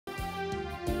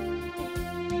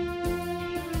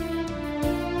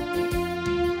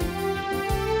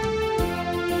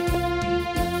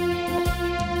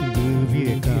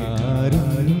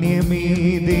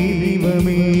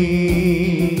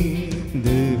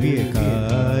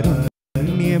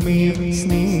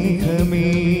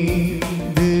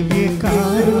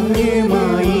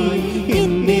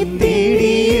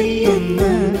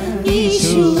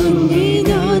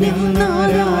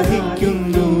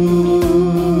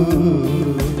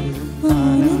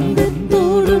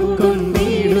ആനന്ദത്തോടും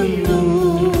കൊണ്ടിടുന്നു.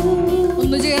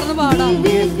 ഒന്ന് ചേർന്ന് പാടാം.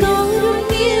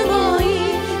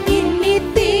 എന്നെ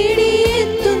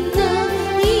തേടിയെത്തുന്ന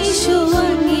ഈശോ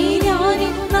അങ്ങേ ഞാൻ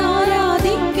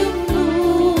ആരാധിക്കുന്നു.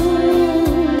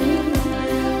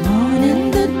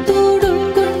 ആനന്ദത്തോടും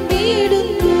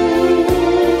കൊണ്ടിടുന്നു.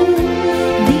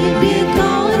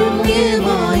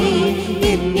 ദിവ്യകാരുണ്യമായി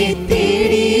എന്നെ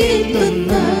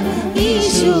തേടിയെത്തുന്ന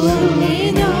ഈശോ അങ്ങേ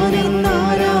ഞാൻ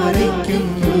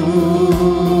ആരാധിക്കുന്നു.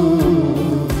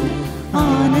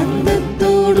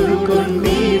 ആനന്ദത്തോടും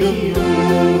കൊണ്ടിടുന്നു.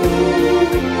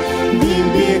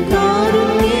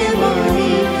 ദിവ്യകാരുണ്യമായി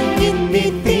എന്നെ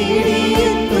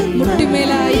തേടിയെത്തുന്ന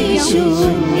ഈശോ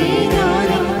അങ്ങേ ഞാൻ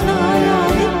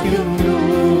ആരാധിക്കുന്നു.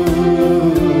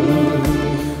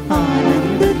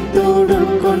 ആനന്ദത്തോടും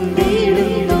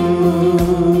കൊണ്ടിടുന്നു.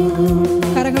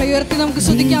 കരങ്ങളെ ഉയർത്തി നമുക്ക്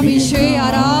സ്തുതിക്കാം. ഈശോയെ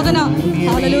ആരാധന.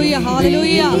 ഹല്ലേലൂയ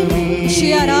ഹല്ലേലൂയ.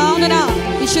 ഈശോയെ ആരാധന.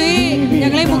 ഈശോയെ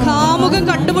ഞങ്ങളെ മുഖാമുഖം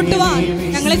കണ്ടുമുട്ടുവാൻ,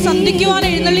 ഞങ്ങളെ സന്ധിക്കുവാൻ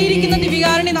എഴുന്നള്ളിയിരിക്കുന്ന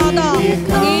ദിവ്യകാരുണ്യനാഥ,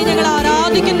 അങ്ങേ ഞങ്ങൾ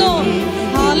ആരാധിക്കുന്നു.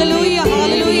 ഹല്ലേലൂയ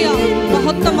ഹല്ലേലൂയ.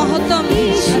 മഹത്വം മഹത്വം.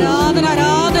 ആരാധന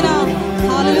ആരാധന.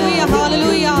 ഹല്ലേലൂയ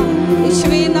ഹല്ലേലൂയ.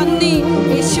 യേശുവേ നന്ദി.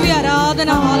 യേശുവേ ആരാധന.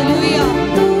 ഹല്ലേലൂയ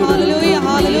ഹല്ലേലൂയ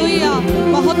ഹല്ലേലൂയ.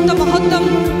 മഹത്വം മഹത്വം.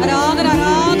 ആരാധന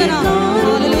ആരാധന.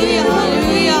 ഹല്ലേലൂയ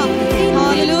ഹല്ലേലൂയ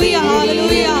ഹല്ലേലൂയ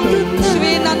ഹല്ലേലൂയ.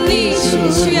 യേശുവേ നന്ദി.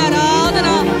 യേശുവേ ആരാധന.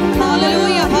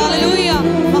 ഹല്ലേലൂയ ഹല്ലേലൂയ.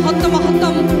 മഹത്വം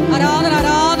മഹത്വം. ആരാധന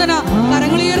ആരാധന.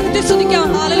 കരങ്ങൾ ഉയർത്തി സ്തുതിക്കാം.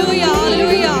 ഹല്ലേലൂയ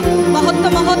ഹല്ലേലൂയ.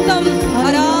 മഹത്വം മഹത്വം.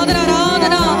 ആരാധന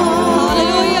ആരാധന.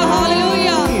 ഹല്ലേലൂയ ഹല്ലേലൂയ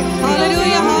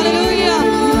ഹല്ലേലൂയ ഹല്ലേലൂയ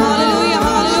ഹല്ലേലൂയ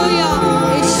ഹല്ലേലൂയ.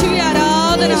 യേശുവേ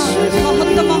ആരാധന.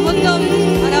 മഹത്വം മഹത്വം.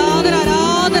 ആരാധന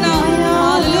ആരാധന.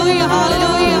 ഹല്ലേലൂയ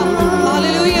ഹല്ലേലൂയ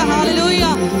ഹല്ലേലൂയ ഹല്ലേലൂയ.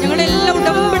 ഞങ്ങളുടെ എല്ലാ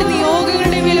ഉടമ്പടി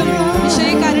നിയോഗങ്ങളുടെ മേലും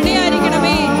ഈശോയെ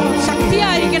കരുണയായിരിക്കണമേ,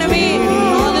 ശക്തിയായിരിക്കണമേ.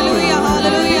 ഹല്ലേലൂയ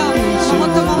ഹല്ലേലൂയ.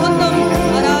 മഹത്വം മഹത്വം.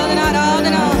 ആരാധന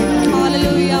ആരാധന.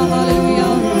 ഹല്ലേലൂയ ഹല്ലേലൂയ.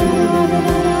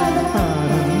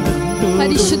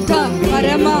 പരിശുദ്ധ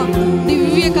പരമ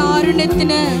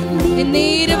ദിവ്യകാരുണ്യത്തിന്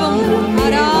എന്നേരവും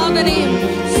ആരാധനയും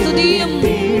സ്തുതിയും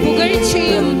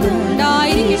പുകഴ്ചയും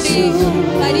ഉണ്ടായിരിക്കട്ടെ.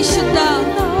 പരിശുദ്ധ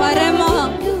പരമ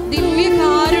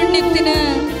ദിവ്യകാരുണ്യത്തിന്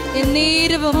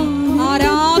എന്നേരവും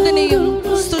ആരാധനയും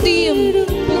സ്തുതിയും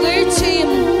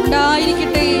പുകഴ്ചയും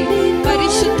ഉണ്ടായിരിക്കട്ടെ.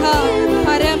 പരിശുദ്ധ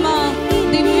പരമ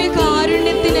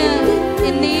ദിവ്യകാരുണ്യത്തിന്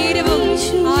എന്നേരവും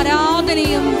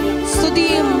ആരാധനയും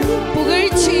സ്തുതിയും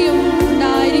പുകഴ്ചയും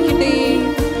ഉണ്ടായിരിക്കട്ടെ.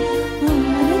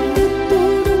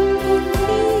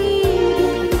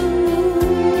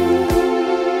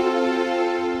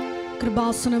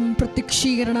 കൃപാസനം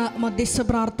പ്രത്യക്ഷീകരണ മധ്യസ്ഥ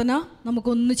പ്രാർത്ഥന.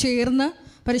 നമുക്കൊന്ന് ചേർന്ന്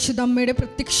പരിശുദ്ധ അമ്മയുടെ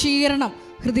പ്രത്യക്ഷീകരണം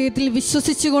ഹൃദയത്തിൽ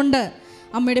വിശ്വസിച്ചുകൊണ്ട്,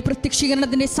 അമ്മയുടെ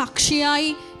പ്രത്യക്ഷീകരണത്തിൻ്റെ സാക്ഷിയായി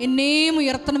എന്നെയും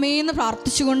ഉയർത്തണമേ എന്ന്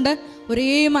പ്രാർത്ഥിച്ചുകൊണ്ട്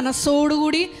ഒരേ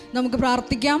മനസ്സോടുകൂടി നമുക്ക്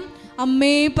പ്രാർത്ഥിക്കാം.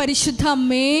 അമ്മേ പരിശുദ്ധ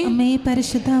അമ്മേ, അമ്മേ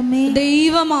പരിശുദ്ധ അമ്മേ,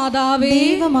 ദൈവമാതാവേ,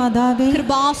 ദൈവമാതാവേ,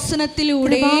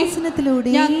 കൃപാസനത്തിലൂടെ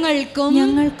ഞങ്ങൾക്കും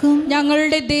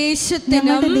ഞങ്ങളുടെ ദേശത്തിനും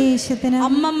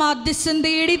അമ്മ മാധ്യസ്ഥം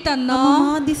തേടി തന്ന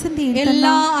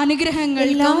എല്ലാ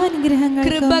അനുഗ്രഹങ്ങൾക്കും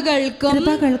കൃപകൾക്കും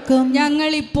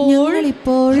ഞങ്ങളിപ്പോൾ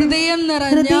ഹൃദയം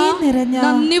നിറഞ്ഞ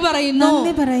നന്ദി പറയുന്നു.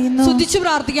 സ്തുതിച്ചു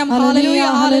പ്രാർത്ഥിക്കാം. ഹല്ലേലൂയ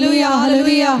ഹല്ലേലൂയ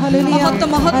ഹല്ലേലൂയ. മഹത്വം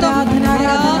മഹത്വം.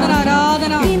 ആരാധന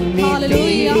ആരാധന.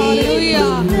 ഹല്ലേലൂയ ഹല്ലേലൂയ.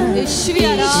 യേശുവേ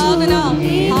ആരാധന.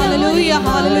 ഹല്ലേലൂയ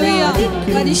ഹല്ലേലൂയ.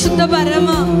 പരിശുദ്ധ പരമ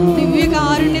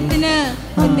ദിവ്യകാരുണ്യത്തിന്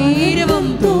നേരവും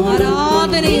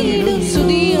ആരാധനയും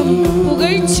സ്തുതിയും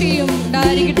പുകഴ്ചയും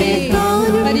ഉണ്ടായിരിക്കട്ടെ.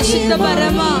 പരിശുദ്ധ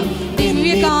പരമ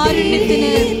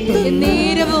ദിവ്യകാരുണ്യത്തിന്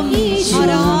നേരവും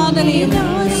ആരാധനയും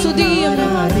സ്തുതിയും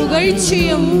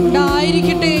പുകഴ്ചയും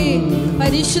ഉണ്ടായിരിക്കട്ടെ.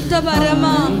 പരിശുദ്ധ പരമ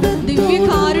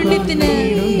ദിവ്യകാരുണ്യത്തിന്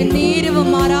നേരവും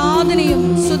ആരാധനയും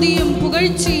സ്തുതിയും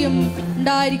പുകഴ്ചയും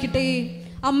ഉണ്ടായിരിക്കട്ടെ.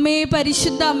 അമ്മേ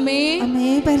പരിശുദ്ധ അമ്മേ, അമ്മേ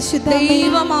പരിശുദ്ധ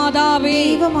ദൈവമാതാവേ,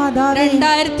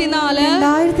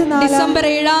 2004 ഡിസംബർ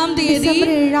 7-ാം തീയതി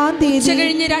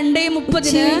ഉച്ചകഴിഞ്ഞ്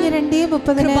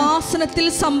 2:30 കൃപാസനത്തിൽ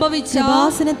സംഭവിച്ച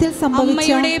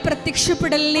അമ്മയുടെ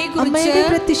പ്രത്യക്ഷപ്പെടലിനെ കുറിച്ച്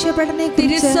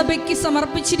തിരുസഭയ്ക്ക്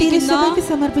സമർപ്പിച്ചിരിക്കുന്ന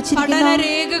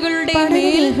പഠനരേഖകളുടെ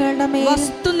മേൽ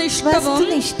വസ്തുനിഷ്ഠവും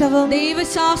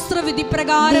ദൈവശാസ്ത്ര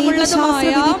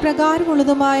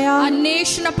വിധിപ്രകാരമുള്ളതുമായ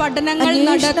അന്വേഷണ പഠനങ്ങൾ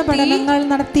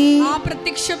നടത്തി.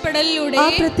 ആ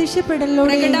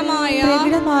പ്രത്യക്ഷപ്പെടലിലൂടെ പ്രകടമായ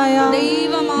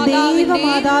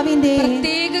ദൈവമാതാവിന്റെ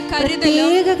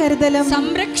പ്രത്യേക കരുതലും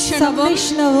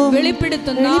സംരക്ഷണവും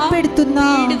വെളിപ്പെടുത്തുന്ന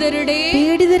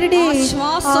പീഡിതരുടെ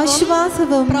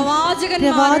ആശ്വാസവും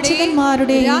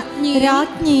പ്രവാചകന്മാരുടെ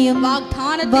രാജ്ഞിയും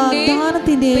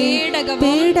വാഗ്ദാനത്തിന്റെ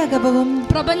പേടകവും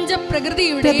പ്രപഞ്ച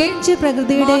പ്രകൃതിയുടെ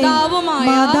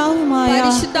മാതാവുമായ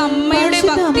പരിശുദ്ധ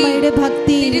അമ്മയുടെ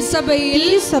ഭക്തി തിരുസഭയിൽ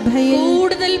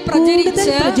കൂടുതൽ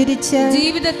പ്രചരിച്ച്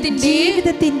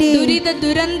ജീവിതത്തിന്റെ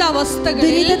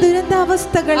ദുരന്താവസ്ഥകളിൽ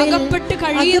അകപ്പെട്ട്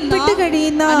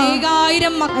കഴിയുന്ന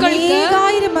അനേകായിരം മക്കൾക്ക്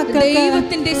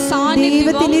ദൈവത്തിന്റെ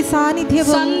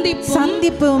സാന്നിധ്യവും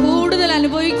സന്ധിപ്പും കൂടുതൽ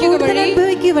അനുഭവിക്കുക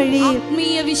വഴി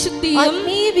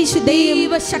ആത്മീയ വിശുദ്ധിയും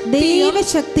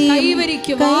ദൈവശക്തിയും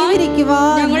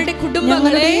കൈവരിക്കുവാൻ ഞങ്ങളുടെ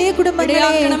കുടുംബങ്ങളെ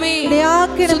ഇടയാക്കണമേ.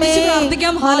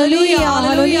 പ്രാർത്ഥിക്കാം. ഹല്ലേലൂയ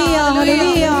ഹല്ലേലൂയ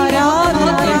ഹല്ലേലൂയ. ആരാധന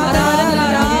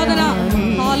ആരാധന.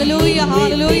 ഹല്ലേലൂയ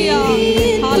ഹല്ലേലൂയ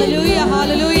ഹല്ലേലൂയ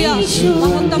ഹല്ലേലൂയ.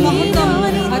 മഹത്വം മഹത്വം.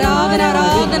 ആരാധന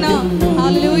ആരാധന.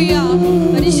 ഹല്ലേലൂയ.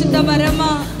 പരിശുദ്ധ പരമ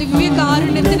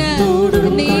ദിവ്യകാരുണ്യത്തിന്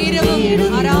നേരവും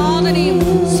ആരാധനയും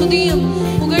സ്തുതിയും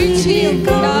പുകഴ്ചയും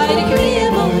ഉണ്ടായിരിക്കട്ടെ.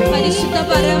 പരിശുദ്ധ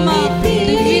പരമ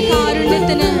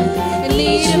ദിവ്യകാരുണ്യത്തിന്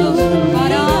നേരവും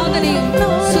ആരാധനയും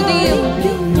സ്തുതിയും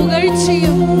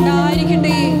പുകഴ്ചയും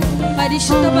ഉണ്ടായിരിക്കട്ടെ.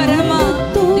 പരിശുദ്ധ പരമ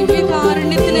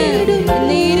ദിവ്യകാരുണ്യത്തിന്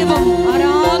നേരവും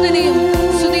ആരാധനയും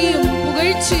സ്തുതിയും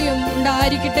പുകഴ്ചയും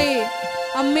ഉണ്ടായിരിക്കട്ടെ.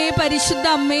 അമ്മേ പരിശുദ്ധ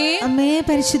അമ്മേ, അമ്മേ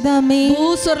പരിശുദ്ധ അമ്മേ,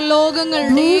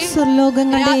 ഭൂസ്വർലോകങ്ങളുടെ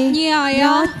രാജ്ഞിയായ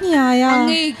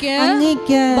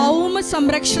അങ്ങേയ്ക്ക് ഭൗമ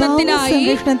സംരക്ഷണത്തിനായി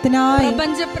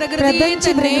പ്രപഞ്ച പ്രകൃതിയെ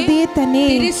തന്നെ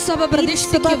തിരുസഭ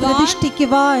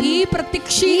പ്രതിഷ്ഠിക്കുവാൻ ഈ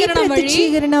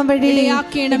പ്രത്യക്ഷീകരണം വഴി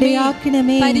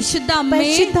ഇടയാക്കണമേ. പരിശുദ്ധ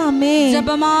അമ്മേ,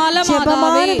 ജപമാല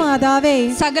മാതാവേ,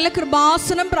 സകല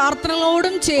കൃപാസനം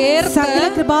പ്രാർത്ഥനകളോടും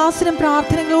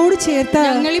ചേർത്ത്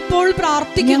ഞങ്ങളിപ്പോൾ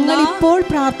പ്രാർത്ഥിക്കുന്ന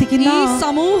ഈ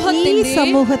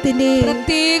സമൂഹത്തിന്റെ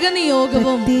പ്രത്യേക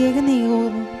നിയോഗവും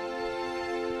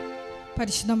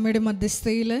പരിശുദ്ധ അമ്മയുടെ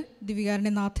മധ്യസ്ഥയിൽ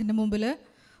ദിവ്യകാരുണ്യനാഥന്റെ മുമ്പിൽ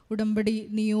ഉടമ്പടി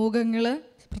നിയോഗങ്ങൾ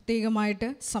പ്രത്യേകമായിട്ട്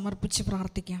സമർപ്പിച്ച്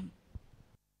പ്രാർത്ഥിക്കാം.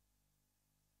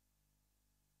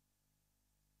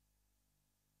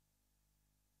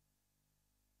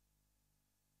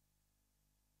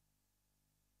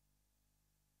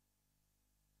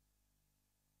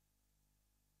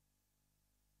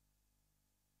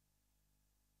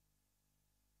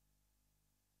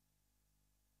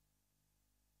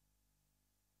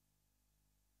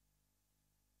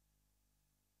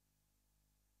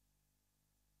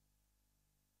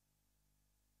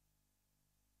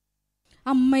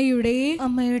 അമ്മയുടെ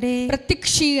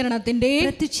പ്രത്യക്ഷീകരണത്തിന്റെ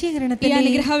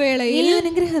അനുഗ്രഹവേളയിൽ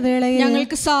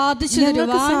ഞങ്ങൾക്ക് സാധിച്ചു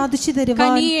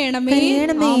തരുവാൻ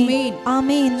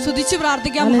ആമേൻ. സ്തുതിച്ചു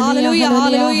പ്രാർത്ഥിക്കാം. ഹല്ലേലൂയ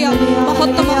ഹല്ലേലൂയ.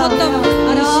 മഹത്വം മഹത്വം.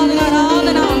 ആരാധന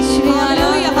ആരാധന.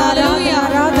 ഹല്ലേലൂയ ഹല്ലേലൂയ.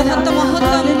 മഹത്വം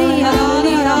മഹത്വം.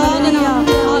 ആരാധന ആരാധന.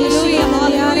 ഹല്ലേലൂയ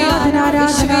ഹല്ലേലൂയ.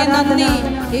 യേശുവേ നന്ദി.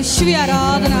 യേശുവേ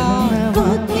ആരാധന.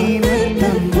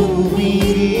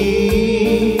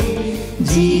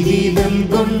 ജീവിതം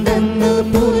കൊണ്ടെന്ന്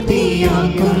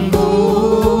പൂർത്തിയാക്കുമ്പോൾ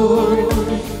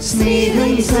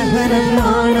സ്നേഹം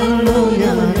സഹനമാണെന്നു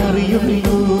ഞാൻ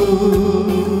അറിയുന്നു.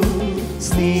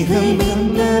 സ്നേഹം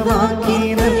എന്ന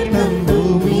വാക്കിനർത്ഥം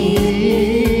ഭൂമിയിൽ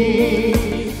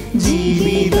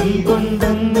ജീവിതം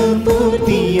കൊണ്ടെന്ന്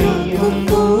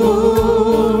പൂർത്തിയാക്കുമ്പോൾ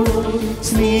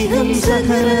സ്നേഹം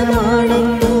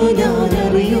സഹനമാണെന്നു ഞാൻ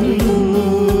അറിയുന്നു.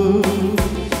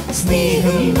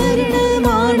 സ്നേഹം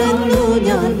മരണമാണെന്നു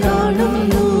ഞാൻ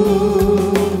കാണുന്നു.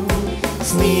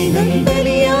 സ്നേഹം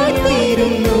ബലിയായി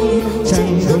തീരുന്നു,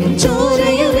 ചങ്കും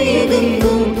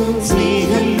ചോരയുമേകുന്നു.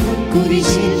 സ്നേഹം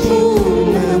കുരിശിൽ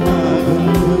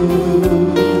പൂർണ്ണമാകുന്നു.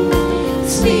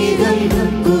 സ്നേഹം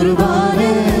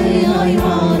കുർബാനയായി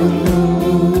മാറുന്നു.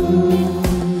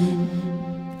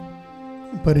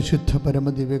 പരിശുദ്ധ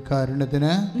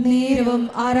പരമദിവ്യകാരുണ്യത്തിന് നേരവും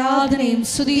ആരാധനയും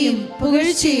സ്തുതിയും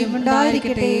പുകഴ്ചയും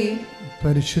ഉണ്ടായിരിക്കട്ടെ.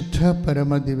 പരിശുദ്ധ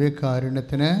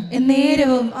പരമദിവ്യകാരുണ്യത്തിന്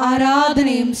നേരവും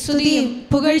ആരാധനയും സ്തുതിയും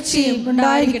പുകഴ്ചയും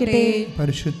ഉണ്ടായിരിക്കട്ടെ.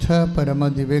 പരിശുദ്ധ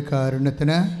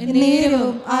പരമദിവ്യകാരുണ്യത്തിന്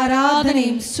നേരവും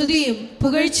ആരാധനയും സ്തുതിയും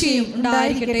പുകഴ്ചയും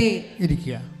ഉണ്ടായിരിക്കട്ടെ.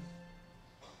 ഇരിക്കുക.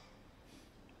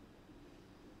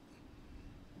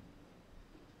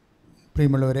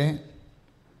 പ്രിയമുള്ളവരെ,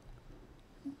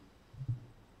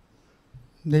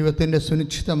 ദൈവത്തിൻ്റെ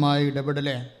സുനിശ്ചിതമായ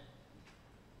ഇടപെടലെ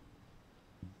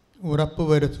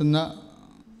ഉറപ്പുവരുത്തുന്ന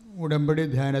ഉടമ്പടി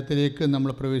ധ്യാനത്തിലേക്ക്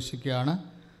നമ്മൾ പ്രവേശിക്കുകയാണ്.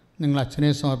 നിങ്ങൾ അച്ഛനെ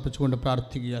സമർപ്പിച്ചുകൊണ്ട്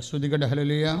പ്രാർത്ഥിക്കുക. ശ്രുതികട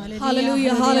ഹല്ലേലൂയ. ഹല്ലേലൂയ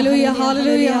ഹല്ലേലൂയ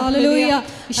ഹല്ലേലൂയ ഹല്ലേലൂയ.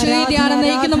 ഈശോയെ ധ്യാനം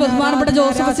നയിക്കുന്ന ബഹുമാനപ്പെട്ട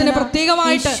ജോസഫസിനെ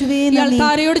പ്രത്യേകമായിട്ട് ഈ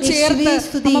അൾത്താരയോട് ചേർത്ത്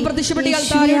അമ്മ പ്രത്യക്ഷപ്പെട്ട ഈ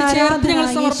അൾത്താരയോട് ചേർത്ത് ഞങ്ങൾ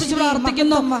സമർപ്പിച്ച്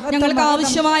പ്രാർത്ഥിക്കുന്നു. ഞങ്ങൾക്ക്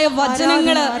ആവശ്യമായ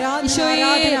വചനങ്ങൾ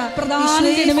ഈശോയെ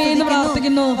പ്രദാനം ചെയ്യണമേ എന്ന്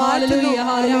പ്രാർത്ഥിക്കുന്നു. Hallelujah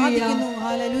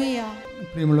hallelujah.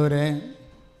 പ്രിയമുള്ളവരെ,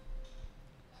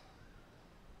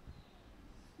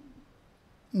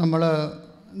 നമ്മൾ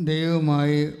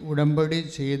ദൈവവുമായി ഉടമ്പടി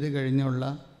ചെയ്ത് കഴിഞ്ഞുള്ള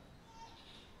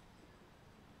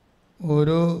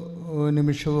ഓരോ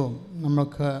നിമിഷവും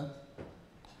നമുക്ക്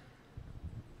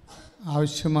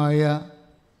ആവശ്യമായ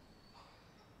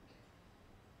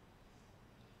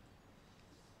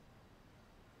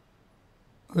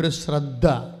ഒരു ശ്രദ്ധ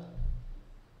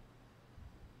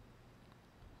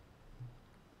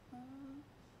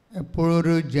എപ്പോഴും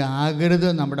ഒരു ജാഗ്രത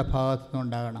നമ്മുടെ ഭാഗത്തു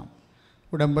നിന്നുണ്ടാകണം.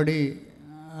 ഉടമ്പടി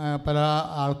പല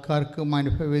ആൾക്കാർക്കും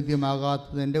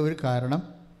അനുഭവവേദ്യമാകാത്തതിൻ്റെ ഒരു കാരണം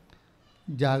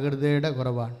ജാഗ്രതയുടെ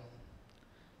കുറവാണ്.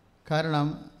 കാരണം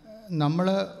നമ്മൾ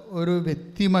ഒരു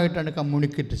വ്യക്തിയുമായിട്ടാണ്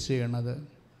കമ്മ്യൂണിക്കേറ്റ് ചെയ്യണത്,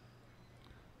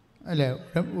 അല്ലേ?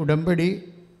 ഉടമ്പടി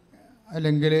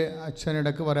അല്ലെങ്കിൽ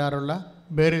അച്ഛനിടക്ക് പറയാറുള്ള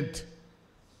ബെറിത്ത്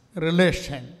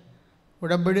റിലേഷൻ.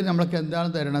 ഉടമ്പടി നമ്മൾക്ക്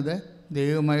എന്താണ് തരണത്?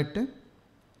 ദൈവമായിട്ട്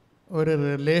ഒരു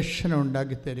റിലേഷൻ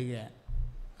ഉണ്ടാക്കി തരികയാണ്.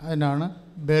 അതിനാണ്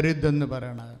ബെറിത്ത് എന്ന്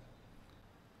പറയണത്.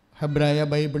 ഹെബ്രായ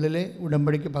ബൈബിളിലെ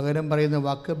ഉടമ്പടിക്ക് പകരം പറയുന്ന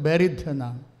വാക്ക് ബെറിത്ത്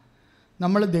എന്നാണ്.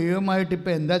 നമ്മൾ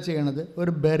ദൈവമായിട്ടിപ്പോൾ എന്താ ചെയ്യണത്?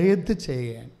 ഒരു ബെറിത്ത്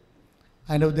ചെയ്യുകയാണ്.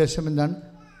 അതിൻ്റെ ഉദ്ദേശം എന്താണ്?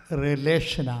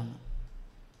 റിലേഷനാണ്.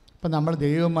 അപ്പം നമ്മൾ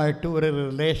ദൈവമായിട്ട് ഒരു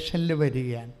റിലേഷനിൽ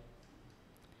വരികയാണ്.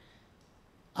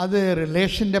 അത്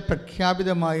റിലേഷൻ്റെ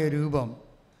പ്രഖ്യാപിതമായ രൂപം,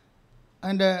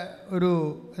 അതിൻ്റെ ഒരു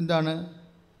എന്താണ്,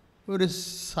 ഒരു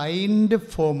സൈൻഡ്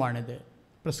ഫോമാണിത്.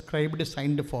 പ്രിസ്ക്രൈബ്ഡ്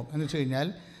സൈൻഡ് ഫോം എന്ന് വെച്ച് കഴിഞ്ഞാൽ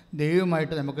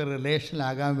ദൈവമായിട്ട് നമുക്ക്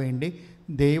റിലേഷനിലാകാൻ വേണ്ടി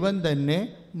ദൈവം തന്നെ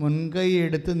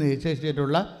മുൻകൈയെടുത്ത്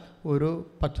നിശ്ചയിച്ചിട്ടുള്ള ഒരു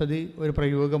പദ്ധതി, ഒരു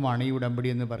പ്രയോഗമാണ് ഈ ഉടമ്പടി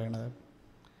എന്ന് പറയുന്നത്.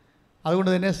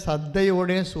 അതുകൊണ്ട് തന്നെ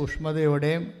ശ്രദ്ധയോടെയും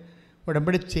സൂക്ഷ്മതയോടെയും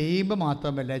ഉടമ്പടി ചെയ്യുമ്പോൾ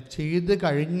മാത്രമല്ല, ചെയ്ത്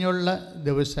കഴിഞ്ഞുള്ള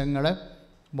ദിവസങ്ങൾ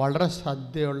വളരെ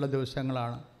ശ്രദ്ധയുള്ള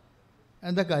ദിവസങ്ങളാണ്.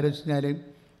 എന്താ കാര്യം വെച്ച് കഴിഞ്ഞാൽ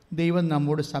ദൈവം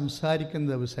നമ്മോട് സംസാരിക്കുന്ന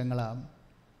ദിവസങ്ങളാണ്.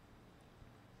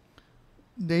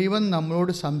 ദൈവം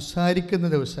നമ്മളോട് സംസാരിക്കുന്ന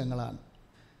ദിവസങ്ങളാണ്.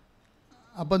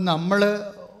 അപ്പം നമ്മൾ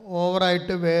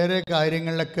ഓവറായിട്ട് വേറെ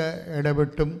കാര്യങ്ങളിലൊക്കെ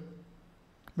ഇടപെട്ടും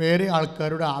വേറെ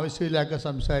ആൾക്കാരോട് ആവശ്യമില്ലാത്ത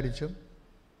സംസാരിച്ചും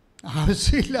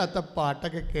ആവശ്യമില്ലാത്ത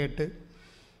പാട്ടൊക്കെ കേട്ട്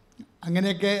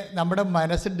അങ്ങനെയൊക്കെ നമ്മുടെ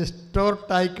മനസ്സ്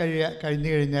ഡിസ്റ്റോർട്ടായി കഴിഞ്ഞു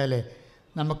കഴിഞ്ഞാൽ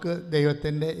നമുക്ക്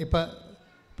ദൈവത്തിൻ്റെ ഇപ്പം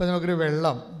നമുക്കൊരു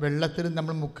വെള്ളത്തിൽ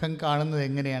നമ്മൾ മുഖം കാണുന്നത്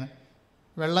എങ്ങനെയാണ്?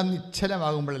 വെള്ളം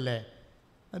നിശ്ചലമാകുമ്പോഴല്ലേ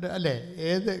അല്ലേ?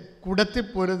 ഏത് കുടത്തിൽ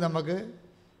പോലും നമുക്ക്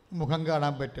മുഖം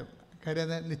കാണാൻ പറ്റും. കാര്യം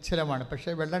അത് നിശ്ചലമാണ്.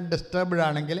 പക്ഷേ വെള്ളം ഡിസ്റ്റർബ്ഡ്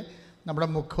ആണെങ്കിൽ നമ്മുടെ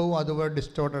മുഖവും അതുപോലെ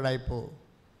ഡിസ്റ്റോർട്ടഡായി പോകും.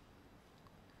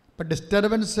 അപ്പം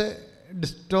ഡിസ്റ്റർബൻസ്,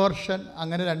 ഡിസ്റ്റോർഷൻ,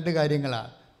 അങ്ങനെ രണ്ട്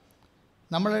കാര്യങ്ങളാണ്.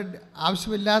 നമ്മൾ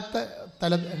ആവശ്യമില്ലാത്ത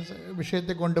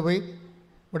വിഷയത്തെ കൊണ്ടുപോയി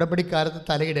ഉടമ്പടിക്കാലത്ത്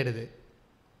തലയിടരുത്,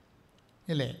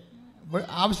 ഇല്ലേ?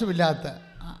 ആവശ്യമില്ലാത്ത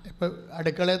ഇപ്പോൾ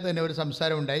അടുക്കളയിൽ തന്നെ ഒരു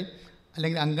സംസാരം ഉണ്ടായി,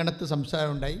 അല്ലെങ്കിൽ അങ്കണത്ത്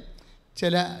സംസാരം ഉണ്ടായി,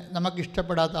 ചില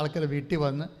നമുക്കിഷ്ടപ്പെടാത്ത ആൾക്കാർ വീട്ടിൽ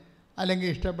വന്ന്, അല്ലെങ്കിൽ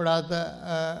ഇഷ്ടപ്പെടാത്ത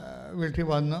വീട്ടിൽ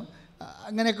വന്നു,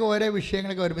 അങ്ങനെയൊക്കെ ഓരോ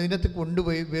വിഷയങ്ങളൊക്കെ വരുമ്പോൾ ഇതിനകത്ത്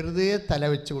കൊണ്ടുപോയി വെറുതെ തല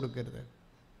വെച്ച് കൊടുക്കരുത്.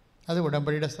 അത്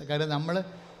ഉടമ്പടിയുടെ കാര്യം. നമ്മൾ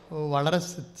വളരെ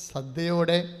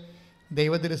ശ്രദ്ധയോടെ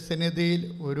ദൈവതിരുസന്നിധിയിൽ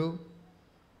ഒരു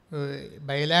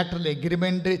ബയലാട്രൽ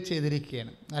എഗ്രിമെൻ്റ്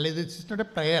ചെയ്തിരിക്കുകയാണ്. അല്ല, ഇത് ഇറ്റ്സ് നോട്ട് എ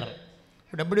പ്രെയർ.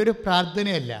 ഉടമ്പടി ഒരു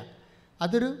പ്രാർത്ഥനയല്ല,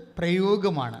 അതൊരു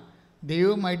പ്രയോഗമാണ്.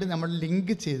 ദൈവവുമായിട്ട് നമ്മൾ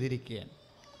ലിങ്ക് ചെയ്തിരിക്കുകയാണ്.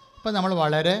 അപ്പോൾ നമ്മൾ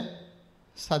വളരെ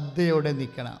ശ്രദ്ധയോടെ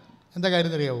നിൽക്കണം. എന്താ കാര്യം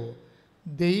എന്നറിയാവോ?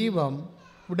 ദൈവം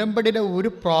ഉടമ്പടിയുടെ ഒരു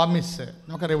പ്രോമിസ്,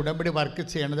 നമുക്കറിയാം ഉടമ്പടി വർക്ക്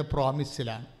ചെയ്യണത്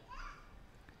പ്രോമിസിലാണ്.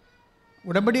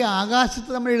 ഉടമ്പടി ആകാശത്ത്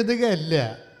നമ്മൾ എഴുതുകയല്ല,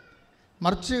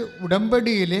 മറിച്ച്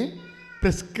ഉടമ്പടിയിൽ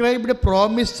പ്രിസ്ക്രൈബ്ഡ്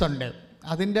പ്രോമിസ് ഉണ്ട്.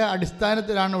 അതിൻ്റെ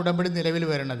അടിസ്ഥാനത്തിലാണ് ഉടമ്പടി നിലവിൽ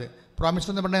വരുന്നത്. പ്രോമിസ്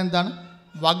എന്ന് പറഞ്ഞാൽ എന്താണ്?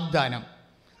 വാഗ്ദാനം,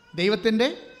 ദൈവത്തിൻ്റെ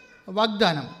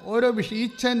വാഗ്ദാനം. ഓരോ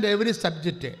ഈച്ച് ആൻഡ് എവറി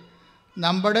സബ്ജക്റ്റ്,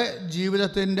 നമ്മുടെ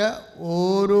ജീവിതത്തിൻ്റെ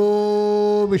ഓരോ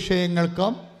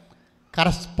വിഷയങ്ങൾക്കും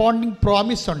കറസ്പോണ്ടിങ്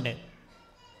പ്രോമിസ് ഉണ്ട്,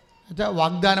 എന്നുവെച്ചാൽ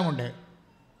വാഗ്ദാനമുണ്ട്.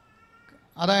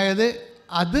 അതായത്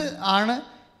അത് ആണ്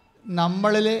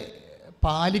നമ്മളിൽ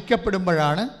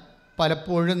പാലിക്കപ്പെടുമ്പോഴാണ്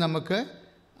പലപ്പോഴും നമുക്ക്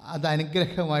അത്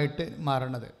അനുഗ്രഹമായിട്ട്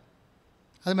മാറണത്.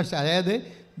 അത് മനസ്സിലായി. അതായത്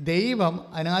ദൈവം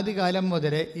അനാദികാലം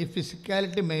മുതലേ ഈ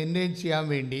ഫിസിക്കാലിറ്റി മെയിൻറ്റെയിൻ ചെയ്യാൻ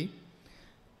വേണ്ടി,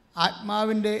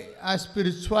 ആത്മാവിൻ്റെ ആ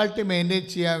സ്പിരിച്വാലിറ്റി മെയിൻറ്റെയിൻ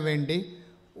ചെയ്യാൻ വേണ്ടി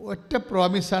ഒറ്റ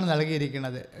പ്രോമിസാണ്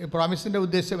നൽകിയിരിക്കുന്നത്. ഈ പ്രോമിസിൻ്റെ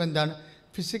ഉദ്ദേശം എന്താണ്?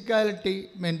 ഫിസിക്കാലിറ്റി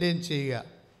മെയിൻറ്റെയിൻ ചെയ്യുക,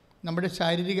 നമ്മുടെ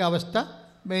ശാരീരിക അവസ്ഥ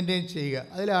മെയിൻറ്റെയിൻ ചെയ്യുക.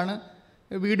 അതിലാണ്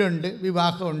വീടുണ്ട്,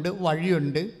 വിവാഹമുണ്ട്,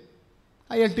 വഴിയുണ്ട്,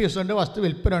 ILTS ഉണ്ട്, വസ്തു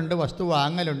വിൽപ്പന ഉണ്ട്, വസ്തു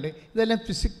വാങ്ങലുണ്ട്. ഇതെല്ലാം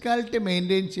ഫിസിക്കാലിറ്റി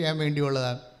മെയിൻറ്റെയിൻ ചെയ്യാൻ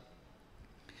വേണ്ടിയുള്ളതാണ്.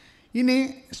 ഇനി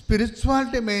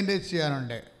സ്പിരിച്വാലിറ്റി മെയിൻറ്റെയിൻ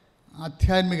ചെയ്യാനുണ്ട്,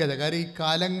 ആധ്യാത്മികത.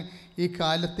 കാരണം ഈ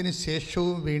കാലത്തിന്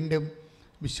ശേഷവും വീണ്ടും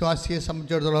വിശ്വാസിയെ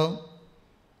സംബന്ധിച്ചിടത്തോളം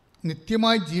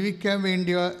നിത്യമായി ജീവിക്കാൻ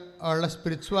വേണ്ടി ഉള്ള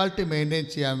സ്പിരിച്വാലിറ്റി മെയിൻറ്റെയിൻ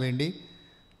ചെയ്യാൻ വേണ്ടി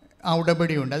ആ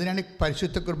ഉടമ്പടിയുണ്ട്. അതിനാണ്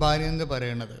പരിശുദ്ധ കുർബാന എന്ന്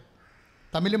പറയുന്നത്.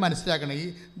 തമ്മിൽ മനസ്സിലാക്കണം, ഈ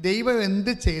ദൈവം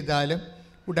എന്ത് ചെയ്താലും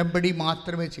ഉടമ്പടി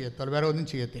മാത്രമേ ചെയ്യത്തുള്ളൂ, വേറെ ഒന്നും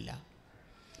ചെയ്യത്തില്ല.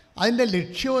 അതിൻ്റെ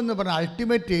ലക്ഷ്യമെന്ന് പറഞ്ഞാൽ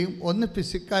അൾട്ടിമേറ്റ് എയിം ഒന്ന്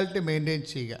ഫിസിക്കാലിറ്റി മെയിൻറ്റെയിൻ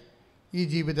ചെയ്യുക, ഈ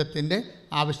ജീവിതത്തിൻ്റെ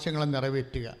ആവശ്യങ്ങൾ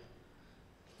നിറവേറ്റുക,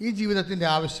 ഈ ജീവിതത്തിൻ്റെ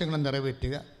ആവശ്യങ്ങൾ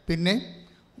നിറവേറ്റുക, പിന്നെ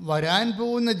വരാൻ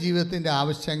പോകുന്ന ജീവിതത്തിൻ്റെ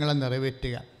ആവശ്യങ്ങൾ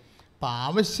നിറവേറ്റുക. അപ്പോൾ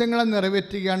ആവശ്യങ്ങൾ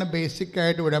നിറവേറ്റുകയാണ്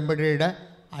ബേസിക്കായിട്ട് ഉടമ്പടിയുടെ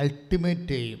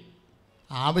അൾട്ടിമേറ്റ് എയിം.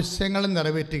 ആവശ്യങ്ങൾ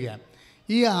നിറവേറ്റുക.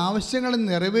 ഈ ആവശ്യങ്ങൾ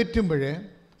നിറവേറ്റുമ്പോൾ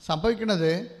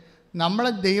സംഭവിക്കുന്നത്,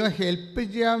 നമ്മളെ ദൈവം ഹെൽപ്പ്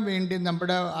ചെയ്യാൻ വേണ്ടി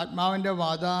നമ്മുടെ ആത്മാവിൻ്റെ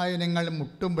വാതായനങ്ങൾ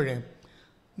മുട്ടുമ്പോൾ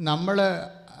നമ്മൾ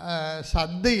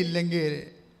ശ്രദ്ധയില്ലെങ്കിൽ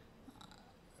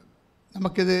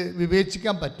നമുക്കിത്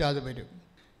വിവേചിക്കാൻ പറ്റാതെ വരും.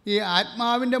 ഈ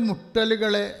ആത്മാവിൻ്റെ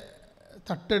മുട്ടലുകളെ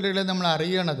തട്ടലുകളെ നമ്മൾ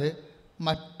അറിയണത്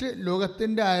മറ്റ്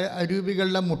ലോകത്തിൻ്റെ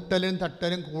അരൂപികളുടെ മുട്ടലും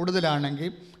തട്ടലും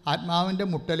കൂടുതലാണെങ്കിൽ ആത്മാവിൻ്റെ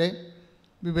മുട്ടലെ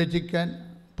വിവേചിക്കാൻ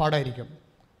പാടായിരിക്കും.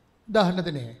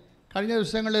 ഉദാഹരണത്തിന് കഴിഞ്ഞ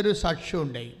ദിവസങ്ങളിലൊരു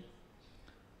സാക്ഷ്യമുണ്ടായി.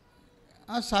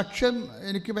 ആ സാക്ഷ്യം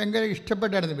എനിക്ക് ഭയങ്കര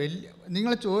ഇഷ്ടപ്പെട്ടായിരുന്നു.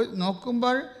 നിങ്ങൾ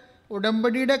നോക്കുമ്പോൾ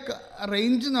ഉടമ്പടിയുടെ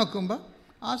റേഞ്ച് നോക്കുമ്പോൾ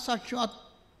ആ സാക്ഷ്യം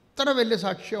അത്ര വലിയ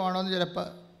സാക്ഷ്യമാണോ എന്ന് ചിലപ്പോൾ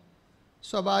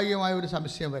സ്വാഭാവികമായ ഒരു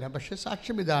സംശയം വരാം. പക്ഷേ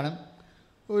സാക്ഷ്യം ഇതാണ്.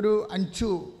 ഒരു അഞ്ചു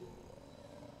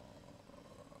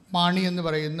മാണി എന്ന്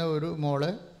പറയുന്ന ഒരു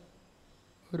മോള്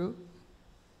ഒരു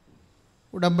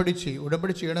ഉടമ്പടി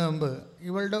ചെയ്യണ മുമ്പ്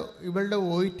ഇവളുടെ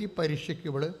OIT പരീക്ഷയ്ക്ക്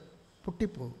ഇവൾ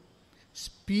പൊട്ടിപ്പോകും.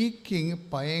 സ്പീക്കിംഗ്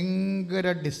ഭയങ്കര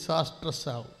ഡിസാസ്ട്രസ്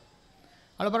ആവും.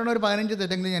 അവൾ പറഞ്ഞ ഒരു 15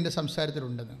 തെറ്റെങ്കിലും എൻ്റെ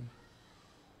സംസാരത്തിലുണ്ടെന്ന്.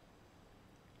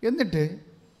 എന്നിട്ട്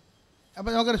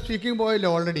അപ്പോൾ നമുക്ക് സ്പീക്കിംഗ് പോയല്ലോ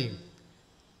ഓൾറെഡി.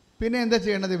 പിന്നെ എന്താ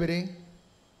ചെയ്യേണ്ടത്?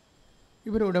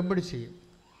 ഇവർ ഉടമ്പടി ചെയ്യും.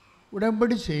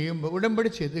 ഉടമ്പടി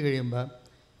ചെയ്ത് കഴിയുമ്പോൾ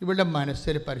ഇവളുടെ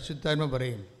മനസ്സിൽ പരിശുദ്ധാത്മ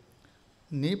പറയും,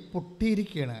 നീ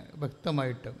പൊട്ടിയിരിക്കുകയാണ്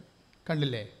വ്യക്തമായിട്ടും,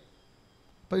 കണ്ടില്ലേ?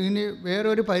 അപ്പോൾ ഇനി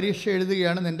വേറൊരു പരീക്ഷ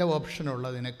എഴുതുകയാണ് നിൻ്റെ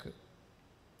ഓപ്ഷനുള്ളത് നിനക്ക്.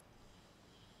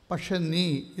 പക്ഷെ നീ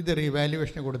ഇത്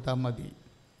റീവാലുവേഷന് കൊടുത്താൽ മതി.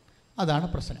 അതാണ്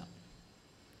പ്രശ്നം.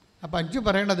 അപ്പം അഞ്ചു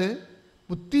പറയണത്,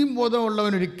 ബുദ്ധിയും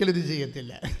ബോധമുള്ളവൻ ഒരിക്കലും ഇത്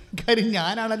ചെയ്യത്തില്ല. കാര്യം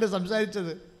ഞാനാണല്ലോ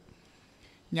സംസാരിച്ചത്,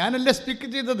 ഞാനല്ലേ സ്പീക്ക്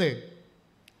ചെയ്തത്.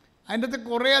 അതിൻ്റെ അകത്ത്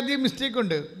കുറേ അധികം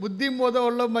മിസ്റ്റേക്കുണ്ട്. ബുദ്ധിയും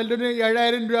ബോധമുള്ള മല്ലൊരു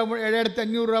 7,000 രൂപ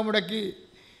 7,500 രൂപ മുടക്കി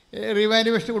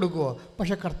റീവാലുവേഷൻ കൊടുക്കുമോ?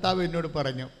 പക്ഷേ കർത്താവ് എന്നോട്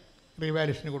പറഞ്ഞു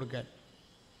റീവാലുവേഷന് കൊടുക്കാൻ.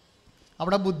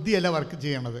 അവിടെ ബുദ്ധിയല്ല വർക്ക്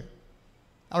ചെയ്യണത്.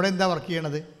 അവിടെ എന്താ വർക്ക്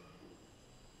ചെയ്യണത്?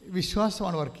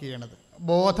 വിശ്വാസമാണ് വർക്ക് ചെയ്യണത്.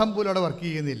 ബോധം പോലും അവിടെ വർക്ക്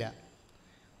ചെയ്യുന്നില്ല.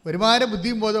 ഒരുപാട്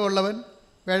ബുദ്ധിയും ബോധമുള്ളവൻ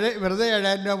വെറുതെ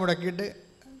 7,000 രൂപ മുടക്കിയിട്ട്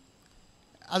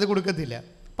അത് കൊടുക്കത്തില്ല.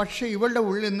 പക്ഷേ ഇവളുടെ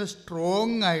ഉള്ളിൽ നിന്ന്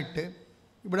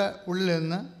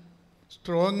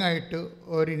സ്ട്രോങ് ആയിട്ട്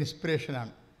ഒരു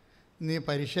ഇൻസ്പിറേഷനാണ്. നീ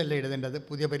പരീക്ഷയല്ല എഴുതേണ്ടത്,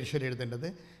 പുതിയ പരീക്ഷയിൽ എഴുതേണ്ടത്,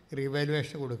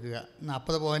 റീവാലുവേഷൻ കൊടുക്കുക.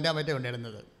 40 പോയിൻ്റാണ് മറ്റേ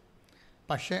ഉണ്ടായിരുന്നത്.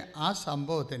 പക്ഷേ ആ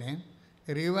സംഭവത്തിന്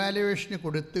റീവാലുവേഷന്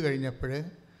കൊടുത്തു കഴിഞ്ഞപ്പോൾ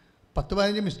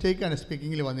 10-15 മിസ്റ്റേക്കാണ്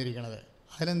സ്പീക്കിങ്ങിൽ വന്നിരിക്കുന്നത്.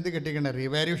 അതിനെന്ത് കിട്ടിക്കണം?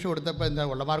 റീവാലുവേഷൻ കൊടുത്തപ്പോൾ എന്താ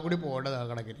ഉള്ള മാർക്ക് കൂടി പോകേണ്ടതാണ്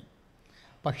കണക്കിന്.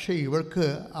 പക്ഷേ ഇവൾക്ക്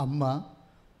അമ്മ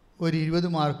ഒരു 20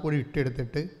 മാർക്ക് കൂടി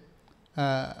ഇട്ടെടുത്തിട്ട്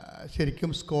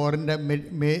ശരിക്കും സ്കോറിൻ്റെ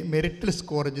മെറിറ്റിൽ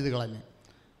സ്കോർ ചെയ്ത് കളഞ്ഞു.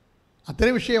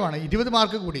 അത്രയും വിഷയമാണ്. 20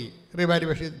 മാർക്ക് കൂടി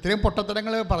റീവാലുവേഷൻ. ഇത്രയും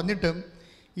പൊട്ടത്തരങ്ങൾ പറഞ്ഞിട്ടും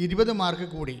 20 മാർക്ക്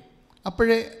കൂടി.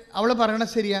 അപ്പോഴേ അവൾ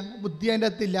പറയണത് ശരിയാണ്, ബുദ്ധി അതിൻ്റെ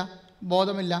അകത്തില്ല,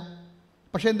 ബോധമില്ല.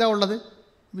 പക്ഷേ എന്താ ഉള്ളത്?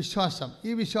 വിശ്വാസം. ഈ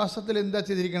വിശ്വാസത്തിൽ എന്താ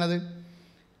ചെയ്തിരിക്കണത്?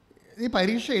 ഈ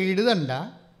പരീക്ഷ എഴുതണ്ട,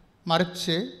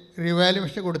 മറിച്ച്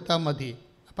റീവാലുവേഷൻ കൊടുത്താൽ മതി.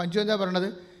 അപ്പം അഞ്ചു എന്താ പറയണത്?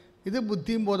 ഇത്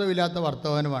ബുദ്ധിയും ബോധമില്ലാത്ത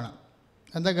വർത്തമാനമാണ്.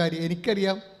 എന്താ കാര്യം?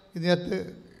 എനിക്കറിയാം ഇതിൻ്റെ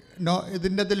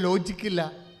അകത്ത് ലോജിക്കില്ല.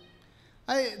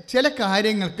 ചില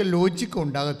കാര്യങ്ങൾക്ക് ലോജിക്ക്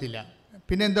ഉണ്ടാകത്തില്ല.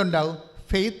 പിന്നെ എന്തുണ്ടാവും?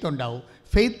 ഫെയ്ത്ത് ഉണ്ടാവും.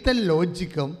 ഫെയ്ത്തും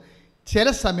ലോജിക്കും ചില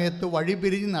സമയത്ത്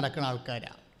വഴിപിരിഞ്ഞ് നടക്കുന്ന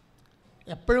ആൾക്കാരാണ്.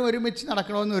 എപ്പോഴും ഒരുമിച്ച്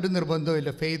നടക്കണമെന്ന് ഒരു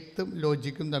നിർബന്ധവുമില്ല. ഫെയ്ത്തും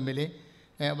ലോജിക്കും തമ്മിൽ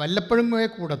വല്ലപ്പോഴും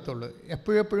കൂടത്തുള്ളൂ,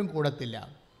 എപ്പോഴും കൂടത്തില്ല.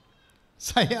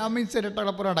 സയാമീൻസ്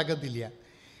ഇരട്ടളപ്പുറം നടക്കത്തില്ല.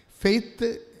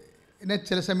 ഫെയ്ത്തിനെ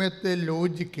ചില സമയത്ത്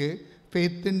ലോജിക്ക്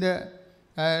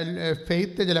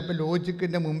ഫെയ്ത്ത് ചിലപ്പോൾ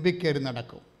ലോജിക്കിൻ്റെ മുമ്പിൽ കയറി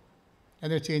നടക്കും.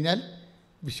 എന്ന് വെച്ച് കഴിഞ്ഞാൽ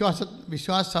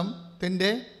വിശ്വാസത്തിൻ്റെ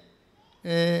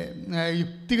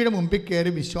യുക്തിയുടെ മുമ്പിൽ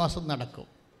കയറി വിശ്വാസം നടക്കും.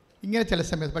 ഇങ്ങനെ ചില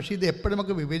സമയത്ത്. പക്ഷേ ഇത് എപ്പോഴും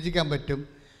നമുക്ക് വിവേചിക്കാൻ പറ്റും.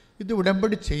 ഇത്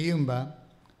ഉടമ്പടി ചെയ്യുമ്പോൾ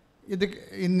ഇത്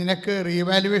നിനക്ക്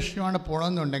റീവാലുവേഷനുമാണ്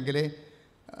പോകണമെന്നുണ്ടെങ്കിൽ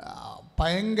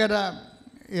ഭയങ്കര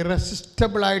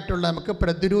ഇറസിസ്റ്റബിളായിട്ടുള്ള, നമുക്ക്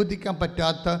പ്രതിരോധിക്കാൻ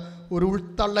പറ്റാത്ത ഒരു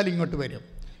ഉൾത്തള്ളൽ ഇങ്ങോട്ട് വരും.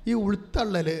 ഈ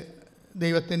ഉൾത്തള്ളൽ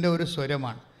ദൈവത്തിൻ്റെ ഒരു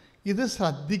സ്വരമാണ്. ഇത്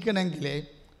ശ്രദ്ധിക്കണമെങ്കിൽ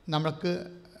നമുക്ക്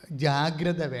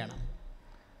ജാഗ്രത വേണം.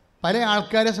 പല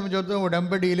ആൾക്കാരെ സംബന്ധിച്ചിടത്തോളം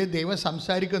ഉടമ്പടിയിൽ ദൈവം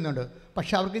സംസാരിക്കുന്നുണ്ട്,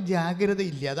 പക്ഷെ അവർക്ക് ജാഗ്രത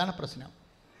ഇല്ല. അതാണ് പ്രശ്നം.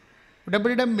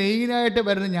 ഉടമ്പടിയുടെ മെയിനായിട്ട്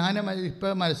വരുന്നത് ഞാൻ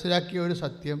ഇപ്പോൾ മനസ്സിലാക്കിയ ഒരു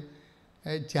സത്യം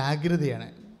ജാഗ്രതയാണ്.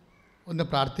 ഒന്ന്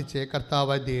പ്രാർത്ഥിച്ച്,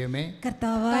 കർത്താവായ ദൈവമേ,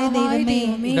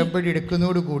 ഉടമ്പടി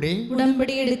എടുക്കുന്നതോടുകൂടി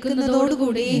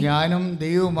ഞാനും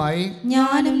ദൈവവുമായി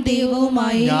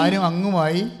ഞാനും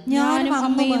അങ്ങുമായി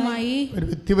ഒരു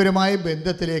വ്യക്തിപരമായ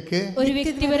ബന്ധത്തിലേക്ക്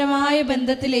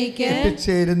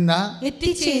എത്തിച്ചേരുന്ന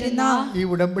ഈ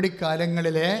ഉടമ്പടി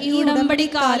കാലങ്ങളിലെ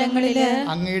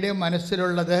അങ്ങയുടെ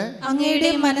മനസ്സിലുള്ളത്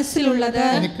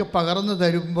എനിക്ക് പകർന്നു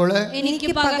തരുമ്പോൾ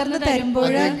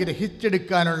അത്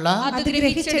ഗ്രഹിച്ചെടുക്കാനുള്ള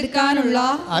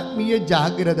ആത്മീയ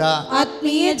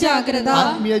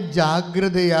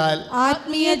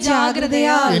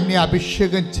ജാഗ്രതയാൽ എന്നെ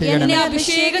അഭിഷേകം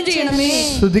ചെയ്യണമേ.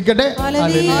 സ്തുതിക്കട്ടെ.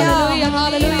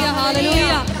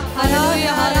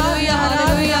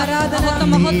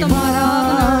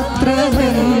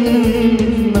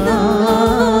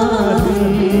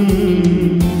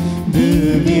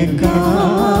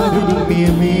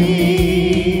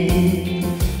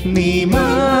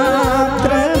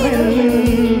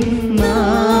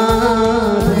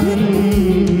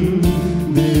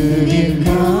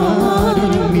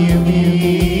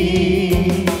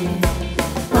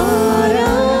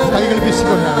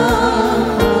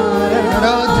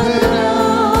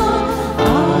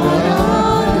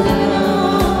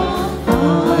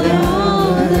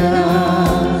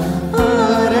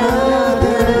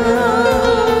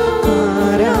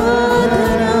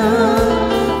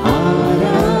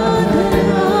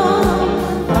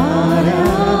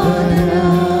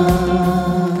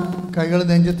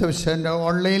 നെഞ്ചത്ത് വെച്ച്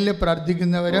ഓൺലൈനിൽ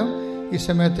പ്രാർത്ഥിക്കുന്നവരും ഈ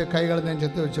സമയത്ത് കൈകൾ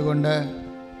നെഞ്ചത്ത് വെച്ചുകൊണ്ട്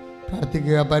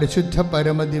പ്രാർത്ഥിക്കുക. പരിശുദ്ധ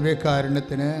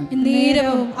പരമദിവ്യകാരുണ്യത്തിന്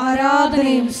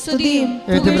ആരാധനയും സ്തുതിയും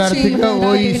പ്രാർത്ഥിക്കുക. ഓ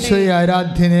ഈശോയെ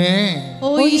ആരാധ്യനേ,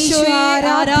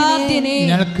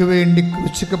 ഞങ്ങൾക്ക് വേണ്ടി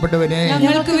ക്രൂശിക്കപ്പെട്ടവനെ,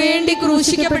 ഞങ്ങൾക്ക്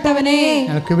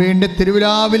വേണ്ടി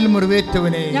തിരുവിലാവിൽ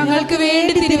മുറിവേറ്റവനെ, ഞങ്ങൾക്ക്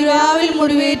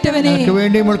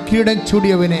വേണ്ടി മുൾക്കിരീടം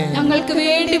ചൂടിയവനെ,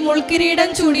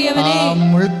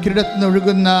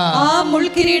 ആ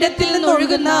മുൾക്കിരീടത്തിൽ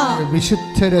നിന്നൊഴുകുന്ന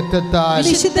വിശുദ്ധ രക്തത്താൽ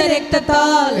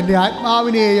എന്റെ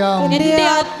ആത്മാവിനെയും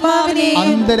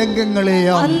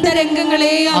അന്തരംഗങ്ങളെയും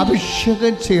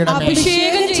അഭിഷേകം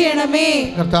ചെയ്യണമേ.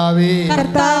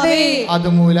 കർത്താവേ,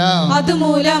 അതുമൂലം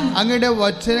അങ്ങയുടെ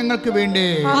വചനങ്ങൾക്ക്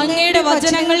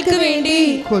വേണ്ടി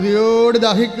കൊതിയോട്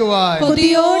ദാഹിക്കുവാൻ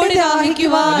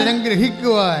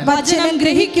വചനം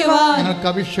ഗ്രഹിക്കുവാൻ ഞങ്ങൾക്ക്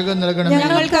അഭിഷേകം നൽകണമേ.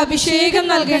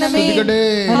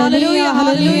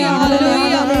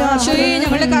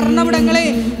 ഞങ്ങളുടെ കർണവിടങ്ങളെ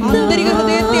ആന്തരിക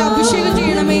ഹൃദയത്തെ അഭിഷേകം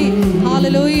ചെയ്യണമേ.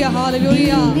 Hallelujah,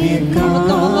 hallelujah.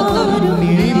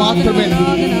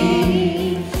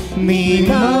 നീ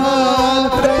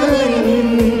മാത്രമേ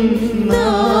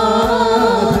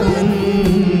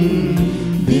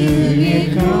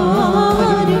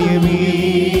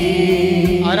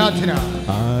ആരാധന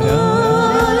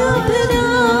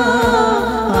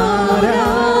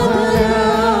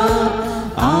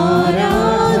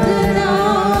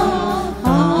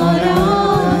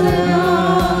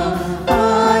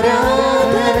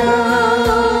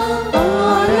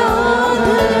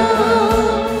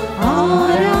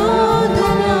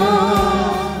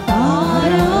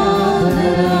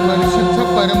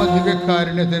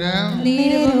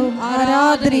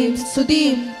ആരാധനയും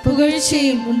സ്തുതിയും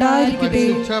പുകഴ്ചയും ഉണ്ടായിരിക്കട്ടെ.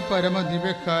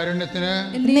 പരമദിവ്യകാരുണ്യത്തിന്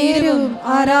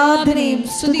ആരാധനയും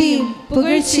സ്തുതിയും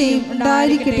പുകഴ്ചയും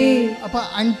ഉണ്ടായിരിക്കട്ടെ. അപ്പൊ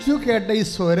അഞ്ചു കേട്ട ഈ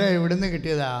സ്വരം എവിടുന്ന്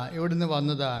കിട്ടിയതാ, എവിടുന്ന്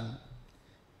വന്നതാണ്?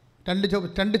 രണ്ട്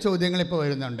ചോദ്യങ്ങൾ ഇപ്പോൾ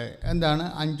വരുന്നുണ്ട്. എന്താണ്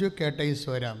അഞ്ചു കേട്ട ഈ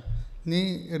സ്വരം? നീ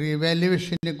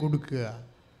റിവാലുവേഷന് കൊടുക്കുക,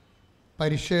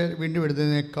 പരീക്ഷ വീണ്ടും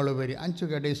എഴുതുന്നതിനേക്കാളുപരി അഞ്ചു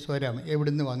കേട്ട ഈ സ്വരം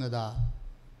എവിടുന്ന് വന്നതാ?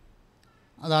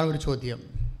 അതാണ് ഒരു ചോദ്യം.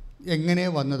 എങ്ങനെ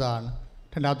വന്നതാണ്?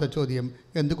 രണ്ടാമത്തെ ചോദ്യം,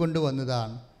 എന്തുകൊണ്ട്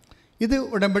വന്നതാണ്? ഇത്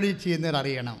ഉടമ്പടി ചെയ്യുന്നവർ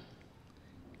അറിയണം.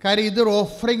 കാര്യം ഇതൊരു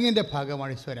ഓഫറിങ്ങിൻ്റെ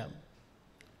ഭാഗമാണ് ഈ സ്വരം.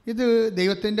 ഇത്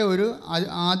ദൈവത്തിൻ്റെ ഒരു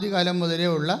ആദ്യകാലം മുതലേ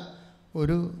ഉള്ള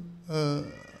ഒരു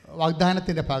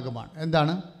വാഗ്ദാനത്തിൻ്റെ ഭാഗമാണ്.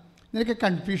 എന്താണ്? നിനക്ക്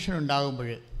കൺഫ്യൂഷൻ ഉണ്ടാകുമ്പോൾ,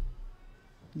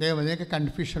 നിനക്ക്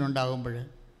കൺഫ്യൂഷൻ ഉണ്ടാകുമ്പോൾ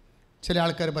ചില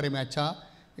ആൾക്കാർ പറയും, അച്ഛാ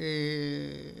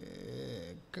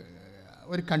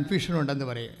ഒരു കൺഫ്യൂഷൻ ഉണ്ടെന്ന്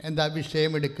പറയും. എന്താ?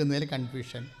 വിഷയം എടുക്കുന്നതിൽ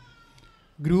കൺഫ്യൂഷൻ,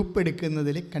 ഗ്രൂപ്പ്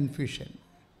എടുക്കുന്നതിൽ കൺഫ്യൂഷൻ.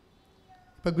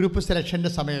 ഇപ്പോൾ ഗ്രൂപ്പ് സെലക്ഷൻ്റെ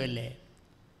സമയമല്ലേ,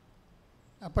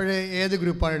 അപ്പോൾ ഏത്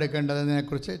ഗ്രൂപ്പാണ്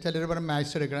എടുക്കേണ്ടതിനെക്കുറിച്ച് ചിലർ പറഞ്ഞ്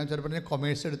മാത്സ് എടുക്കണം, ചിലർ പറഞ്ഞ്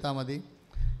കൊമേഴ്സ് എടുത്താൽ മതി,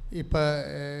 ഇപ്പോൾ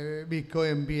BCom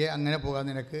MBA അങ്ങനെ പോകാൻ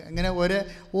നിനക്ക് അങ്ങനെ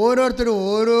ഓരോരുത്തരും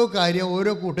ഓരോ കാര്യം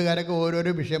ഓരോ കൂട്ടുകാരൊക്കെ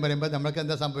ഓരോരോ വിഷയം പറയുമ്പോൾ നമ്മൾക്ക്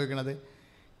എന്താ സംഭവിക്കുന്നത്?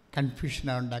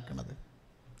 കൺഫ്യൂഷനാണ് ഉണ്ടാക്കുന്നത്.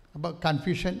 അപ്പോൾ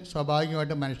കൺഫ്യൂഷൻ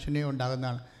സ്വാഭാവികമായിട്ട് മനുഷ്യനെ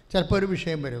ഉണ്ടാകുന്നതാണ്. ചിലപ്പോൾ ഒരു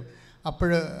വിഷയം വരും, അപ്പോൾ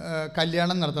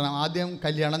കല്യാണം നടത്തണം, ആദ്യം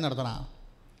കല്യാണം നടത്തണം,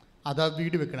 അതാ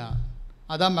വീട് വെക്കണം,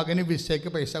 അതാ മകന് വിസയ്ക്ക്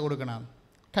പൈസ കൊടുക്കണം,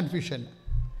 കൺഫ്യൂഷൻ.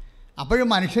 അപ്പോഴും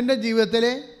മനുഷ്യൻ്റെ ജീവിതത്തിൽ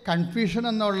കൺഫ്യൂഷൻ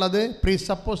എന്നുള്ളത്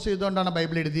പ്രീസപ്പോസ് ചെയ്തുകൊണ്ടാണ്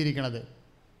ബൈബിൾ എഴുതിയിരിക്കുന്നത്.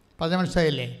 അപ്പോൾ അത്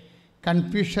മനസ്സിലായില്ലേ?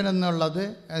 കൺഫ്യൂഷൻ എന്നുള്ളത്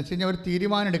എന്ന് വെച്ച് കഴിഞ്ഞാൽ ഒരു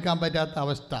തീരുമാനം എടുക്കാൻ പറ്റാത്ത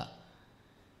അവസ്ഥ.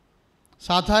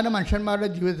 സാധാരണ മനുഷ്യന്മാരുടെ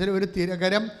ജീവിതത്തിൽ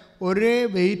ഒരേ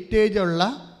വെയിറ്റേജുള്ള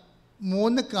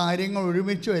 3 കാര്യങ്ങൾ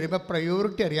ഒരുമിച്ച് വരുമ്പോൾ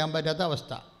പ്രയോറിറ്റി അറിയാൻ പറ്റാത്ത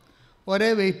അവസ്ഥ. ഒരേ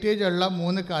വെയിറ്റേജുള്ള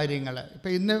 3 കാര്യങ്ങൾ.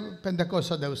 ഇപ്പോൾ ഇന്ന്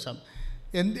പെന്തക്കോസ്ത ദിവസം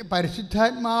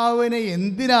പരിശുദ്ധാത്മാവിനെ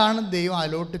എന്തിനാണ് ദൈവം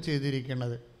അലോട്ട്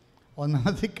ചെയ്തിരിക്കുന്നത്?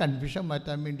 ഒന്നാമത് കൺഫ്യൂഷൻ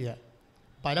മാറ്റാൻ വേണ്ടിയാണ്.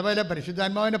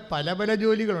 പരിശുദ്ധാത്മാവിൻ്റെ പല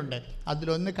ജോലികളുണ്ട്.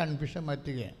 അതിലൊന്ന് കൺഫ്യൂഷൻ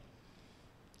മാറ്റുകയാണ്.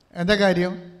 എന്താ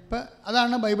കാര്യം? ഇപ്പം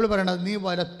അതാണ് ബൈബിൾ പറയണത്, നീ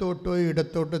വലത്തോട്ടോ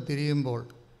ഇടത്തോട്ടോ തിരിയുമ്പോൾ.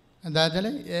 എന്താ വെച്ചാൽ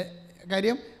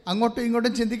കാര്യം അങ്ങോട്ടും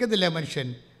ഇങ്ങോട്ടും ചിന്തിക്കത്തില്ല മനുഷ്യൻ.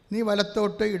 നീ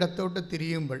വലത്തോട്ടോ ഇടത്തോട്ടോ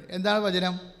തിരിയുമ്പോൾ എന്താണ്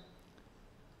വചനം?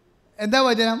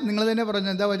 നിങ്ങൾ തന്നെ പറഞ്ഞു.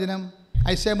 എന്താ വചനം?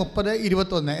 ഐസയ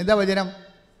 30:21. എന്താ വചനം?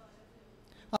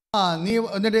 നീ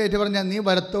എന്നിട്ട് ഏറ്റു പറഞ്ഞാൽ നീ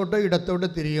വലത്തോട്ടോ ഇടത്തോട്ടോ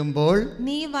തിരിയുമ്പോൾ,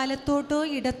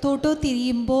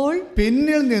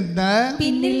 പിന്നിൽ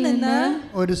നിന്ന്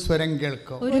ഒരു സ്വരം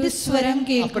കേൾക്കും.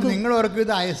 അപ്പോൾ നിങ്ങൾ ഓർക്കും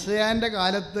ഇത് ഐസയാൻ്റെ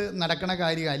കാലത്ത് നടക്കണ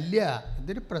കാര്യമല്ല,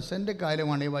 ഇതൊരു പ്രസൻറ്റ്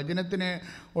കാര്യമാണ്. ഈ വചനത്തിന്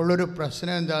ഉള്ളൊരു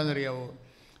പ്രശ്നം എന്താണെന്നറിയാവോ?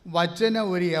 വചനം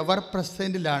ഒരു എവർ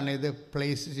പ്രസൻറ്റിലാണ് ഇത്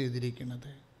പ്ലേസ് ചെയ്തിരിക്കുന്നത്.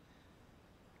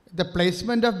 The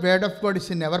placement of word of God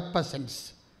is in ever presence.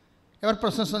 Ever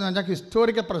presence എന്ന് പറഞ്ഞാൽ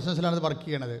ഹിസ്റ്റോറിക്കൽ പ്രസൻസിലാണ് ഇത് വർക്ക്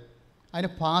ചെയ്യണത്. അതിന്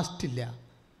പാസ്റ്റില്ല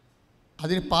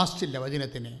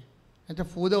വചനത്തിന്. എന്നുവെച്ചാൽ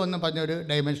ഭൂതമെന്ന് പറഞ്ഞൊരു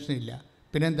ഡയമെൻഷനില്ല.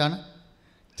 പിന്നെന്താണ്?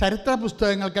 ചരിത്ര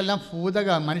പുസ്തകങ്ങൾക്കെല്ലാം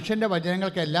മനുഷ്യൻ്റെ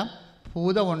വചനങ്ങൾക്കെല്ലാം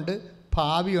ഭൂതമുണ്ട്,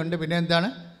 ഭാവിയുണ്ട്, പിന്നെ എന്താണ്?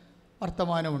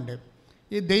 വർത്തമാനമുണ്ട്.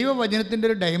 ഈ ദൈവവചനത്തിൻ്റെ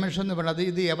ഒരു ഡയമെൻഷൻ എന്ന് പറയുന്നത്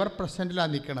ഇത് എവർ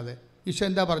പ്രസൻറ്റിലാണ് നിൽക്കുന്നത്. ഈശോ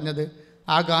എന്താ പറഞ്ഞത്?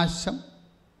 ആകാശം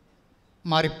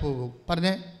മാറിപ്പോകും.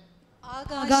 പറഞ്ഞേ,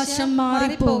 ആകാശം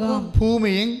മാറിപ്പോകും,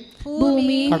 ഭൂമിയും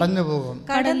കടന്നുപോകും.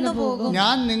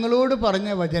 ഞാൻ നിങ്ങളോട് പറഞ്ഞ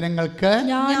വചനങ്ങൾക്ക്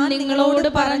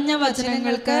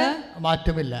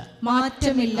മാറ്റമില്ല.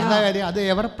 എന്താ കാര്യം? അത്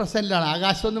എവർ പ്രസൻറ്റിലാണ്.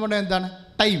 ആകാശം എന്ന് പറഞ്ഞാൽ എന്താണ്?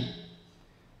 ടൈം.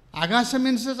 ആകാശം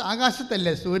മീൻസ്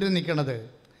ആകാശത്തല്ലേ സൂര്യൻ നിൽക്കണത്.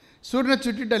 സൂര്യനെ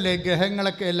ചുറ്റിട്ടല്ലേ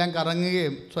ഗ്രഹങ്ങളൊക്കെ എല്ലാം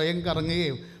സ്വയം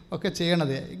കറങ്ങുകയും ഒക്കെ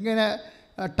ചെയ്യണത്. ഇങ്ങനെ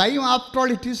time after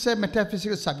all it is a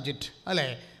metaphysical subject അല്ലേ?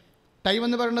 ടൈം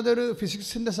എന്ന് പറയുന്നത് ഒരു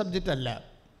ഫിസിക്സിൻ്റെ സബ്ജക്റ്റ് അല്ല.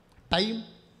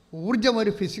 ഊർജ്ജം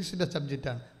ഒരു ഫിസിക്സിൻ്റെ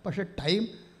സബ്ജക്റ്റാണ്. പക്ഷേ ടൈം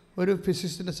ഒരു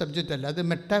ഫിസിക്സിൻ്റെ സബ്ജക്റ്റ് അല്ല, അത്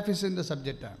മെറ്റാഫിസിക്സിൻ്റെ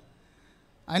സബ്ജക്റ്റാണ്.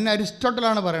 അതിന്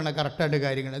അരിസ്റ്റോട്ടലാണ് പറയുന്നത് കറക്റ്റായിട്ട്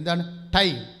കാര്യങ്ങൾ. എന്താണ്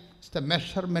time? It's the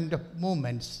measurement of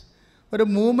movements. ഒരു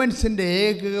മൂവ്മെൻറ്റ്സിൻ്റെ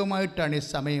ഏകകമായിട്ടാണ് ഈ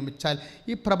സമയം.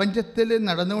 ഈ പ്രപഞ്ചത്തിൽ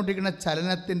നടന്നുകൊണ്ടിരിക്കുന്ന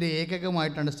ചലനത്തിൻ്റെ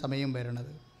ഏകകമായിട്ടാണ് സമയം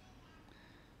വരുന്നത്.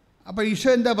 അപ്പോൾ ഈശോ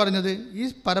എന്താ പറഞ്ഞത്? ഈ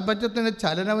പ്രപഞ്ചത്തിൻ്റെ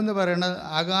ചലനമെന്ന് പറയുന്നത്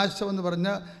ആകാശം എന്ന് പറഞ്ഞ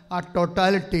ആ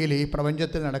ടോട്ടാലിറ്റിയിൽ ഈ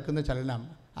പ്രപഞ്ചത്തിൽ നടക്കുന്ന ചലനം,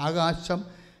 ആകാശം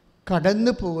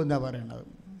കടന്നു പോകുന്ന പറയണത്.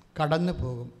 കടന്നു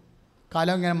പോകും.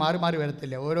 കാലം ഇങ്ങനെ മാറി മാറി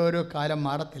വരത്തില്ലേ? ഓരോരോ കാലം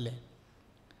മാറത്തില്ലേ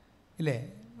ഇല്ലേ?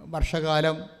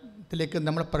 വർഷകാലത്തിലേക്ക്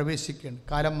നമ്മൾ പ്രവേശിക്കുകയാണ്,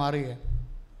 കാലം മാറുകയാണ്.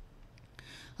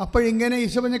 അപ്പോഴിങ്ങനെ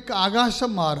ഈശോ പറഞ്ഞ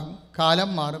ആകാശം മാറും, കാലം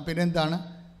മാറും, പിന്നെന്താണ്?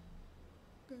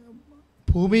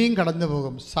 ഭൂമിയും കടന്നു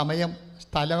പോകും, സമയം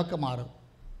സ്ഥലമൊക്കെ മാറും.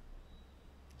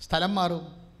 സ്ഥലം മാറും.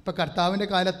 ഇപ്പോൾ കർത്താവിൻ്റെ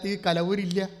കാലത്ത് ഈ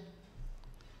കലവൂരില്ല.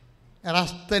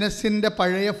 എറാസ്തനസിൻ്റെ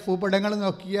പഴയ ഭൂപടങ്ങൾ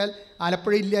നോക്കിയാൽ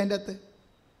ആലപ്പുഴ ഇല്ല അതിൻ്റെ അകത്ത്.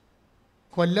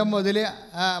 കൊല്ലം മുതൽ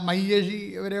മയ്യഴി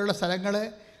വരെയുള്ള സ്ഥലങ്ങൾ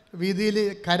വീതിയിൽ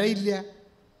കരയില്ല.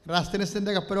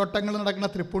 എറാസ്തനസിൻ്റെ കപ്പലോട്ടങ്ങൾ നടക്കുന്ന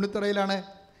തൃപ്പൂണിത്തുറയിലാണ്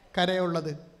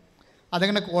കരയുള്ളത്.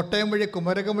 അതങ്ങനെ കോട്ടയം വഴി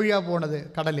കുമരകം വഴിയാണ് പോണത്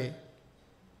കടലേ.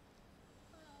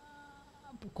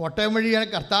 കോട്ടയം വഴിയാണ്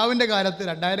കർത്താവിൻ്റെ കാലത്ത്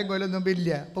 2000 കൊല്ലം മുമ്പ് ഇല്ല.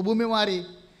 അപ്പോൾ ഭൂമി മാറി.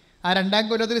 ആ 2000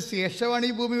 കൊല്ലത്തിന് ശേഷമാണ്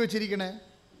ഈ ഭൂമി വെച്ചിരിക്കണേ.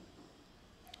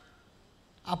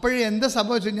 അപ്പോഴേ എന്താ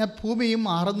സംഭവിച്ചു കഴിഞ്ഞാൽ ഭൂമിയും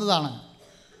മാറുന്നതാണ്.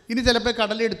 ഇനി ചിലപ്പോൾ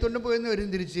കടൽ എടുത്തുകൊണ്ട് പോയെന്ന് വരും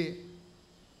തിരിച്ച്.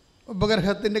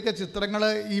 ഉപഗ്രഹത്തിൻ്റെയൊക്കെ ചിത്രങ്ങൾ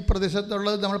ഈ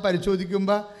പ്രദേശത്തുള്ളത് നമ്മൾ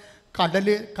പരിശോധിക്കുമ്പോൾ കടൽ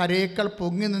കരയേക്കാൾ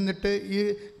പൊങ്ങി നിന്നിട്ട് ഈ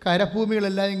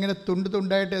കരഭൂമികളെല്ലാം ഇങ്ങനെ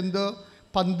തുണ്ടായിട്ട് എന്തോ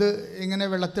പന്ത് ഇങ്ങനെ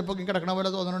വെള്ളത്തിൽ പൊങ്ങി കിടക്കണ പോലെ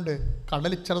തോന്നുന്നുണ്ട്.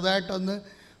 കടൽ ചെറുതായിട്ടൊന്ന്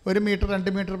 1 മീറ്റർ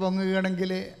 2 മീറ്റർ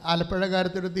പൊങ്ങുകയാണെങ്കിൽ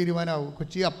ആലപ്പുഴക്കാരത്തൊരു തീരുമാനമാവും.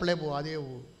 കൊച്ചി അപ്പളേ പോകും, ആദ്യമേ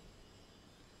പോകും.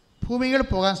 ഭൂമികൾ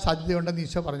പോകാൻ സാധ്യതയുണ്ടെന്ന്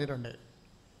ഈശോ പറഞ്ഞിട്ടുണ്ട്.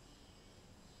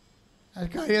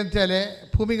 കാര്യം വെച്ചാൽ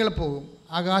ഭൂമികൾ പോകും,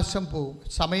 ആകാശം പോകും,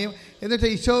 സമയം എന്ന്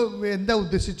വെച്ചാൽ ഈശോ എന്താ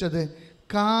ഉദ്ദേശിച്ചത്?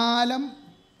 കാലം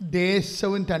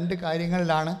ദേശവും 2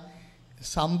 കാര്യങ്ങളിലാണ്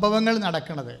സംഭവങ്ങൾ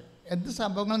നടക്കുന്നത്. എന്ത്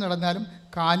സംഭവങ്ങൾ നടന്നാലും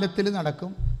കാലത്തിൽ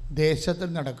നടക്കും, ദേശത്തിൽ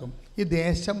നടക്കും. ഈ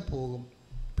ദേശം പോകും,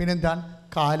 പിന്നെന്താണ്,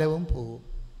 കാലവും പോകും.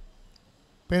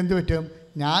 പിന്നെ എന്ത് പറ്റും?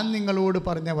 ഞാൻ നിങ്ങളോട്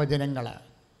പറഞ്ഞ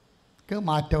വചനങ്ങൾക്ക്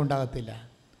മാറ്റം ഉണ്ടാകത്തില്ല.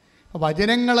 അപ്പോൾ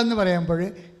വചനങ്ങളെന്ന് പറയുമ്പോൾ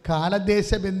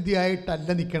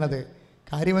കാലദേശബന്ധിയായിട്ടല്ല നിൽക്കണത്.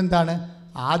 കാര്യം എന്താണ്?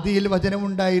 ആദിയിൽ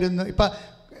വചനമുണ്ടായിരുന്നു. ഇപ്പം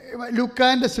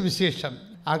ലൂക്കാൻ്റെ സുവിശേഷം,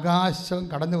 ആകാശം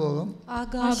കടന്നു പോകും,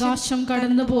 ആകാശം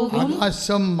കടന്നു പോകും,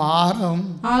 ആകാശം മാറും,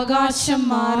 ആകാശം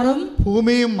മാറും,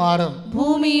 ഭൂമിയും മാറും,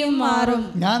 ഭൂമിയും മാറും.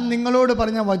 ഞാൻ നിങ്ങളോട്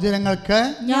പറഞ്ഞ വചനങ്ങൾക്ക്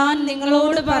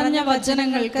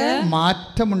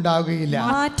മാറ്റമുണ്ടാവുകയില്ല,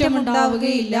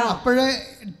 മാറ്റമുണ്ടാവുകയില്ല. അപ്പോഴേ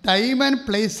ടൈം ആൻഡ്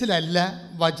പ്ലേസിലല്ല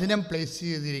വചനം പ്ലേസ്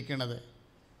ചെയ്തിരിക്കുന്നത്.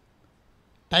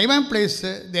 ടൈം ആൻഡ്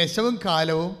പ്ലേസ്, ദേശവും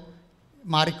കാലവും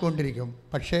മാറിക്കൊണ്ടിരിക്കും,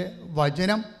 പക്ഷേ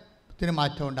വചനത്തിന്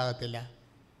മാറ്റം ഉണ്ടാകത്തില്ല.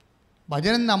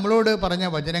 വചനം നമ്മളോട് പറഞ്ഞ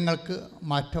വചനങ്ങൾക്ക്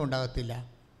മാറ്റം ഉണ്ടാകത്തില്ല.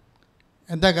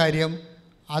 എന്താ കാര്യം?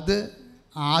 അത്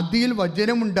ആദിയിൽ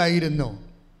വചനമുണ്ടായിരുന്നു,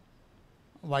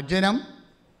 വചനം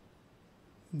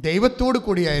ദൈവത്തോടു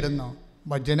കൂടിയായിരുന്നു,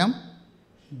 വചനം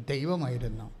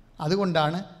ദൈവമായിരുന്നു.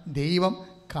 അതുകൊണ്ടാണ് ദൈവം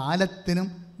കാലത്തിനും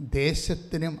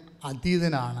ദേശത്തിനും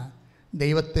അതീതനാണ്.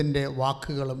 ദൈവത്തിൻ്റെ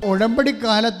വാക്കുകളും ഉടമ്പടി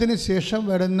കാലത്തിന് ശേഷം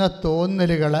വരുന്ന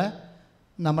തോന്നലുകളെ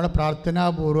നമ്മൾ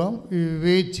പ്രാർത്ഥനാപൂർവം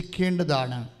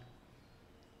വിവേചിക്കേണ്ടതാണ്.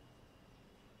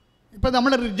 ഇപ്പം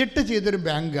നമ്മൾ റിജക്റ്റ് ചെയ്തൊരു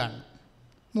ബാങ്കാണ്.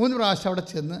 3 പ്രാവശ്യം അവിടെ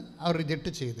ചെന്ന് അവർ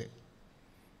റിജക്റ്റ് ചെയ്ത്,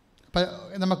 അപ്പം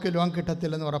നമുക്ക് ലോൺ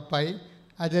കിട്ടത്തില്ലെന്ന് ഉറപ്പായി.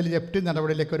 അതിൽ ജപ്തി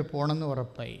നടപടിയിലേക്ക് ഒരു പോകണമെന്ന്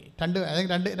ഉറപ്പായി.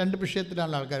 രണ്ട്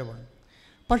വിഷയത്തിലാണ് ആൾക്കാർ പോകുന്നത്.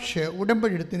 പക്ഷേ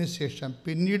ഉടമ്പടി എടുത്തതിന് ശേഷം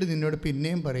പിന്നീട് നിന്നോട്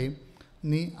പിന്നെയും പറയും,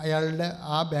 നീ അയാളുടെ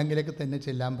ആ ബാങ്കിലേക്ക് തന്നെ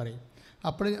ചെല്ലാൻ പറയും.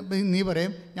 അപ്പോൾ നീ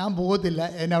പറയും, ഞാൻ പോകത്തില്ല,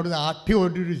 എന്നെ അവിടുന്ന് ആട്ടി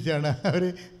ഓടിച്ചാണ്,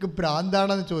 അവർക്ക്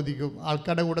ഭ്രാന്താണെന്ന് ചോദിക്കും.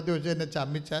 ആൾക്കാരുടെ കൂട്ടത്തിൽ വെച്ച് എന്നെ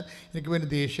ചമ്മിച്ചാൽ എനിക്ക് പിന്നെ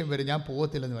ദേഷ്യം വരും, ഞാൻ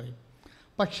പോകത്തില്ലെന്ന് പറയും.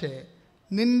 പക്ഷേ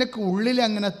നിനക്ക് ഉള്ളിൽ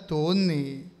അങ്ങനെ തോന്നി,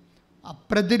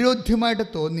 അപ്രതിരോധ്യമായിട്ട്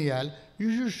തോന്നിയാൽ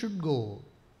യു ഷുഡ് ഗോ.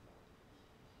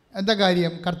 എന്താ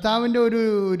കാര്യം? കർത്താവിൻ്റെ ഒരു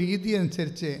രീതി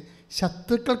അനുസരിച്ച്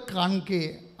ശത്രുക്കൾ കാണുകയെ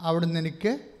അവിടുന്ന്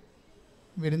എനിക്ക്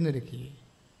വിരുന്നൊരുക്കി.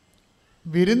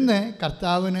 വിരുന്ന്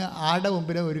കർത്താവിന് ആടെ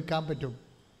മുമ്പിൽ ഒരുക്കാൻ പറ്റും.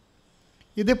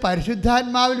 ഇത്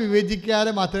പരിശുദ്ധാത്മാവിൽ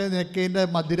വിവേചിക്കാതെ മാത്രമേ നിനക്ക് ഇതിൻ്റെ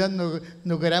മധുരം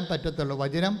നുകരാൻ പറ്റത്തുള്ളൂ.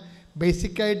 വചനം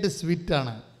ബേസിക്കായിട്ട്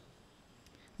സ്വീറ്റാണ്.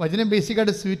 വചനം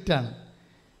ബേസിക്കായിട്ട് സ്വീറ്റാണ്.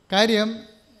 കാര്യം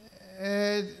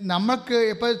നമ്മൾക്ക്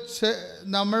ഇപ്പോൾ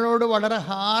നമ്മളോട് വളരെ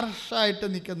ഹാർഷായിട്ട്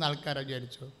നിൽക്കുന്ന ആൾക്കാരെ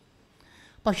വിചാരിച്ചു.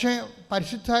 പക്ഷേ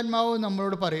പരിശുദ്ധാത്മാവ്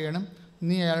നമ്മളോട് പറയണം,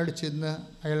 നീ അയാളോട് ചെന്ന്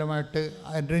അയാളുമായിട്ട്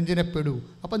അനുരഞ്ജനപ്പെടൂ.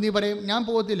 അപ്പം നീ പറയും, ഞാൻ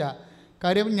പോകത്തില്ല,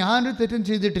 കാര്യം ഞാനൊരു തെറ്റും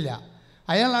ചെയ്തിട്ടില്ല,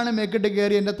 അയാളാണ് മേക്കിട്ട്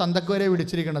കയറി എൻ്റെ തന്തക്കുവരെ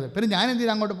വിളിച്ചിരിക്കുന്നത്, പിന്നെ ഞാൻ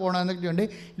എന്തിനാ അങ്ങോട്ട് പോകണമെന്നൊക്കെ ഉണ്ട്.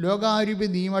 ലോകാരൂപി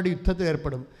നീയുമായിട്ട് യുദ്ധത്തിൽ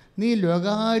ഏർപ്പെടും. നീ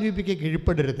ലോകാരൂപിക്ക്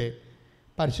കീഴ്പ്പെടരുത്,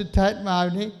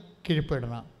 പരിശുദ്ധാത്മാവിനെ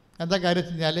കീഴ്പ്പെടണം. എന്താ കാര്യം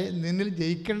വെച്ച് കഴിഞ്ഞാൽ നിന്നിൽ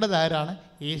ജയിക്കേണ്ടത് ആരാണ്?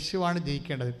 യേശുവാണ്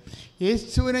ജയിക്കേണ്ടത്.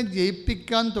 യേശുവിനെ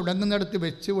ജയിപ്പിക്കാൻ തുടങ്ങുന്നിടത്ത്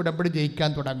വെച്ച് ഉടമ്പടി ജയിക്കാൻ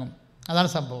തുടങ്ങും. അതാണ്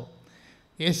സംഭവം.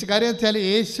 കാര്യം വെച്ചാൽ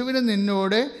യേശുവിന്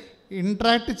നിന്നോട്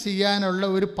ഇൻട്രാക്ട് ചെയ്യാനുള്ള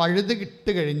ഒരു പഴുത്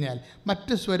ഇട്ട് കഴിഞ്ഞാൽ,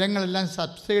 മറ്റ് സ്വരങ്ങളെല്ലാം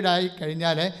സബ്സൈഡായി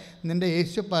കഴിഞ്ഞാൽ നിൻ്റെ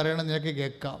യേശു പറയണം നിനക്ക്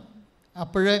കേൾക്കാം.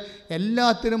 അപ്പോൾ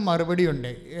എല്ലാത്തിനും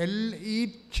മറുപടിയുണ്ട്.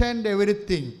 ഈച്ച് ആൻഡ്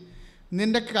എവരിത്തിങ്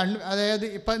നിൻ്റെ അതായത്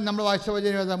ഇപ്പം നമ്മൾ വായിച്ച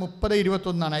വചനം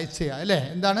 30:21 ഐസയ അല്ലേ?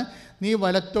 എന്താണ്? നീ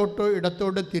വലത്തോട്ടോ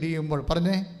ഇടത്തോട്ടോ തിരിയുമ്പോൾ,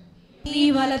 പറഞ്ഞേ, നീ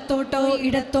വലത്തോട്ടോ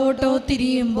ഇടത്തോട്ടോ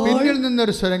തിരിയുമ്പോൾ പിന്നിൽ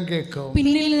നിന്നൊരു സ്വരം കേൾക്കും,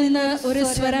 പിന്നിൽ നിന്ന് ഒരു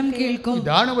സ്വരം കേൾക്കും,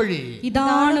 ഇതാണ് വഴി,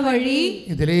 ഇതാണ് വഴി,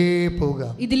 ഇതിലേ പോകുക.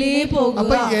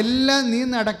 അപ്പൊ എല്ലാം നീ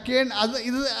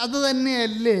അത്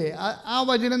തന്നെയല്ലേ? ആ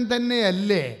വചനം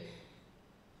തന്നെയല്ലേ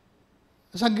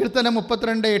സങ്കീർത്തനം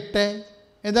 32:8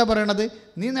 എന്താ പറയണത്?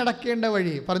 നീ നടക്കേണ്ട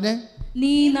വഴി, പറഞ്ഞേ,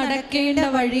 നീ നടക്കേണ്ട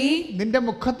വഴി നിന്റെ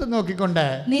മുഖത്ത് നോക്കിക്കൊണ്ട്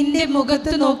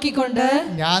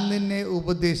ഞാൻ നിന്നെ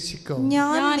ഉപദേശിക്കും.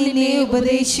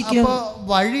 അപ്പോൾ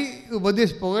വഴി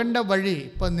പോകേണ്ട വഴി.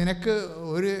 ഇപ്പം നിനക്ക്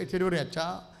ചെറിയ പറയും, അച്ഛാ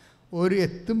ഒരു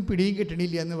എത്തും പിടിയും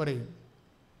കിട്ടണില്ല എന്ന് പറയും.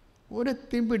 ഒരു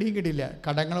എത്തിയും പിടിയും കിട്ടില്ല.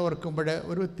 കടങ്ങൾ ഓർക്കുമ്പോൾ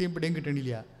ഒരു എത്തിയും പിടിയും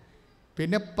കിട്ടണില്ല.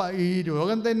 പിന്നെ ഈ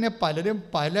രോഗം തന്നെ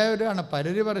പലരാണ്.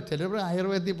 ചിലർ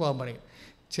ആയുർവേദത്തിൽ പോകാൻ പറയും,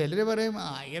 ചിലർ പറയും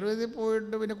ആയുർവേദത്തിൽ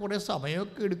പോയിട്ട് പിന്നെ കുറേ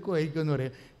സമയമൊക്കെ എടുക്കുമായിരിക്കും എന്ന്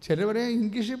പറയും. ചിലർ പറയും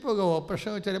ഇംഗ്ലീഷിൽ പോകുക,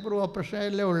 ഓപ്പറേഷൻ, ചിലപ്പോൾ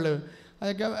ഓപ്പറേഷനല്ലേ ഉള്ളു,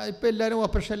 അതൊക്കെ ഇപ്പോൾ എല്ലാവരും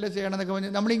ഓപ്പറേഷനല്ലേ ചെയ്യണമെന്നൊക്കെ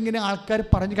പറഞ്ഞ് നമ്മളിങ്ങനെ ആൾക്കാർ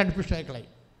പറഞ്ഞ് കൺഫ്യൂഷനായി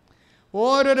കളയും.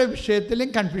 ഓരോരോ വിഷയത്തിലും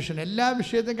കൺഫ്യൂഷൻ, എല്ലാ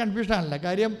വിഷയത്തിലും കൺഫ്യൂഷനാണല്ല.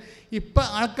 കാര്യം ഇപ്പം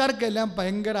ആൾക്കാർക്കെല്ലാം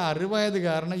ഭയങ്കര അറിവായത്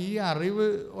കാരണം ഈ അറിവ്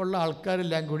ഉള്ള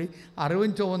ആൾക്കാരെല്ലാം കൂടി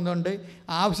അറിവും ചുവന്നുകൊണ്ട്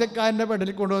ആവശ്യക്കാരൻ്റെ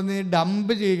പെടലിൽ കൊണ്ടുവന്ന്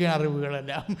ഡംപ് ചെയ്യുകയാണ്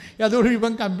അറിവുകളെല്ലാം. അതോട്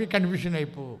ഇപ്പം കൺഫ്യൂഷനായി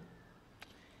പോകും.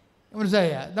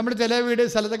 മനസ്സിലായ? നമ്മൾ ചില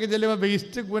സ്ഥലത്തൊക്കെ ചെല്ലുമ്പോൾ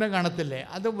വേസ്റ്റ് കൂന കാണത്തില്ലേ?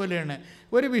 അതുപോലെയാണ്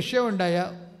ഒരു വിഷയം ഉണ്ടായ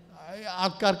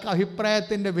ആൾക്കാർക്ക്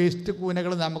അഭിപ്രായത്തിൻ്റെ വേസ്റ്റ്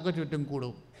കൂനകൾ നമുക്ക് ചുറ്റും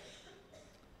കൂടും.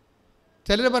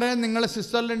 ചിലർ പറയാൻ നിങ്ങൾ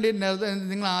സ്വിറ്റ്സർലൻഡിൽ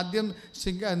നിങ്ങൾ ആദ്യം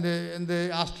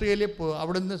ആസ്ട്രേലിയയിൽ പോകും,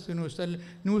 അവിടുന്ന്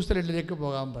ന്യൂസിലൻഡിലേക്ക്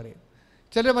പോകാൻ പറയും.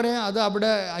 ചിലർ പറയാം അത്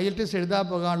അവിടെ IELTS എഴുതാൻ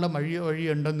പോകാനുള്ള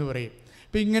വഴിയുണ്ടെന്ന് പറയും.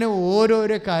 ഇപ്പം ഇങ്ങനെ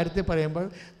ഓരോരോ കാര്യത്തിൽ പറയുമ്പോൾ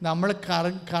നമ്മൾ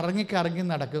കറങ്ങി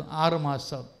നടക്കും 6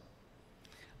 മാസം.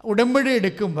 ഉടമ്പടി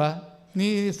എടുക്കുമ്പോൾ നീ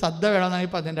ശ്രദ്ധ വേണമെന്നാണ്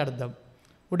ഇപ്പം അതിൻ്റെ അർത്ഥം.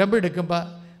 ഉടമ്പടി എടുക്കുമ്പോൾ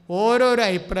ഓരോരോ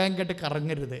അഭിപ്രായം കേട്ട്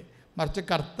കറങ്ങരുത്, മറിച്ച്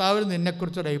കർത്താവിന്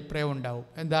നിന്നെക്കുറിച്ചൊരു അഭിപ്രായം ഉണ്ടാവും.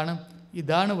 എന്താണ്?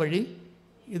 ഇതാണ് വഴി,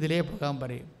 ഇതിലേ പോകാൻ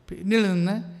പറയും.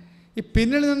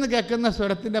 പിന്നിൽ നിന്ന് കേൾക്കുന്ന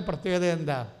സ്വരത്തിൻ്റെ പ്രത്യേകത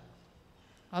എന്താ?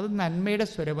 അത് നന്മയുടെ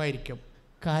സ്വരമായിരിക്കും,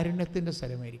 കാരുണ്യത്തിൻ്റെ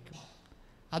സ്വരമായിരിക്കും.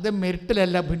 അത്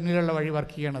മെരിറ്റിലല്ല പിന്നിലുള്ള വഴി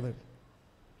വർക്ക് ചെയ്യണത്.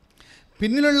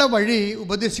 പിന്നിലുള്ള വഴി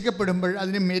ഉപദേശിക്കപ്പെടുമ്പോൾ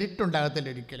അതിന് മെരിറ്റ് ഉണ്ടാകത്തില്ല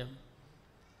ഒരിക്കലും.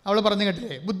 അവൾ പറഞ്ഞു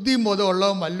കേട്ടില്ലേ, ബുദ്ധിയും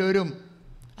ബോധമുള്ളവരും വല്ലവരും.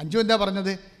 അഞ്ചു എന്താ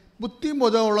പറഞ്ഞത്? ബുദ്ധിയും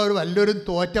ബോധമുള്ളവർ വല്ലവരും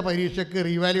തോറ്റ പരീക്ഷയ്ക്ക്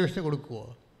റീവാലുവേഷൻ കൊടുക്കുമോ?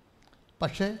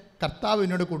 പക്ഷേ കർത്താവ്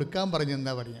എന്നോട് കൊടുക്കാൻ പറഞ്ഞു.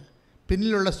 എന്താ പറയുക?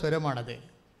 പിന്നിലുള്ള സ്വരമാണത്.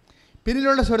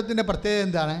 പിന്നിലുള്ള സ്വരത്തിൻ്റെ പ്രത്യേകത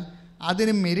എന്താണ്?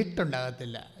 അതിന് മെരിറ്റ്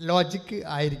ഉണ്ടാകത്തില്ല, ലോജിക്ക്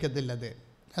ആയിരിക്കത്തില്ല. അത്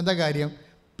എന്താ കാര്യം?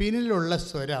 പിന്നിലുള്ള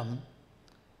സ്വരം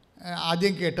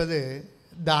ആദ്യം കേട്ടത്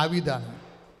ദാവീദാണ്.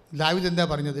 ദാവീദ് എന്താ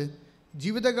പറഞ്ഞത്?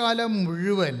 ജീവിതകാലം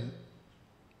മുഴുവൻ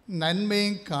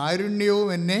നന്മയും കാരുണ്യവും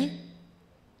എന്നെ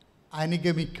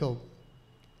അനുഗമിക്കും.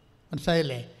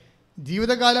 മനസ്സിലായില്ലേ?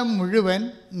 ജീവിതകാലം മുഴുവൻ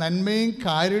നന്മയും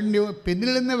കാരുണ്യവും.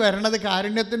 പിന്നിൽ നിന്ന് വരണത്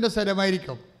കാരുണ്യത്തിൻ്റെ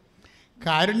സ്വരമായിരിക്കും.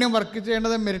 കാരുണ്യം വർക്ക്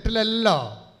ചെയ്യേണ്ടത് മെരിറ്റിലല്ലോ.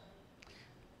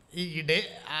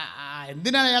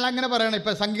 എന്തിനാണ് അയാൾ അങ്ങനെ പറയണത്?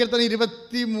 ഇപ്പം സങ്കീർത്തനം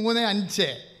 23:5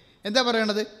 എന്താ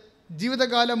പറയണത്?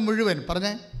 ജീവിതകാലം മുഴുവൻ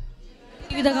പറഞ്ഞേ,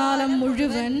 ജീവിതകാലം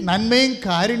മുഴുവൻ നന്മയും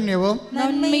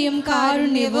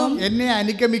കാരുണ്യവും എന്നെ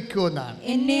അനുഗമിക്കുമെന്നാണ്.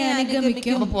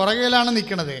 അപ്പോൾ പുറകിലാണ്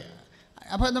നിൽക്കണത്.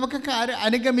 അപ്പോൾ നമുക്ക്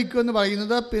അനുഗമിക്കുമെന്ന്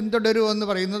പറയുന്നത്, പിന്തുടരുമെന്ന്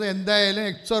പറയുന്നത് എന്തായാലും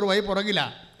X or Y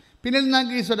പുറകിലാണ്. പിന്നിൽ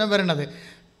നിന്നാണ് ഈ സ്വരം വരണത്.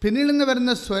 പിന്നിൽ നിന്ന്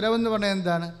വരുന്ന സ്വരം എന്ന് പറഞ്ഞാൽ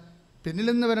എന്താണ്? പിന്നിൽ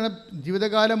നിന്ന് വരുന്ന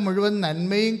ജീവിതകാലം മുഴുവൻ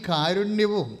നന്മയും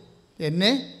കാരുണ്യവും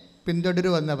എന്നെ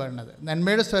പിന്തുടരുമെന്ന് പറയുന്നത്.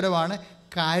 നന്മയുടെ സ്വരമാണ്,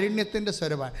 കാരുണ്യത്തിൻ്റെ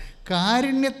സ്വരമാണ്.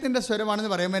 കാരുണ്യത്തിൻ്റെ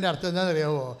സ്വരമാണെന്ന് പറയുമ്പോൾ എൻ്റെ അർത്ഥം എന്താണെന്ന്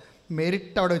അറിയാമോ?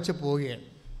 മെരിറ്റ് അവിടെ വെച്ച് പോവുകയാണ്.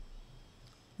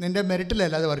 നിൻ്റെ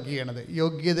മെരിറ്റിലല്ല അത് വർക്ക് ചെയ്യണത്,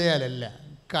 യോഗ്യതയാലല്ല.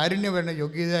 കാരുണ്യം വേണ്ട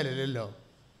യോഗ്യതയാലല്ലോ,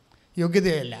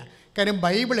 യോഗ്യതയല്ല. കാര്യം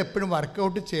ബൈബിൾ എപ്പോഴും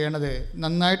വർക്കൗട്ട് ചെയ്യണത്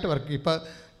നന്നായിട്ട് വർക്ക്. ഇപ്പോൾ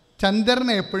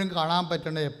ചന്ദ്രനെ എപ്പോഴും കാണാൻ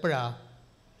പറ്റണത് എപ്പോഴാണ്?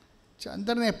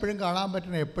 ചന്ദ്രനെ എപ്പോഴും കാണാൻ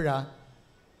പറ്റണത് എപ്പോഴാണ്?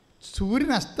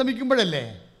 സൂര്യൻ അസ്തമിക്കുമ്പോഴല്ലേ,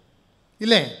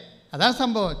 ഇല്ലേ? അതാണ്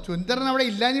സംഭവം. ചന്ദ്രൻ അവിടെ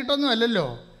ഇല്ലാഞ്ഞിട്ടൊന്നും അല്ലല്ലോ.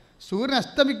 സൂര്യൻ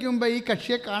അസ്തമിക്കുമ്പോൾ ഈ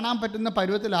കക്ഷിയെ കാണാൻ പറ്റുന്ന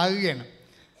പരുവത്തിലാകുകയാണ്.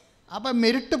 അപ്പം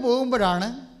മെരിറ്റ് പോകുമ്പോഴാണ്,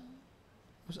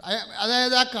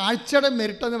 അതായത് ആ കാഴ്ചയുടെ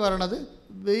മെരിറ്റെന്ന് പറയണത്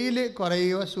വെയിൽ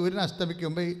കുറയുകയോ സൂര്യൻ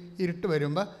അസ്തമിക്കുമ്പോൾ ഇരുട്ട്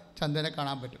വരുമ്പോൾ ചന്ദ്രനെ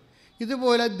കാണാൻ പറ്റും.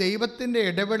 ഇതുപോലെ ദൈവത്തിൻ്റെ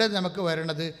ഇടപെടൽ നമുക്ക്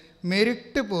വരണത്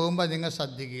മെരിറ്റ് പോകുമ്പോൾ നിങ്ങൾ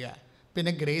ശ്രദ്ധിക്കുക.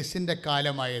 പിന്നെ ഗ്രേസിൻ്റെ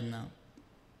കാലമായെന്ന്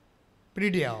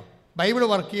പിടിയാവോ? ബൈബിൾ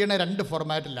വർക്ക് ചെയ്യണ 2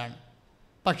 ഫോർമാറ്റിലാണ്.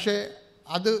 പക്ഷേ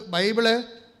അത് ബൈബിള്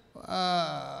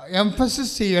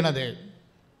എംഫസിസ് ചെയ്യണത്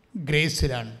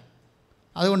ഗ്രേസിലാണ്.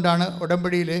 അതുകൊണ്ടാണ്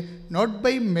ഉടമ്പടിയിൽ not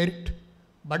by merit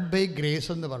but by grace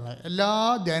എന്ന് പറഞ്ഞത്. എല്ലാ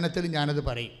ധ്യാനത്തിലും ഞാനത്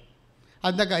പറയും.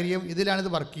 അതിൻ്റെ കാര്യം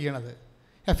ഇതിലാണിത് വർക്ക് ചെയ്യണത്.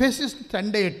 Ephesians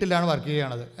 2:8 വർക്ക്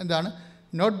ചെയ്യണത്. എന്താണ്?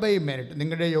 നോട്ട് ബൈ മെരിറ്റ്,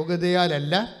 നിങ്ങളുടെ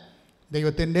യോഗ്യതയാലല്ല,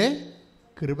 ദൈവത്തിൻ്റെ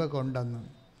കൃപ കൊണ്ടെന്ന്.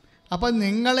 അപ്പം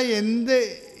നിങ്ങൾ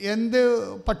എന്ത്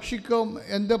ഭക്ഷിക്കും,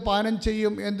 എന്ത് പാനം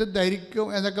ചെയ്യും, എന്ത് ധരിക്കും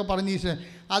എന്നൊക്കെ പറഞ്ഞ്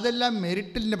അതെല്ലാം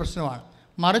മെരിറ്റിൻ്റെ പ്രശ്നമാണ്.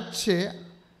 മറിച്ച്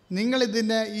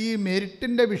നിങ്ങളിതിനെ ഈ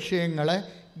മെരിറ്റിൻ്റെ വിഷയങ്ങളെ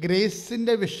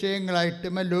ഗ്രേസിൻ്റെ വിഷയങ്ങളായിട്ട്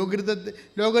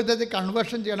ലോകൃതത്തിൽ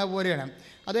കൺവേർഷൻ ചെയ്യണ പോലെയാണ്.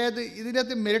 അതായത്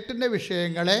ഇതിനകത്ത് മെരിറ്റിൻ്റെ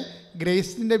വിഷയങ്ങളെ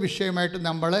ഗ്രേസിൻ്റെ വിഷയമായിട്ട്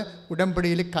നമ്മൾ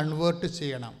ഉടമ്പടിയിൽ കൺവേർട്ട്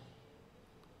ചെയ്യണം.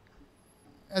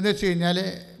 എന്ന് വെച്ച് കഴിഞ്ഞാൽ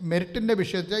മെരിറ്റിൻ്റെ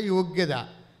വിഷയത്തിൽ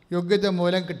യോഗ്യത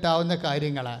മൂലം കിട്ടാവുന്ന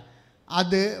കാര്യങ്ങൾ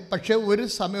അത്. പക്ഷേ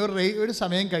ഒരു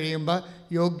സമയം കഴിയുമ്പോൾ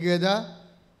യോഗ്യത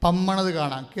പമ്മണത്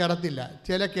കാണാം, കയറത്തില്ല.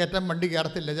 ചില കയറ്റം വണ്ടി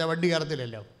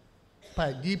കയറത്തില്ലല്ലോ. ഇപ്പം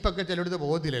ജീപ്പൊക്കെ ചിലയിടത്ത്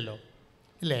പോകത്തില്ലല്ലോ,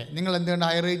 ഇല്ലേ? നിങ്ങൾ എന്തുകൊണ്ട്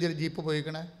ഹൈ റേഞ്ചിൽ ജീപ്പ്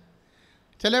പോയിക്കണേ?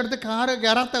 ചിലയിടത്ത് കാറ്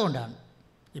കയറാത്ത കൊണ്ടാണ്.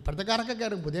 ഇപ്പോഴത്തെ കാറൊക്കെ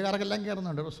കയറും, പുതിയ കാറൊക്കെല്ലാം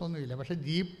കയറുന്നുണ്ട്, പ്രശ്നമൊന്നുമില്ല. പക്ഷേ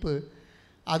ജീപ്പ്,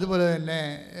 അതുപോലെ തന്നെ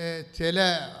ചില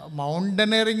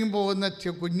മൗണ്ടനറിങ്ങും പോകുന്ന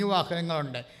കുഞ്ഞു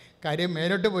വാഹനങ്ങളുണ്ട്. കാര്യം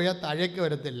മേലോട്ട് പോയാൽ താഴേക്ക്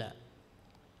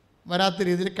വരാത്ത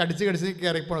രീതിയിൽ കടിച്ച്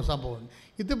കയറിപ്പോണ സംഭവം.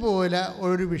 ഇതുപോലെ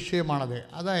ഒരു വിഷയമാണത്.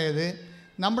 അതായത്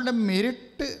നമ്മുടെ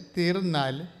മെരിറ്റ്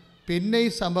തീർന്നാൽ പിന്നെ ഈ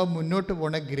സംഭവം മുന്നോട്ട്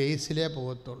പോകണ ഗ്രേസിലേ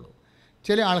പോകത്തുള്ളൂ.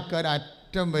 ചില ആൾക്കാർ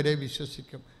അറ്റം വരെ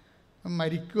വിശ്വസിക്കും.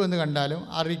 മരിക്കുമെന്ന് കണ്ടാലും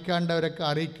അറിയിക്കാണ്ടവരൊക്കെ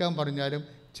അറിയിക്കാൻ പറഞ്ഞാലും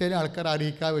ചില ആൾക്കാർ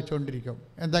അറിയിക്കാതെ വെച്ചുകൊണ്ടിരിക്കും.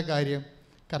 എന്താ കാര്യം?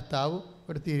 കർത്താവ്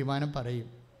ഒരു തീരുമാനം പറയും.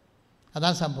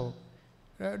 അതാണ് സംഭവം.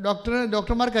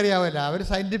 ഡോക്ടർമാർക്കറിയാമല്ല, അവർ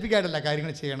സയൻറ്റിഫിക്കായിട്ടല്ല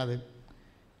കാര്യങ്ങൾ ചെയ്യണത്.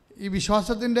 ഈ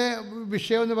വിശ്വാസത്തിൻ്റെ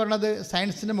വിഷയം എന്ന് പറയുന്നത്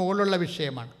സയൻസിൻ്റെ മുകളിലുള്ള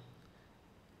വിഷയമാണ്.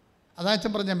 അതാണ്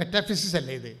അച്ഛൻ പറഞ്ഞ മെറ്റാഫിസിക്സ്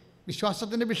അല്ലേ ഇത്.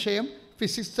 വിശ്വാസത്തിൻ്റെ വിഷയം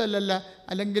ഫിസിക്സ് അല്ലല്ല,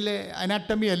 അല്ലെങ്കിൽ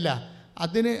അനാട്ടമി അല്ല.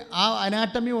 അതിന് ആ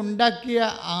അനാട്ടമി ഉണ്ടാക്കിയ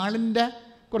ആളിൻ്റെ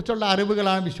കുറിച്ചുള്ള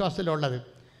അറിവുകളാണ് വിശ്വാസത്തിലുള്ളത്.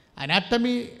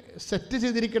 അനാട്ടമി സെറ്റ്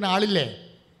ചെയ്തിരിക്കുന്ന ആളില്ലേ,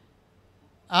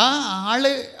 ആ ആൾ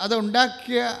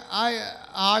അതുണ്ടാക്കിയ ആ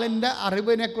ആളിൻ്റെ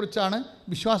അറിവിനെക്കുറിച്ചാണ്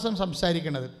വിശ്വാസം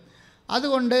സംസാരിക്കുന്നത്.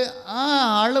 അതുകൊണ്ട് ആ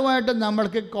ആളുമായിട്ട്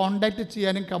നമ്മൾക്ക് കോണ്ടാക്റ്റ്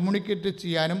ചെയ്യാനും കമ്മ്യൂണിക്കേറ്റ്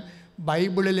ചെയ്യാനും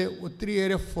ബൈബിളിൽ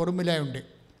ഒത്തിരിയേറെ ഫോർമുലയുണ്ട്.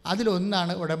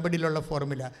 അതിലൊന്നാണ് ഉടമ്പടിയിലുള്ള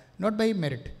formula. Not by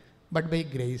merit but by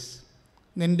grace.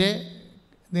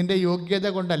 നിൻ്റെ യോഗ്യത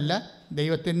കൊണ്ടല്ല,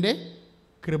 ദൈവത്തിൻ്റെ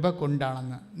കൃപ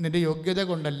കൊണ്ടാണെന്ന്. നിൻ്റെ യോഗ്യത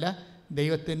കൊണ്ടല്ല,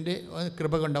 ദൈവത്തിൻ്റെ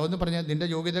കൃപ കൊണ്ടാണ്. ഒന്ന് പറഞ്ഞാൽ, നിന്റെ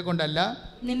യോഗ്യത കൊണ്ടല്ല,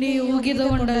 നിന്റെ യോഗ്യത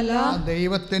കൊണ്ടല്ല,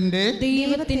 ദൈവത്തിൻ്റെ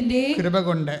കൃപ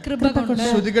കൊണ്ട്.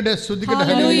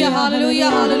 ഹല്ലേലൂയ, ഹല്ലേലൂയ,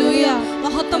 ഹല്ലേലൂയ.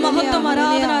 മഹത്വം, മഹത്വം,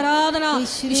 ആരാധന, ആരാധന.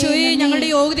 ഈശോയെ, ഞങ്ങളുടെ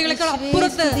യോഗ്യതകളെക്കാൾ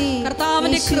അപ്പുറത്ത്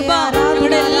കർത്താവിന്റെ കൃപ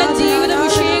ഞങ്ങളുടെ എല്ലാ ജീവിത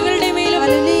വിഷയങ്ങളുടെ മേലും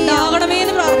ഉണ്ടാകണമേ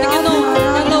എന്ന് പ്രാർത്ഥിക്കുന്നു.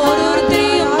 ഞങ്ങൾ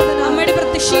ഓരോരുത്തരെയും അമ്മയുടെ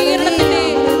പ്രത്യക്ഷീകരണത്തിന്റെ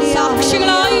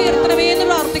സാക്ഷികളായി ഉയർത്തണമേ എന്ന്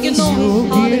പ്രാർത്ഥിക്കുന്നു.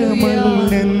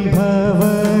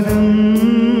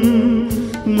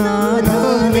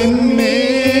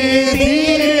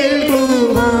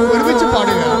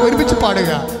 ഒരുമിച്ച്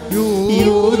പാടുക.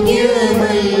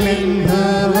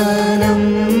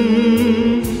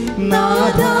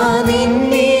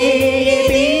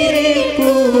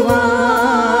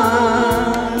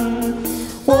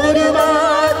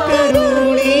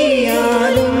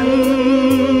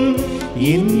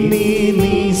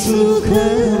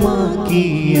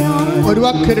 ഒരു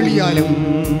വാക്കരുളിയാലും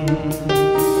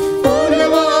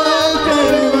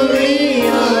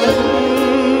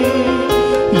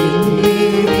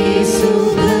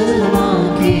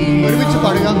ഒരുമിച്ച്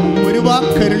പാടുക. ഒരു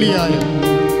വാക്കരുളിയാലും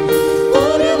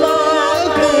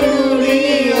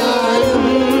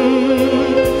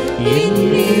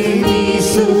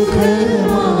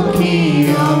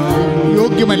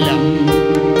യോഗ്യമല്ല,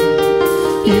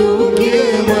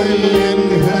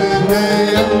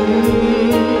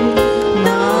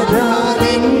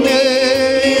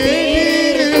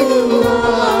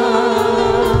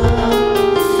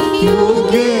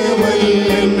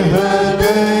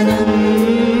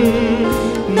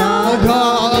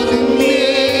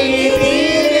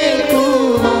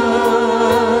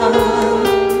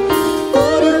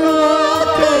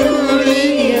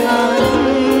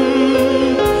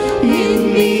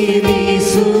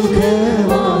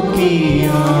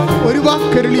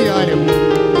 കരുളിയാലും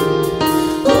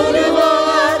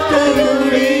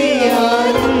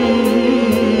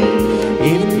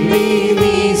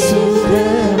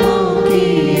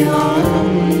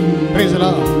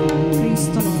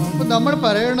നമ്മൾ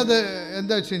പറയണത്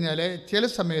എന്താ വെച്ച് കഴിഞ്ഞാൽ, ചില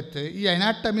സമയത്ത് ഈ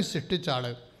അനാട്ടമി സൃഷ്ടിച്ച ആൾ,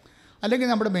 അല്ലെങ്കിൽ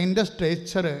നമ്മുടെ മെൻ്റൽ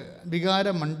സ്ട്രക്ചർ,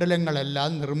 വികാരമണ്ഡലങ്ങളെല്ലാം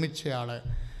നിർമ്മിച്ച ആൾ,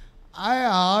 ആ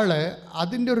ആൾ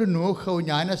അതിൻ്റെ ഒരു നോഹവും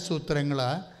ജ്ഞാനസൂത്രങ്ങൾ,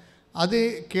 അത്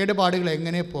കേടുപാടുകൾ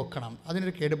എങ്ങനെ പോക്കണം,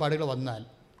 അതിനൊരു കേടുപാടുകൾ വന്നാൽ,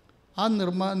 ആ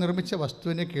നിർമ്മിച്ച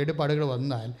വസ്തുവിൻ്റെ കേടുപാടുകൾ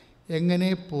വന്നാൽ എങ്ങനെ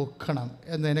പോക്കണം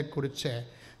എന്നതിനെക്കുറിച്ച്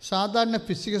സാധാരണ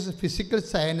ഫിസിക്കൽ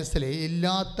സയൻസിൽ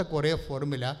ഇല്ലാത്ത കുറേ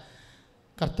ഫോർമുല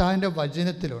കർത്താവിൻ്റെ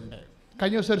വചനത്തിലുണ്ട്.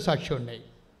 കഴിഞ്ഞ ദിവസം ഒരു സാക്ഷ്യം ഉണ്ടായി.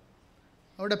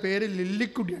 അവിടെ പേര്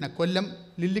ലില്ലിക്കുട്ടിയാണ്, കൊല്ലം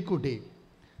ലില്ലിക്കുട്ടി.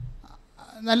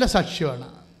 നല്ല സാക്ഷ്യമാണ്.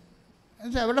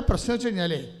 അവരുടെ പ്രശ്നം വെച്ച്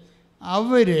കഴിഞ്ഞാൽ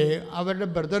അവരുടെ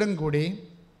ബ്രദറും കൂടി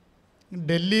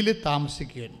ഡൽഹിയിൽ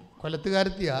താമസിക്കുകയാണ്.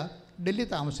 കൊല്ലത്തുകാരത്തിയാണ്, ഡൽഹി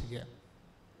താമസിക്കുക.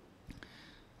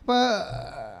 അപ്പോൾ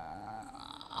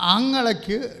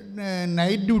ആങ്ങളയ്ക്ക്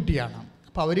നൈറ്റ് ഡ്യൂട്ടിയാണ്.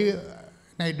 അപ്പോൾ അവർ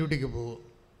നൈറ്റ് ഡ്യൂട്ടിക്ക് പോകും.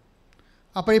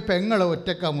 അപ്പോൾ ഈ പെങ്ങൾ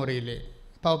ഒറ്റക്കാ മുറിയിൽ.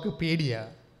 അപ്പോൾ അവൾക്ക്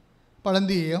പേടിയാണ്. അപ്പോൾ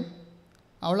എന്ത് ചെയ്യും,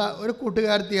 അവൾ ഒരു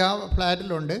കൂട്ടുകാരത്തി ആ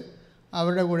ഫ്ലാറ്റിലുണ്ട്,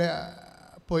 അവരുടെ കൂടെ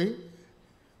പോയി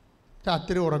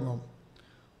രാത്രി ഉറങ്ങും.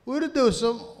 ഒരു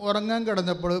ദിവസം ഉറങ്ങാൻ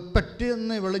കിടന്നപ്പോൾ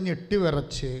പെട്ടെന്ന് ഇവൾ ഞെട്ടി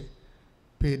വിറച്ച്,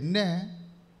 പിന്നെ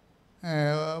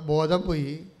ബോധം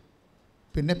പോയി,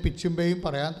 പിന്നെ പിച്ചുമ്പയും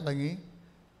പറയാൻ തുടങ്ങി,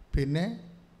 പിന്നെ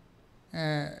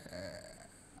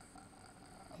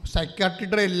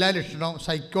സൈക്കാട്രിയുടെ എല്ലാ ലക്ഷണവും,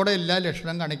 സൈക്കോയുടെ എല്ലാ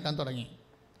ലക്ഷണവും കാണിക്കാൻ തുടങ്ങി.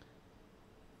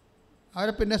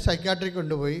 അവരെ പിന്നെ സൈക്കാട്രിക്ക്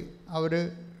കൊണ്ടുപോയി. അവർ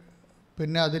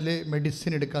പിന്നെ അതിൽ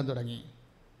മെഡിസിൻ എടുക്കാൻ തുടങ്ങി.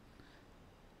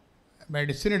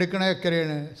 മെഡിസിൻ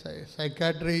എടുക്കണതൊക്കെയാണ്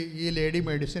സൈക്കാട്രി. ഈ ലേഡി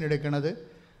മെഡിസിൻ എടുക്കണത്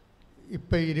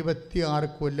ഇപ്പം 26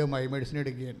 കൊല്ലമായി മെഡിസിൻ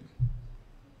എടുക്കുകയാണ്.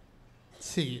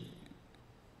 See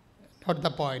not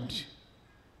the point.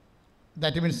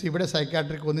 That means ഇവിടെ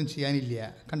സൈക്കാട്രിക്ക് ഒന്നും ചെയ്യാനില്ല.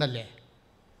 കണ്ടല്ലേ,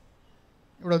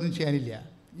 ഇവിടെ ഒന്നും ചെയ്യാനില്ല.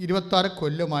 26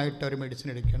 കൊല്ലമായിട്ട് അവർ മെഡിസിൻ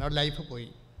എടുക്കുകയാണ്. അവർ ലൈഫ് പോയി.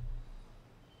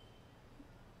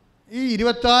 ഈ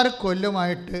 26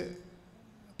 കൊല്ലമായിട്ട്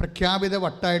പ്രഖ്യാപിത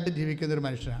വട്ടായിട്ട് ജീവിക്കുന്നൊരു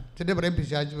മനുഷ്യനാണ്. ചിലർ പറയും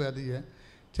പിശാച് ബാധിക്കുക,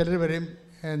 ചിലർ പറയും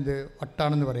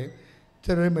വട്ടാണെന്ന് പറയും,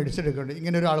 ചിലർ മെഡിസിൻ എടുക്കുന്നുണ്ട്.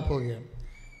 ഇങ്ങനെ ഒരാൾ പോവുകയാണ്.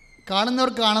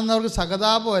 കാണുന്നവർക്ക്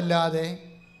സഹതാപമല്ലാതെ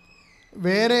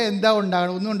വേറെ എന്താ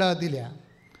ഉണ്ടാകണം, ഒന്നും ഉണ്ടാകത്തില്ല.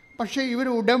 പക്ഷേ ഇവർ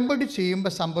ഉടമ്പടി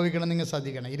ചെയ്യുമ്പോൾ സംഭവിക്കണം, നിങ്ങൾ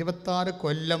ശ്രദ്ധിക്കണം. 26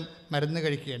 കൊല്ലം മരുന്ന്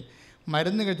കഴിക്കുകയാണ്.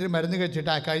 മരുന്ന്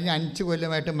കഴിച്ചിട്ട് കഴിഞ്ഞ 5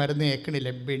 കൊല്ലമായിട്ട് മരുന്ന് ഏൽക്കണില്ല,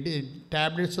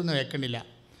 ടാബ്ലറ്റ്സ് ഒന്നും ഏൽക്കണില്ല.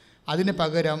 അതിന്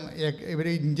പകരം ഇവർ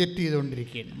ഇഞ്ചക്റ്റ്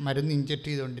ചെയ്തുകൊണ്ടിരിക്കുകയാണ്, മരുന്ന് ഇഞ്ചക്റ്റ്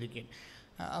ചെയ്തുകൊണ്ടിരിക്കുകയാണ്.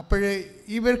 അപ്പോൾ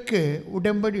ഇവർക്ക്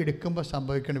ഉടമ്പടി എടുക്കുമ്പോൾ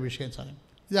സംഭവിക്കുന്ന വിഷയം സാധനം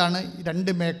ഇതാണ്.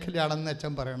 2 മേഖലയാണെന്ന്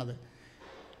അച്ഛൻ പറയണത്.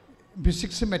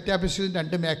 ഫിസിക്സും മെറ്റാഫിസിക്സും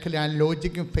 2 മേഖലയാണ്,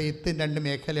 ലോജിക്കും ഫെയ്ത്തും 2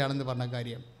 മേഖലയാണെന്ന് പറഞ്ഞ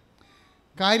കാര്യം.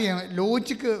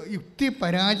 ലോജിക്ക് യുക്തി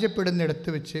പരാജയപ്പെടുന്നിടത്ത്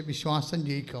വെച്ച് വിശ്വാസം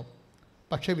ജയിക്കും.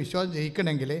 പക്ഷേ വിശ്വാസം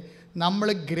ജയിക്കണമെങ്കിൽ നമ്മൾ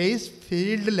ഗ്രേസ്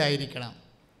ഫീൽഡിലായിരിക്കണം.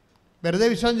 വെറുതെ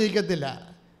വിശ്വാസം ജയിക്കത്തില്ല.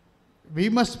 We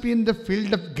must be in the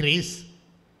field of grace.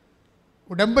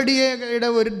 ഉടമ്പടിയുടെ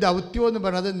ഒരു ദൗത്യം എന്ന്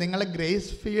പറയുന്നത് നിങ്ങളെ ഗ്രേസ്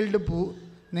ഫീൽഡ്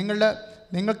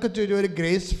നിങ്ങൾക്ക് ഒരു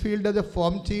ഗ്രേസ് ഫീൽഡ് അത്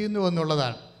ഫോം ചെയ്യുന്നു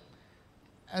എന്നുള്ളതാണ്.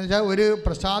 എന്നുവെച്ചാൽ ഒരു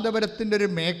പ്രസാദപരത്തിൻ്റെ ഒരു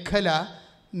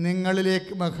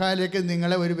മേഖലയിലേക്ക്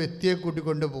നിങ്ങളെ ഒരു വ്യക്തിയെ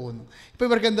കൂട്ടിക്കൊണ്ടു പോകുന്നു. ഇപ്പോൾ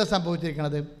ഇവർക്ക് എന്താ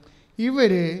സംഭവിച്ചിരിക്കുന്നത്?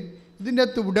 ഇതിൻ്റെ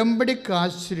അകത്ത് ഉടമ്പടി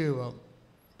ആശ്രയവും,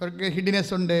 ഇവർക്ക്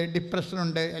ഹിഡിനെസ് ഉണ്ട്,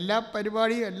 ഡിപ്രഷനുണ്ട്, എല്ലാ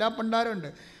പരിപാടിയും, എല്ലാ പണ്ടാരമുണ്ട്.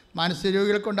 മാനസിക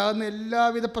രോഗികൾക്കുണ്ടാകുന്ന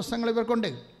എല്ലാവിധ പ്രശ്നങ്ങളും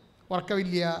ഇവർക്കുണ്ട്.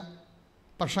 ഉറക്കമില്ല,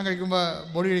 ഭക്ഷണം കഴിക്കുമ്പോൾ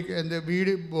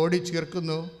ബോഡി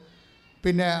ചീർക്കുന്നു,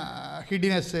 പിന്നെ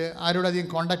ഹിഡിനെസ്, ആരോടധികം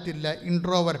കോണ്ടാക്റ്റ് ഇല്ല,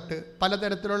 ഇൻട്രോവർട്ട്,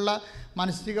 പലതരത്തിലുള്ള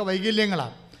മാനസിക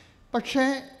വൈകല്യങ്ങളാണ്. പക്ഷേ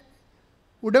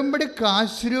ഉടമ്പടി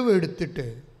ആശ്രയം എടുത്തിട്ട്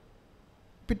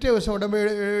പിറ്റേ ദിവസം ഉടമ്പടി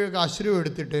ആശ്രയം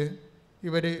എടുത്തിട്ട്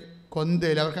ഇവർ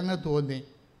അവർക്കങ്ങനെ തോന്നി.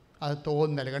 അത്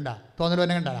തോന്നൽ തന്നെ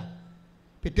കണ്ട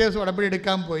പിറ്റേ ദിവസം ഉടമ്പടി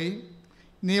എടുക്കാൻ പോയി.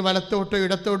 നീ വലത്തോട്ടോ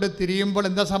ഇടത്തോട്ടോ തിരിയുമ്പോൾ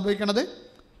എന്താ സംഭവിക്കണത്?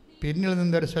 പിന്നിൽ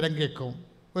നിന്നൊരു സ്വരം കേൾക്കും.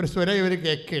 ഒരു സ്വരം ഇവർ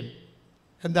കേൾക്കുകയാണ്.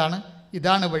 എന്താണ്?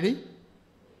 ഇതാണ് വഴി,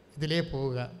 ഇതിലേ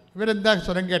പോവുക. ഇവരെന്താ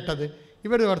സ്വരം കേട്ടത്?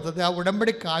 ഇവർ ഓർത്തത് ആ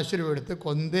ഉടമ്പടി ആശ്രയം എടുത്ത്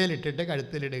കൊന്തയിലിട്ടിട്ട്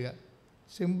കഴുത്തിലിടുക.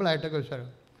 സിമ്പിളായിട്ടൊക്കെ ഒരു സ്വരം,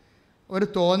 ഒരു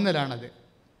തോന്നലാണത്.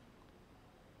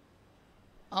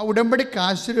 ആ ഉടമ്പടി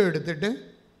ആശ്രയം എടുത്തിട്ട്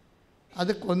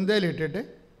അത് കൊന്തയിലിട്ടിട്ട്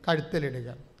കഴുത്തിലിടുക.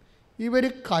 ഇവർ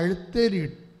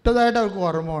കഴുത്തിലിട്ടതായിട്ട് അവർക്ക്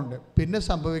ഓർമ്മ ഉണ്ട്. പിന്നെ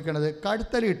സംഭവിക്കണത്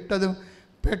കഴുത്തിലിട്ടതും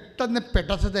പെട്ടെന്ന്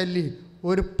തല്ലി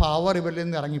ഒരു പവർ ഇവരിൽ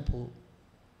നിന്ന് ഇറങ്ങിപ്പോകും.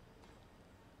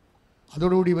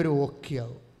 അതോടുകൂടി ഇവർ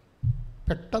ഓക്കെയാവും.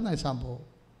 പെട്ടെന്ന് സംഭവം.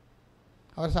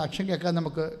 അവർ സാക്ഷ്യം കേൾക്കാൻ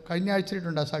നമുക്ക് കഴിഞ്ഞ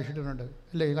ആഴ്ചയിട്ടുണ്ട്, സാക്ഷിയിട്ടുണ്ട്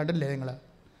അല്ലേ? കണ്ടില്ലേ നിങ്ങൾ?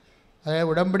 അതായത്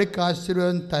ഉടമ്പടി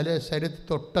ആശ്രയം ശരീരത്തിൽ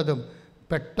തൊട്ടതും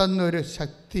പെട്ടെന്നൊരു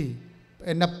ശക്തി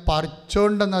എന്നെ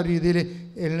പറിച്ചോണ്ടെന്ന രീതിയിൽ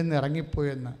എന്നിൽ നിന്ന്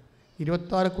ഇറങ്ങിപ്പോയെന്ന്.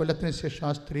 26 കൊല്ലത്തിന് ശേഷം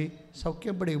ആ സ്ത്രീ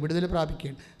സൗഖ്യപ്പെടുകയും വിടുതൽ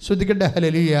പ്രാപിക്കുകയും. ശ്രദ്ധിക്കട്ടെ.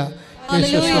 ഹല്ലേലൂയ,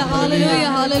 ഹല്ലേലൂയ, ഹല്ലേലൂയ,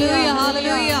 ഹല്ലേലൂയ,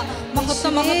 ഹല്ലേലൂയ.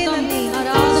 മഹത്വം, മഹത്വം,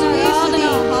 ആരാധന, ആരാധന.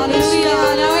 ഹല്ലേലൂയ,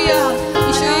 ഹല്ലേലൂയ.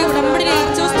 ഈശോയെ, ഉടമ്പടിയിലെ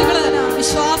അച്ചോസ്തുകള്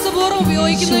വിശ്വാസപൂർവ്വം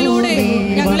ഉപയോഗിക്കുന്നതിലൂടെ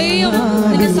ഞങ്ങളെയും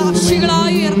നിന്റെ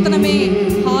സാക്ഷികളായി ഉയർത്തണമേ.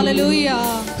 ഹല്ലേലൂയ.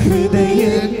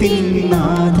 ഹൃദയത്തിൽ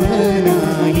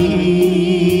നാഥനായി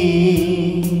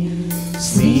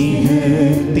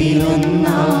സ്നേഹത്തിലൊന്നായി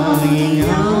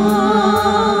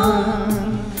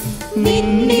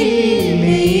നിന്നിൽ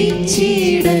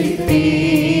ലയിച്ചിടട്ടെ.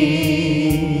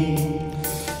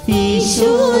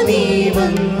 ഈശോ നീ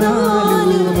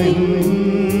വന്നാലുമൻ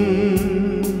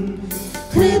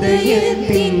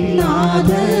ഹൃദയത്തിൻ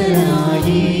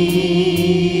നാഥനായി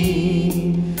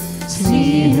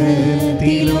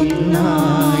സ്നേഹത്തിലൊന്നായി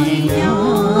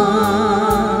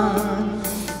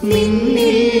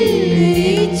നിന്നിൽ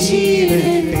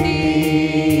ലയിച്ചിടട്ടെ.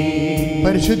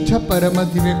 പരിശുദ്ധ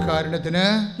പരമദിവ്യകാരുണ്യത്തിന്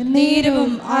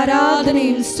നേരവും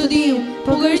ആരാധനയും സ്തുതിയും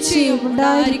പുകഴ്ചയും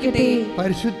ഉണ്ടായിരിക്കട്ടെ.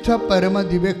 പരിശുദ്ധ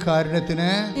പരമദിവ്യകാരുണ്യത്തിന്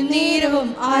നേരവും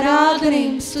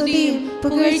ആരാധനയും സ്തുതിയും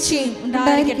പുകഴ്ചയും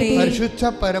ഉണ്ടായിരിക്കട്ടെ. പരിശുദ്ധ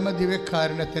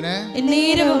പരമദിവ്യകാരുണ്യത്തിന്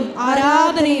നേരവും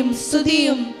ആരാധനയും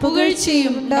സ്തുതിയും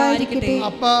പുകഴ്ചയും ഉണ്ടായിരിക്കട്ടെ.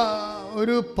 അപ്പോൾ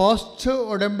ഒരു പോസ്റ്റ്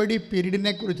ഉടമ്പടി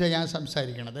പീരീഡിനെ കുറിച്ചാണ് ഞാൻ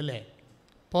സംസാരിക്കണത് അല്ലേ?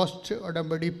 പോസ്റ്റ്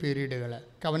ഉടമ്പടി പീരീഡുകൾ,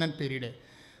 കവനന്റ് പീരീഡ്.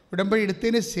 ഉടമ്പടി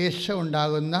എടുത്തതിന് ശേഷം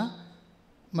ഉണ്ടാകുന്ന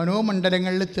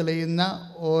മനോമണ്ഡലങ്ങളിൽ തെളിയുന്ന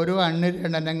ഓരോ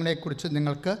അണ്ണങ്ങളെക്കുറിച്ച്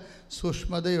നിങ്ങൾക്ക്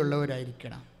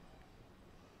സൂക്ഷ്മതയുള്ളവരായിരിക്കണം.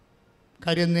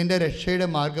 കാര്യം നിൻ്റെ രക്ഷയുടെ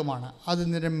മാർഗമാണ്. അത്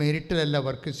നിൻ്റെ മെരിറ്റിലല്ല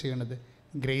വർക്ക് ചെയ്യണത്,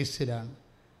 ഗ്രേസിലാണ്.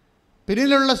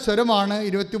 പിന്നിലുള്ള സ്വരമാണ്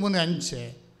 23:5.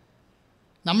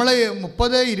 നമ്മൾ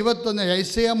 30:21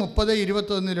 ഐസയ്യാ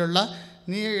 30:21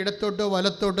 നീ ഇടത്തോട്ടോ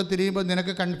വലത്തോട്ടോ തിരിയുമ്പോൾ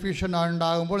നിനക്ക് കൺഫ്യൂഷൻ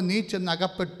ഉണ്ടാകുമ്പോൾ നീ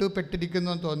ചെന്ന്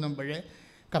പെട്ടിരിക്കുന്നു എന്ന് തോന്നുമ്പോഴേ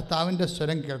കർത്താവിൻ്റെ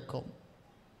സ്വരം കേൾക്കും.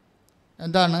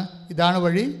 എന്താണ്? ഇതാണ്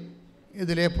വഴി,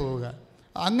 ഇതിലേ പോവുക.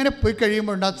 അങ്ങനെ പോയി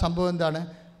കഴിയുമ്പോൾ ഉണ്ടാകുന്ന സംഭവം എന്താണ്?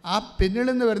 ആ പിന്നിൽ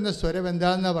നിന്ന് വരുന്ന സ്വരം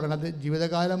എന്താണെന്നാണ് പറയണത്?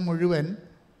 ജീവിതകാലം മുഴുവൻ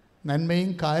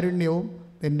നന്മയും കാരുണ്യവും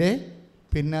നിൻ്റെ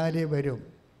പിന്നാലെ വരും.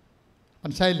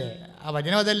 മനസ്സിലായില്ലേ? ആ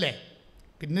വചനം അതല്ലേ?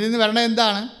 പിന്നിൽ നിന്ന് വരണത്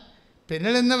എന്താണ്?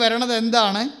 പിന്നിൽ നിന്ന് വരണത്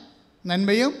എന്താണ്?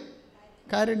 നന്മയും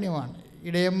കാരുണ്യമാണ്.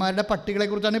 ഇടയന്മാരുടെ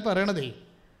പട്ടികളെക്കുറിച്ചാണ് ഈ പറയണത്.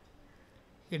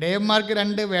 ഇടയന്മാർക്ക്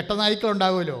 2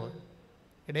 വേട്ടനായ്ക്കളുണ്ടാവുമല്ലോ.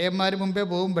 ഇടയന്മാർ മുമ്പേ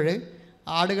പോകുമ്പോൾ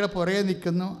ആടുകൾ പുറകെ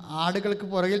നിൽക്കുന്നു. ആടുകൾക്ക്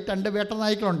പുറകിൽ 2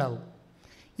 വേട്ടനായ്ക്കളുണ്ടാവും.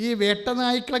 ഈ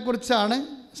വേട്ടനായ്ക്കളെക്കുറിച്ചാണ്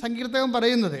സങ്കീർത്തകൻ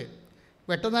പറയുന്നത്.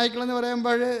 വെട്ടനായ്ക്കളെന്ന്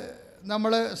പറയുമ്പോൾ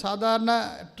നമ്മൾ സാധാരണ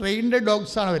ട്രെയിൻഡ്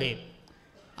ഡോഗ്സാണ്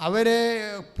അവരെ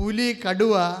പുലി,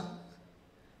 കടുവ,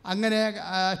 അങ്ങനെ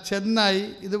ചെന്നായി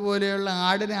ഇതുപോലെയുള്ള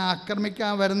ആടിനെ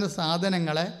ആക്രമിക്കാൻ വരുന്ന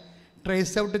സാധനങ്ങളെ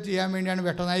ട്രേസ് ഔട്ട് ചെയ്യാൻ വേണ്ടിയാണ്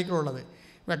വെട്ടനായ്ക്കളുള്ളത്.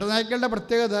 വെട്ടനായ്ക്കളുടെ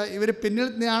പ്രത്യേകത, ഇവർ പിന്നിൽ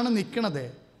നിന്നാണ് നിൽക്കുന്നത്.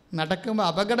 നടക്കുമ്പോൾ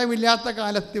അപകടമില്ലാത്ത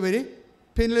കാലത്ത് ഇവർ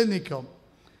പിന്നിൽ നിൽക്കും.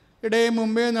 ഇടയെ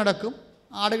മുമ്പേ നടക്കും,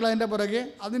 ആടുകൾ അതിൻ്റെ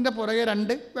പുറകെ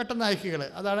 2 വെട്ടനായ്ക്കൾ.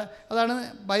 അതാണ്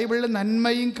ബൈബിളിൽ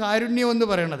നന്മയും കാരുണ്യവും എന്ന്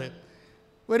പറയുന്നത്.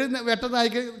 ഒരു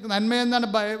വെട്ടനായ്ക്ക് നന്മയെന്നാണ്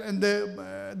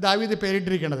ദാവീദ്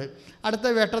പേരിട്ടിരിക്കുന്നത്. അടുത്ത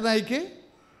വെട്ടനായ്ക്ക്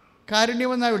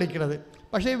കാരുണ്യമെന്നാണ് വിളിക്കുന്നത്.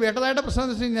 പക്ഷേ ഈ വേട്ടനായുടെ പ്രശ്നം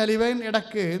എന്ന് വെച്ച് കഴിഞ്ഞാൽ ഇവൻ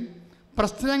ഇടയ്ക്ക്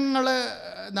പ്രശ്നങ്ങൾ,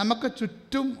 നമുക്ക്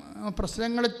ചുറ്റും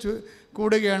പ്രശ്നങ്ങൾ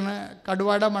കൂടുകയാണ്.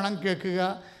 കടുവയുടെ മണം കേൾക്കുക,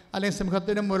 അല്ലെങ്കിൽ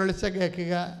സിംഹത്തിൻ്റെ മുരളിച്ച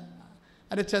കേൾക്കുക,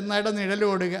 അല്ലെങ്കിൽ ചെന്നായുടെ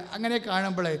നിഴലോടുക, അങ്ങനെ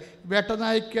കാണുമ്പോഴേ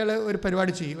വേട്ടനായ്ക്കൾ ഒരു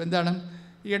പരിപാടി ചെയ്യും. എന്താണ്?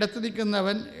 ഈ ഇടത്ത്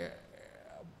നിൽക്കുന്നവൻ,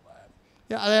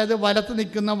 അതായത് വലത്ത്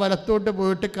നിൽക്കുന്ന വലത്തോട്ട്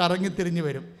പോയിട്ട് കറങ്ങി തിരിഞ്ഞ്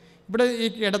വരും. ഇവിടെ ഈ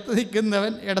ഇടത്ത്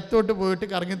നിൽക്കുന്നവൻ ഇടത്തോട്ട് പോയിട്ട്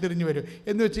കറങ്ങി തിരിഞ്ഞ് വരും.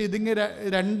 എന്ന് വെച്ചാൽ ഇതിങ്ങനെ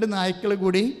 2 നായ്ക്കൾ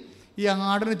കൂടി ഈ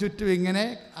ആടിന് ചുറ്റും ഇങ്ങനെ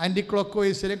ആൻറ്റി ക്ലോക്ക്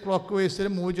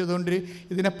വൈസിലും മൂവ്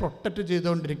ഇതിനെ പ്രൊട്ടക്റ്റ്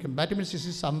ചെയ്തുകൊണ്ടിരിക്കും. ദാറ്റ് മീൻസ്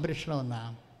ഇസ്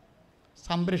സംരക്ഷണമെന്നാണ്.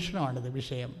 സംരക്ഷണമാണിത്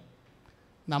വിഷയം.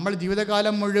 നമ്മൾ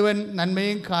ജീവിതകാലം മുഴുവൻ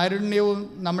നന്മയും കാരുണ്യവും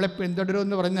നമ്മളെ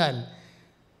പിന്തുടരുമെന്ന് പറഞ്ഞാൽ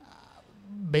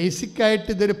ബേസിക്കായിട്ട്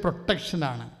ഇതൊരു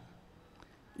പ്രൊട്ടക്ഷനാണ്.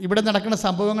 ഇവിടെ നടക്കുന്ന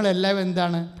സംഭവങ്ങളെല്ലാം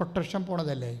എന്താണ്? പ്രൊട്ടക്ഷൻ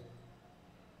പോണതല്ലേ?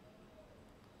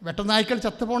 വെട്ടനായ്ക്കൾ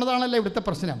ചത്തുപോണതാണല്ലോ ഇവിടുത്തെ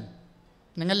പ്രശ്നം.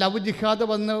 നിങ്ങൾ ലവ് ജിഹാദ്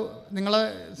വന്ന് നിങ്ങളെ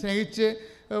സ്നേഹിച്ച്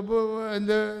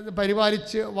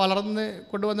പരിപാലിച്ച് വളർന്ന്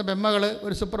കൊണ്ടുവന്ന ബെമ്മകൾ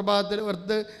ഒരു സുപ്രഭാതത്തിൽ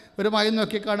ഒരു മയം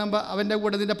നോക്കി കാണുമ്പോൾ അവൻ്റെ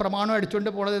കൂടെ ഇതിൻ്റെ പ്രമാണം അടിച്ചുകൊണ്ട്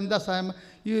പോണത് എന്താ സാധനം?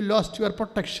 You lost your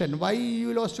protection. Why you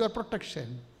lost your protection?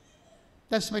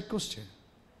 That's my question.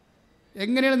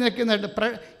 എങ്ങനെയാണ് നിൽക്കുന്നത്?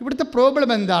 ഇവിടുത്തെ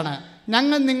പ്രോബ്ലം എന്താണ്?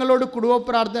 ഞങ്ങൾ നിങ്ങളോട് കുടുംബ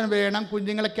പ്രാർത്ഥന വേണം,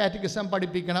 കുഞ്ഞുങ്ങളെ കാറ്റഗിസം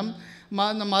പഠിപ്പിക്കണം,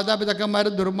 മാതാപിതാക്കന്മാർ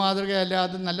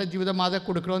ദുർമാതൃകയല്ലാതെ നല്ല ജീവിതമാതൃക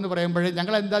കൊടുക്കണമെന്ന് പറയുമ്പോഴേ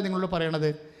ഞങ്ങളെന്താ നിങ്ങളോട് പറയണത്?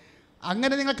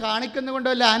 അങ്ങനെ നിങ്ങൾ കാണിക്കുന്നതുകൊണ്ട്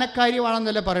വല്ല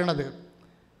ആനക്കാര്യമാണെന്നല്ല പറയണത്.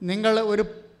 നിങ്ങൾ ഒരു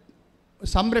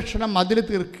സംരക്ഷണ മതിൽ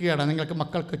തീർക്കുകയാണ് നിങ്ങൾക്ക്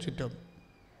മക്കൾക്ക് ചുറ്റും.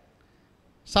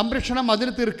 സംരക്ഷണ മതിൽ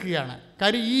തീർക്കുകയാണ്.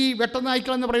 കാര്യം ഈ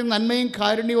വെട്ടനായ്ക്കളെന്ന് പറയുന്ന നന്മയും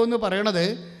കാരുണ്യവും എന്ന് പറയണത്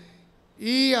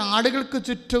ഈ ആടുകൾക്ക്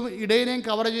ചുറ്റും ഇടയിനെയും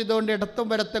കവർ ചെയ്തുകൊണ്ട് ഇടത്തും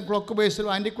വലത്തും ക്ലോക്ക് ബേസിലും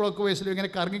ആൻറ്റി ക്ലോക്ക് ബേസിലും ഇങ്ങനെ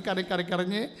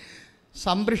കറങ്ങി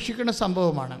സംരക്ഷിക്കുന്ന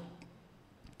സംഭവമാണ്.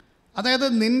 അതായത്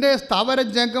നിൻ്റെ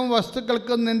സ്ഥാവരജംഗം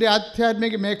വസ്തുക്കൾക്കും നിൻ്റെ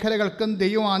ആധ്യാത്മിക മേഖലകൾക്കും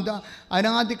ദൈവം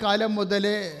അനാദികാലം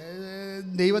മുതലേ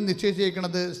ദൈവം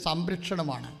നിശ്ചയിച്ചിരിക്കുന്നത്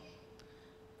സംരക്ഷണമാണ്.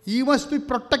 You must be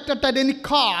protected at any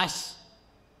cost.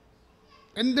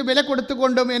 എന്ത് വില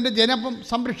കൊടുത്തുകൊണ്ടും എൻ്റെ ജനം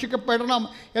സംരക്ഷിക്കപ്പെടണം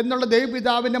എന്നുള്ള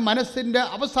ദൈവപിതാവിൻ്റെ മനസ്സിൻ്റെ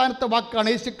അവസാനത്തെ വാക്കാണ്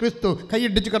യേശു ക്രിസ്തു.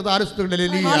 കൈയിടിച്ച്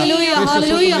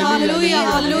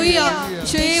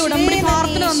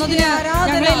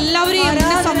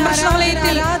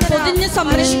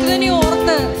സംരക്ഷിക്കുന്നതിനെ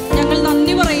ഓർത്ത് ഞങ്ങൾ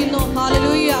നന്ദി പറയുന്നു.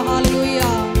 Hallelujah, hallelujah.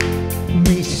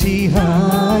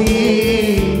 മിശിഹായേ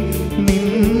നിൻ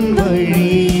വഴി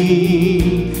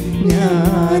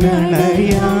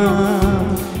ഞാനണയാം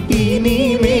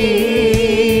ഇനിമേൽ.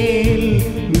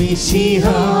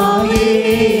 മിശിഹായേ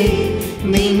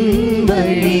നിൻ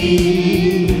വഴി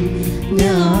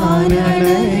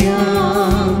ഞാനണയാം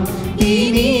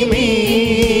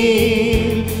ഇനിമേൽ.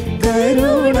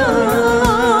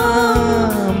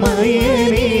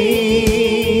 കരുണാമയനേ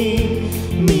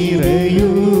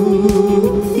നിറയൂ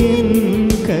എൻ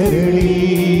കരളിൽ.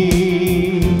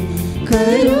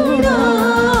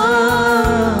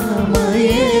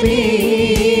 കരുണാമയനേ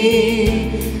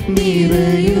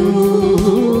നിറയൂ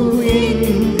എൻ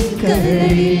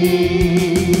കരളിൽ.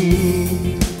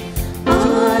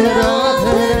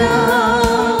 ആരാധന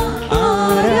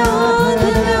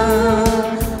ആരാധന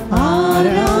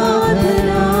ആരാധന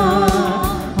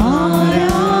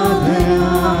ആരാധന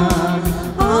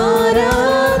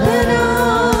ആരാധന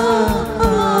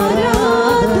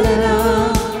ആരാധന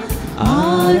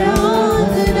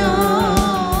ആരാധന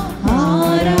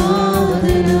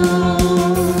ആരാധന.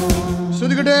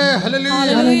 ശ്രുതികട്ടെ. ഹല്ലേലൂയ.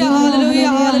 ഹല്ലേലൂയ, ഹല്ലേലൂയ,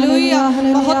 ഹല്ലേലൂയ.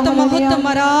 മഹത്വം, മഹത്വം,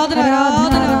 ആരാധന,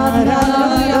 ആരാധന.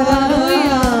 ഹല്ലേലൂയ, ഹല്ലേലൂയ.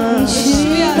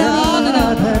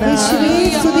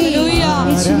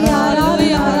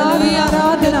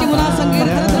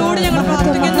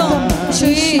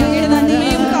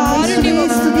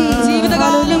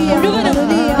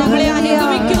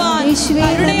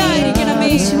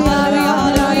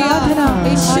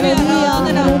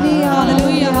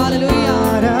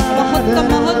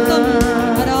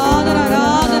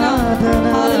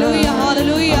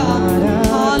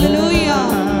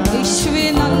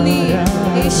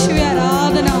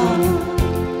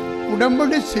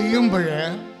 ഉടമ്പടി ചെയ്യുമ്പോൾ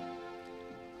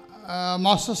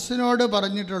മോസസിനോട്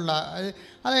പറഞ്ഞിട്ടുള്ള,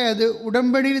 അതായത്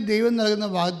ഉടമ്പടിയിൽ ദൈവം നൽകുന്ന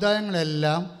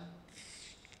വാഗ്ദാനങ്ങളെല്ലാം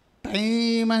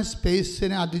ടൈം ആൻഡ്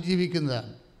സ്പേസിനെ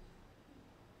അതിജീവിക്കുന്നതാണ്.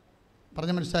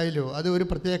 പറഞ്ഞ മനസ്സിലായല്ലോ? അത് ഒരു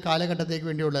പ്രത്യേക കാലഘട്ടത്തേക്ക്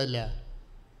വേണ്ടിയുള്ളതല്ല.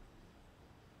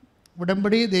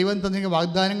 ഉടമ്പടി ദൈവം തന്ന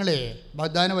വാഗ്ദാന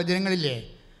വചനങ്ങളില്ലേ,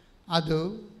 അത്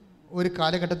ഒരു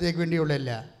കാലഘട്ടത്തേക്ക്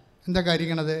വേണ്ടിയുള്ളതല്ല. എന്താ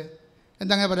കാര്യങ്ങളത്?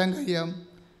 എന്താ അങ്ങനെ പറയാൻ കാര്യം?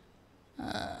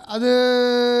 അത്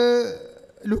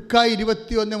ലുക്ക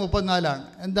 21:34.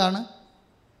 എന്താണ്?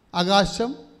 ആകാശം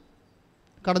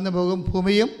കടന്നു പോകും,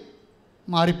 ഭൂമിയും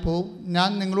മാറിപ്പോവും, ഞാൻ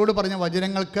നിങ്ങളോട് പറഞ്ഞ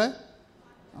വചനങ്ങൾക്ക്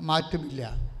മാറ്റമില്ല.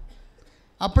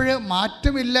 അപ്പോൾ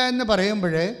മാറ്റമില്ല എന്ന്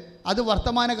പറയുമ്പോൾ അത്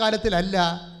വർത്തമാനകാലത്തിലല്ല,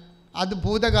 അത്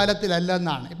ഭൂതകാലത്തിലല്ല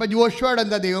എന്നാണ്. ഇപ്പം ജോഷുവയോട്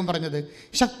എന്താ ദൈവം പറഞ്ഞത്?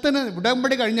 ശക്തനും,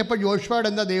 ഉടമ്പടി കഴിഞ്ഞപ്പോൾ ജോഷുവയോട്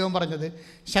എന്താ ദൈവം പറഞ്ഞത്?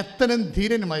 ശക്തനും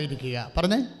ധീരനുമായിരിക്കുക.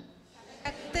 പറഞ്ഞേ,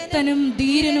 ശക്തനും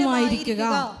ധീരനുമായിരിക്കുക,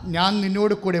 ഞാൻ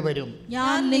നിന്നോട് കൂടെ വരും,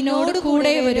 ഞാൻ നിന്നോട്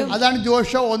കൂടെ വരും. അതാണ്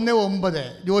ജോഷുവ 1:9.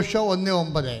 ജോഷുവ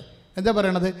 1:9 എന്താ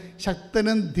പറയണത്?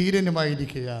 ശക്തനും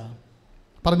ധീരനുമായിരിക്കുക.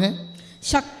 പറഞ്ഞേ,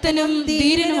 ശക്തനും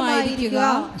ധീരനുമായിരിക്കുക,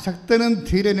 ശക്തനും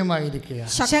ധീരനുമായിരിക്കുക,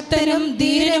 ശക്തനും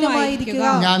ധീരനുമായിരിക്കുക,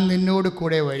 ഞാൻ നിന്നോട്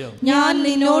കൂടെ വരും, ഞാൻ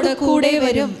നിന്നോട് കൂടെ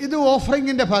വരും. ഇത്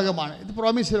ഓഫറിങ്ങിൻ്റെ ഭാഗമാണ്, ഇത്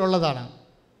പ്രോമിസിലുള്ളതാണ്.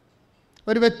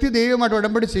 ഒരു വ്യക്തി ദൈവമായിട്ട്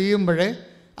ഉടമ്പടി ചെയ്യുമ്പോൾ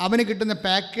അവന് കിട്ടുന്ന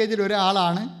പാക്കേജിൽ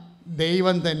ഒരാളാണ്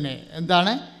ദൈവം തന്നെ.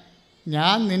 എന്താണ്?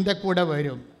 ഞാൻ നിൻ്റെ കൂടെ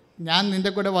വരും. ഞാൻ നിൻ്റെ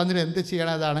കൂടെ വന്നിട്ട് എന്ത്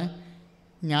ചെയ്യണതാണ്?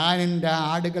 ഞാൻ എൻ്റെ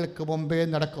ആടുകൾക്ക് മുമ്പേ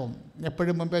നടക്കും.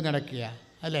 എപ്പോഴും മുമ്പേ നടക്കുക,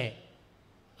 അല്ലേ?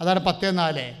 അതാണ്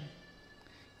 10:4.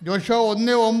 ജോഷുവ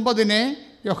 1:9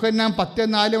 യോഹന്നാൻ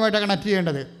 10:4 കണക്ട്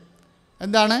ചെയ്യേണ്ടത്.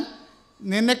 എന്താണ്?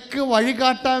 നിനക്ക് വഴി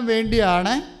കാട്ടാൻ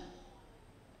വേണ്ടിയാണ്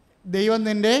ദൈവം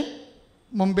നിൻ്റെ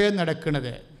മുമ്പേ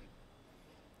നടക്കുന്നത്.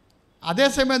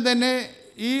 അതേസമയം തന്നെ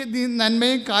ഈ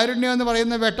നന്മയും കാരുണ്യം എന്ന്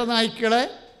പറയുന്ന വെട്ടനായ്ക്കളെ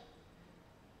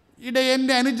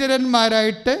ഇടയൻ്റെ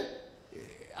അനുചരന്മാരായിട്ട്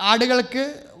ആടുകൾക്ക്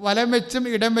വലം വെച്ചും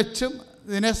ഇടം വെച്ചും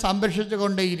ഇതിനെ സംരക്ഷിച്ചു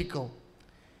കൊണ്ടേയിരിക്കും.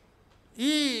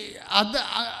 അത്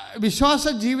വിശ്വാസ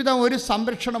ജീവിതം ഒരു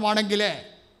സംരക്ഷണമാണെങ്കിൽ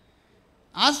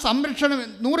ആ സംരക്ഷണം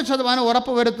 100%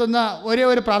 ഉറപ്പ് വരുത്തുന്ന ഒരേ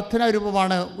ഒരു പ്രാർത്ഥനാ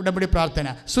രൂപമാണ് ഉടമ്പടി പ്രാർത്ഥന.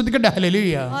 ശ്രുതിക്കട്ടെ,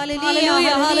 ഹല്ലേലൂയ, ഹല്ലേലൂയ,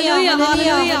 ഹല്ലേലൂയ,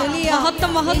 ഹല്ലേലൂയ.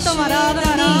 മഹത്വം, മഹത്വം, ആരാധന,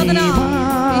 ആരാധന,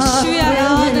 യേശുവേ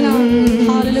ആരാധന.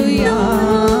 ഹല്ലേലൂയ.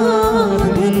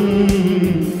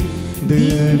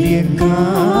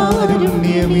 ദിവ്യകാരുണ്യമേ,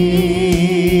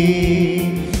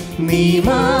 നീ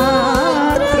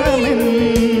മാത്രമെൻ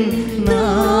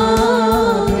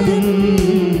നാഥൻ.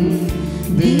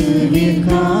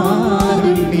 ദിവ്യകാരുണ്യമേ,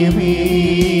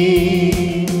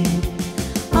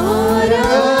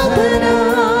 ആരാധന,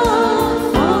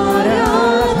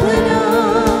 ആരാധന,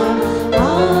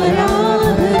 ആരാധന,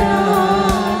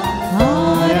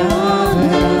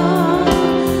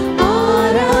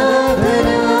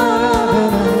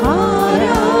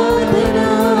 ആരാധന,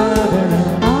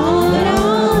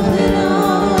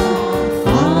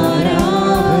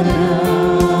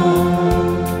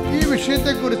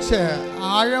 കുറിച്ച്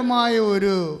ആഴമായ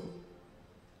ഒരു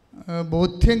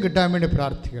ബോധ്യം കിട്ടാൻ വേണ്ടി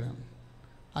പ്രാർത്ഥിക്കണം.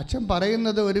 അച്ഛൻ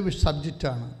പറയുന്നത് ഒരു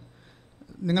സബ്ജക്റ്റാണ്,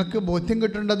 നിങ്ങൾക്ക് ബോധ്യം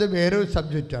കിട്ടേണ്ടത് വേറൊരു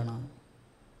സബ്ജക്റ്റാണ്.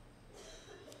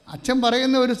 അച്ഛൻ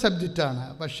പറയുന്ന ഒരു സബ്ജക്റ്റാണ്,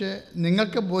 പക്ഷേ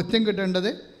നിങ്ങൾക്ക് ബോധ്യം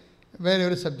കിട്ടേണ്ടത് വേറെ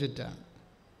ഒരു സബ്ജക്റ്റാണ്.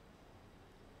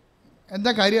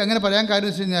 എന്താ കാര്യം അങ്ങനെ പറയാൻ കാര്യം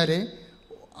വെച്ച് കഴിഞ്ഞാൽ,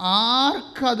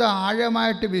 ആർക്കത്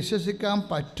ആഴമായിട്ട് വിശ്വസിക്കാൻ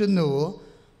പറ്റുന്നുവോ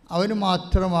അവന്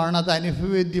മാത്രമാണ് അത്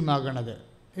അനുഭവേദ്യമാകണത്.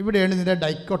 ഇവിടെയാണ് ഇതിൻ്റെ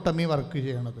ഡൈക്കോട്ടമി വർക്ക്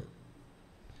ചെയ്യണത്.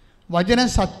 വചനം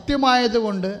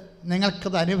സത്യമായതുകൊണ്ട്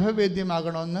നിങ്ങൾക്കത്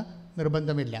അനുഭവവേദ്യമാകണമെന്ന്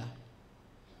നിർബന്ധമില്ല.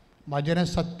 വചനം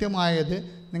സത്യമായത്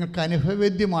നിങ്ങൾക്ക്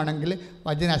അനുഭവവേദ്യമാണെങ്കിൽ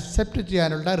വചനം അക്സെപ്റ്റ്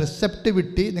ചെയ്യാനുള്ള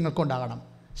റിസെപ്റ്റിവിറ്റി നിങ്ങൾക്കുണ്ടാകണം,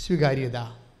 സ്വീകാര്യത.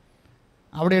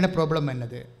 അവിടെയാണ് പ്രോബ്ലം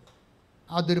വരുന്നത്.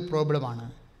 അതൊരു പ്രോബ്ലമാണ്,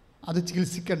 അത്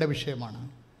ചികിത്സിക്കേണ്ട വിഷയമാണ്.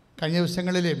 കഴിഞ്ഞ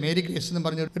ദിവസങ്ങളിൽ മേരി ഗ്രേസ് എന്ന്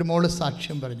പറഞ്ഞ ഒരു മോള്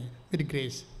സാക്ഷ്യം പറഞ്ഞു.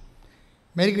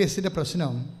 മേരി ഗ്രേസിൻ്റെ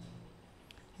പ്രശ്നം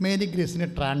മേരി ഗ്രേസിന്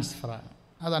ട്രാൻസ്ഫറാണ്,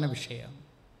 അതാണ് വിഷയം.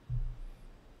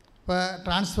 അപ്പോൾ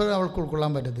ട്രാൻസ്ഫർ അവൾക്ക്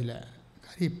ഉൾക്കൊള്ളാൻ പറ്റത്തില്ല.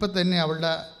 കാര്യം ഇപ്പം തന്നെ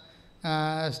അവളുടെ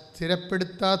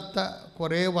സ്ഥിരപ്പെടുത്താത്ത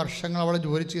കുറേ വർഷങ്ങൾ അവൾ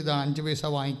ജോലി ചെയ്താണ്, 5 പൈസ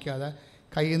വാങ്ങിക്കാതെ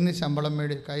കയ്യിൽ നിന്ന് ശമ്പളം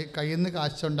കയ്യിൽ നിന്ന്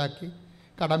കാശുണ്ടാക്കി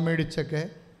കടം മേടിച്ചൊക്കെ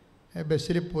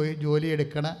ബസ്സിൽ പോയി ജോലി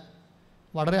എടുക്കണ,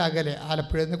 വളരെ അകലെ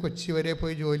ആലപ്പുഴയിൽ നിന്ന് കൊച്ചി വരെ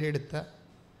പോയി ജോലിയെടുത്ത,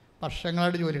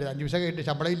 വർഷങ്ങളായിട്ട് ജോലിയെടുത്ത, 5 പൈസ കഴിഞ്ഞിട്ട്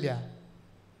ശമ്പളം ഇല്ല.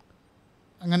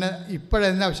 അങ്ങനെ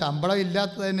ഇപ്പോഴെന്താ ശമ്പളം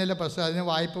ഇല്ലാത്തത് തന്നെയല്ല പ്രശ്നം, അതിന്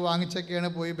വായ്പ വാങ്ങിച്ചൊക്കെയാണ്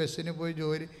പോയി ബസ്സിന് പോയി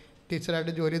ജോലി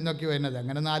ടീച്ചറായിട്ട് ജോലി നോക്കി വരുന്നത്.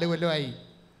 അങ്ങനെ 4 കൊല്ലമായി.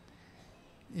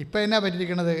 ഇപ്പം എന്നാ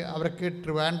പറ്റിയിരിക്കണത്, അവർക്ക്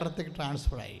ട്രിവാൻഡ്രത്തേക്ക്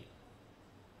ട്രാൻസ്ഫറായി.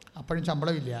 അപ്പോഴും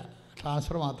ശമ്പളമില്ല,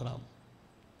 ട്രാൻസ്ഫർ മാത്രമാവും.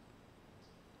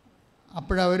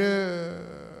 അപ്പോഴവർ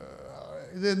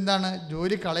ഇത് എന്താണ്,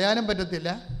 ജോലി കളയാനും പറ്റത്തില്ല,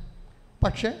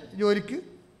 പക്ഷേ ജോലിക്ക്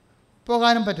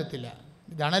പോകാനും പറ്റത്തില്ല.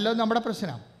 ഇതാണല്ലോ നമ്മുടെ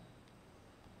പ്രശ്നം.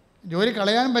 ജോലി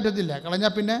കളയാനും പറ്റത്തില്ല,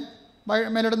 കളഞ്ഞാൽ പിന്നെ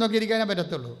മേലോട്ട് നോക്കിയിരിക്കാനേ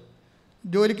പറ്റത്തുള്ളൂ.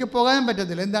 ജോലിക്ക് പോകാനും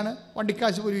പറ്റത്തില്ല. എന്താണ്,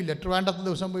 വണ്ടിക്കാശ് പോലും ഇല്ല. ട്രിവാൻഡ്രത്ത്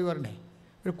ദിവസം പോയി വരണേ.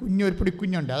 ഒരു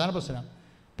പൊടിക്കുഞ്ഞുണ്ട്, അതാണ് പ്രശ്നം.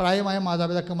 പ്രായമായ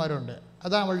മാതാപിതാക്കന്മാരുണ്ട്,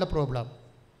 അതാണ് അവളുടെ പ്രോബ്ലം.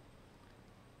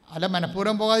 അല്ല,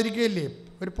 മനഃപൂർവ്വം പോകാതിരിക്കുകയില്ലേ.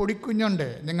 ഒരു പൊടിക്കുഞ്ഞുണ്ട്,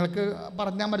 നിങ്ങൾക്ക്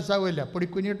പറഞ്ഞാൽ മനസ്സിലാവില്ല.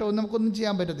 പൊടിക്കുഞ്ഞിട്ട് നമുക്കൊന്നും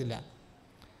ചെയ്യാൻ പറ്റത്തില്ല,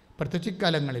 പ്രത്യേകിച്ച്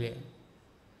ഇക്കാലങ്ങളിൽ.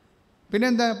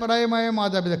 പിന്നെന്താ, പ്രായമായ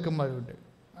മാതാപിതാക്കന്മാരുണ്ട്.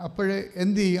 അപ്പോൾ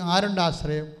എന്ത് ചെയ്യും? ആരുണ്ട്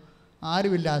ആശ്രയം?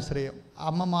 ആരുമില്ല ആശ്രയം,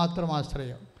 അമ്മ മാത്രം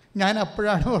ആശ്രയം. ഞാൻ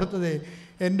അപ്പോഴാണ് ഓർത്തത്,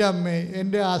 എൻ്റെ അമ്മേ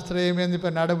എൻ്റെ ആശ്രയമേ എന്ന്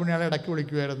പെണ്ണാടുപുണ്യാളെ ഇടയ്ക്ക്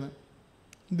വിളിക്കുമായിരുന്നു.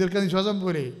 ദീർഘനിശ്വാസം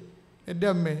പോലെ, എൻ്റെ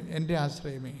അമ്മേ എൻ്റെ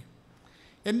ആശ്രയമേ,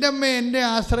 എൻ്റെ അമ്മേ എൻ്റെ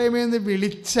ആശ്രയമേ എന്ന്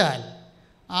വിളിച്ചാൽ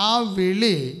ആ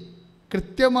വിളി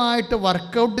കൃത്യമായിട്ട്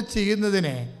വർക്കൗട്ട്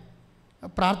ചെയ്യുന്നതിന്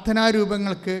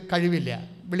പ്രാർത്ഥനാരൂപങ്ങൾക്ക് കഴിവില്ല.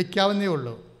 വിളിക്കാവുന്നേ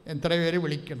ഉള്ളൂ. എത്ര പേര്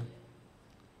വിളിക്കണം?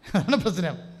 അതാണ്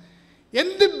പ്രശ്നം.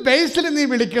 എന്ത് ബേസിൽ നീ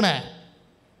വിളിക്കണേ?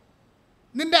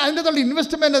 നിൻ്റെ അതിൻ്റെ തൊള്ള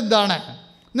ഇൻവെസ്റ്റ്മെൻ്റ് എന്താണ്?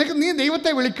 നീ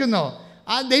ദൈവത്തെ വിളിക്കുന്നോ?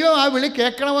 ആ ദൈവം ആ വിളി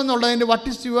കേൾക്കണമെന്നുള്ളതിൻ്റെ what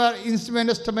is your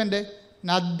investment?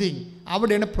 Nothing.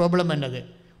 അവിടെയാണ് പ്രോബ്ലം വേണ്ടത്.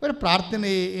 ഒരു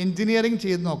പ്രാർത്ഥനയെ എൻജിനീയറിങ്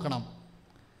ചെയ്ത് നോക്കണം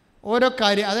ഓരോ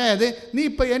കാര്യം. അതായത് നീ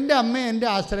ഇപ്പോൾ എൻ്റെ അമ്മ എൻ്റെ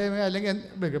ആശ്രയമേ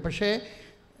അല്ലെങ്കിൽ, പക്ഷേ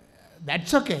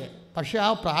ദാറ്റ്സ് ഓക്കെ. പക്ഷേ ആ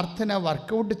പ്രാർത്ഥന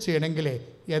വർക്കൗട്ട് ചെയ്യണമെങ്കിൽ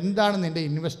എന്താണ് നിൻ്റെ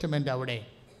ഇൻവെസ്റ്റ്മെൻറ്റ് അവിടെ?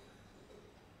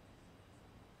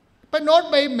 ഇപ്പം not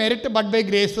by merit but by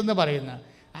grace എന്ന് പറയുന്ന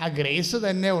ആ ഗ്രേസ്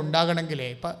തന്നെ ഉണ്ടാകണമെങ്കിൽ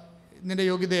ഇപ്പം നിൻ്റെ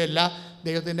യോഗ്യതയല്ല,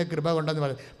 ദൈവത്തിൻ്റെ കൃപ കൊണ്ടെന്ന്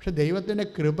പറയും. പക്ഷെ ദൈവത്തിൻ്റെ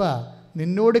കൃപ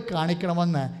നിന്നോട്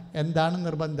കാണിക്കണമെന്ന് എന്താണ്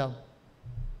നിർബന്ധം?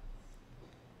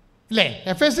 ഇല്ലേ?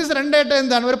 എഫെസ്യസ് 2:8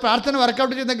 എന്താണ്? ഒരു പ്രാർത്ഥന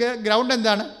വർക്കൗട്ട് ചെയ്യുന്ന ഗ്രൗണ്ട്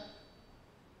എന്താണ്?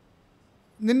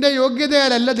 നിൻ്റെ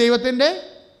യോഗ്യതയാലല്ല, ദൈവത്തിൻ്റെ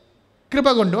കൃപ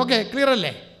കൊണ്ട്. ഓക്കെ, ക്ലിയർ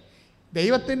അല്ലേ?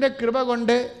 ദൈവത്തിൻ്റെ കൃപ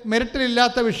കൊണ്ട്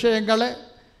മെറിറ്റിലില്ലാത്ത വിഷയങ്ങൾ,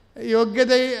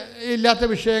 യോഗ്യതയില്ലാത്ത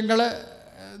വിഷയങ്ങൾ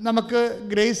നമുക്ക്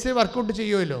ഗ്രേസ് വർക്കൗട്ട്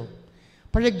ചെയ്യുമല്ലോ.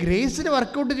 പക്ഷേ ഗ്രേസിന്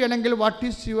വർക്കൗട്ട് ചെയ്യണമെങ്കിൽ വാട്ട്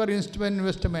ഈസ് യുവർ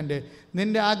ഇൻവെസ്റ്റ്മെൻറ്റ്?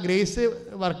 നിൻ്റെ ആ ഗ്രേസ്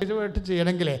വർക്കൗട്ട്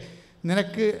ചെയ്യണമെങ്കിൽ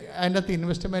നിനക്ക് അതിൻ്റെ അകത്ത്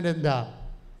ഇൻവെസ്റ്റ്മെൻറ്റ് എന്താ?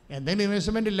 എന്തെങ്കിലും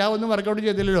ഇൻവെസ്റ്റ്മെൻറ്റ് ഇല്ല, ഒന്നും വർക്കൗട്ട്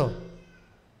ചെയ്തില്ലല്ലോ.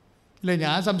 ഇല്ലേ,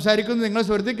 ഞാൻ സംസാരിക്കുന്നു, നിങ്ങൾ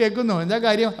സ്വരത്തിൽ കേൾക്കുന്നു, എന്താ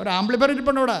കാര്യം? ഒരു ആംപ്ലിഫയർ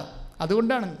ഇരിപ്പുണ്ട് അവിടെ,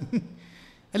 അതുകൊണ്ടാണ്.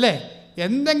 അല്ലേ?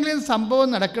 എന്തെങ്കിലും സംഭവം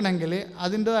നടക്കണമെങ്കിൽ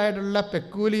അതിൻ്റേതായിട്ടുള്ള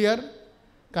പെക്കൂലിയർ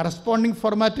കറസ്പോണ്ടിങ്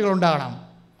ഫോർമാറ്റുകൾ ഉണ്ടാകണം.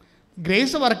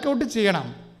 ഗ്രേസ് വർക്കൗട്ട് ചെയ്യണം.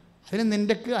 അതിന്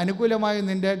നിൻ്റെക്ക് അനുകൂലമായി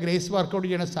നിൻ്റെ ഗ്രേസ് വർക്കൗട്ട്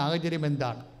ചെയ്യുന്ന സാഹചര്യം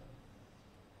എന്താണ്?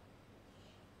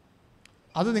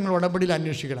 അത് നിങ്ങൾ ഉടമ്പടിയിൽ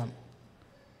അന്വേഷിക്കണം.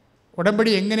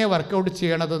 ഉടമ്പടി എങ്ങനെയാണ് വർക്കൗട്ട്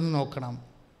ചെയ്യണതെന്ന് നോക്കണം.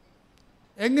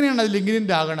 എങ്ങനെയാണ് അത്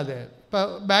ലിങ്കിൻ്റെ ആകണത്? ഇപ്പോൾ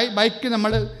ബൈക്ക്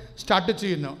നമ്മൾ സ്റ്റാർട്ട്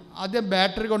ചെയ്യുന്നു, ആദ്യം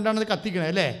ബാറ്ററി കൊണ്ടാണ് അത് കത്തിക്കണത്,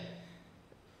 അല്ലേ?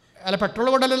 അല്ല, പെട്രോൾ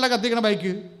കൊണ്ടല്ലല്ലോ കത്തിക്കണ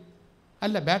ബൈക്ക്,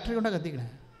 അല്ല, ബാറ്ററി കൊണ്ടാണ് കത്തിക്കണേ.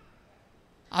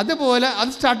 അതുപോലെ അത്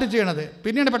സ്റ്റാർട്ട് ചെയ്യണത്,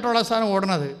 പിന്നെയാണ് പെട്രോൾ അവസാനം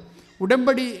ഓടണത്.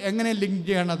 ഉടമ്പടി എങ്ങനെ ലിങ്ക്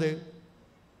ചെയ്യണത്?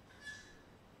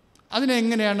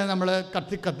 അതിനെങ്ങനെയാണ് നമ്മൾ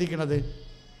കത്തിക്കണത്?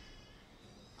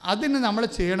 അതിന് നമ്മൾ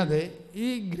ചെയ്യണത്, ഈ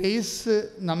ഗ്രേസ്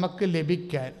നമുക്ക്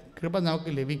ലഭിക്കാൻ, കൃപ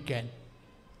നമുക്ക് ലഭിക്കാൻ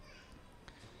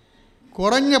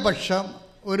കുറഞ്ഞ പക്ഷം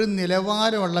ഒരു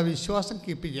നിലവാരമുള്ള വിശ്വാസം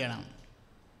കീപ്പ് ചെയ്യണം.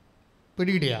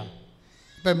 പിടികിടിയ?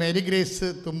 ഇപ്പം മേരി ഗ്രേസ്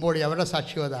തുമ്പോടി അവരുടെ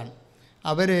സാക്ഷ്യം അതാണ്.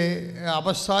 അവർ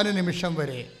അവസാന നിമിഷം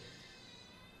വരെ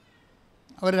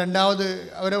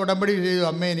അവരെ ഉടമ്പടി ചെയ്തു,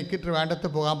 അമ്മ എനിക്ക് ട്രിവാൻഡ്രത്ത്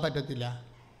പോകാൻ പറ്റത്തില്ല,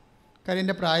 കാര്യം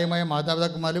എൻ്റെ പ്രായമായ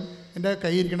മാതാപിതാക്കന്മാരും എൻ്റെ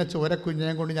കയ്യിരിക്കുന്ന ചോര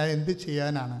കുഞ്ഞിനെ കൊണ്ട് ഞാൻ എന്ത്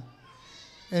ചെയ്യാനാണ്,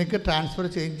 എനിക്ക് ട്രാൻസ്ഫർ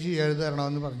ചേഞ്ച് ചെയ്ത്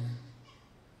തരണമെന്ന് പറഞ്ഞു.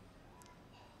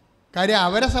 കാര്യം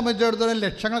അവരെ സംബന്ധിച്ചിടത്തോളം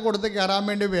ലക്ഷങ്ങൾ കൊടുത്ത് കയറാൻ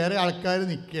വേണ്ടി വേറെ ആൾക്കാർ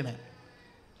നിൽക്കണേ.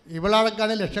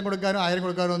 ഇവളാൾക്കാണെങ്കിൽ ലക്ഷം കൊടുക്കാനോ 1000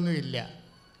 കൊടുക്കാനോ ഒന്നും ഇല്ല.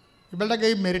 ഇവളുടെ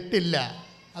കയ്യിൽ മെറിറ്റില്ല.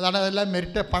 അതാണ് അതെല്ലാം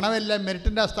മെറിറ്റ്. പണമെല്ലാം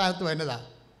മെറിറ്റിൻ്റെ സ്ഥാനത്ത് വരുന്നതാണ്.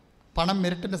 പണം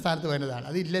മെറിറ്റിൻ്റെ സ്ഥാനത്ത് വരുന്നതാണ്.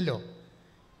 അതില്ലല്ലോ.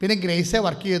 പിന്നെ ഗ്രേസേ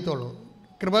വർക്ക് ചെയ്യത്തുള്ളൂ.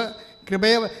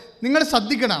 കൃപയെ നിങ്ങൾ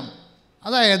ശ്രദ്ധിക്കണം.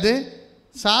 അതായത്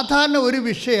സാധാരണ ഒരു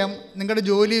വിഷയം, നിങ്ങളുടെ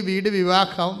ജോലി, വീട്,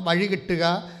 വിവാഹം, വഴി കിട്ടുക,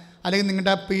 അല്ലെങ്കിൽ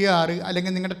നിങ്ങളുടെ PR,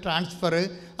 അല്ലെങ്കിൽ നിങ്ങളുടെ ട്രാൻസ്ഫർ,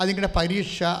 അത് നിങ്ങളുടെ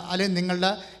പരീക്ഷ, അല്ലെങ്കിൽ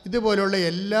നിങ്ങളുടെ ഇതുപോലുള്ള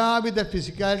എല്ലാവിധ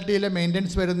ഫിസിക്കാലിറ്റിയിലെ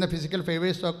മെയിൻ്റനൻസ് വരുന്ന physical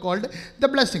favours of called the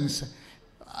blessings.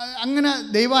 അങ്ങനെ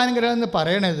ദൈവാനുഗ്രഹം എന്ന്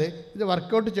പറയണത് ഇത്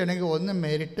വർക്കൗട്ട് ചെയ്യണമെങ്കിൽ ഒന്ന്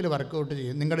മെറിറ്റിൽ വർക്കൗട്ട്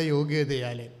ചെയ്യും, നിങ്ങളുടെ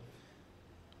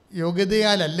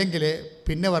യോഗ്യതയാലല്ലെങ്കിൽ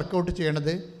പിന്നെ വർക്കൗട്ട്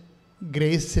ചെയ്യണത്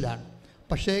ഗ്രേസിലാണ്.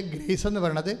 പക്ഷേ ഗ്രേസ് എന്ന്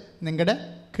പറയണത് നിങ്ങളുടെ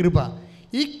കൃപ.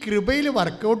 ഈ കൃപയിൽ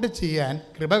വർക്കൗട്ട് ചെയ്യാൻ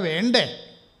കൃപ വേണ്ടേ?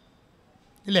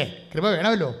 ഇല്ലേ? കൃപ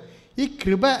വേണമല്ലോ. ഈ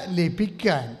കൃപ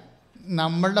ലഭിക്കാൻ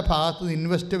നമ്മളുടെ ഭാഗത്ത് നിന്ന്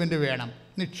ഇൻവെസ്റ്റ്മെൻറ്റ് വേണം,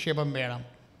 നിക്ഷേപം വേണം.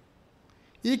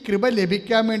 ഈ കൃപ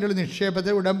ലഭിക്കാൻ വേണ്ടിയുള്ള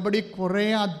നിക്ഷേപത്തിൽ ഉടമ്പടി കുറേ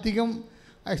അധികം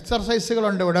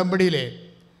എക്സർസൈസുകളുണ്ട് ഉടമ്പടിയിൽ.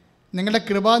 നിങ്ങളുടെ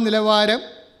കൃപാ നിലവാരം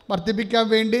വർദ്ധിപ്പിക്കാൻ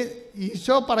വേണ്ടി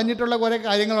ഈശോ പറഞ്ഞിട്ടുള്ള കുറേ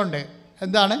കാര്യങ്ങളുണ്ട്.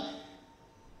 എന്താണ്?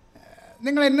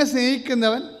 നിങ്ങൾ എന്നെ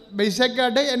സ്നേഹിക്കുന്നവൻ,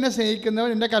 ബേസിക്കായിട്ട് എന്നെ സ്നേഹിക്കുന്നവൻ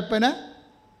എൻ്റെ കൽപ്പന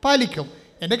പാലിക്കും.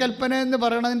 എൻ്റെ കൽപ്പന എന്ന്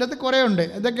പറയണതിൻ്റെ അകത്ത് കുറേ ഉണ്ട്.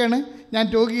 എന്തൊക്കെയാണ്? ഞാൻ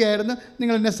രോഗിയായിരുന്നു,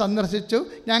 നിങ്ങളെന്നെ സന്ദർശിച്ചു.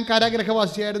 ഞാൻ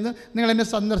കാരാഗ്രഹവാസിയായിരുന്നു, നിങ്ങളെന്നെ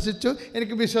സന്ദർശിച്ചു.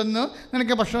 എനിക്ക് വിശന്നു,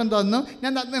 നിനക്ക് ഭക്ഷണം തന്നു.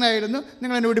 ഞാൻ നഗ്നനായിരുന്നു,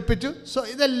 നിങ്ങളെന്നെ ഉടുപ്പിച്ചു. സോ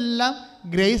ഇതെല്ലാം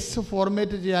ഗ്രേസ്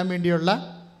ഫോർമേറ്റ് ചെയ്യാൻ വേണ്ടിയുള്ള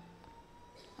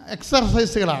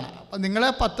എക്സർസൈസുകളാണ്. അപ്പം നിങ്ങൾ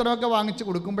പത്രമൊക്കെ വാങ്ങിച്ച്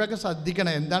കൊടുക്കുമ്പോഴൊക്കെ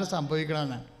ശ്രദ്ധിക്കണം എന്താണ്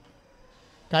സംഭവിക്കണമെന്ന്.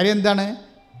 കാര്യം എന്താണ്?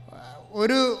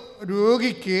 ഒരു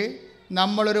രോഗിക്ക്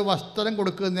നമ്മളൊരു വസ്ത്രം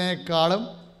കൊടുക്കുന്നതിനേക്കാളും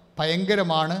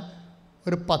ഭയങ്കരമാണ്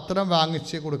ഒരു പത്രം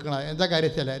വാങ്ങിച്ച് കൊടുക്കണം. എന്താ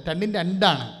കാര്യത്തിൽ രണ്ടും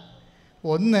രണ്ടാണ്.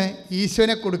 ഒന്ന്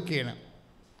ഈശോനെ കൊടുക്കുകയാണ്,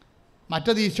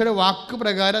 മറ്റത് ഈശോയുടെ വാക്ക്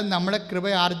പ്രകാരം നമ്മളെ കൃപ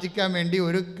ആർജിക്കാൻ വേണ്ടി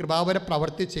ഒരു കൃപാവര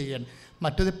പ്രവൃത്തി ചെയ്യണം.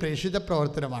 മറ്റത് പ്രേക്ഷിത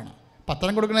പ്രവർത്തനമാണ്.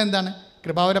 പത്രം കൊടുക്കുന്നത് എന്താണ്?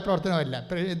 കൃപാവര പ്രവർത്തനമല്ല.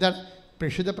 എന്താണ്?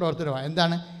 പ്രേക്ഷിത പ്രവർത്തനമാണ്.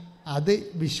 എന്താണ്? അത്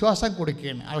വിശ്വാസം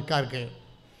കൊടുക്കുകയാണ് ആൾക്കാർക്ക്.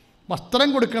 വസ്ത്രം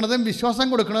കൊടുക്കുന്നതും വിശ്വാസം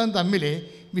കൊടുക്കുന്നതും തമ്മിൽ,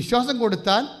 വിശ്വാസം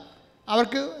കൊടുത്താൽ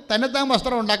അവർക്ക് തന്നെത്താൻ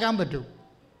വസ്ത്രം ഉണ്ടാക്കാൻ പറ്റും,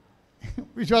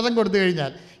 വിശ്വാസം കൊടുത്തു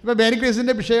കഴിഞ്ഞാൽ. ഇപ്പോൾ മേരി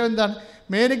ഗ്രേസിൻ്റെ വിഷയം എന്താണ്?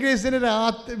 മേരി ഗ്രേസിന്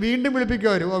വീണ്ടും വിളിപ്പിക്കും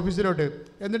അവർ ഓഫീസിലോട്ട്.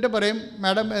 എന്നിട്ട് പറയും,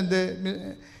 മാഡം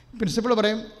പ്രിൻസിപ്പൾ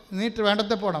പറയും, നീ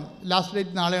വേണ്ടത്തെ പോകണം, ലാസ്റ്റ്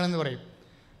ഡേറ്റ് നാളെയാണെന്ന് പറയും.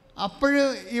 അപ്പോൾ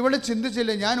ഇവൾ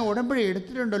ചിന്തിച്ചില്ല, ഞാൻ ഉടമ്പടി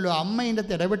എടുത്തിട്ടുണ്ടല്ലോ, അമ്മ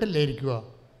ഇതിൻ്റെ ഇടപെട്ടില്ലായിരിക്കുമോ,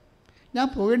 ഞാൻ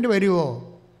പോകേണ്ടി വരുമോ,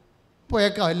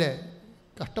 പോയേക്കാം അല്ലേ,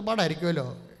 കഷ്ടപ്പാടായിരിക്കുമല്ലോ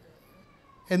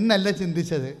എന്നല്ല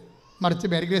ചിന്തിച്ചത്. മറിച്ച്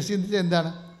മേരി ഗ്രേസ് ചിന്തിച്ചത് എന്താണ്?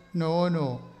 നോ,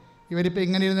 ഇവരിപ്പോൾ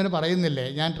ഇങ്ങനെ ഇരുന്നിട്ട് പറയുന്നില്ലേ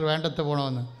ഞാൻ ട്രിവാൻഡ്രത്ത്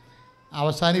പോകണമെന്ന്.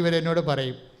 അവസാനം ഇവരെന്നോട്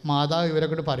പറയും, മാതാവ് ഇവരെ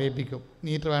കൊണ്ട് പറയിപ്പിക്കും,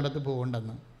 നീ ട്രിവാൻഡ്രത്ത്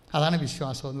പോകണ്ടെന്ന്. അതാണ്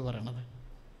വിശ്വാസം എന്ന് പറയണത്.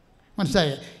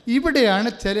 മനസ്സിലായേ? ഇവിടെയാണ്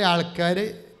ചില ആൾക്കാർ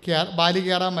ബാലി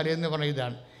കയറാൻ മലയെന്ന് പറയുന്നത്.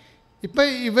 ഇതാണ് ഇപ്പം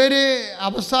ഇവർ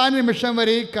അവസാന നിമിഷം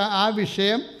വരെ ആ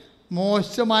വിഷയം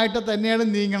മോശമായിട്ട് തന്നെയാണ്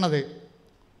നീങ്ങണത്,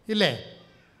 ഇല്ലേ?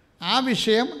 ആ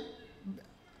വിഷയം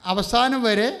അവസാനം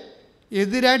വരെ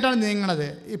എതിരായിട്ടാണ് നീങ്ങണത്.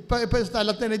 ഇപ്പോൾ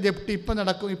സ്ഥലത്തിൻ്റെ ജപ്തി ഇപ്പം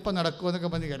നടക്കും എന്നൊക്കെ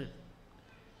പറഞ്ഞ് കയറി.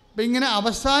 അപ്പം ഇങ്ങനെ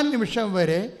അവസാന നിമിഷം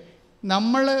വരെ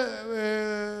നമ്മൾ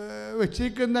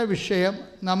വച്ചിരിക്കുന്ന വിഷയം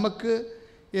നമുക്ക്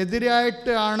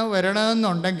എതിരായിട്ടാണ്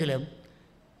വരണമെന്നുണ്ടെങ്കിലും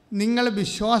നിങ്ങൾ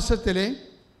വിശ്വാസത്തിൽ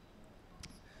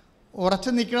ഉറച്ചു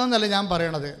നിൽക്കണമെന്നല്ല ഞാൻ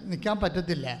പറയണത്. നിൽക്കാൻ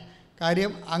പറ്റത്തില്ല.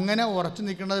 കാര്യം അങ്ങനെ ഉറച്ചു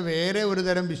നിൽക്കുന്നത് വേറെ ഒരു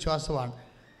തരം വിശ്വാസമാണ്.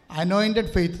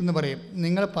 അനോയിൻറ്റഡ് ഫെയ്ത്ത് എന്ന് പറയും.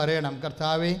 നിങ്ങൾ പറയണം,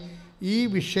 കർത്താവേ, ഈ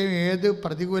വിഷയം ഏത്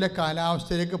പ്രതികൂല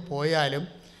കാലാവസ്ഥയിലേക്ക് പോയാലും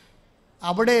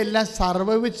അവിടെയെല്ലാം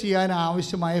സർവൈവ് ചെയ്യാൻ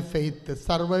ആവശ്യമായ ഫെയ്ത്ത്,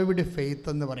 സർവൈവ്ഡ് ഫെയ്ത്ത്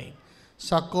എന്ന് പറയും.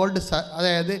 സക്കോൾഡ്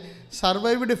അതായത്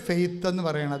സർവൈവ്ഡ് ഫെയ്ത്ത് എന്ന്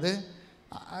പറയണത്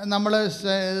നമ്മൾ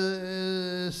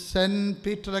സെൻറ്റ്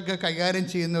പീറ്ററൊക്കെ കൈകാര്യം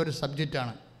ചെയ്യുന്ന ഒരു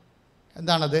സബ്ജക്റ്റാണ്.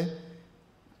 എന്താണത്?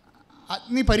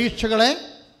 അഗ്നി പരീക്ഷകളെ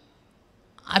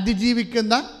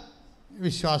അതിജീവിക്കുന്ന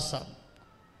വിശ്വാസം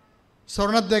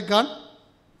സ്വർണത്തേക്കാൾ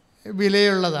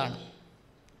വിലയുള്ളതാണ്.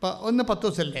 ഇപ്പം 1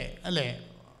 അല്ലേ?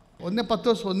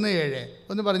 1:1:7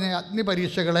 ഒന്ന് പറഞ്ഞ അഗ്നി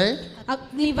പരീക്ഷകളെ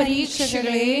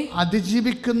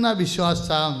അതിജീവിക്കുന്ന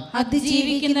വിശ്വാസം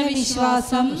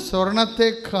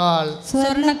സ്വർണത്തേക്കാൾ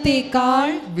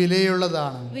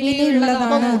വിലയുള്ളതാണ്.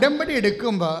 അപ്പം ഉടമ്പടി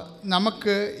എടുക്കുമ്പോൾ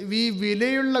നമുക്ക് ഈ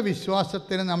വിലയുള്ള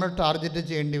വിശ്വാസത്തിന് നമ്മൾ ടാർഗറ്റ്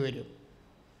ചെയ്യേണ്ടി വരും.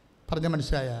 പറഞ്ഞ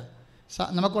മനസ്സിലായ?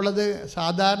 നമുക്കുള്ളത്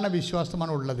സാധാരണ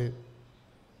വിശ്വാസമാണ് ഉള്ളത്.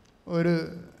 ഒരു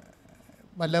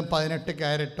വല്ല 18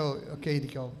 ക്യാരറ്റോ ഒക്കെ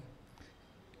ഇരിക്കും.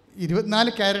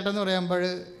 24 ക്യാരറ്റ് എന്ന് പറയുമ്പോൾ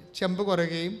ചെമ്പ്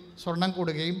കുറയുകയും സ്വർണം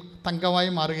കൂടുകയും തങ്കമായി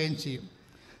മാറുകയും ചെയ്യും.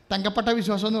 തങ്കപ്പെട്ട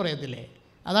വിശ്വാസം എന്ന് പറയത്തില്ലേ,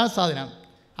 അതാണ് സാധനം.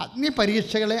 അഗ്നി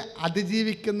പരീക്ഷകളെ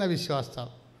അതിജീവിക്കുന്ന വിശ്വാസം.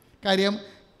 കാര്യം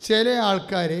ചില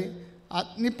ആൾക്കാർ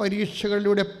അഗ്നി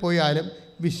പരീക്ഷകളിലൂടെ പോയാലും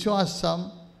വിശ്വാസം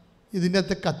ഇതിൻ്റെ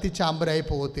അകത്ത് കത്തിച്ചാമ്പരായി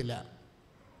പോകത്തില്ല.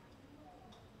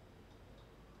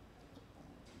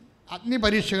 അഗ്നി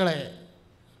പരീക്ഷകളെ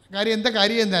എന്താ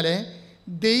കാര്യം എന്നാൽ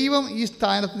ദൈവം ഈ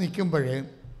സ്ഥാനത്ത് നിൽക്കുമ്പോൾ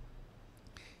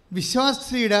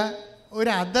വിശ്വാസിയുടെ ഒരു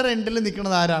അതർ എൻഡിൽ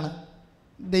നിൽക്കുന്നത് ആരാണ്?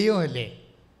 ദൈവമല്ലേ.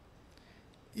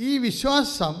 ഈ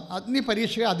വിശ്വാസം അഗ്നി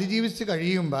പരീക്ഷയെ അതിജീവിച്ച്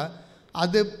കഴിയുമ്പോൾ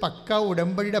അത് പക്ക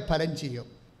ഉടമ്പടിയുടെ ഫലം ചെയ്യും.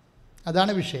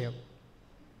 അതാണ് വിഷയം.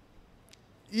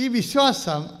 ഈ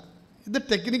വിശ്വാസം ഇത്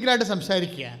ടെക്നിക്കലായിട്ട്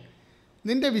സംസാരിക്കുക.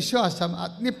 നിൻ്റെ വിശ്വാസം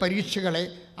അഗ്നി പരീക്ഷകളെ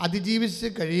അതിജീവിച്ച്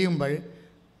കഴിയുമ്പോൾ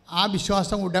ആ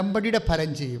വിശ്വാസം ഉടമ്പടിയുടെ ഫലം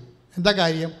ചെയ്യും. എന്താ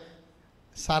കാര്യം?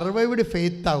 സർവൈവ്ഡ്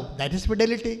ഫെയ്ത്ത് ആവും. That is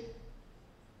fidelity.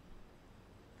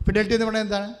 ഫിഡലിറ്റി എന്ന് പറയുന്നത്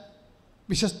എന്താണ്?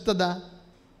 വിശ്വസ്തത.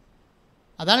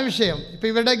 അതാണ് വിഷയം. ഇപ്പോൾ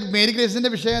ഇവരുടെ മേരി ഗ്രേസിൻ്റെ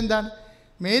വിഷയം എന്താണ്?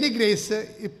 മേരി ഗ്രേസ്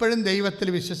ഇപ്പോഴും ദൈവത്തിൽ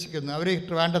വിശ്വസിക്കുന്നു. അവർ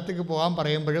ട്രിവാൻഡ്രത്തേക്ക് പോകാൻ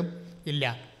പറയുമ്പോഴും ഇല്ല,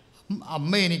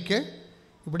 അമ്മ എനിക്ക്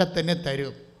ഇവിടെ തന്നെ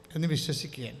തരും എന്ന്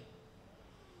വിശ്വസിക്കുകയാണ്.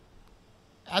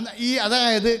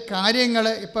 അതായത് കാര്യങ്ങൾ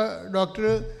ഇപ്പോൾ ഡോക്ടർ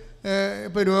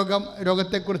ഇപ്പോൾ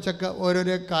രോഗത്തെക്കുറിച്ചൊക്കെ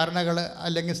ഓരോരോ കാരണങ്ങൾ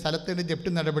അല്ലെങ്കിൽ സ്ഥലത്തിൻ്റെ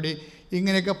ജപ്തി നടപടി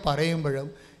ഇങ്ങനെയൊക്കെ പറയുമ്പോഴും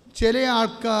ചില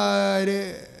ആൾക്കാർ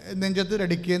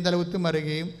നെഞ്ചത്തിലടിക്കുകയും തലകുത്തി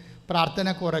മറിയുകയും പ്രാർത്ഥന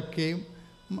കുറയ്ക്കുകയും,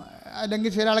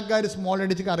 അല്ലെങ്കിൽ ചില ആൾക്കാർ സ്മോൾ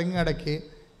അടിച്ച് കറങ്ങി കിടക്കുകയും,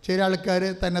 ചില ആൾക്കാർ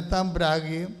തന്നെത്താൻ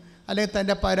പ്രാകുകയും, അല്ലെങ്കിൽ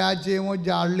തൻ്റെ പരാജയമോ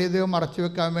ജാള്യതയോ മറച്ചു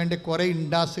വെക്കാൻ വേണ്ടി കുറേ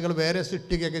ഇൻഡാസുകൾ വേറെ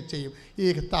സൃഷ്ടിക്കുകയൊക്കെ ചെയ്യും. ഈ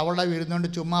തവള വീഴുന്നതുകൊണ്ട്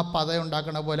ചുമ്മാ പത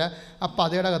ഉണ്ടാക്കണ പോലെ ആ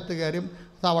പതയുടെ കത്ത് കയറും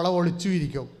തവള ഒളിച്ചു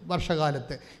ഇരിക്കും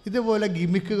വർഷകാലത്ത്. ഇതുപോലെ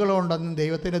ഗിമിക്കുകളുണ്ടെന്നും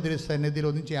ദൈവത്തിൻ്റെ തിരുസന്നിധിയിൽ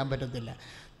ഒന്നും ചെയ്യാൻ പറ്റത്തില്ല.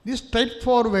 ഈ സ്ട്രൈറ്റ്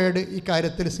ഫോർവേഡ് ഈ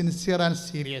കാര്യത്തിൽ സിൻസിയർ ആൻഡ്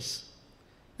സീരിയസ്.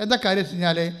 എന്താ കാര്യം വെച്ച്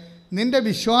കഴിഞ്ഞാൽ നിൻ്റെ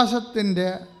വിശ്വാസത്തിൻ്റെ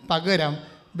പകരം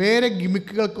വേറെ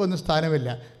ഗിമിക്കുകൾക്കൊന്നും സ്ഥാനമില്ല.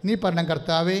 നീ പറഞ്ഞ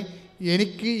കർത്താവേ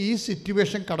എനിക്ക് ഈ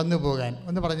സിറ്റുവേഷൻ കടന്നു പോകാൻ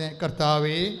ഒന്ന് പറഞ്ഞേ,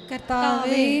 കർത്താവേ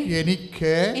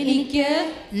എനിക്ക്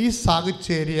ഈ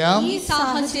സാഹചര്യം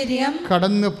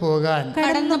കടന്നു പോകാൻ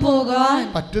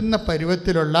പറ്റുന്ന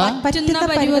പരുവത്തിലുള്ള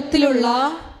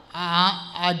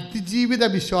അതിജീവിത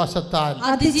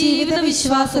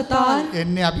വിശ്വാസത്താൽ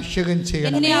എന്നെ അഭിഷേകം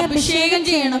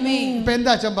ചെയ്യണമേ. ഇപ്പം എന്താ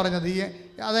അച്ഛൻ പറഞ്ഞത്?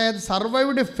 അതായത്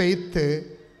സർവൈവ്ഡ് ഫെയ്ത്ത്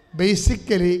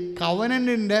ബേസിക്കലി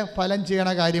കവനന്റിൻ്റെ ഫലം ചെയ്യണ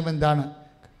കാര്യം എന്താണ്?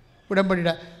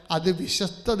 ഉടമ്പടിയുടെ അത്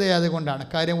വിശ്വസ്തതയായത് കൊണ്ടാണ്.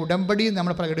 കാര്യം ഉടമ്പടി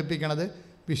നമ്മൾ പ്രകടിപ്പിക്കുന്നത്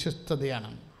വിശ്വസ്തതയാണ്.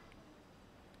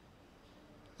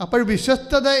 അപ്പോൾ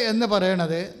വിശ്വസ്തത എന്ന്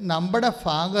പറയണത് നമ്മുടെ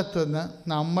ഭാഗത്തുനിന്ന്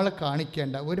നമ്മൾ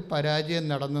കാണിക്കേണ്ട ഒരു പരാജയം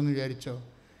നടന്നെന്ന് വിചാരിച്ചോ.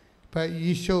 ഇപ്പം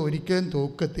ഈശോ ഒരിക്കലും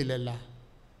തോക്കത്തില്ലല്ല.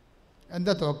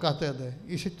 എന്താ തോക്കാത്തത്?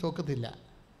 ഈശോ തോക്കത്തില്ല.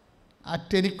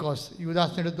 അറ്റനിക്കോസ്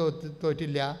യൂദാസിൻ്റെ അടുത്ത്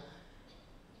തോറ്റില്ല,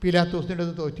 പിലാത്തോസിൻ്റെ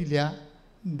അടുത്ത് തോറ്റില്ല,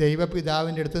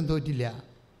 ദൈവപിതാവിൻ്റെ അടുത്തും തോറ്റില്ല.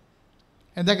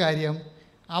 എന്താ കാര്യം?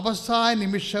 അവസാന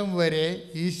നിമിഷം വരെ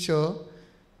ഈശോ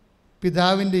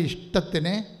പിതാവിൻ്റെ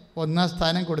ഇഷ്ടത്തിന് ഒന്നാം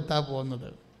സ്ഥാനം കൊടുത്താൽ പോകുന്നത്.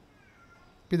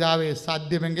 പിതാവേ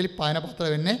സാധ്യമെങ്കിൽ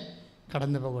പാനപാത്രം എന്നെ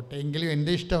കടന്നു പോകട്ടെ, എങ്കിലും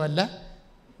എൻ്റെ ഇഷ്ടമല്ല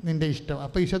നിൻ്റെ ഇഷ്ടം.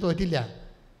 അപ്പോൾ ഈശോ തോറ്റില്ല.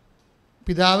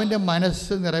 പിതാവിൻ്റെ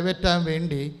മനസ്സ് നിറവേറ്റാൻ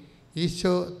വേണ്ടി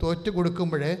ഈശോ തോറ്റു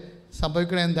കൊടുക്കുമ്പോൾ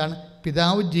സംഭവിക്കണത് എന്താണ്?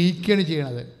 പിതാവ് ജയിക്കുകയാണ്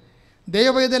ചെയ്യണത്.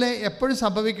 ദൈവവേദന എപ്പോഴും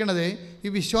സംഭവിക്കണത് ഈ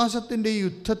വിശ്വാസത്തിൻ്റെ ഈ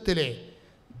യുദ്ധത്തിൽ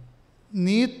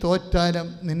നീ തോറ്റാലും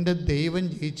നിൻ്റെ ദൈവം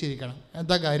ജയിച്ചിരിക്കണം.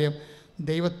 എന്താ കാര്യം?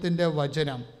 ദൈവത്തിൻ്റെ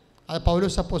വചനം. അത്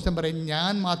പൗലോസ് അപ്പോസ്തലൻ പറയും,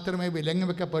 ഞാൻ മാത്രമേ വിലങ്ങ്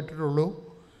വെക്കപ്പെട്ടിട്ടുള്ളൂ,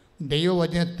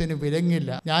 ദൈവവചനത്തിന് വിലങ്ങില്ല.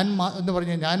 എന്ന്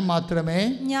പറഞ്ഞാൽ ഞാൻ മാത്രമേ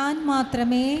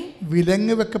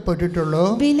വിലങ്ങ് വെക്കപ്പെട്ടിട്ടുള്ളൂ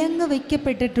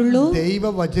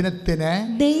ദൈവവചനത്തിന്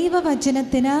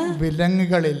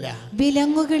വിലങ്ങുകളില്ല.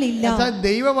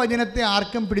 ദൈവവചനത്തെ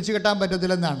ആർക്കും പിടിച്ചു കെട്ടാൻ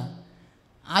പറ്റത്തില്ലെന്നാണ്.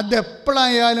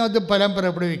 അതെപ്പോഴായാലും അത് ഫലം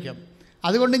പുറപ്പെടുവിക്കും.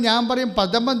 അതുകൊണ്ട് ഞാൻ പറയും,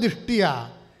 പ്രഥമ ദൃഷ്ടിയാ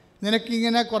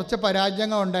നിനക്കിങ്ങനെ കുറച്ച്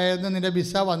പരാജയങ്ങൾ ഉണ്ടായിരുന്നു, നിൻ്റെ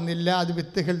വിസ വന്നില്ല, അത്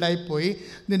വിത്തുകളുണ്ടായിപ്പോയി,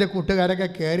 നിൻ്റെ കൂട്ടുകാരൊക്കെ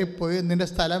കയറിപ്പോയി, നിൻ്റെ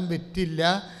സ്ഥലം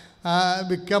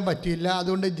വിൽക്കാൻ പറ്റിയില്ല,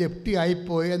 അതുകൊണ്ട് ജപ്തി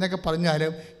ആയിപ്പോയി എന്നൊക്കെ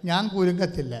പറഞ്ഞാലും ഞാൻ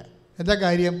കുലുങ്ങത്തില്ല. എന്താ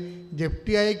കാര്യം?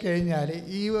 ജപ്തിയായി കഴിഞ്ഞാൽ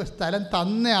ഈ സ്ഥലം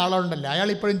തന്ന ആളുണ്ടല്ലോ, അയാൾ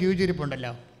ഇപ്പോഴും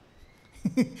ജീവിച്ചിരിപ്പുണ്ടല്ലോ.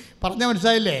 പറഞ്ഞാൽ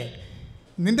മനസ്സിലായില്ലേ?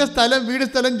 നിൻ്റെ വീട്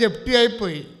സ്ഥലം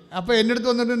ജപ്തിയായിപ്പോയി. അപ്പോൾ എൻ്റെ അടുത്ത്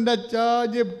വന്നിട്ട് എൻ്റെ അച്ഛാ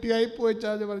ജപ്തിയായിപ്പോയി അച്ഛാ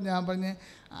എന്ന് പറഞ്ഞ് ഞാൻ പറഞ്ഞ്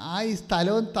ഈ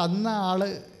സ്ഥലവും തന്ന ആൾ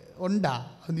ഉണ്ടാ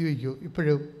എന്ന് ചോദിക്കൂ.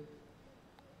 ഇപ്പോഴും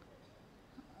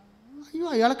അയ്യോ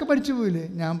അയാളൊക്കെ മരിച്ചു പോയില്ലേ?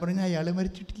 ഞാൻ പറഞ്ഞു അയാൾ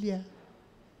മരിച്ചിട്ടില്ല.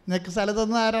 നിനക്ക് സ്ഥലം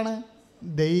തന്ന ആരാണ്?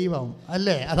 ദൈവം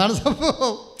അല്ലേ? അതാണ്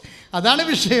സംഭവം, അതാണ്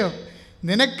വിഷയം.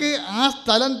 നിനക്ക് ആ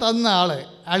സ്ഥലം തന്ന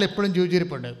അയാൾ ഇപ്പോഴും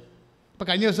ജീവിച്ചിരിപ്പുണ്ട്. ഇപ്പോൾ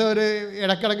കഴിഞ്ഞ ദിവസം ഒരു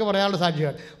ഇടയ്ക്കിടയ്ക്ക് പറയാനുള്ള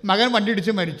സാക്ഷിയാണ്, മകൻ വണ്ടി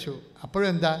ഇടിച്ച് മരിച്ചു. അപ്പോഴും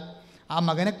എന്താ? ആ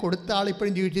മകനെ കൊടുത്ത ആൾ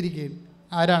ഇപ്പോഴും ജീവിച്ചിരിക്കുകയും.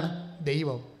 ആരാണ്?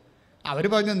 ദൈവം. അവർ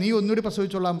പറഞ്ഞു നീ ഒന്നുകൂടി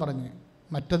പ്രസവിച്ചോളാൻ പറഞ്ഞ്.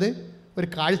 മറ്റത് ഒരു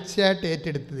കാഴ്ചയായിട്ട്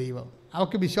ഏറ്റെടുത്ത് ദൈവം.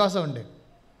 അവർക്ക് വിശ്വാസമുണ്ട്.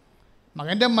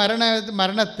 മകൻ്റെ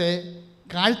മരണത്തെ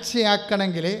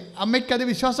കാഴ്ചയാക്കണമെങ്കിൽ അമ്മയ്ക്കത്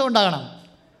വിശ്വാസം ഉണ്ടാകണം.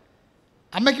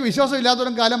 അമ്മയ്ക്ക് വിശ്വാസം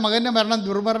ഇല്ലാത്തവരും കാലം മകൻ്റെ മരണം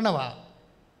ദുർമരണമാണ്.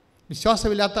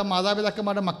 വിശ്വാസമില്ലാത്ത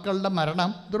മാതാപിതാക്കന്മാരുടെ മക്കളുടെ മരണം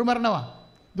ദുർമരണമാണ്.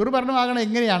 ദുർമരണമാകണം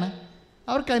എങ്ങനെയാണ്?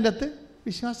 അവർക്ക് അതിൻ്റെ അകത്ത്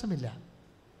വിശ്വാസമില്ല.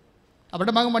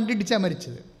 അവരുടെ മകൻ വണ്ടി ഇടിച്ചാൽ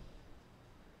മരിച്ചത്,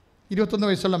 21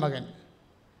 വയസ്സുള്ള മകൻ.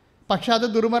 പക്ഷെ അത്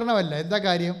ദുർമരണമല്ല. എന്താ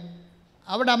കാര്യം?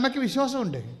 അവിടെ അമ്മയ്ക്ക്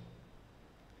വിശ്വാസമുണ്ട്.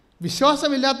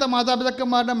 വിശ്വാസമില്ലാത്ത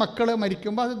മാതാപിതാക്കന്മാരുടെ മക്കൾ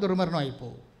മരിക്കുമ്പോൾ അത് ദുർമരണമായി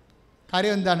പോകും.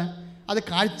 കാര്യം എന്താണ്? അത്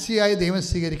കാഴ്ചയായി ദൈവം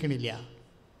സ്വീകരിക്കണില്ല.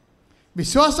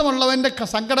 വിശ്വാസമുള്ളവൻ്റെ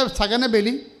സകന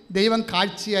ബലി ദൈവം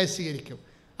കാഴ്ചയായി സ്വീകരിക്കും.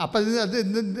 അപ്പം അത്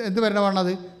എന്ത്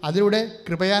വരണമാണത്? അതിലൂടെ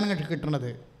കൃപയാനം കിട്ടണത്.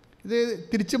 ഇത്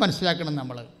തിരിച്ച് മനസ്സിലാക്കണം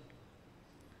നമ്മൾ.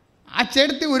 ആ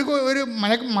ചേട്ടത്തി ഒരു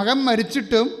മകൻ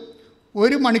മരിച്ചിട്ടും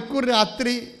 1 മണിക്കൂർ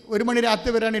രാത്രി 1 മണി രാത്രി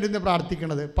വരെയാണ് ഇരുന്ന്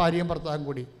പ്രാർത്ഥിക്കണത്, ഭാര്യയും ഭർത്താവും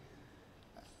കൂടി.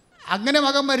 അങ്ങനെ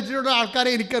മകൻ മരിച്ചിട്ടുള്ള ആൾക്കാരെ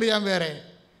എനിക്കറിയാം. വേറെ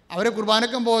അവരെ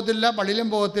കുർബാനക്കും പോകത്തില്ല, പള്ളിയിലും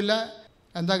പോകത്തില്ല.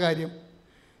 എന്താ കാര്യം?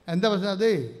 എന്താ പ്രശ്നം? അത്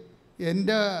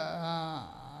എൻ്റെ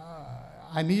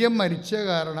അനിയൻ മരിച്ച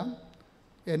കാരണം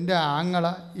എൻ്റെ ആങ്ങള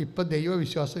ഇപ്പം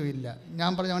ദൈവവിശ്വാസമില്ല. ഞാൻ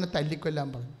പറഞ്ഞു അവനെ തല്ലിക്കൊല്ലാൻ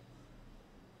പറഞ്ഞു.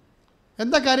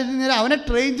 എന്താ കാര്യം? അവനെ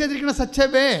ട്രെയിൻ ചെയ്തിരിക്കുന്ന സച്ച് എ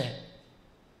വേ.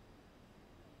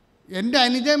 എൻ്റെ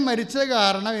അനുജൻ മരിച്ചത്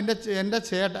കാരണം എൻ്റെ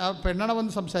ചേട്ട ആ പെണ്ണണ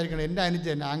വന്ന് സംസാരിക്കണം. എൻ്റെ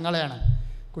അനുജൻ ആങ്ങളെയാണ്.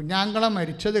 കുഞ്ഞാങ്ങള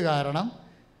മരിച്ചത് കാരണം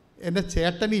എൻ്റെ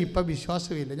ചേട്ടന് ഇപ്പം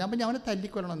വിശ്വാസമില്ല. ഞാൻ പറഞ്ഞു അവനെ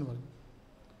തല്ലിക്കൊല്ലണമെന്ന് പറഞ്ഞു.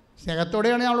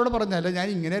 സ്നേഹത്തോടെയാണ് ഞാൻ അവളോട് പറഞ്ഞത്, അല്ല ഞാൻ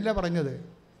ഇങ്ങനെയല്ല പറഞ്ഞത്.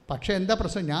 പക്ഷേ എന്താ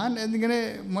പ്രശ്നം, ഞാൻ എന്നിങ്ങനെ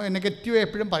നെഗറ്റീവ്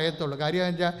എപ്പോഴും പറയത്തുള്ളൂ. കാര്യം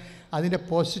എന്ന് വെച്ചാൽ അതിൻ്റെ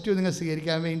പോസിറ്റീവ് നിങ്ങൾ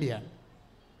സ്വീകരിക്കാൻ വേണ്ടിയാണ്,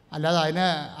 അല്ലാതെ അതിനെ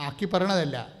ആക്കി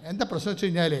പറയണതല്ല. എന്താ പ്രശ്നം വെച്ച്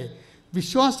കഴിഞ്ഞാൽ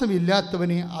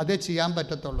വിശ്വാസമില്ലാത്തവന് അതേ ചെയ്യാൻ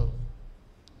പറ്റത്തുള്ളൂ.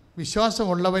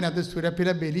 വിശ്വാസമുള്ളവൻ അത് സുരഭില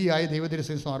ബലിയായി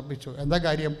ദൈവത്തിരുസി സമർപ്പിച്ചു. എന്താ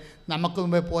കാര്യം? നമുക്ക്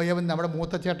മുമ്പേ പോയവൻ നമ്മുടെ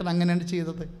മൂത്തച്ചേട്ടൻ അങ്ങനെയാണ്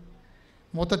ചെയ്തത്.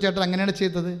 മൂത്തച്ചേട്ടൻ അങ്ങനെയാണ്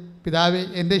ചെയ്തത്. പിതാവേ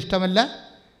എൻ്റെ ഇഷ്ടമല്ല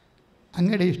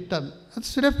അങ്ങയുടെ ഇഷ്ടം. അത്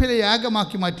സുരഭില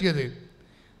യാഗമാക്കി മാറ്റിയത്.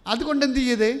 അതുകൊണ്ട് എന്ത്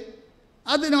ചെയ്ത്?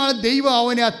 അതിനാൽ ദൈവം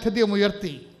അവനെ അത്യധികം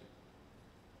ഉയർത്തി.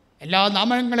 എല്ലാ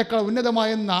നാമങ്ങളെക്കാൾ ഉന്നതമായ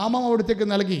നാമം അവിടത്തേക്ക്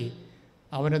നൽകി.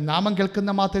 അവൻ്റെ നാമം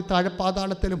കേൾക്കുന്ന മാത്രമേ താഴെ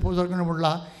പാതാളത്തിലും ഭൂസ്വർഗങ്ങളുമുള്ള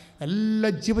എല്ലാ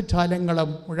ജീവജാലങ്ങളും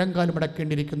മുഴങ്കാലും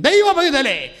അടക്കേണ്ടിയിരിക്കും.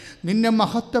 ദൈവഭക്തലേ, നിന്നെ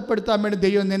മഹത്വപ്പെടുത്താൻ വേണ്ടി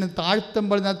ദൈവം നിന്നെ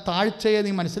താഴ്ത്തുമ്പോൾ താഴ്ചയെ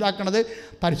നീ മനസ്സിലാക്കണത്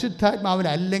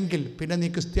പരിശുദ്ധാത്മാവിനല്ലെങ്കിൽ പിന്നെ നീ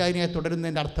ക്രിസ്ത്യാനിയായി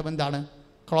തുടരുന്നതിൻ്റെ അർത്ഥം എന്താണ്?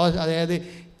 അതായത്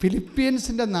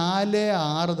ഫിലിപ്പീൻസിൻ്റെ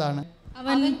 4:6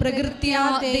 അവൻ പ്രകൃത്യാ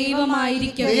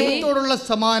ദൈവമായിരിക്കവേ ദൈവത്തോടുള്ള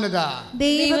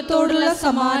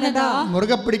സമാനത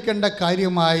മുറുകെ പിടിക്കേണ്ട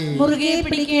കാര്യമായി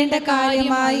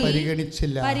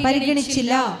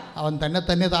പരിഗണിച്ചില്ല. അവൻ തന്നെ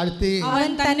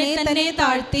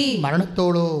താഴ്ത്തി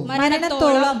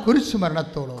മരണത്തോളം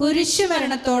കുരിശുമരണത്തോളം.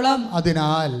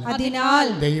 അതിനാൽ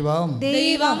ദൈവം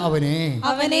അവനെ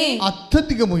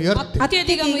അത്യധികം ഉയർത്തി.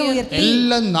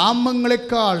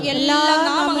 എല്ലാ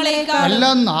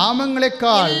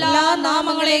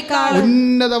നാമങ്ങളെക്കാൾ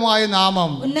ഉന്നതമായ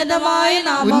നാമം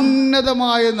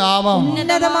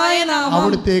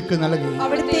അവിടത്തേക്ക് നൽകി.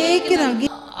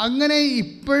 അങ്ങനെ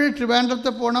ഇപ്പോഴും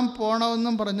ട്രിവാൻഡ്രത്ത്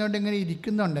പോണമെന്നും പറഞ്ഞുകൊണ്ട് ഇങ്ങനെ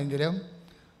ഇരിക്കുന്നുണ്ടെങ്കിലും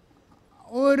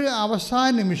ഒരു അവസാന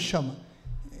നിമിഷം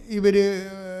ഇവർ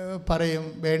പറയും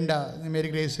വേണ്ട മേരി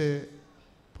ഗ്രേസ്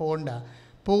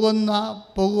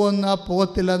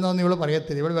പോകത്തില്ല എന്നൊന്നും ഇവൾ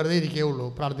പറയത്തില്ല. ഇവൾ വെറുതെ ഇരിക്കുകയുള്ളൂ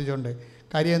പ്രാർത്ഥിച്ചുകൊണ്ട്.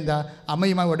 കാര്യം എന്താ?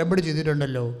 അമ്മയുമായി ഉടമ്പടി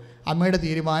ചെയ്തിട്ടുണ്ടല്ലോ, അമ്മയുടെ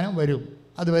തീരുമാനം വരും,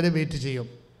 അതുവരെ വെയിറ്റ് ചെയ്യും.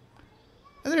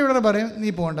 എന്നിട്ട് ഇവിടെ പറയും നീ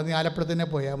പോകണ്ട, നീ ആലപ്പുഴ തന്നെ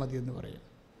പോയാൽ മതി എന്ന് പറയും.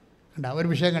 കണ്ട ഒരു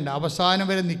വിഷയം കണ്ട, അവസാനം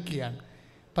വരെ നിൽക്കുകയാണ്,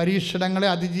 പരീക്ഷണങ്ങളെ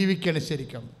അതിജീവിക്കുകയാണ്.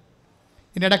 ശരിക്കും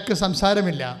ഇതിൻ്റെ ഇടയ്ക്ക്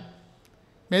സംസാരമില്ല.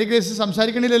 മേരി ഗ്രേസ്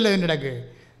സംസാരിക്കണില്ലല്ലോ ഇതിൻ്റെ ഇടയ്ക്ക്.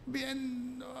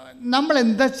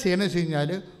 നമ്മളെന്താ ചെയ്യണമെന്ന് വെച്ച് കഴിഞ്ഞാൽ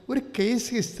ഒരു കേസ്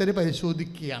ഹിസ്റ്ററി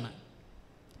പരിശോധിക്കുകയാണ്.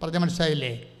 പറഞ്ഞ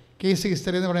മനസ്സിലായില്ലേ? കേസ്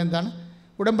ഹിസ്റ്ററി എന്ന് പറയുന്നത് എന്താണ്?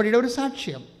 ഉടമ്പടിയുടെ ഒരു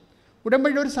സാക്ഷ്യം.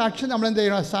 ഉടമ്പടിയുടെ ഒരു സാക്ഷ്യം നമ്മളെന്ത്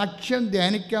ചെയ്യണം? സാക്ഷ്യം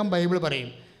ധ്യാനിക്കാൻ ബൈബിൾ പറയും.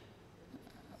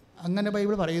 അങ്ങനെ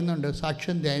ബൈബിൾ പറയുന്നുണ്ട്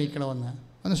സാക്ഷ്യം ധ്യാനിക്കണമെന്ന്.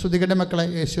 ഒന്ന് ശ്രുതികട്ടെ മക്കളെ.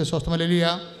 യേശു സ്വസ്ഥം. ഹല്ലേലൂയ.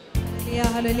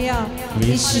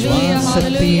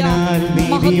 വിശ്വാസത്തിനാൽ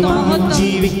നീതിമാൻ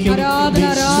ജീവിക്കും.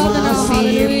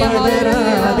 വിശ്വാസിയെ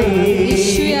പതരാതെ,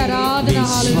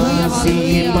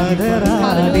 വിശ്വാസിയെ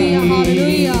പതരാതെ,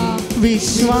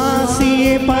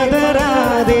 വിശ്വാസിയെ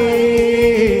പതരാതെ,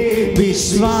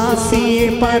 വിശ്വാസിയെ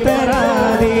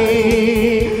പതരാതെ,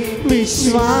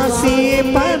 വിശ്വാസിയെ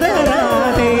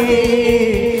പതരാതെ,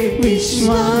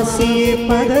 വിശ്വാസിയെ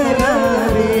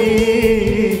പതരാതെ.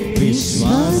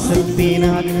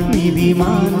 വിശ്വാസത്തിനാൽ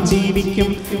നീതിമാൻ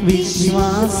ജീവിക്കും.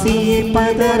 വിശ്വാസിയെ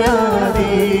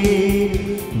പതരാതെ,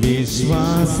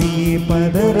 വിശ്വാസിയെ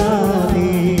പതരാതെ.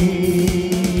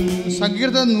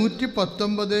 സങ്കീർത്തനം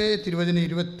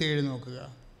 119:27 നോക്കുക.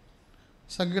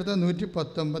 സങ്കീർത്തനം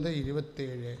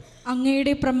 119:27.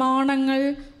 അങ്ങയുടെ പ്രമാണങ്ങൾ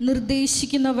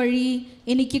നിർദ്ദേശിക്കുന്ന വഴി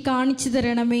എനിക്ക് കാണിച്ചു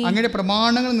തരണമേ. അങ്ങയുടെ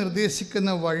പ്രമാണങ്ങൾ നിർദ്ദേശിക്കുന്ന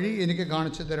വഴി എനിക്ക്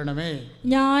കാണിച്ചു തരണമേ.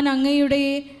 ഞാൻ അങ്ങയുടെ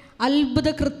അത്ഭുത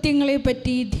കൃത്യങ്ങളെ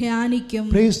പറ്റി ധ്യാനിക്കും.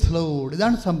 Praise the Lord.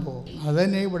 ഇതാണ് സംഭവം.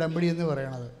 അതന്നെ ഉടമ്പടി എന്ന്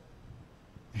പറയണത്.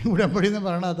 ഉടമ്പടി എന്ന്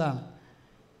പറയണത് അതാണ്.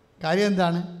 കാര്യം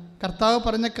എന്താണ്? കർത്താവ്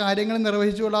പറഞ്ഞ കാര്യങ്ങൾ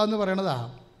നിർവഹിച്ചു കൊള്ളാമെന്ന് പറയണതാണ്.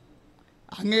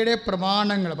 അങ്ങയുടെ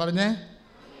പ്രമാണങ്ങൾ പറഞ്ഞേ,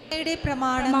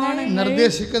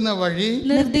 നിർദ്ദേശിക്കുന്ന വഴി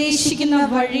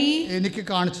എനിക്ക്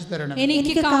കാണിച്ചു തരണമേ.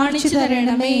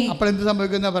 അപ്പോൾ എന്ത്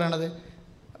സംഭവിക്കുന്ന പറയണത്?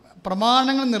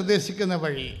 പ്രമാണങ്ങൾ നിർദ്ദേശിക്കുന്ന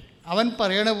വഴി അവൻ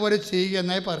പറയണ പോലെ ചെയ്യുക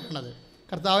എന്നായി പറയണത്.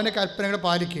 കർത്താവിൻ്റെ കൽപ്പനകൾ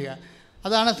പാലിക്കുക.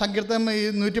 അതാണ് സങ്കീർത്തനം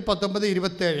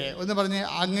 119:27. ഒന്ന് പറഞ്ഞ്,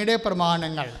 അങ്ങയുടെ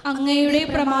പ്രമാണങ്ങൾ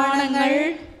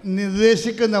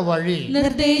നിർദ്ദേശിക്കുന്ന വഴി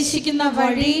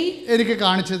എനിക്ക്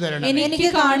കാണിച്ചു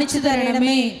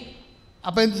തരണമേ.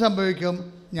 അപ്പം എന്ത് സംഭവിക്കും?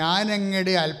 ഞാൻ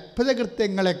അങ്ങയുടെ അത്ഭുത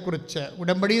കൃത്യങ്ങളെക്കുറിച്ച്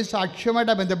ഉടമ്പടിയും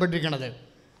സാക്ഷ്യമായിട്ടാണ് ബന്ധപ്പെട്ടിരിക്കുന്നത്.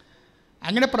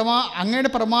 അങ്ങയുടെ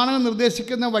പ്രമാണങ്ങൾ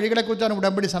നിർദ്ദേശിക്കുന്ന വഴികളെക്കുറിച്ചാണ്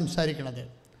ഉടമ്പടി സംസാരിക്കുന്നത്.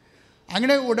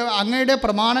 അങ്ങയുടെ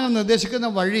പ്രമാണങ്ങൾ നിർദ്ദേശിക്കുന്ന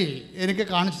വഴി എനിക്ക്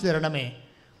കാണിച്ചു തരണമേ.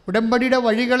 ഉടമ്പടിയുടെ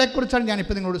വഴികളെക്കുറിച്ചാണ്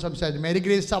ഞാനിപ്പോൾ നിങ്ങളോട് സംസാരിച്ചത്. മേരി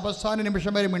ഗ്രേസ് അവസാന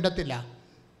നിമിഷം വരെ മിണ്ടത്തില്ല,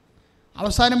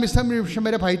 അവസാന നിമിഷം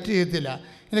വരെ ഫൈറ്റ് ചെയ്യത്തില്ല,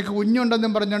 എനിക്ക്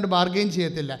കുഞ്ഞുണ്ടെന്നും പറഞ്ഞുകൊണ്ട് ബാർഗെയിൻ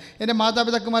ചെയ്യത്തില്ല, എൻ്റെ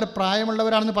മാതാപിതാക്കന്മാർ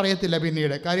പ്രായമുള്ളവരാണെന്ന് പറയത്തില്ല.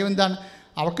 പിന്നീട് കാര്യം എന്താണ്?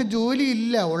 അവർക്ക്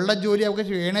ജോലിയില്ല, ഉള്ള ജോലി അവർക്ക്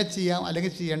വേണേൽ ചെയ്യാം,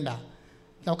 അല്ലെങ്കിൽ ചെയ്യണ്ട.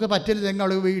 നമുക്ക് പറ്റരുതെങ്കിൽ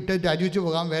അവൾ വീട്ടിൽ രാജിവെച്ച്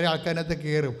പോകാം, വേറെ ആൾക്കാരകത്ത്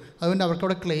കയറും. അതുകൊണ്ട്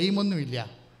അവർക്കവിടെ ക്ലെയിമൊന്നുമില്ല.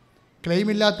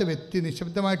 ക്ലെയിമില്ലാത്ത വ്യക്തി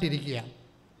നിശബ്ദമായിട്ടിരിക്കുക.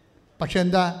 പക്ഷെ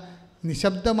എന്താ,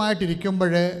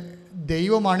 നിശബ്ദമായിട്ടിരിക്കുമ്പോൾ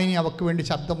ദൈവമാണ് ഇനി അവർക്ക് വേണ്ടി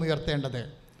ശബ്ദം ഉയർത്തേണ്ടത്.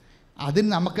 അതിന്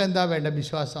നമുക്ക് എന്താ വേണ്ട?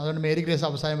 വിശ്വാസം. അതുകൊണ്ട് മേരി ഗ്രേസ്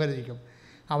അവസാനം വരെ ഇരിക്കും.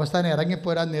 അവസാനം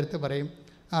ഇറങ്ങിപ്പോരാൻ നേരത്ത് പറയും,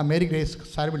 മേരി ഗ്രേസ്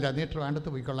സാരമില്ല, നീ ട്രിവാൻഡ്രത്ത്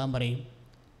പോയിക്കൊള്ളാൻ പറയും.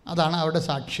 അതാണ് അവരുടെ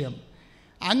സാക്ഷ്യം.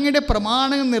 അങ്ങയുടെ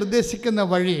പ്രമാണങ്ങൾ നിർദ്ദേശിക്കുന്ന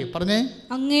വഴി, പറഞ്ഞേ,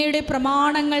 അങ്ങയുടെ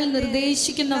പ്രമാണങ്ങൾ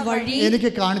നിർദ്ദേശിക്കുന്ന വഴി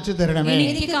എനിക്ക് കാണിച്ചു തരണമേ,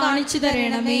 എനിക്ക് കാണിച്ചു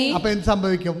തരണമേ. അപ്പോൾ എന്ത്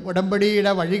സംഭവിക്കും?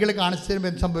 ഉടമ്പടിയുടെ വഴികൾ കാണിച്ചു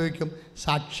തരുമ്പോൾ എന്ത് സംഭവിക്കും?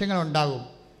 സാക്ഷ്യങ്ങൾ ഉണ്ടാകും.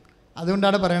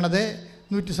 അതുകൊണ്ടാണ് പറയണത്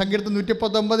സങ്കീർത്തനം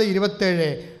 119:27,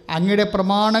 അങ്ങയുടെ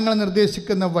പ്രമാണങ്ങൾ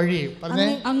നിർദ്ദേശിക്കുന്ന വഴി, പറഞ്ഞേ,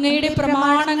 അങ്ങയുടെ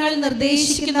പ്രമാണങ്ങൾ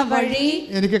നിർദ്ദേശിക്കുന്ന വഴി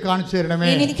എനിക്ക് കാണിച്ചു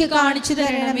തരണമേ, എനിക്ക് കാണിച്ചു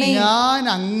തരണമേ. ഞാൻ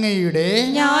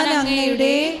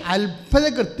അങ്ങയുടെ അത്ഭുത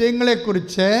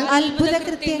കൃത്യങ്ങളെക്കുറിച്ച്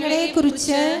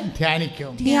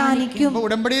ധ്യാനിക്കും.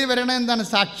 ഉടമ്പടിയിൽ വരണത് എന്താണ്?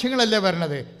 സാക്ഷ്യങ്ങളല്ലേ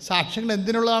വരണത്. സാക്ഷ്യങ്ങൾ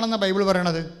എന്തിനുള്ളതാണെന്ന് ബൈബിൾ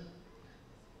പറയണത്?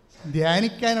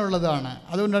 ധ്യാനിക്കാനുള്ളതാണ്.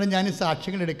 അതുകൊണ്ടാണ് ഞാൻ ഈ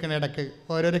സാക്ഷ്യങ്ങൾ എടുക്കണ. ഇടയ്ക്ക്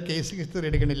ഓരോരോ കേസ് ഹിസ്റ്ററി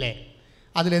എടുക്കണില്ലേ,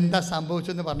 അതിലെന്താ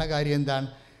സംഭവിച്ചെന്ന് പറഞ്ഞ കാര്യം എന്താണ്?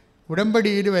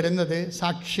 ഉടമ്പടിയിൽ വരുന്നത്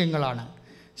സാക്ഷ്യങ്ങളാണ്.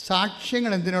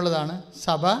 സാക്ഷ്യങ്ങൾ എന്തിനുള്ളതാണ്?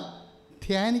 സഭ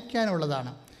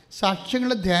ധ്യാനിക്കാനുള്ളതാണ്.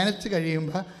 സാക്ഷ്യങ്ങൾ ധ്യാനിച്ച്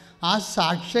കഴിയുമ്പോൾ ആ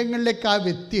സാക്ഷ്യങ്ങളിലേക്ക് ആ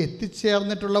വ്യക്തി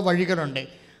എത്തിച്ചേർന്നിട്ടുള്ള വഴികളുണ്ട്.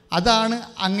 അതാണ്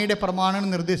അങ്ങയുടെ പ്രമാണങ്ങൾ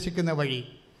നിർദ്ദേശിക്കുന്ന വഴി.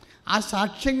 ആ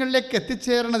സാക്ഷ്യങ്ങളിലേക്ക്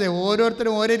എത്തിച്ചേരണത്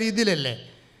ഓരോരുത്തരും ഓരോ രീതിയിലല്ലേ.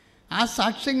 ആ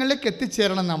സാക്ഷ്യങ്ങളിലേക്ക്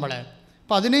എത്തിച്ചേരണം നമ്മൾ.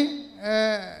 അപ്പം അതിന്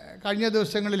കഴിഞ്ഞ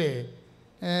ദിവസങ്ങളിൽ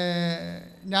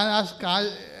ഞാൻ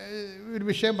ഒരു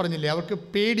വിഷയം പറഞ്ഞില്ലേ, അവർക്ക്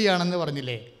പേടിയാണെന്ന്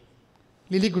പറഞ്ഞില്ലേ,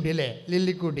 ലില്ലിക്കുട്ടി അല്ലേ,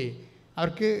 ലില്ലിക്കുട്ടി.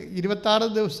 അവർക്ക് 26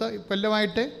 ദിവസം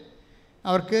കൊല്ലമായിട്ട്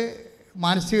അവർക്ക്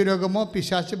മാനസിക രോഗമോ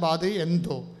പിശാച് ബാധയോ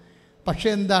എന്തോ. പക്ഷേ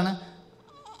എന്താണ്,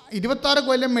 26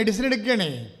 കൊല്ലം മെഡിസിൻ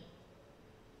എടുക്കുകയാണേ.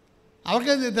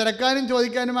 അവർക്ക് തിരക്കാനും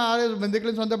ചോദിക്കാനും ആ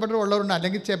ബന്ധുക്കളും സ്വന്തപ്പെട്ടവരുള്ളവരുണ്ട്.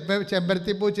 അല്ലെങ്കിൽ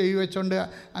ചെമ്പരത്തി പൂ ചെയ്തു വെച്ചുകൊണ്ട്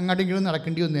അങ്ങോട്ടും ഇങ്ങോട്ടും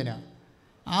നടക്കേണ്ടി വന്നതിനാണ്.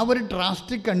 ആ ഒരു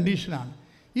ഡ്രാസ്റ്റിക് കണ്ടീഷനാണ്.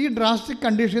 ഈ ഡ്രാസ്റ്റിക്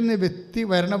കണ്ടീഷനിൽ നിന്ന് വ്യക്തി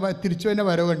തിരിച്ചു തന്നെ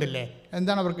വരവ് കണ്ടില്ലേ.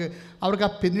 എന്താണ് അവർക്ക് ആ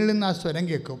പിന്നിൽ നിന്ന് ആ സ്വരം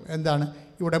കേൾക്കും. എന്താണ്?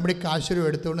 ഈ ഉടമ്പടി കാശുരം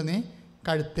എടുത്തുകൊണ്ട് നീ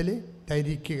കഴുത്തിൽ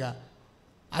ധരിക്കുക.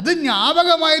 അത്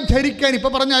ജ്ഞാപകമായി ധരിക്കാൻ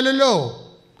ഇപ്പോൾ പറഞ്ഞല്ലോ.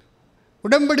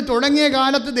 ഉടമ്പടി തുടങ്ങിയ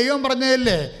കാലത്ത് ദൈവം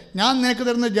പറഞ്ഞതല്ലേ, ഞാൻ നിനക്ക്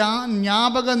തരുന്ന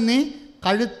ജ്ഞാപകം നീ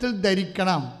കഴുത്തിൽ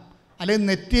ധരിക്കണം, അല്ലെങ്കിൽ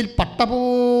നെറ്റിയിൽ പട്ട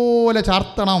പോലെ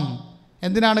ചാർത്തണം.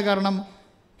 എന്തിനാണ്? കാരണം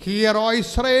here oh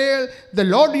Israel, the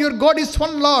Lord your God is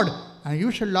one Lord and you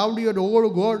shall love your all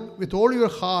God with all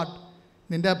your heart.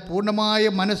 നിൻ്റെ പൂർണ്ണമായ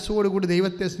മനസ്സോടുകൂടി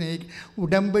ദൈവത്തെ സ്നേഹിക്കുക.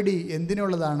 ഉടമ്പടി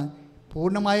എന്തിനുള്ളതാണ്?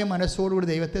 പൂർണ്ണമായ മനസ്സോടുകൂടി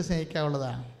ദൈവത്തെ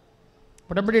സ്നേഹിക്കാനുള്ളതാണ്.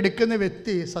 ഉടമ്പടി എടുക്കുന്ന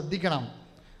വ്യക്തി ശ്രദ്ധിക്കണം.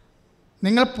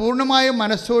 നിങ്ങൾ പൂർണ്ണമായ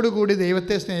മനസ്സോടുകൂടി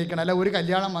ദൈവത്തെ സ്നേഹിക്കണം. അല്ല ഒരു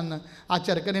കല്യാണം വന്ന് ആ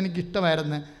ചെറുക്കൻ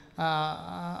എനിക്കിഷ്ടമായിരുന്നു,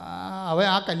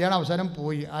 ആ കല്യാണം അവസാനം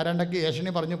പോയി, ആരാണ്ടൊക്കെ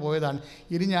ഏഷണി പറഞ്ഞ് പോയതാണ്,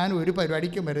 ഇനി ഞാൻ ഒരു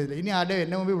പരിപാടിക്കും വരുന്നില്ല, ഇനി ആരുടെ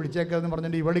എന്നെ മുമ്പ് വിളിച്ചേക്കതെന്ന്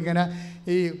പറഞ്ഞിട്ട് ഇവളിങ്ങനെ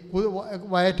ഈ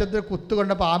വയറ്റത്തിൽ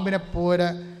കുത്തുകൊണ്ട പാമ്പിനെ പോലെ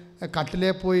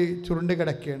കട്ടിലേ പോയി ചുരുണ്ട്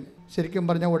കിടക്കുകയാണ്. ശരിക്കും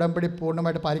പറഞ്ഞാൽ ഉടമ്പടി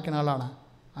പൂർണ്ണമായിട്ട് പാലിക്കുന്ന ആളാണ്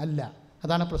അല്ല.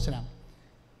 അതാണ് പ്രശ്നം.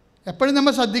 എപ്പോഴും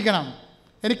നമ്മൾ ശ്രദ്ധിക്കണം.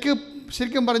 എനിക്ക്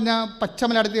ശരിക്കും പറഞ്ഞാൽ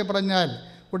പച്ചമലയാളത്തിൽ പറഞ്ഞാൽ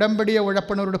ഉടമ്പടിയെ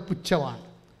ഉഴപ്പണവരുടെ പുച്ഛമാണ്.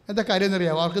 എന്താ കാര്യം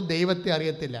എന്നറിയാമോ? അവർക്ക് ദൈവത്തെ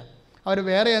അറിയത്തില്ല. അവർ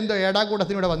വേറെ എന്തോ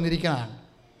ഏടാകൂടത്തിനൂടെ വന്നിരിക്കുന്നതാണ്.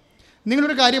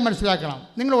 നിങ്ങളൊരു കാര്യം മനസ്സിലാക്കണം.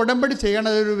 നിങ്ങൾ ഉടമ്പടി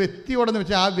ചെയ്യണത് ഒരു വ്യക്തിയോടെന്ന്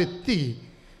വെച്ചാൽ ആ വ്യക്തി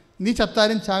നീ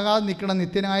ചത്താലും ചാകാതെ നിൽക്കണം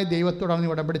നിത്യനായ ദൈവത്തോടാണ് നീ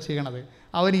ഉടമ്പടി ചെയ്യണത്.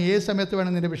 അവന് ഏത് സമയത്ത്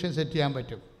വേണം നിൻ്റെ വിഷയം സെറ്റ് ചെയ്യാൻ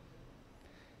പറ്റും.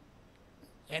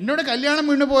 എന്നോട് കല്യാണം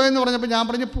വീണ് പോയെന്ന് പറഞ്ഞപ്പോൾ ഞാൻ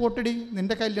പറഞ്ഞു, പോട്ടടി,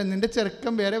 നിൻ്റെ കല്യാണം, നിൻ്റെ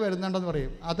ചെറുക്കൻ വേറെ വരുന്നുണ്ടെന്ന്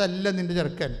പറയും. അതല്ല നിൻ്റെ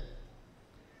ചെറുക്കൻ.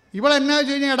 ഇവളെന്നാ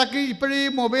വെച്ച് കഴിഞ്ഞാൽ ഇടയ്ക്ക് ഇപ്പോഴീ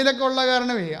മൊബൈലൊക്കെ ഉള്ള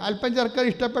കാരണമേ അല്പം ചെറുക്കൻ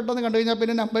ഇഷ്ടപ്പെട്ടെന്ന് കണ്ടു കഴിഞ്ഞാൽ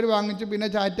പിന്നെ നമ്പർ വാങ്ങിച്ചു, പിന്നെ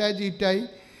ചീറ്റായി,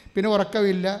 പിന്നെ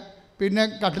ഉറക്കമില്ല, പിന്നെ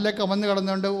കട്ടിലൊക്കെ വന്ന്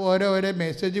കിടന്നുകൊണ്ട് ഓരോ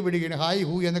മെസ്സേജ് പിടിക്കുകയാണ്, ഹായ്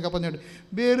ഹൂ എന്നൊക്കെ പറഞ്ഞിട്ട്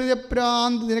വേറെ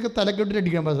പ്രാന്ത് നിനക്ക്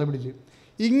തലക്കെട്ടിലടിക്കാൻ ബസ് പിടിച്ച്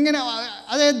ഇങ്ങനെ.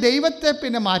 അതായത് ദൈവത്തെ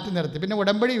പിന്നെ മാറ്റി നിർത്തി. പിന്നെ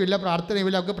ഉടമ്പടിയുമില്ല,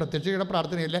 പ്രാർത്ഥനയുമില്ല, അവർക്ക് പ്രത്യക്ഷയുടെ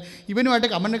പ്രാർത്ഥനയില്ല, ഇവനുമായിട്ട്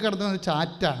കമന്റ് കിടത്തുന്നത്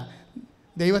ചാറ്റാണ്.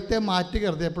 ദൈവത്തെ മാറ്റി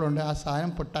കിടത്തിയപ്പോഴുണ്ട് ആ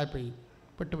സാധനം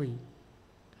പെട്ടുപോയി.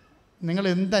 നിങ്ങൾ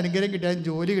എന്ത് അനുഗ്രഹം കിട്ടിയാലും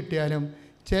ജോലി കിട്ടിയാലും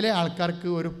ചില ആൾക്കാർക്ക്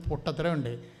ഒരു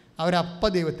പൊട്ടത്തരമുണ്ട്, അവരപ്പം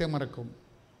ദൈവത്തെ മറക്കും.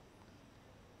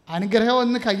 അനുഗ്രഹം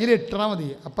ഒന്ന് കയ്യിലിട്ടാൽ മതി,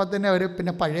 അപ്പം തന്നെ അവർ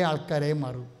പിന്നെ പഴയ ആൾക്കാരായി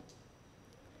മാറും.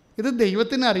 ഇത്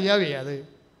ദൈവത്തിന് അറിയാവേ. അത്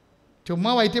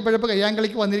ചുമ്മാ വയറ്റിപ്പഴപ്പ്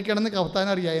കയ്യാങ്കളിക്ക് വന്നിരിക്കണമെന്ന്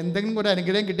കവത്താനറിയാം. എന്തെങ്കിലും ഒരു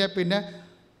അനുഗ്രഹം കിട്ടിയാൽ പിന്നെ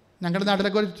ഞങ്ങളുടെ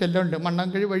നാട്ടിലൊക്കെ ഒരു ചെല്ലുണ്ട്,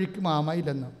 മണ്ണാങ്കഴി വഴിക്ക്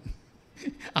മാമയില്ലെന്ന്.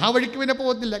 ആ വഴിക്ക് പിന്നെ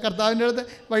പോകത്തില്ല, കർത്താവിൻ്റെ അടുത്ത്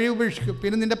വഴി ഉപേക്ഷിക്കും,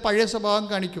 പിന്നെ നിൻ്റെ പഴയ സ്വഭാവം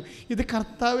കാണിക്കും. ഇത്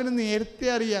കർത്താവിന് നേരത്തെ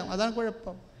അറിയാം, അതാണ്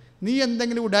കുഴപ്പം. നീ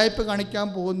എന്തെങ്കിലും ഉടായ്പ കാണിക്കാൻ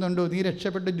പോകുന്നുണ്ടോ? നീ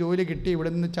രക്ഷപ്പെട്ട് ജോലി കിട്ടി ഇവിടെ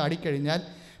നിന്ന് ചാടിക്കഴിഞ്ഞാൽ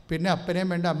പിന്നെ അപ്പനെയും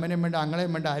വേണ്ട, അമ്മനെയും വേണ്ട,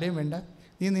 ആങ്ങളെയും വേണ്ട, ആരെയും വേണ്ട.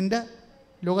 നീ നിൻ്റെ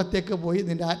ലോകത്തേക്ക് പോയി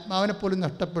നിൻ്റെ ആത്മാവിനെ പോലും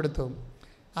നഷ്ടപ്പെടുത്തും.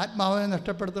 ആത്മാവിനെ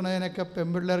നഷ്ടപ്പെടുത്തുന്നതിനൊക്കെ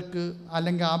പെൺപിള്ളേർക്ക്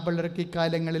അല്ലെങ്കിൽ ആൺപിള്ളേർക്ക്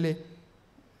ഇക്കാലങ്ങളിൽ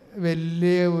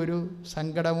വലിയ ഒരു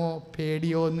സങ്കടമോ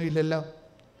പേടിയോ ഒന്നും ഇല്ലല്ലോ,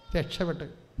 രക്ഷപ്പെട്ട്.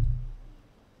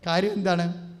 കാര്യം എന്താണ്?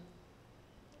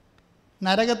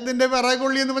 നരകത്തിൻ്റെ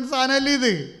വിറകൊള്ളി എന്ന് പറഞ്ഞ സാധനമല്ലേ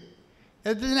ഇത്.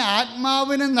 എന്ന്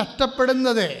ആത്മാവിന്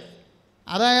നഷ്ടപ്പെടുന്നത്,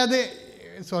 അതായത്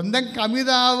സ്വന്തം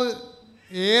കമിതാവ്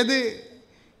ഏത്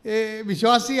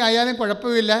വിശ്വാസി ആയാലും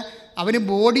കുഴപ്പമില്ല, അവന്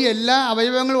ബോഡി എല്ലാ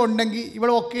അവയവങ്ങളും ഉണ്ടെങ്കിൽ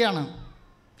ഇവിടെ ഒക്കെയാണ്.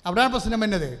 അവിടെയാണ് പ്രശ്നം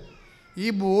വരുന്നത്. ഈ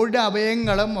ബോഡി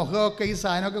അവയവങ്ങളും മുഖമൊക്കെ ഈ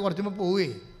സാധനമൊക്കെ കുറച്ചുമ്പോൾ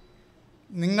പോവുകയെ.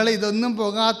 നിങ്ങൾ ഇതൊന്നും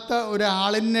പോകാത്ത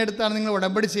ഒരാളിൻ്റെ അടുത്താണ് നിങ്ങൾ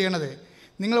ഉടമ്പടി ചെയ്യണത്.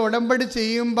 നിങ്ങൾ ഉടമ്പടി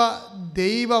ചെയ്യുമ്പോൾ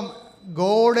ദൈവം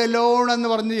ഗോഡ് എലോൺ എന്ന്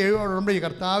പറഞ്ഞ് ഉടമ്പടി,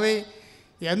 കർത്താവേ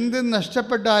എന്ത്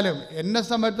നഷ്ടപ്പെട്ടാലും എന്നെ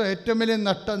സംബന്ധിച്ച് ഏറ്റവും വലിയ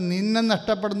നഷ്ടം നിന്നെ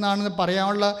നഷ്ടപ്പെടുന്നതാണെന്ന്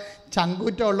പറയാനുള്ള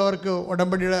ചങ്കൂറ്റമുള്ളവർക്ക്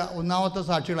ഉടമ്പടിയുടെ ഒന്നാമത്തെ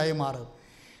സാക്ഷികളായി മാറും.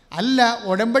 അല്ല,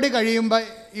 ഉടമ്പടി കഴിയുമ്പോൾ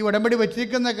ഈ ഉടമ്പടി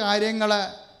വച്ചിരിക്കുന്ന കാര്യങ്ങൾ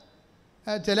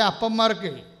ചില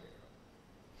അപ്പന്മാർക്ക്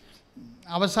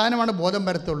അവസാനമാണ് ബോധം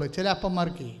വരത്തുള്ളൂ. ചില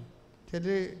അപ്പന്മാർക്ക്, ചില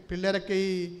പിള്ളേരൊക്കെ ഈ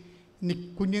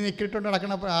കുഞ്ഞ് നിക്കിട്ടുകൊണ്ട്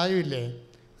നടക്കുന്ന പ്രായമില്ലേ,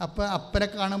 അപ്പം അപ്പനെ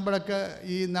കാണുമ്പോഴൊക്കെ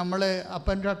ഈ നമ്മൾ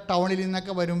അപ്പൻ്റെ ടൗണിൽ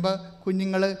നിന്നൊക്കെ വരുമ്പോൾ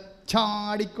കുഞ്ഞുങ്ങൾ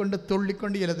ചാടിക്കൊണ്ട്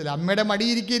തുള്ളിക്കൊണ്ട് ചെല്ലത്തില്ല. അമ്മയുടെ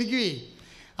മടിയിരിക്കുകയെ,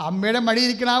 അമ്മയുടെ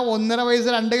മടിയിരിക്കണ ആ 1.5 വയസ്സ്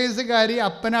 2 വയസ്സുകാരി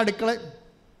അപ്പനെ അടുക്കള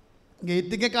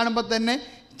ഗേറ്റിക്കെ കാണുമ്പോൾ തന്നെ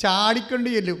ചാടിക്കൊണ്ട്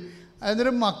ചെല്ലും.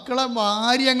 അതൊരു മക്കളെ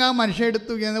വാരി അങ്ങ് ആ മനുഷ്യൻ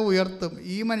എടുത്തു എന്ന് ഉയർത്തും.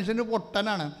 ഈ മനുഷ്യൻ്റെ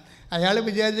പൊട്ടനാണ്. അയാൾ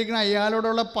വിചാരിച്ചിരിക്കുന്ന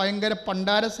അയാളോടുള്ള ഭയങ്കര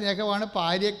പണ്ടാര സ്നേഹമാണ്,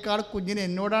 ഭാര്യയേക്കാൾ കുഞ്ഞിന്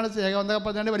എന്നോടാണ് സ്നേഹം എന്നൊക്കെ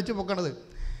പറഞ്ഞാണ് വലിച്ചു പൊക്കണത്.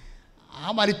 ആ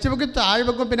വലിച്ചു പൊക്കി താഴെ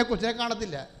വെക്കും, പിന്നെ കൊച്ചിനെ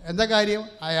കാണത്തില്ല. എന്താ കാര്യം?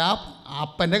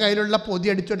 അപ്പൻ്റെ കയ്യിലുള്ള പൊതി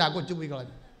അടിച്ചുകൊണ്ട് ആ കൊച്ചു പോയി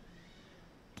കളഞ്ഞു.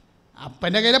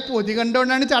 അപ്പൻ്റെ കയ്യിലെ പൊതി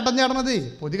കണ്ടുകൊണ്ടാണ് ചാട്ടം ചാടണത്.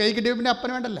 പൊതി കൈ കിട്ടിയ പിന്നെ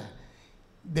അപ്പന് വേണ്ടല്ല.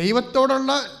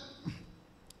 ദൈവത്തോടുള്ള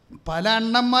പല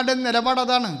അണ്ണന്മാരുടെ നിലപാട്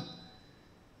അതാണ്.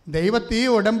 ഈ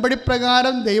ഉടമ്പടി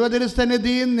പ്രകാരം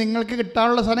ദൈവതിരുസന്നിധിയിൽ നിങ്ങൾക്ക്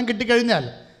കിട്ടാനുള്ള സാധനം കിട്ടിക്കഴിഞ്ഞാൽ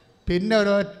പിന്നെ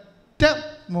ഒരൊറ്റ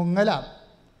മുങ്ങലാണ്.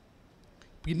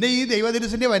 പിന്നെ ഈ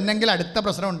ദൈവതിരുസന്നിധി വന്നെങ്കിൽ അടുത്ത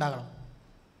പ്രശ്നം ഉണ്ടാകണം.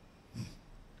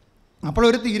 അപ്പോൾ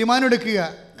ഒരു തീരുമാനം എടുക്കുക,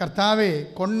 കർത്താവേ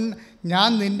ഞാൻ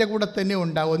നിൻ്റെ കൂടെ തന്നെ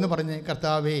ഉണ്ടാവും എന്ന് പറഞ്ഞ്,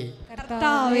 കർത്താവേ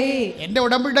എൻ്റെ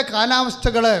ഉടമ്പടിയുടെ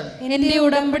കാലാവസ്ഥകള്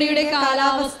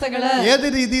ഏത്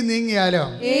രീതിയിൽ നീങ്ങിയാലും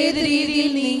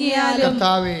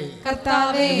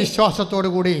കർത്താവേ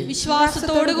വിശ്വാസത്തോടുകൂടി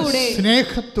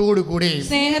സ്നേഹത്തോടുകൂടി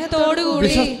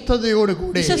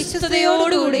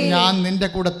വിശ്വസ്തയോടുകൂടി ഞാൻ നിന്റെ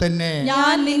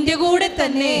കൂടെ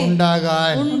തന്നെ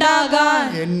ഉണ്ടാകാൻ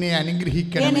എന്നെ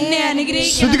അനുഗ്രഹിക്കണം.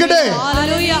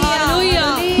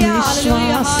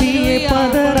 വിശ്വാസിയെ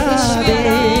പതറാതെ,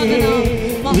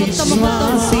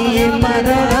 വിശ്വാസിയെ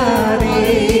പതറാതെ,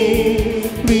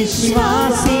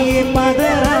 വിശ്വാസിയെ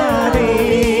പതറാതെ,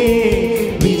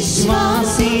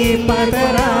 വിശ്വാസിയെ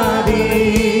പതറാതെ,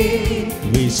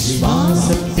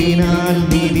 വിശ്വാസത്തിനാൽ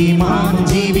നീതിമാൻ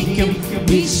ജീവിക്കും.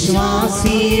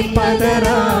 വിശ്വാസിയെ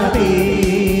പതറാതെ,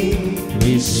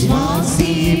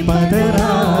 വിശ്വാസിയെ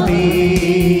പതറാതെ,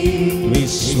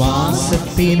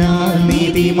 വിശ്വാസത്തിനാൽ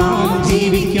നീതിമാൻ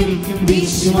ജീവിക്കും.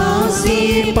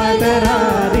 വിശ്വാസിയെ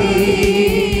പതറാതെ,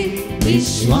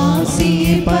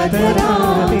 വിശ്വാസിയെ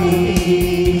പതറാതെ.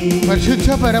 പരിശുദ്ധ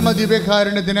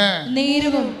പരമദിവ്യകാരുണ്യത്തിന്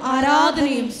നേരവും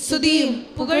ആരാധനയും സ്തുതിയും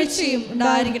പുകഴ്ചയും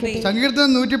ഉണ്ടായിരിക്കട്ടെ.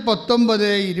 സങ്കീർത്തനം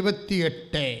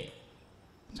 119:28.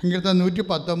 സങ്കീർത്തനം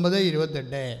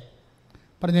 119:28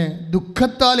 പറഞ്ഞേ,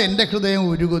 ദുഃഖത്താൽ എൻ്റെ ഹൃദയം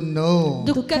ഉരുകുന്നു,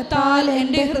 ദുഃഖത്താൽ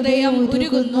എൻ്റെ ഹൃദയം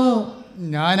ഉരുകുന്നു.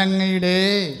 ഞാൻ അങ്ങയുടെ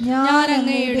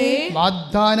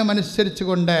വാഗ്ദാനം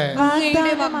അനുസരിച്ചുകൊണ്ട്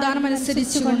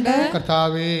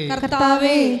കർത്താവേ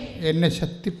എന്നെ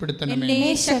ശക്തിപ്പെടുത്തണമേ.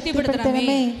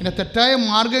 എന്റെ തെറ്റായ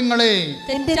മാർഗങ്ങളെ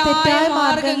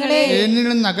എന്നിൽ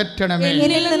നിന്ന് അകറ്റണമേ.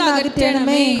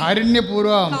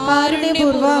 കാരുണ്യപൂർവം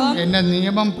എന്നെ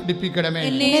നിയമം പഠിപ്പിക്കണമേ.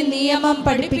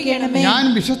 ഞാൻ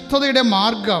വിശ്വസ്തതയുടെ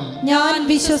മാർഗം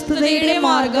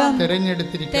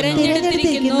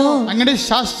തിരഞ്ഞെടുത്തിരിക്കുന്നു. അങ്ങയുടെ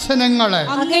ശാസനങ്ങൾ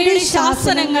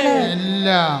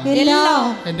എല്ലാം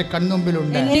എന്റെ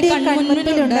കൺമുമ്പിലുണ്ട്.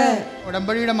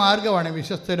 ഉടമ്പടിയുടെ മാർഗമാണ്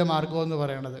വിശ്വസ്തയുടെ മാർഗം എന്ന്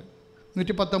പറയുന്നത്.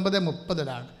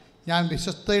 119:30 ഞാൻ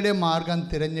വിശ്വസ്തയുടെ മാർഗം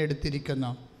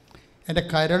തിരഞ്ഞെടുത്തിരിക്കുന്നു. എൻ്റെ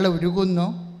കരൾ ഉരുകുന്നു,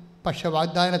 പക്ഷെ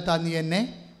വാഗ്ദാനത്താൽ നീ എന്നെ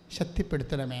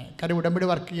ശക്തിപ്പെടുത്തണമേ. കാര്യം ഉടമ്പടി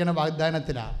വർക്ക് ചെയ്യണ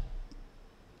വാഗ്ദാനത്തിലാണ്.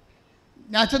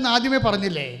 ഞാൻ ആദ്യമേ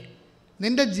പറഞ്ഞില്ലേ,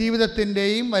 നിൻ്റെ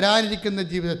ജീവിതത്തിൻ്റെയും വരാനിരിക്കുന്ന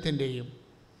ജീവിതത്തിൻ്റെയും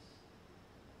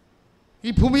ഈ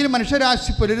ഭൂമിയിൽ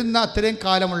മനുഷ്യരാശി പുലരുന്ന അത്രയും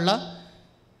കാലമുള്ള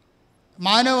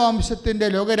മാനവവംശത്തിൻ്റെ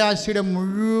ലോകരാശിയുടെ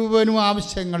മുഴുവനും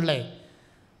ആവശ്യങ്ങളിലെ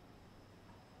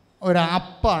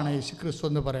ഒരാപ്പാണ് യേശു ക്രിസ്തു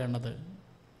എന്ന് പറയുന്നത്.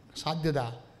 സാധ്യത,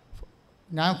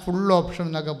 ഞാൻ ഫുൾ ഓപ്ഷൻ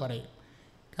എന്നൊക്കെ പറയും.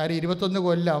 കാര്യം 21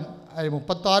 കൊല്ലം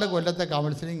 36 കൊല്ലത്തെ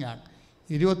കൗൺസിലിംഗ് ആണ്.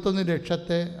 21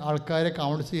 ലക്ഷത്തെ ആൾക്കാരെ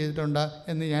കൗൺസിൽ ചെയ്തിട്ടുണ്ട്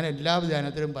എന്ന് ഞാൻ എല്ലാ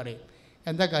ധ്യാനത്തിലും പറയും.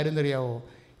 എന്താ കാര്യം എന്നറിയാവോ?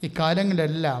 ഈ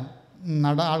കാലങ്ങളിലെല്ലാം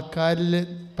ആൾക്കാരിൽ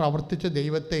പ്രവർത്തിച്ച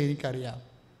ദൈവത്തെ എനിക്കറിയാം.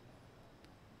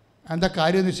 എന്താ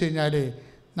കാര്യം എന്ന് വെച്ച് കഴിഞ്ഞാൽ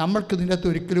നമ്മൾക്ക് ഇതിൻ്റെ അകത്ത്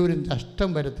ഒരിക്കലും ഒരു നഷ്ടം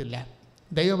വരത്തില്ല.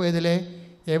 ദൈവവേദലെ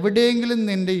എവിടെയെങ്കിലും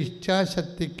നിൻ്റെ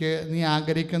ഇച്ഛാശക്തിക്ക് നീ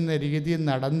ആഗ്രഹിക്കുന്ന രീതിയിൽ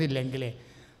നടന്നില്ലെങ്കിൽ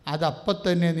അതപ്പം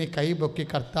തന്നെ നീ കൈപൊക്കി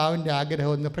കർത്താവിൻ്റെ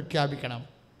ആഗ്രഹം ഒന്ന് പ്രഖ്യാപിക്കണം.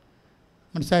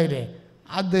 മനസ്സിലായില്ലേ?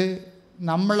 അത്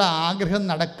നമ്മളെ ആഗ്രഹം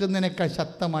നടക്കുന്നതിനേക്കാൾ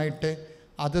ശക്തമായിട്ട്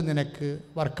അത് നിനക്ക്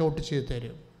വർക്കൗട്ട് ചെയ്തു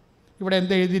തരും. ഇവിടെ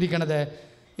എന്താ എഴുതിയിരിക്കണത്?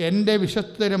 എൻ്റെ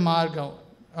വിശ്വസ്തയുടെ മാർഗം.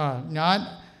 ഞാൻ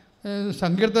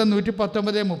സങ്കീർത്തനം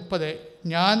 119:30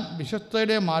 ഞാൻ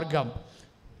വിശ്വസ്തയുടെ മാർഗം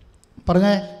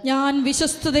പറഞ്ഞേ. ഞാൻ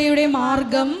വിശ്വസ്തയുടെ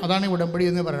മാർഗം. അതാണ് ഉടമ്പടി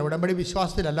എന്ന് പറയുന്നത്. ഉടമ്പടി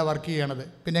വിശ്വാസത്തിലല്ല വർക്ക് ചെയ്യണത്,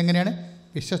 പിന്നെ എങ്ങനെയാണ്?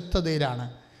 വിശ്വസ്തതയിലാണ്.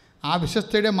 ആ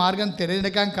വിശ്വസ്തയുടെ മാർഗം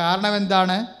തിരഞ്ഞെടുക്കാൻ കാരണം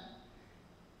എന്താണ്?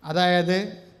 അതായത്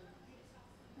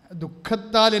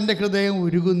ദുഃഖത്താൽ എൻ്റെ ഹൃദയം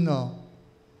ഉരുകുന്നു.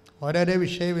 ഓരോരോ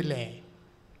വിഷയമില്ലേ,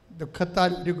 ദുഃഖത്താൽ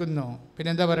ഉരുകുന്നു.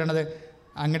 പിന്നെന്താ പറയണത്?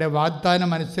 അങ്ങയുടെ വാഗ്ദാനം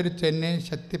അനുസരിച്ച് എന്നെ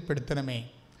ശക്തിപ്പെടുത്തണമേ.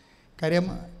 കാര്യം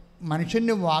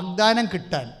മനുഷ്യന് വാഗ്ദാനം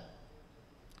കിട്ടാൻ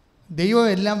ദൈവം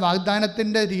എല്ലാം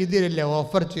വാഗ്ദാനത്തിൻ്റെ രീതിയിലല്ലേ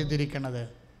ഓഫർ ചെയ്തിരിക്കുന്നത്.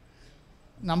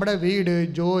 നമ്മുടെ വീട്,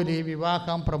 ജോലി,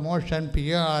 വിവാഹം, പ്രമോഷൻ,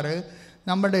 PR,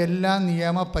 നമ്മുടെ എല്ലാ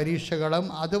നിയമ പരീക്ഷകളും,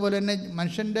 അതുപോലെ തന്നെ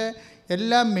മനുഷ്യൻ്റെ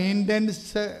എല്ലാ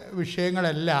മെയിൻ്റനൻസ്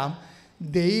വിഷയങ്ങളെല്ലാം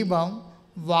ദൈവം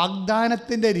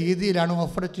വാഗ്ദാനത്തിൻ്റെ രീതിയിലാണ്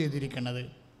ഓഫർ ചെയ്തിരിക്കുന്നത്.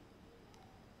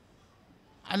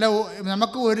 അല്ല,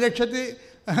 നമുക്ക് 1 ലക്ഷത്തി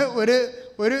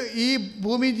ഒരു ഈ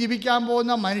ഭൂമി ജീവിക്കാൻ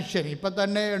പോകുന്ന മനുഷ്യൻ ഇപ്പം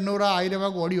തന്നെ 800-1000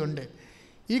 കോടിയുണ്ട്.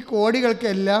 ഈ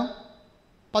കോടികൾക്കെല്ലാം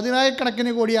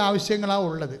 10,000 കോടി ആവശ്യങ്ങളാണ്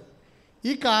ഉള്ളത്.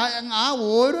 ആ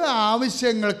ഓരോ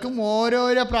ആവശ്യങ്ങൾക്കും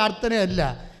ഓരോരോ പ്രാർത്ഥനയല്ല,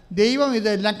 ദൈവം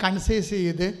ഇതെല്ലാം കൺസൈസ്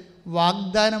ചെയ്ത്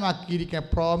വാഗ്ദാനമാക്കിയിരിക്കാൻ,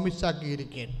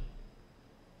 പ്രോമിസാക്കിയിരിക്കാൻ.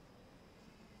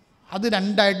 അത്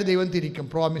രണ്ടായിട്ട് ദൈവം തിരിക്കും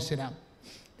പ്രോമിസിനാണ്.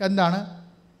 എന്താണ്?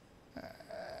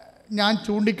 ഞാൻ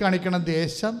ചൂണ്ടിക്കാണിക്കണ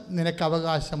ദേശം നിനക്ക്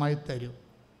അവകാശമായി തരും.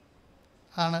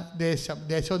 ആണ് ദേശം.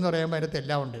 ദേശം എന്ന് പറയുമ്പോൾ അതിനകത്ത്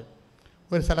എല്ലാം ഉണ്ട്.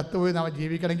 ഒരു സ്ഥലത്ത് പോയി നമ്മൾ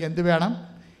ജീവിക്കണമെങ്കിൽ എന്ത് വേണം?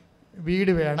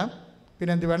 വീട് വേണം,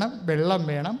 പിന്നെ എന്ത് വേണം? വെള്ളം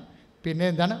വേണം, പിന്നെ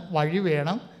എന്താണ്? വഴി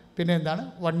വേണം, പിന്നെ എന്താണ്?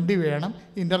 വണ്ടി വേണം,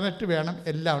 ഇൻ്റർനെറ്റ് വേണം,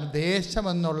 എല്ലാം ഉണ്ട്.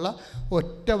 ദേശമെന്നുള്ള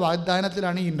ഒറ്റ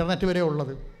വാഗ്ദാനത്തിലാണ് ഈ ഇൻ്റർനെറ്റ് വരെ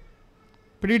ഉള്ളത്.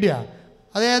 പിടിയിടുക.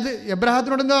 അതായത്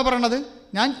എബ്രഹാത്തിനോട് എന്താ പറയണത്?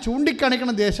 ഞാൻ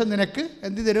ചൂണ്ടിക്കാണിക്കണ ദേശം നിനക്ക്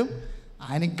എന്ത് തരും?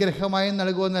 അനുഗ്രഹമായി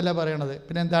നൽകുമെന്നല്ല പറയണത്,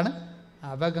 പിന്നെ എന്താണ്?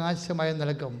 അവകാശമായി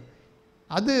നൽകും.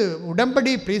 അത്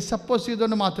ഉടമ്പടി പ്രീസപ്പോസ്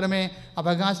ചെയ്തുകൊണ്ട് മാത്രമേ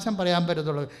അവകാശം പറയാൻ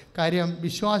പറ്റത്തുള്ളൂ. കാര്യം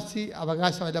വിശ്വാസി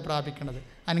അവകാശമല്ല പ്രാപിക്കുന്നത്,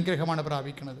 അനുഗ്രഹമാണ്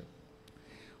പ്രാപിക്കുന്നത്.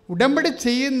 ഉടമ്പടി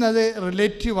ചെയ്യുന്നത്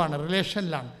റിലേറ്റീവാണ്,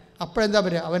 റിലേഷനിലാണ്. അപ്പോഴെന്താ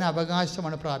പറയുക? അവൻ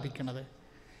അവകാശമാണ് പ്രാപിക്കുന്നത്.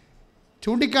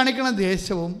 ചൂണ്ടിക്കാണിക്കുന്ന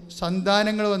ദേശവും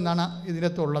സന്താനങ്ങളും എന്നാണ്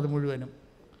ഇതിനകത്തുള്ളത് മുഴുവനും.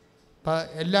 അപ്പം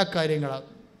എല്ലാ കാര്യങ്ങളും,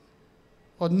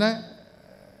 ഒന്ന്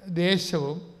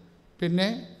ദേശവും, പിന്നെ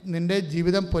നിൻ്റെ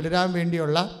ജീവിതം പുലരാൻ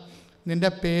വേണ്ടിയുള്ള, നിൻ്റെ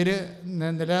പേര്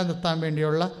നിലനിർത്താൻ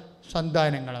വേണ്ടിയുള്ള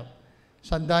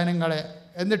സന്താനങ്ങളെ.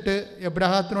 എന്നിട്ട്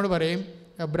എബ്രഹാത്തിനോട് പറയും,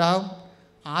 എബ്രഹാം,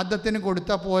 ആദത്തിന്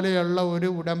കൊടുത്ത പോലെയുള്ള ഒരു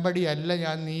ഉടമ്പടിയല്ല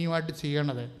ഞാൻ നീയുമായിട്ട്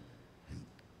ചെയ്യണത്.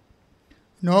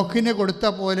 നോക്കിന് കൊടുത്ത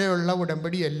പോലെയുള്ള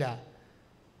ഉടമ്പടിയല്ല.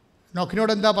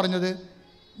 നോക്കിനോട് എന്താ പറഞ്ഞത്?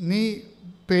 നീ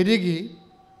പെരുകി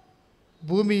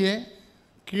ഭൂമിയെ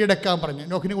കീഴടക്കാൻ പറഞ്ഞു.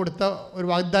 നോക്കിന് കൊടുത്ത ഒരു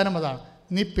വാഗ്ദാനം അതാണ്,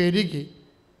 നീ പെരുകി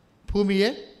ഭൂമിയെ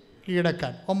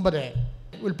കീഴടക്കാൻ. 9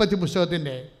 ഉൽപ്പത്തി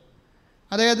പുസ്തകത്തിൻ്റെ.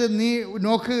 അതായത് നീ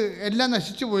നോക്ക് എല്ലാം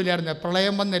നശിച്ചു പോയില്ലായിരുന്നു,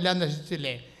 പ്രളയം വന്ന് എല്ലാം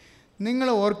നശിച്ചില്ലേ? നിങ്ങൾ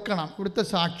ഓർക്കണം, ഇവിടുത്തെ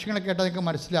സാക്ഷ്യങ്ങളെ കേട്ടാൽ നിങ്ങൾക്ക്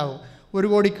മനസ്സിലാവും. 1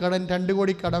 കോടി കടം, 2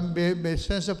 കോടി കടം,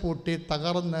 ബിസിനസ് പൂട്ടി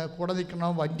തകർന്ന്, കൂടെ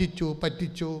നിൽക്കണം, വഞ്ചിച്ചു,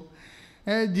 പറ്റിച്ചു,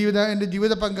 എൻ്റെ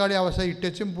ജീവിത പങ്കാളി അവസ്ഥ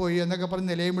ഇട്ടച്ചും പോയി എന്നൊക്കെ പറഞ്ഞ്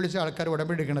നിലയും വിളിച്ച ആൾക്കാർ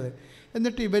ഉടമ്പടി എടുക്കണത്.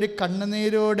 എന്നിട്ട് ഇവർ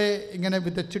കണ്ണുനീരോടെ ഇങ്ങനെ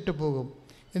വിതച്ചിട്ട് പോകും.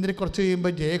 എന്നിട്ട് കുറച്ച്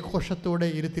കഴിയുമ്പോൾ ജയഘോഷത്തോടെ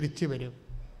തിരിച്ച് വരും.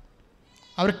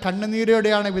 അവർ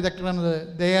കണ്ണുനീരോടെയാണ് വിതക്കുന്നത്.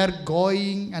 They are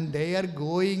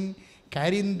going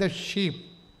carrying the sheep.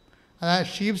 അതായത്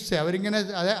ഷീപ്സ് അവരിങ്ങനെ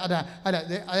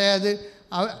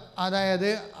അതായത്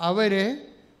അവർ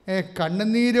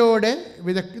കണ്ണുനീരോടെ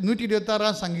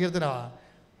 126 സങ്കീർത്തനമാണ്.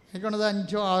 എനിക്കുള്ളത്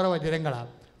 5-6 വചനങ്ങളാണ്.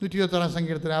 126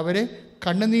 സങ്കീർത്തനം. അവർ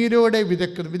കണ്ണുനീരോടെ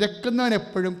വിതക്കുന്നവൻ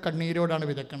എപ്പോഴും കണ്ണീരോടാണ്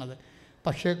വിതക്കുന്നത്.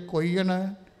 പക്ഷേ കൊയ്യണ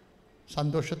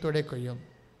സന്തോഷത്തോടെ കൊയ്യും.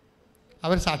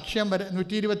 അവർ സാക്ഷ്യം വരെ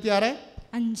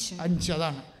 126:5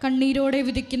 അതാണ്. കണ്ണീരോടെ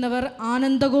വിതയ്ക്കുന്നവർ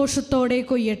ആനന്ദഘോഷത്തോടെ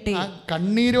കൊയ്യട്ടെ.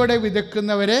 കണ്ണീരോടെ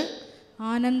വിതക്കുന്നവരെ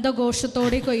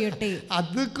ആനന്ദഘോഷത്തോടെ കൊയ്യട്ടെ.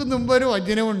 അതിക്ക് മുമ്പ് ഒരു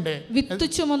വചനമുണ്ട്, വിത്ത്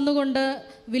ചുമന്നുകൊണ്ട്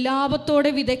വിലാപത്തോടെ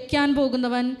വിതയ്ക്കാൻ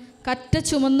പോകുന്നവൻ കറ്റ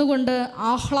ചുമന്നുകൊണ്ട്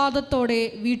ആഹ്ലാദത്തോടെ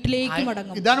വീട്ടിലേക്ക്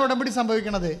മടങ്ങും. ഇതാണ് ഉടമ്പടി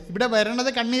സംഭവിക്കുന്നത്. ഇവിടെ വരണത്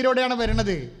കണ്ണീരോടെയാണ്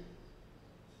വരണത്.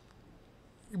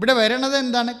 ഇവിടെ വരണത്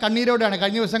എന്താണ്? കണ്ണീരോടെയാണ്.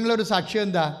 കഴിഞ്ഞ ദിവസങ്ങളിൽ ഒരു സാക്ഷ്യം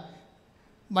എന്താ?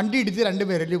 വണ്ടി ഇടിച്ച് 2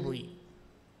 വിരൽ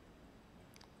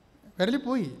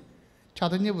പോയി,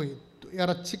 ചതഞ്ഞു പോയി.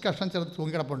 ഇറച്ചി കഷ്ണം ചെറുത്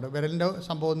തൂങ്ങിക്കിടപ്പുണ്ട്, വിരലിൻ്റെ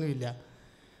സംഭവമൊന്നുമില്ല.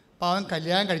 അപ്പോൾ അവൻ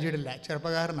കല്യാണം കഴിച്ചിട്ടില്ല,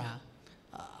 ചെറുപ്പക്കാരനാണ്.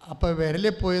 അപ്പോൾ വിരലിൽ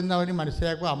പോയെന്ന് അവന്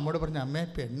മനസ്സിലാക്കുക. അമ്മയോട് പറഞ്ഞു, അമ്മേ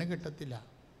പെണ്ണ് കിട്ടത്തില്ല,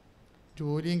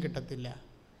 ജോലിയും കിട്ടത്തില്ല,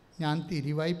 ഞാൻ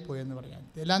തിരിവായി പോയെന്ന് പറയാം.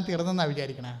 എല്ലാം തീർന്നെന്നാണ്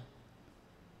വിചാരിക്കണേ,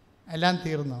 എല്ലാം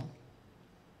തീർന്നു.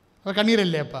 അപ്പോൾ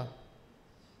കണ്ണീരല്ലേ?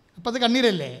 അപ്പം അത്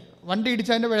കണ്ണീരല്ലേ? വണ്ടി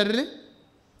ഇടിച്ചതിൻ്റെ വിരൽ,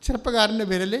 ചെറുപ്പക്കാരൻ്റെ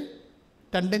വിരൽ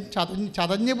 2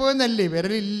 ചതഞ്ഞു പോയെന്നല്ലേ,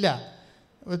 വിരലില്ല,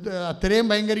 അത്രയും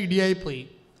ഭയങ്കര ഇടിയായിപ്പോയി.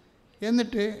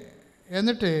 എന്നിട്ട്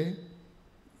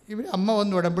ഇവർ അമ്മ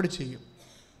വന്ന് ഉടമ്പടി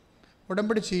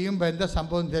ചെയ്യുമ്പോൾ എന്താ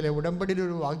സംഭവം വെച്ചാൽ, ഉടമ്പടിയിൽ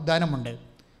ഒരു വാഗ്ദാനമുണ്ട്.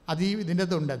 അത് ഇതിൻ്റെ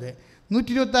അകത്തുണ്ട്. അത്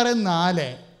 126:4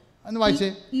 ഒന്ന് വായിച്ചേ.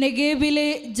 നെഗേബിലെ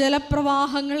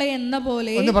ജലപ്രവാഹങ്ങളെ എന്ന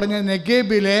പോലെ ഒന്ന് പറഞ്ഞ,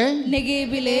 നെഗേബിലെ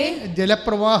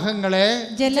ജലപ്രവാഹങ്ങളെ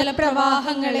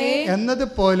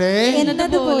എന്നതുപോലെ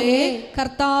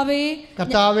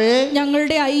കർത്താവേ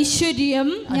ഞങ്ങളുടെ ഐശ്വര്യം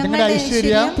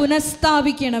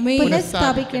പുനഃസ്ഥാപിക്കണമേ.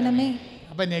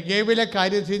 അപ്പം നെഗേബിലെ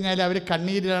കാര്യം വെച്ച് കഴിഞ്ഞാൽ അവർ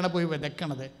കണ്ണീരിലാണ് പോയി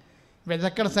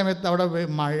വിതക്കണ സമയത്ത് അവിടെ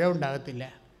മഴ ഉണ്ടാകത്തില്ല.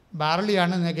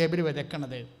 ബാർലിയാണ് നെഗേബിൽ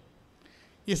വിതക്കണത്.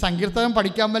 ഈ സങ്കീർത്തനം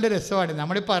പഠിക്കാൻ വലിയ രസമാണ്.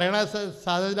 നമ്മൾ പറയണ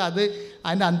സാധ്യത അത്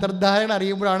അതിൻ്റെ അന്തർധാരണ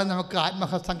അറിയുമ്പോഴാണ് നമുക്ക്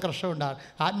ആത്മഹർഷം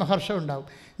ഉണ്ടാവും.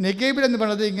 നെഗേബിൽ എന്ന്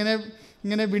പറയുന്നത്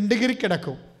ഇങ്ങനെ വിണ്ടുകീറി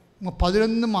കിടക്കും,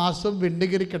 11 മാസം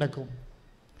വിണ്ടുകീറി കിടക്കും,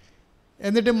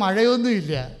 എന്നിട്ട്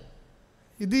മഴയൊന്നുമില്ല.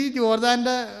 ഇത് ഈ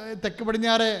ജോർദാൻ്റെ തെക്ക്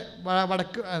പടിഞ്ഞാറ്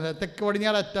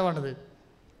അറ്റമാണിത്.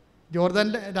 ജോർദാൻ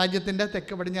രാജ്യത്തിൻ്റെ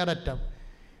തെക്ക് പടിഞ്ഞാറ് അറ്റം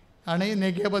ആണ് ഈ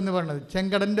നെഗേബ് എന്ന് പറയുന്നത്.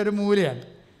 ചെങ്കടലിൻ്റെ ഒരു മൂലയാണ്.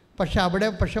 അവിടെ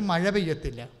മഴ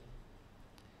പെയ്യത്തില്ല.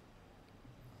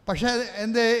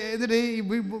 എന്നിട്ട് ഈ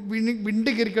വിണ്ട്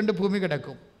കീറിക്കൊണ്ട് ഭൂമി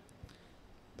കിടക്കും.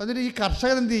 എന്നിട്ട് ഈ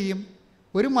കർഷകൻ എന്ത് ചെയ്യും?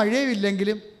 ഒരു മഴയും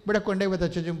ഇല്ലെങ്കിലും ഇവിടെ കൊണ്ടുപോയി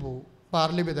വിതച്ചും പോവും,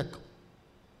 ബാർലി വിതക്കും.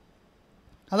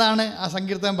 അതാണ് ആ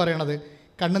സങ്കീർത്തനം പറയണത്.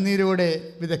 കണ്ണുനീരോടെ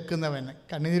വിതക്കുന്നവന്,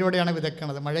 കണ്ണുനീരോടെയാണ്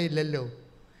വിതക്കണത്, മഴയില്ലല്ലോ.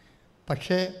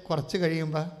 പക്ഷേ കുറച്ച്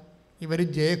കഴിയുമ്പോൾ ഇവർ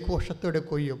ജയഘോഷത്തോടെ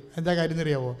കൊയ്യും. എന്താ കാര്യം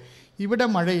എന്നറിയാവോ? ഇവിടെ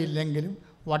മഴയില്ലെങ്കിലും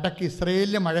വടക്ക്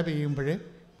ഇസ്രയേലിൽ മഴ പെയ്യുമ്പോൾ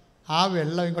ആ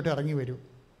വെള്ളം ഇങ്ങോട്ട് ഇറങ്ങി വരും.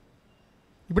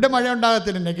 ഇവിടെ മഴ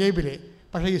ഉണ്ടാകത്തില്ല നെഗേബിൽ,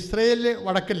 പക്ഷേ ഇസ്രയേലിൽ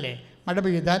വടക്കല്ലേ മഴ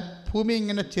പെയ്താൽ ഭൂമി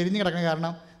ഇങ്ങനെ ചെരിഞ്ഞ് കിടക്കുന്ന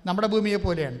കാരണം നമ്മുടെ ഭൂമിയെ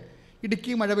പോലെയാണ്.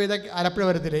 ഇടുക്കി മഴ പെയ്താൽ ആലപ്പുഴ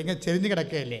വരത്തില്ല, ഇങ്ങനെ ചെരിഞ്ഞ്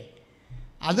കിടക്കുകയല്ലേ.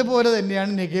 അതുപോലെ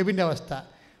തന്നെയാണ് നെഗേബിൻ്റെ അവസ്ഥ.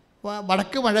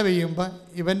 വടക്ക് മഴ പെയ്യുമ്പോൾ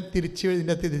ഇവൻ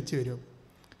ഇതിൻ്റെ അകത്ത് തിരിച്ച് വരും.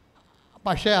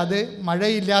 പക്ഷേ അത്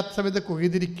മഴയില്ലാത്ത സമയത്ത്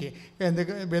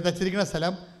വിതച്ചിരിക്കുന്ന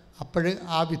സ്ഥലം, അപ്പോൾ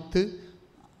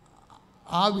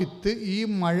ആ വിത്ത് ഈ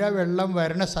മഴ വെള്ളം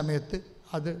വരുന്ന സമയത്ത്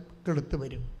അത് കിളുത്ത്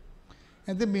വരും.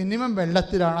 ഇത് മിനിമം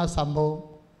വെള്ളത്തിലാണ് ആ സംഭവം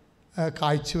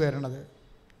കാഴ്ച വരണത്.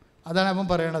 അതാണ് അവൻ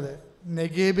പറയണത്,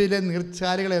 നെഗേബിലെ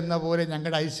നീർച്ചാലുകൾ എന്ന പോലെ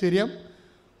ഞങ്ങളുടെ ഐശ്വര്യം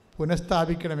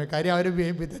പുനഃസ്ഥാപിക്കണമേ. കാര്യം അവർ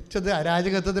വിതച്ചത്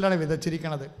അരാജകത്വത്തിലാണ്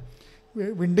വിതച്ചിരിക്കണത്.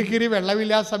 വിണ്ടുകീറി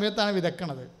വെള്ളമില്ലാത്ത സമയത്താണ്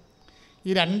വിതക്കണത്. ഈ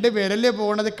 2 വിരൽ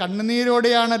പോകുന്നത്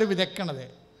കണ്ണുനീരോടെയാണ് അവർ വിതക്കണത്.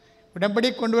 ഉടമ്പടി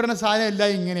കൊണ്ടുവരുന്ന സാധനം എല്ലാം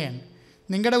ഇങ്ങനെയാണ്.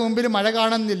 നിങ്ങളുടെ മുമ്പിൽ മഴ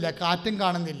കാണുന്നില്ല, കാറ്റും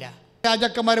കാണുന്നില്ല.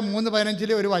 രാജാക്കന്മാർ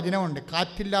 3:15 ഒരു വചനമുണ്ട്,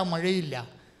 കാറ്റില്ല മഴയില്ല,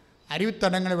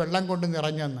 അരുവിത്തടങ്ങൾ വെള്ളം കൊണ്ട്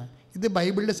നിറഞ്ഞെന്ന്. ഇത്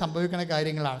ബൈബിളിൽ സംഭവിക്കുന്ന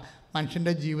കാര്യങ്ങളാണ്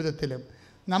മനുഷ്യൻ്റെ ജീവിതത്തിലും.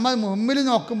 നമ്മൾ മുമ്പിൽ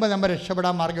നോക്കുമ്പോൾ നമ്മൾ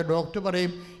രക്ഷപ്പെടാൻ മാർഗ്ഗം. ഡോക്ടർ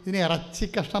പറയും ഇതിന് ഇറച്ചി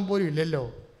കഷ്ണം പോലും ഇല്ലല്ലോ,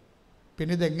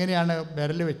 പിന്നെ ഇതെങ്ങനെയാണ്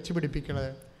വിരൽ വെച്ച്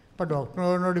പിടിപ്പിക്കുന്നത്? അപ്പോൾ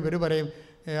ഡോക്ടറിനോട് ഇവർ പറയും,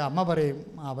 അമ്മ പറയും,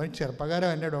 അവൻ ചെറുപ്പക്കാരൻ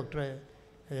എൻ്റെ ഡോക്ടറെ,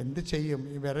 എന്ത് ചെയ്യും,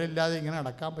 ഈ വിരലില്ലാതെ ഇങ്ങനെ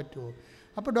നടക്കാൻ പറ്റുമോ?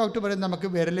 അപ്പോൾ ഡോക്ടർ പറയും നമുക്ക്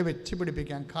വിരൽ വെച്ച്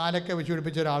പിടിപ്പിക്കാം. കാലൊക്കെ വെച്ച്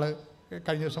പിടിപ്പിച്ച ഒരാൾ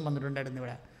കഴിഞ്ഞ ദിവസം വന്നിട്ടുണ്ടായിരുന്നു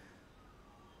ഇവിടെ.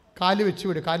 കാല്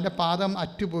വെച്ച് കാലിൻ്റെ പാദം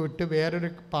അറ്റുപോയിട്ട് വേറൊരു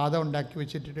പാദം ഉണ്ടാക്കി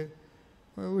വെച്ചിട്ട്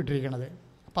വിട്ടിരിക്കണത്.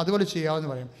 അപ്പോൾ അതുപോലെ ചെയ്യാമെന്ന്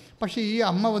പറയും. പക്ഷേ ഈ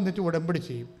അമ്മ വന്നിട്ട് ഉടമ്പടി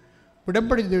ചെയ്യും.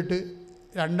 ഉടമ്പടി ചെയ്തിട്ട്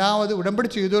രണ്ടാമത് ഉടമ്പടി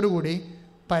ചെയ്തതോടുകൂടി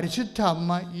പരിശുദ്ധ അമ്മ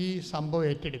ഈ സംഭവം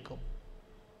ഏറ്റെടുക്കും.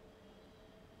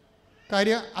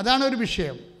 കാര്യം അതാണ് ഒരു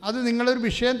വിഷയം. അത് നിങ്ങളൊരു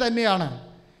വിഷയം തന്നെയാണ്.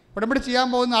 ഉടമ്പടി ചെയ്യാൻ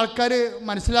പോകുന്ന ആൾക്കാർ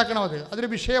മനസ്സിലാക്കണം, അതൊരു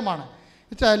വിഷയമാണ്.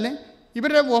 വെച്ചാൽ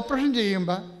ഇവരുടെ ഓപ്പറേഷൻ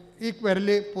ചെയ്യുമ്പോൾ ഈ വിരൽ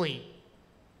പോയി,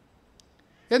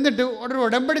 എന്നിട്ട് ഒരു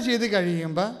ഉടമ്പടി ചെയ്ത്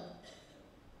കഴിയുമ്പോൾ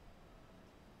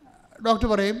ഡോക്ടർ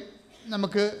പറയും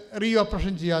നമുക്ക് റീ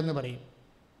ഓപ്പറേഷൻ ചെയ്യാമെന്ന് പറയും.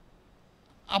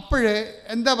 അപ്പോഴേ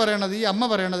എന്താ പറയണത്, ഈ അമ്മ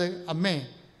പറയണത്, അമ്മേ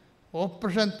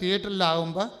ഓപ്പറേഷൻ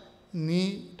തിയേറ്ററിലാകുമ്പോൾ നീ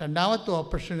രണ്ടാമത്തെ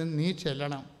ഓപ്പറേഷന് നീ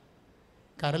ചെല്ലണം,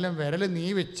 കാരണം വിരൽ നീ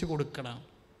വെച്ച് കൊടുക്കണം.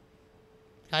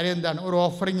 കാര്യം എന്താണ്, ഒരു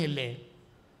ഓഫറിങ് ഇല്ലേ,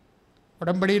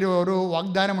 ഉടമ്പടിയിൽ ഓരോ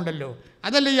വാഗ്ദാനമുണ്ടല്ലോ.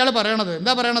 അതല്ല ഇയാൾ പറയണത്.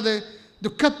 എന്താ പറയണത്?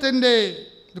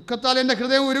 ദുഃഖത്താൽ എൻ്റെ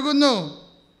ഹൃദയം ഉരുകുന്നു.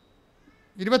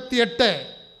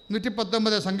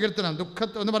 28:119 സങ്കീർത്തനം.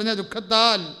 എന്ന് പറഞ്ഞാൽ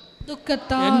ദുഃഖത്താൽ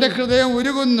എന്റെ ഹൃദയം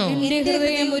ഉരുകുന്നു,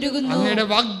 അങ്ങയുടെ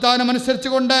വാഗ്ദാനം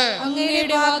അനുസരിച്ചുകൊണ്ട്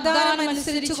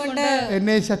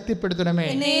എന്നെ ശക്തിപ്പെടുത്തണമേ.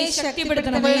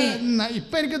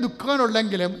 ഇപ്പം എനിക്ക്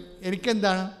ദുഃഖങ്ങളുണ്ടെങ്കിലും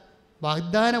എനിക്കെന്താണ്?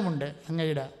 വാഗ്ദാനമുണ്ട്.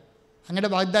 അങ്ങയുടെ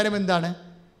വാഗ്ദാനം എന്താണ്?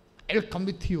 I will come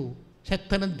with you.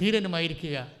 ശക്തനും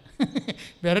ധീരനുമായിരിക്കുക.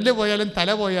 വിരൽ പോയാലും തല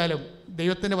പോയാലും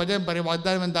ദൈവത്തിൻ്റെ വചനം പറയും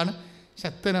വാഗ്ദാനം എന്താണ്?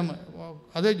 ശക്തനും.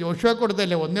 അത് ജോഷുവ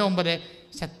കൊടുത്തല്ലേ 1:9.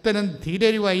 ശക്തനും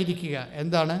ധീരനുമായിരിക്കുക.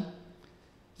 എന്താണ്?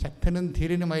 ശക്തനും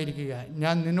ധീരനുമായിരിക്കുക,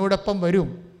 ഞാൻ നിന്നോടൊപ്പം വരും.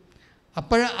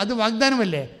 അത്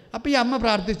വാഗ്ദാനമല്ലേ? അപ്പോൾ ഈ അമ്മ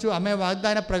പ്രാർത്ഥിച്ചു, അമ്മ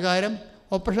വാഗ്ദാന പ്രകാരം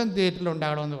ഓപ്പറേഷൻ തിയേറ്ററിൽ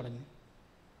ഉണ്ടാകണമെന്ന് പറഞ്ഞു.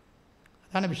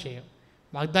 അതാണ് വിഷയം,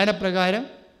 വാഗ്ദാന പ്രകാരം.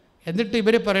 എന്നിട്ട്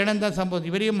ഇവർ പറയണ എന്താ സംഭവം?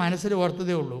 ഇവർ ഈ മനസ്സിൽ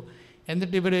ഓർത്തതേ ഉള്ളൂ.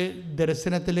 എന്നിട്ട് ഇവർ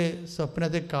ദർശനത്തിൽ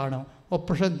സ്വപ്നത്തിൽ കാണും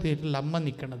ഓപ്പറേഷൻ തിയേറ്ററിൽ അമ്മ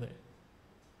നിൽക്കണത്.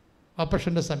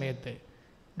 ഓപ്പറേഷൻ്റെ സമയത്ത്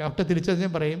ഡോക്ടർ തിരിച്ചറിഞ്ഞ്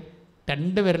പറയും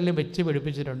 2 വിരൽ വെച്ച്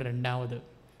പിടിപ്പിച്ചിട്ടുണ്ട്. രണ്ടാമത്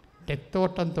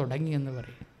രക്തോട്ടം തുടങ്ങിയെന്ന്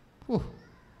പറയും.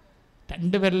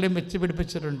 2 വിരലും വെച്ച്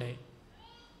പിടിപ്പിച്ചിട്ടുണ്ട്,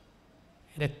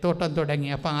 രക്തോട്ടം തുടങ്ങി.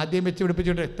 അപ്പോൾ ആദ്യം വെച്ച്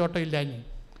പിടിപ്പിച്ചിട്ട് രക്തോട്ടം ഇല്ലാഞ്ഞ്,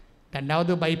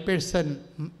 രണ്ടാമത് ബൈപ്പേഴ്സൺ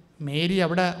മേരി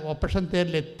അവിടെ ഓപ്പറേഷൻ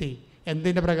തിയേറ്ററിലെത്തി.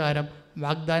 എന്തിൻ്റെ പ്രകാരം?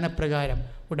 വാഗ്ദാന പ്രകാരം.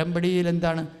 ഉടമ്പടിയിൽ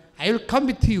എന്താണ്? I will come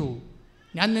with you,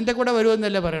 ഞാൻ നിൻ്റെ കൂടെ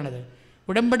വരുമെന്നല്ല പറയണത്.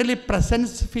 ഉടമ്പടിയിൽ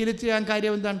പ്രസൻസ് ഫീൽ ചെയ്യാൻ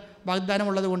കാര്യം എന്താണ്?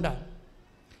 വാഗ്ദാനമുള്ളത് കൊണ്ടാണ്.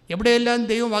 എവിടെയെല്ലാം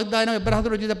ദൈവം വാഗ്ദാനം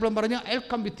എബ്രഹാത്തോട് ചെയ്തപ്പോഴും പറഞ്ഞു I will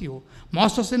come with you.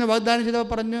 മോസസിന് വാഗ്ദാനം ചെയ്തപ്പോൾ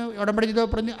പറഞ്ഞു, ഉടമ്പടി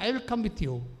ചെയ്തപ്പോൾ പറഞ്ഞു I will come with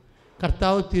you.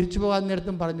 കർത്താവ് തിരിച്ചു പോകാൻ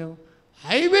നേരത്തും പറഞ്ഞു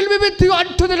I will be with you un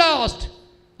to the last.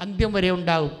 അന്ത്യം വരെ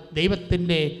ഉണ്ടാകും.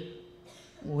 ദൈവത്തിൻ്റെ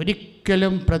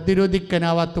ഒരിക്കലും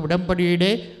പ്രതിരോധിക്കാനാവാത്ത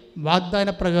ഉടമ്പടിയുടെ വാഗ്ദാന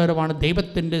പ്രകാരമാണ്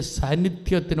ദൈവത്തിൻ്റെ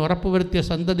സാന്നിധ്യത്തിന് ഉറപ്പുവരുത്തിയ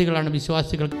സന്തതികളാണ്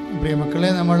വിശ്വാസികൾ. പ്രിയമക്കളെ,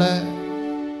 നമ്മൾ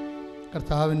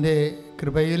കർത്താവിൻ്റെ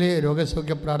കൃപയിലെ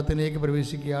രോഗസൗഖ്യ പ്രാർത്ഥനയിലേക്ക്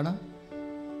പ്രവേശിക്കുകയാണ്.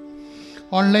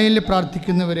 ഓൺലൈനിൽ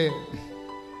പ്രാർത്ഥിക്കുന്നവർ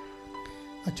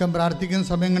അച്ഛൻ പ്രാർത്ഥിക്കുന്ന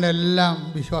സമയങ്ങളിലെല്ലാം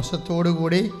വിശ്വാസത്തോടു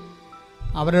കൂടി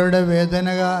അവരുടെ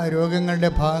രോഗങ്ങളുടെ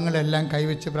ഭാഗങ്ങളെല്ലാം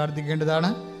കൈവച്ച് പ്രാർത്ഥിക്കേണ്ടതാണ്.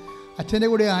 അച്ഛൻ്റെ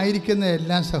കൂടെ ആയിരിക്കുന്ന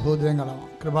എല്ലാ സഹോദരങ്ങളും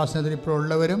കൃപാസനത്തിൽ ഇപ്പോൾ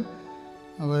ഉള്ളവരും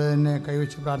അവർ തന്നെ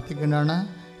കൈവച്ച് പ്രാർത്ഥിക്കേണ്ടതാണ്.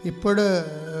 ഇപ്പോൾ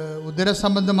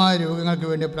ഉദരസംബന്ധമായ രോഗങ്ങൾക്ക്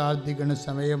വേണ്ടി പ്രാർത്ഥിക്കുന്ന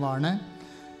സമയമാണ്.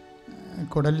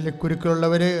 കുടലിൽ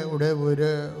കുരുക്കളുള്ളവർ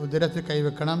ഉദരത്തിൽ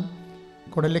കൈവെക്കണം.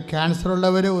 കുടലിൽ ക്യാൻസർ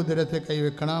ഉള്ളവർ ഉദരത്തിൽ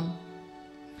കൈവെക്കണം.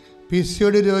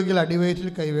 PCOD രോഗികൾ അടിവയറ്റിൽ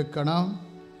കൈവെക്കണം.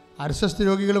 അർശസ്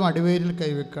രോഗികളും അടിവയറ്റിൽ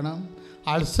കൈവെക്കണം.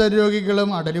 അൾസർ രോഗികളും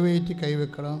അടിവയറ്റിൽ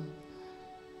കൈവെക്കണം.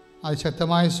 അത്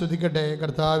ശക്തമായി ശ്രദ്ധിക്കട്ടെ.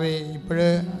 കർത്താവെ, ഇപ്പോഴ്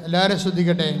എല്ലാവരും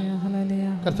ശ്രദ്ധിക്കട്ടെ.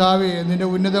 കർത്താവെ, നിൻ്റെ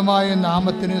ഉന്നതമായ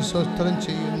നാമത്തിന് സ്തോത്രം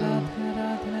ചെയ്യുന്നു.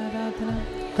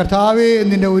 കർത്താവെ,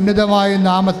 നിൻ്റെ ഉന്നതമായ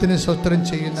നാമത്തിന് സ്തോത്രം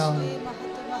ചെയ്യുന്നു.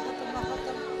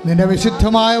 നിൻ്റെ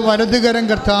വിശുദ്ധമായ വലതുകരം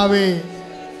കർത്താവെ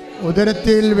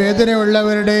ഉദരത്തിൽ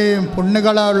വേദനയുള്ളവരുടെയും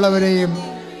പുണ്ണുകളുള്ളവരെയും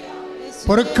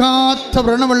പൊറുക്കാത്ത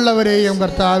വ്രണമുള്ളവരെയും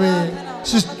കർത്താവെ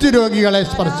ശിഷ്ടുരോഗികളെ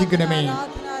സ്പർശിക്കണമേ.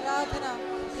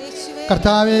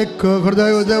 കർത്താവെ,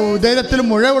 ഉദരത്തിൽ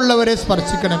മുഴവുള്ളവരെ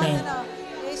സ്പർശിക്കണമേ.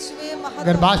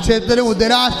 ഗർഭാശയത്തിലും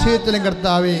ഉദരാശയത്തിലും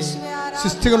കർത്താവെ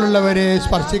സിസ്റ്റുകളുള്ളവരെ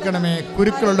സ്പർശിക്കണമേ.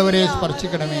 കുരുക്കളുള്ളവരെ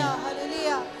സ്പർശിക്കണമേ.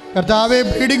 കർത്താവെ,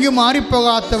 ബ്ലീഡിങ്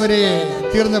മാറിപ്പോകാത്തവരെ,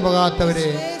 തീർന്നു പോകാത്തവരെ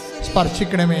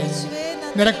സ്പർശിക്കണമേ.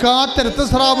 നിരക്കാത്ത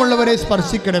രക്തസ്രാവമുള്ളവരെ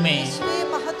സ്പർശിക്കണമേ.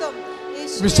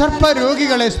 വിസർപ്പ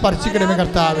രോഗികളെ സ്പർശിക്കണമേ.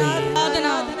 കർത്താവെ,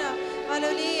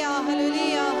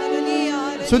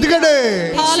 ശ്രുതികടേ,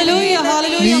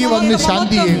 നീ വന്ന്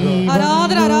ശാന്തിയേകൂ.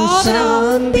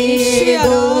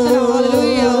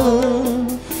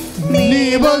 നീ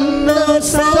വന്ന്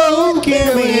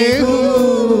സൗഖ്യമേകൂ.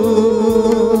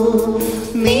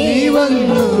 നീ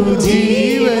വന്നു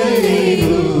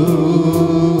ജീവനേകൂ.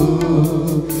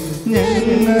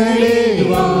 ഞങ്ങളെ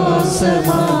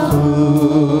വാസമാക്കൂ.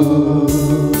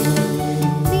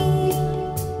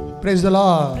 Praise the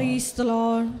Lord. Praise the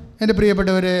Lord. എൻ്റെ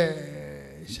പ്രിയപ്പെട്ടവരെ,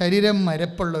 ശരീരം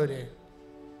മരപ്പുള്ളവർ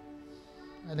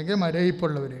അല്ലെങ്കിൽ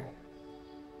മരയിപ്പുള്ളവർ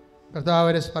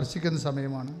കർത്താവരെ സ്പർശിക്കുന്ന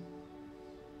സമയമാണ്.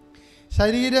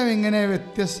 ശരീരം ഇങ്ങനെ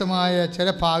വ്യത്യസ്തമായ ചില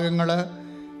ഭാഗങ്ങൾ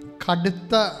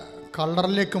കടുത്ത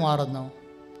കളറിലേക്ക് മാറുന്നു.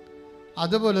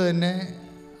 അതുപോലെ തന്നെ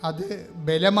അത്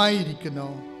ബലമായിരിക്കുന്നു.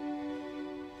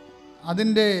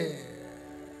 അതിൻ്റെ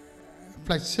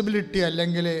ഫ്ലെക്സിബിലിറ്റി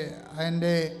അല്ലെങ്കിൽ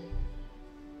അതിൻ്റെ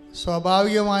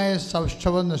സ്വാഭാവികമായ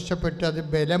സൗഷ്ഠവം നഷ്ടപ്പെട്ട് അത്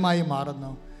ബലമായി മാറുന്നു.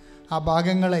 ആ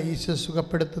ഭാഗങ്ങളെ ഈശോ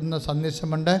സുഖപ്പെടുത്തുന്ന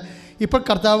സന്ദേശമുണ്ട്. ഇപ്പോൾ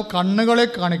കർത്താവ് കണ്ണുകളെ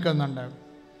കാണിക്കുന്നുണ്ട്.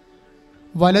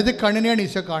 വലത് കണ്ണിനെയാണ്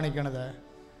ഈശോ കാണിക്കണത്.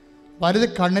 വലത്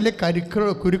കണ്ണിൽ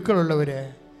കുരുക്കളുള്ളവർ,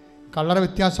 കളർ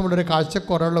വ്യത്യാസമുള്ളവർ,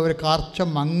 കാഴ്ചക്കുറവുള്ളവർ, കാഴ്ച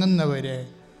മങ്ങുന്നവർ,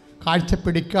 കാഴ്ച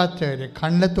പിടിക്കാത്തവർ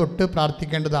കണ്ണിൽ തൊട്ട്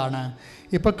പ്രാർത്ഥിക്കേണ്ടതാണ്.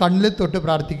 ഇപ്പോൾ കണ്ണിൽ തൊട്ട്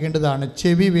പ്രാർത്ഥിക്കേണ്ടതാണ്.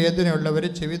 ചെവി വേദനയുള്ളവർ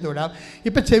ചെവി തൊടാം.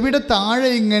 ഇപ്പം ചെവിയുടെ താഴെ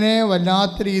ഇങ്ങനെ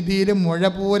വല്ലാത്ത രീതിയിൽ മുഴ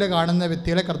പോലെ കാണുന്ന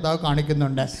വ്യക്തികളെ കർത്താവ്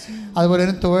കാണിക്കുന്നുണ്ട്. അതുപോലെ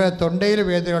തന്നെ തൊണ്ടയിൽ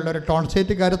വേദനയുള്ളവർ,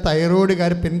 ടോൺസൈറ്റുകാർ,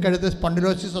 തൈറോയിഡുകാർ, പിൻകഴുത്ത്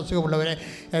സ്പോണ്ടിലോസിസ് അസുഖമുള്ളവരെ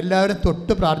എല്ലാവരും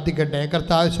തൊട്ട് പ്രാർത്ഥിക്കട്ടെ.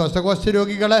 കർത്താവ് ശ്വാസകോശ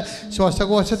രോഗികൾ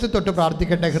ശ്വാസകോശത്തെ തൊട്ട്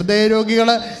പ്രാർത്ഥിക്കട്ടെ. ഹൃദയ രോഗികൾ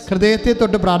ഹൃദയത്തെ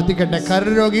തൊട്ട് പ്രാർത്ഥിക്കട്ടെ. കരൾ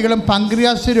രോഗികളും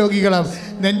പങ്ക്രിയാസ് രോഗികളും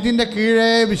നെഞ്ചിൻ്റെ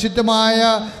കീഴെ വിശുദ്ധമായ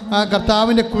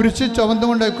കർത്താവിൻ്റെ കുരിശ്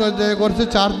ചുമന്നുകൊണ്ട് കുറച്ച്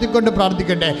ചാർത്തിക്കൊണ്ട്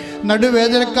പ്രാർത്ഥിക്കട്ടെ.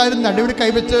 നടുവേദനക്കാരും നടുവിൽ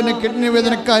കൈവച്ചവന്, കിഡ്നി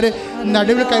വേദനക്കാർ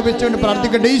നടുവിൽ കൈവച്ചുകൊണ്ട്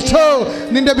പ്രാർത്ഥിക്കട്ടെ. ഈശോ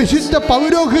നിന്റെ വിശുദ്ധ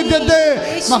പൗരോഹിത്യത്തെ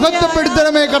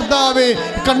മഹത്വപ്പെടുത്തണമേ കർത്താവേ.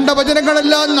 കണ്ട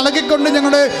വചനങ്ങളെല്ലാം നൽകിക്കൊണ്ട്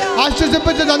ഞങ്ങൾ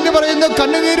ആശ്വസിപ്പിച്ച് നന്ദി പറയുന്നു.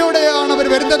 കണ്ണുനീരോടെയാണ് അവർ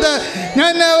വരുന്നത്.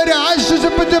 ഞാൻ അവരെ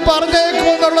ആശ്വസിപ്പിച്ച്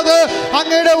പറഞ്ഞേക്കുമെന്നുള്ളത്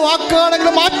അങ്ങയുടെ വാക്കാണെങ്കിൽ,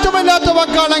 മാറ്റമില്ലാത്ത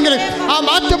വാക്കാണെങ്കിൽ ആ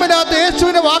മാറ്റമില്ലാത്ത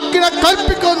യേശുവിൻ്റെ വാക്കിനെ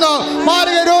കൽപ്പിക്കുന്നു.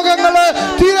 മാരക രോഗങ്ങൾ,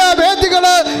 തീരാവേദികൾ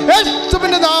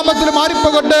യേശുവിൻ്റെ നാമത്തിൽ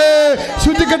മാറിപ്പോകട്ടെ.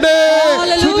 ശുദ്ധിക്കട്ടെ,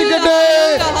 ശുദ്ധിക്കട്ടെ,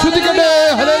 ശുദ്ധിക്കട്ടെ.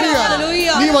 ഹല്ലേലൂയ.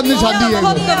 നീ വന്ന് ശാന്തിയാകും.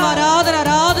 ആരാധന,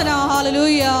 ആരാധന.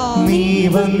 ഹല്ലേലൂയ. നീ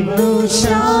വന്നു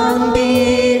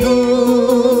ശാന്തിയാകൂ,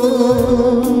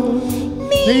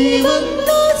 നീ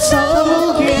വന്നു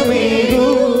സൗഖ്യമേകൂ,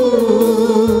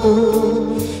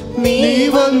 നീ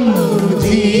വന്നു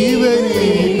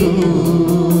ജീവനേകൂ,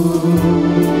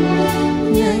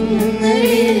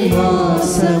 ഞങ്ങളിൽ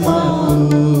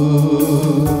വാസമാകൂ.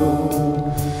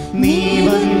 നീ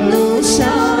വന്നു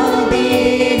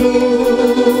ശാന്തിയാകൂ,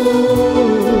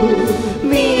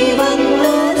 നീ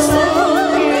വന്നു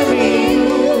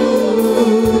സൗഖ്യമേകൂ,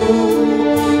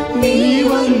 നീ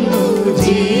വന്നു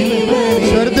ജീവനേകൂ.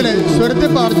 സ്വരത്തിൽ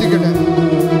പ്രാർത്ഥിക്കട്ടെ.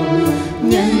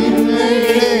 ഞങ്ങളുടെ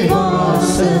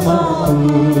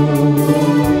വാസമാകൂ.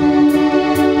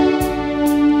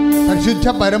 പരിശുദ്ധ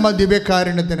പരമ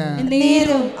ദിവ്യകാരുണ്യത്തിന്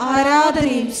നേരും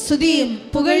ആരാധനയും സ്തുതിയും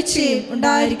പുകഴ്ചയും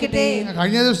ഉണ്ടായിരിക്കട്ടെ.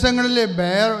 കഴിഞ്ഞ ദിവസങ്ങളിൽ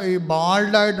ഈ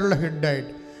ബാൾഡായിട്ടുള്ള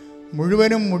ഹെഡായിട്ട്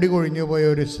മുഴുവനും മുടി കൊഴിഞ്ഞു പോയ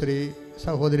ഒരു സ്ത്രീ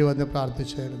സഹോദരി വന്ന്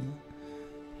പ്രാർത്ഥിച്ചായിരുന്നു.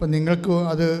 അപ്പം നിങ്ങൾക്ക്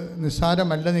അത്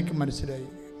നിസ്സാരമല്ലെന്ന് എനിക്ക് മനസ്സിലായി.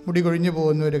 മുടി കൊഴിഞ്ഞു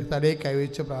പോകുന്നവർ തലയിൽ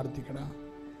കൈവച്ച് പ്രാർത്ഥിക്കണം.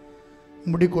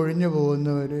 മുടി കൊഴിഞ്ഞു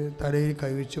പോകുന്നവർ തലയിൽ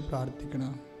കൈവച്ച്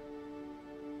പ്രാർത്ഥിക്കണം.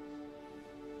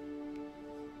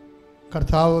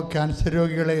 കർത്താവ് ക്യാൻസർ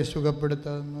രോഗികളെ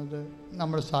സുഖപ്പെടുത്തുന്നത്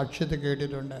നമ്മൾ സാക്ഷ്യത്തെ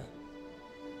കേട്ടിട്ടുണ്ട്.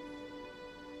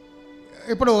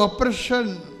 ഇപ്പോൾ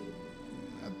ഓപ്പറേഷത്തിൻ്റെ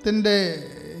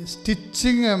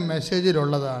സ്റ്റിച്ചിങ്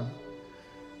മെസ്സേജിലുള്ളതാണ്.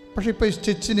 പക്ഷേ ഇപ്പോൾ ഈ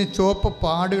സ്റ്റിച്ചിന് ചുവപ്പ്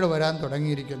പാടുകൾ വരാൻ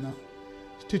തുടങ്ങിയിരിക്കുന്നു.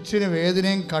 സ്റ്റിച്ചിന്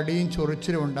വേദനയും കടിയും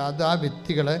ചൊറിച്ചിലും ഉണ്ട്. അത് ആ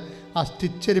വ്യക്തികൾ ആ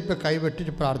സ്റ്റിച്ചരിപ്പോൾ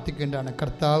കൈവെട്ടിച്ച് പ്രാർത്ഥിക്കേണ്ടതാണ്.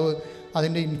 കർത്താവ്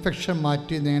അതിൻ്റെ ഇൻഫെക്ഷൻ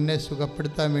മാറ്റി എന്നെ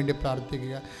സുഖപ്പെടുത്താൻ വേണ്ടി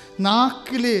പ്രാർത്ഥിക്കുക.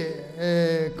 നാക്കിൽ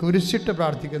കുരിശിട്ട്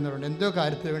പ്രാർത്ഥിക്കുന്നവരുണ്ട്. എന്തോ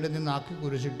കാര്യത്തിന് വേണ്ടി നീ നാക്ക്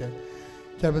കുരിശിട്ട്,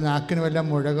 ചിലപ്പോൾ നാക്കിന് വല്ല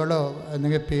മുഴകളോ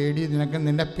അല്ലെങ്കിൽ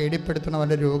നിന്നെ പേടിപ്പെടുത്തുന്ന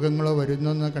വല്ല രോഗങ്ങളോ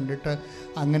വരുന്നെന്ന് കണ്ടിട്ട്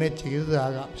അങ്ങനെ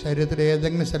ചെയ്തതാകാം. ശരീരത്തിൽ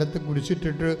ഏതെങ്കിലും സ്ഥലത്ത്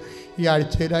കുരിശിട്ടിട്ട് ഈ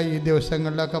ആഴ്ചയിലോ ഈ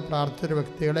ദിവസങ്ങളിലൊക്കെ പ്രാർത്ഥിച്ച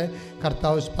വ്യക്തികളെ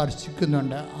കർത്താവ്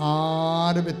സ്പർശിക്കുന്നുണ്ട്.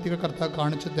 6 വ്യക്തികൾ കർത്താവ്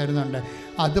കാണിച്ചു തരുന്നുണ്ട്.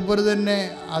 അതുപോലെ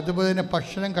തന്നെ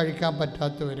ഭക്ഷണം കഴിക്കാൻ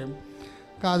പറ്റാത്തവരും,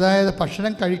 അതായത്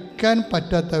ഭക്ഷണം കഴിക്കാൻ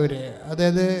പറ്റാത്തവർ,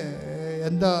 അതായത്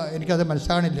എന്താ എനിക്കത്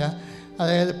മനസ്സിലാകണില്ല.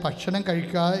 അതായത് ഭക്ഷണം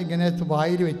കഴിക്കാതെ ഇങ്ങനെ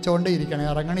വായിൽ വെച്ചുകൊണ്ടേ ഇരിക്കണം,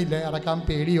 ഇറങ്ങണില്ല, ഇറക്കാൻ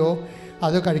പേടിയോ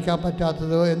അത് കഴിക്കാൻ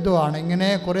പറ്റാത്തതോ എന്തോ ആണ്. ഇങ്ങനെ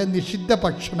കുറേ നിഷിദ്ധ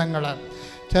ഭക്ഷണങ്ങൾ,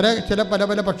 ചില പല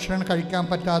ഭക്ഷണങ്ങൾ കഴിക്കാൻ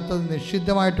പറ്റാത്തത്,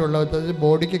 നിഷിദ്ധമായിട്ടുള്ളത്,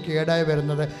 ബോഡിക്ക് കേടായി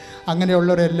വരുന്നത്,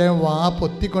 അങ്ങനെയുള്ളവരെല്ലാം വാ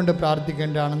പൊത്തിക്കൊണ്ട്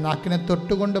പ്രാർത്ഥിക്കേണ്ടതാണ്. നാക്കിനെ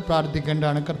തൊട്ടുകൊണ്ട്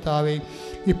പ്രാർത്ഥിക്കേണ്ടതാണ്. കർത്താവേ,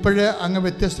 ഇപ്പോഴ് അങ്ങ്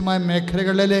വ്യത്യസ്തമായ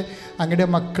മേഖലകളിൽ അങ്ങയുടെ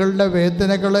മക്കളുടെ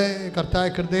വേദനകൾ, കർത്താവ്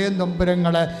ഹൃദയ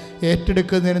നൊമ്പരങ്ങൾ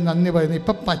ഏറ്റെടുക്കുന്നതിന് നന്ദി പറയുന്നു.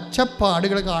 ഇപ്പം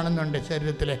പച്ചപ്പാടുകൾ കാണുന്നുണ്ട്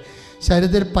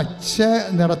ശരീരത്തിൽ പച്ച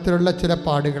നിറത്തിലുള്ള ചില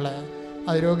പാടുകൾ.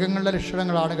 അത് രോഗങ്ങളുടെ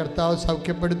ലക്ഷണങ്ങളാണ്. കർത്താവ്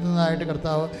സൗഖ്യപ്പെടുത്തുന്നതായിട്ട്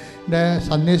കർത്താവിൻ്റെ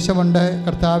സന്ദേശമുണ്ട്.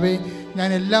 കർത്താവെ, ഞാൻ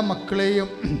എല്ലാ മക്കളെയും,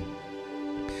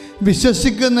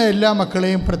 വിശ്വസിക്കുന്ന എല്ലാ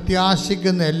മക്കളെയും,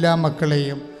 പ്രത്യാശിക്കുന്ന എല്ലാ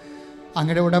മക്കളെയും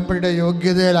അങ്ങയുടെ ഉടമ്പടിയുടെ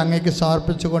യോഗ്യതയിൽ അങ്ങേക്ക്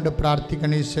സമർപ്പിച്ചുകൊണ്ട്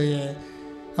പ്രാർത്ഥിക്കണം. ഈശോയെ,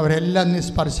 അവരെല്ലാം നീ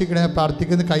സ്പർശിക്കണേ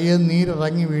പ്രാർത്ഥിക്കുന്ന. കയ്യിൽ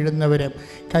നീരിറങ്ങി വീഴുന്നവർ,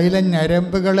 കയ്യിലെ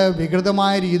ഞരമ്പുകൾ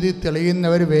വികൃതമായ രീതിയിൽ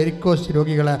തെളിയുന്നവർ, വേരിക്കോസ്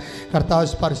രോഗികൾ കർത്താവ്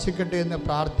സ്പർശിക്കട്ടെ എന്ന്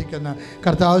പ്രാർത്ഥിക്കുന്നു.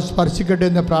 കർത്താവ് സ്പർശിക്കട്ടെ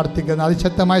എന്ന് പ്രാർത്ഥിക്കുന്നു.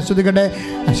 അതിശക്തമായി ശ്രദ്ധിക്കട്ടെ,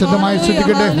 അശുദ്ധമായി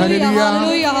ശ്രദ്ധിക്കട്ടെ. ഹല്ലേലൂയ,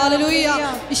 ഹല്ലേലൂയ.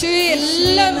 ഈശോയെ,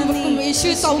 എല്ലാവർക്കും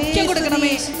ഈശോയെ സൗഖ്യം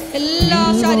കൊടുക്കണമേ. എല്ലാ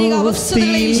ശാരീരിക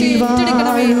അവസ്ഥകളെയും ഈശോയെ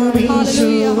ഏറ്റെടുക്കണമേ.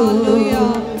 Hallelujah, hallelujah.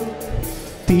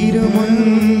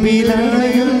 തിരുമുൻപിലണയുന്നു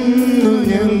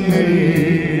ഞങ്ങൾ,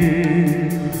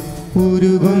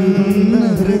 ഉരുകുന്ന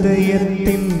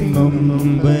ഹൃദയത്തിൻ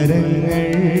നൊമ്പരങ്ങൾ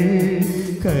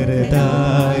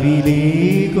കരതാരിലേക്ക്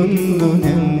നീകുന്നു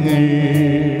ഞങ്ങൾ.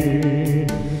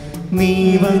 നീ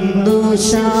വന്നു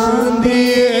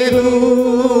ശാന്തിയേകൂ,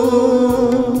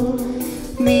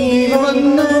 നീ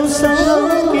വന്നു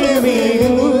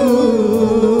സൗഖ്യമേകൂ,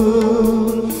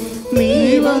 നീ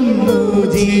വന്നു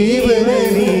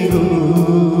ജീവനേകൂ,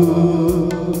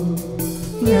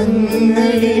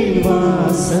 ഞങ്ങളിൽ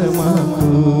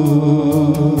വാസമാക്കൂ.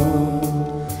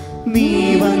 നീ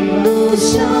വന്നു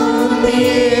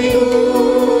ശാന്തിയേകൂ,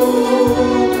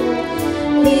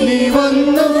 നീ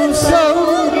വന്നു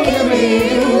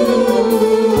സൗഖ്യമേകൂ,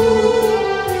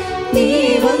 നീ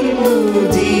വന്നു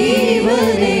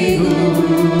ജീവനേകൂ,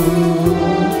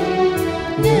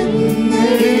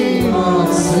 ഞങ്ങളിൽ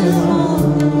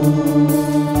വാസമാക്കൂ.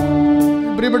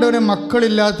 പ്രിയപ്പെട്ടവരെ,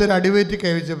 മക്കളില്ലാത്തൊരു അടിവയറ്റ്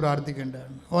കൈവച്ച്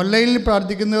പ്രാർത്ഥിക്കേണ്ടതാണ്. ഓൺലൈനിൽ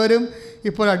പ്രാർത്ഥിക്കുന്നവരും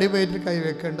ഇപ്പോൾ അടിവയറ്റിൽ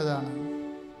കൈവെക്കേണ്ടതാണ്.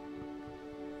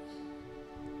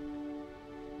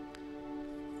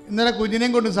 ഇന്നലെ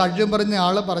കുഞ്ഞിനെയും കൊണ്ട് സാക്ഷ്യം പറഞ്ഞ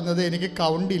ആൾ പറഞ്ഞത് എനിക്ക്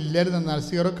കൗണ്ട് ഇല്ലായിരുന്നെന്നാണ്,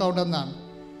 0 കൗണ്ട് എന്നാണ്.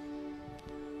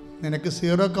 നിനക്ക്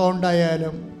 0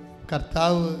 കൗണ്ടായാലും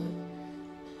കർത്താവ്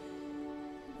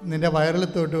നിൻ്റെ വയറിൽ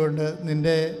തൊട്ടുകൊണ്ട്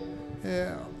നിൻ്റെ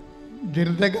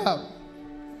ജനിതക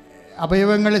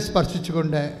അവയവങ്ങളെ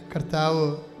സ്പർശിച്ചുകൊണ്ട് കർത്താവ്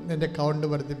നിൻ്റെ കൗണ്ട്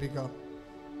വർദ്ധിപ്പിക്കാം.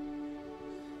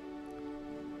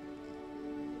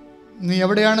 നീ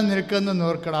എവിടെയാണ് നിൽക്കുന്നതെന്ന്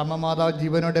നോക്കണം. അമ്മ മാതാവ്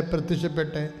ജീവനോടെ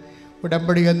പ്രത്യക്ഷപ്പെട്ട്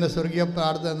ഉടമ്പടി എന്ന സ്വർഗീയ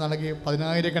പ്രാർത്ഥന നൽകി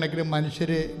 10,000-കണക്കിന്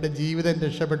മനുഷ്യരുടെ ജീവിതം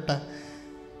രക്ഷപ്പെട്ട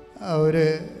ഒരു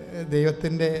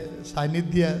ദൈവത്തിൻ്റെ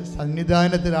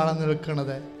സന്നിധാനത്തിലാണ്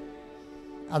നിൽക്കുന്നത്.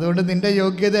 അതുകൊണ്ട് നിൻ്റെ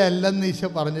യോഗ്യത അല്ലെന്ന് ഈശോ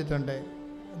പറഞ്ഞിട്ടുണ്ട്.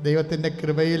 ദൈവത്തിൻ്റെ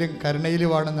കൃപയിലും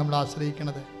കരുണയിലുമാണ് നമ്മൾ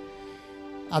ആശ്രയിക്കുന്നത്.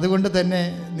 അതുകൊണ്ട് തന്നെ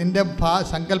നിൻ്റെ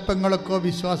സങ്കല്പങ്ങൾക്കോ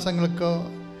വിശ്വാസങ്ങൾക്കോ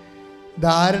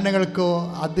ധാരണകൾക്കോ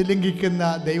അതിലംഘിക്കുന്ന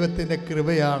ദൈവത്തിൻ്റെ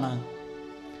കൃപയാണ്.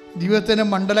 ജീവിതത്തിൻ്റെ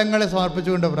മണ്ഡലങ്ങളെ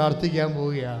സമർപ്പിച്ചുകൊണ്ട് പ്രാർത്ഥിക്കാൻ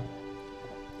പോവുകയാണ്.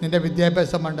 നിൻ്റെ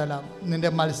വിദ്യാഭ്യാസ മണ്ഡലം, നിൻ്റെ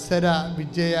മത്സര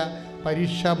വിജയ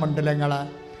പരീക്ഷാ മണ്ഡലങ്ങൾ,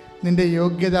 നിൻ്റെ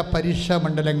യോഗ്യത പരീക്ഷാ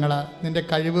മണ്ഡലങ്ങൾ, നിൻ്റെ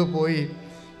കഴിവ് പോയി,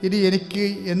 ഇനി എനിക്ക്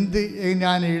എന്ത്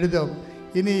ഞാൻ എഴുതും,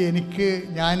 ഇനി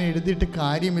ഞാൻ എഴുതിയിട്ട്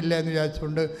കാര്യമില്ല എന്ന്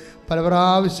വിചാരിച്ചുകൊണ്ട് പല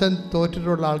പ്രാവശ്യം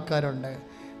തോറ്റിട്ടുള്ള ആൾക്കാരുണ്ട്.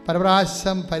 പല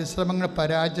പ്രാവശ്യം പരിശ്രമങ്ങൾ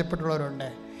പരാജയപ്പെട്ടുള്ളവരുണ്ട്.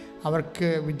 അവർക്ക്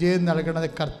വിജയം നൽകുന്നത്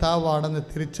കർത്താവാണെന്ന്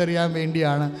തിരിച്ചറിയാൻ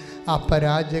വേണ്ടിയാണ് ആ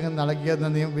പരാജയം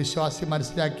നൽകിയതെന്ന് വിശ്വാസി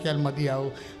മനസ്സിലാക്കിയാൽ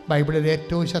മതിയാവും. ബൈബിളിൽ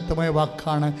ഏറ്റവും ശക്തമായ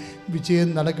വാക്കാണ് വിജയം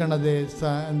നൽകണത്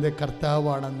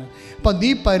കർത്താവാണെന്ന്. അപ്പം നീ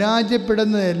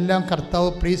പരാജയപ്പെടുന്നതെല്ലാം കർത്താവ്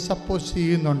പ്രീസപ്പോസ്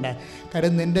ചെയ്യുന്നുണ്ട്.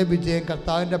 കാര്യം നിൻ്റെ വിജയം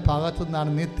കർത്താവിൻ്റെ ഭാഗത്തു നിന്നാണ്.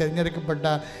 നീ തിരഞ്ഞെടുക്കപ്പെട്ട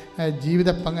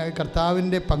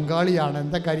കർത്താവിൻ്റെ പങ്കാളിയാണ്.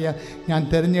 എന്താ കാര്യം? ഞാൻ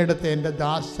തിരഞ്ഞെടുത്ത എൻ്റെ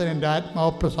ദാസൻ, എൻ്റെ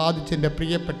ആത്മാവ് പ്രസാദിച്ച് എൻ്റെ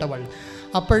പ്രിയപ്പെട്ടവൾ.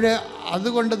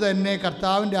 അതുകൊണ്ട് തന്നെ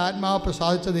കർത്താവിൻ്റെ ആത്മാവ്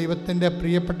പ്രസാദിച്ച ദൈവത്തിൻ്റെ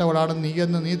പ്രിയപ്പെട്ടവളാണ്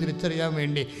നീയെന്ന് നീ തിരിച്ചറിയാൻ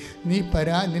വേണ്ടി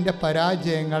നിൻ്റെ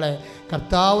പരാജയങ്ങളെ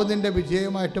കർത്താവ് നിൻ്റെ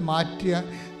വിജയമായിട്ട് മാറ്റിയ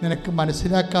നിനക്ക്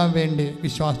മനസ്സിലാക്കാൻ വേണ്ടി,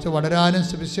 വിശ്വാസത്തിൽ വളരാനും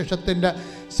സുവിശേഷത്തിൻ്റെ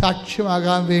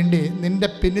സാക്ഷ്യമാകാൻ വേണ്ടി നിൻ്റെ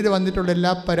പിന്നിൽ വന്നിട്ടുള്ള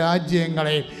എല്ലാ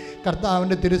പരാജയങ്ങളെയും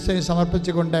കർത്താവിൻ്റെ തിരുസേനയിൽ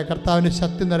സമർപ്പിച്ചുകൊണ്ട് കർത്താവിൻ്റെ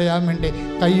ശക്തി നിറയാൻ വേണ്ടി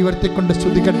കൈ ഉയർത്തിക്കൊണ്ട്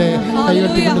സ്തുതിക്കട്ടെ.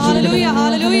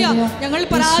 ഞങ്ങൾ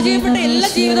പരാജയപ്പെട്ട എല്ലാ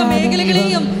ജീവിത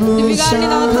മേഖലകളെയും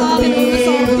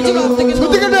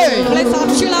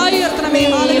സാക്ഷികളായി ഉയർത്തണമേ.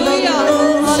 മഹത്വം,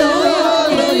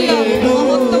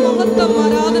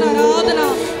 ആരാധന, ആരാധന, ആരാധന,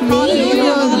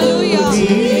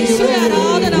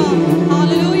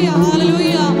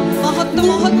 മഹത്വം,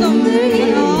 മഹത്വം,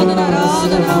 ആരാധന,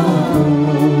 ആരാധന.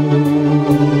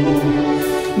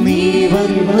 നീ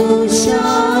വന്നു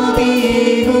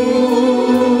ശാന്തിയേകൂ,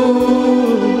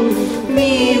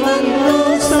 നീ വന്നു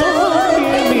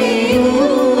സൗഖ്യമേകൂ,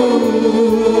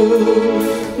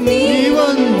 നീ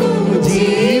വന്നു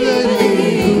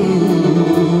ജീവനേകൂ,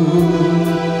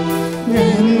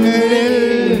 ഞങ്ങളിൽ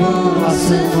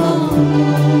വാസമാക്കൂ.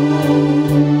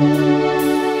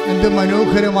 എന്ത്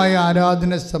മനോഹരമായ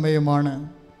ആരാധന സമയമാണ്.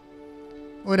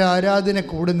 ഒരു ആരാധന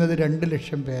കൂടുന്നത് 2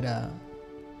 ലക്ഷം പേരാണ്.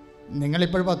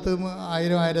 നിങ്ങളിപ്പോൾ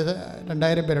 10,000,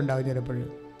 2,000 പേരുണ്ടാവും ചിലപ്പോഴും.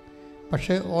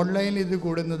 പക്ഷേ ഓൺലൈനിൽ ഇത്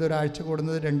കൂടുന്നത്, ഒരാഴ്ച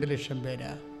കൂടുന്നത് 2 ലക്ഷം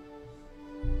പേരാണ്.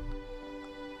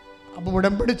 അപ്പോൾ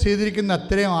ഉടമ്പടി ചെയ്തിരിക്കുന്ന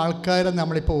അത്രയും ആൾക്കാരെ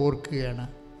നമ്മളിപ്പോൾ ഓർക്കുകയാണ്.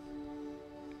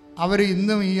 അവർ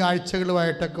ഇന്നും ഈ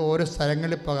ആഴ്ചകളുമായിട്ടൊക്കെ ഓരോ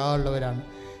സ്ഥലങ്ങളിൽ പോകാനുള്ളവരാണ്.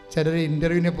 ചിലർ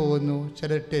ഇൻ്റർവ്യൂവിന് പോകുന്നു,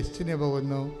 ചിലർ ടെസ്റ്റിന്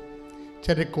പോകുന്നു,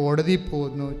 ചിലർ കോടതിയിൽ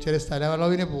പോകുന്നു, ചിലർ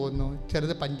സ്ഥലവളവിന് പോകുന്നു,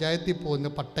 ചിലർ പഞ്ചായത്തിൽ പോകുന്നു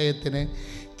പട്ടയത്തിന്,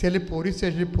 ചിലർ പോലീസ്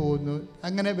സ്റ്റേഷനിൽ പോകുന്നു.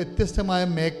 അങ്ങനെ വ്യത്യസ്തമായ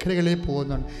മേഖലകളിൽ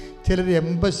പോകുന്നുണ്ട്. ചിലർ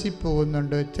എംബസി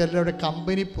പോകുന്നുണ്ട്, ചിലരുടെ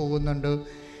കമ്പനി പോകുന്നുണ്ട്,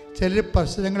 ചിലർ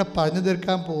പ്രശ്നങ്ങൾ പറഞ്ഞു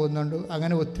തീർക്കാൻ പോകുന്നുണ്ട്.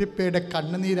 അങ്ങനെ ഒത്തിരി പേരുടെ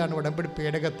കണ്ണുനീരാണ് ഉടമ്പടി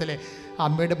പേടകത്തിലെ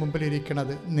അമ്മയുടെ മുമ്പിൽ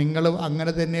ഇരിക്കുന്നത്. നിങ്ങളും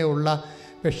അങ്ങനെ തന്നെയുള്ള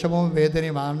വിഷമവും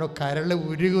വേദനയുമാണോ കരൾ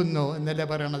ഉരുകുന്നു എന്നല്ലേ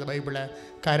പറയണത് ബൈബിള്.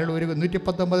 കരൾ ഉരുകുന്നു.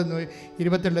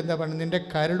 119:22 എന്താ പറയുന്നത്? നിൻ്റെ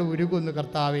കരൾ ഉരുകുന്നു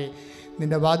കർത്താവേ,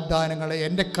 നിൻ്റെ വാഗ്ദാനങ്ങൾ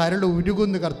എൻ്റെ കരൾ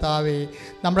ഉരുകുന്നു കർത്താവേ.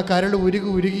 നമ്മുടെ കരൾ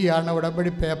ഉരുകിയാണ്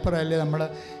ഉടമ്പടി പേപ്പറല്ലേ നമ്മൾ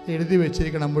എഴുതി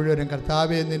വെച്ചിരിക്കണം മുഴുവനും.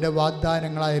 കർത്താവേ, നിൻ്റെ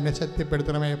വാഗ്ദാനങ്ങളായി എന്നെ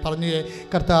ശക്തിപ്പെടുത്തണമേ. പറഞ്ഞേ,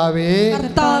 കർത്താവേ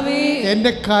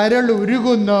എൻ്റെ കരൾ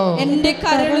ഉരുകുന്നു,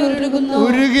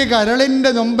 ഉരുകിയ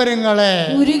കരളിൻ്റെ നൊമ്പരങ്ങളെ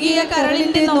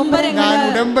ഞാൻ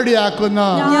ഉടമ്പടിയാക്കുന്നു.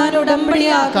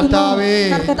 കർത്താവേ,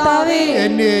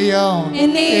 എന്നെയും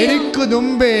എനിക്ക്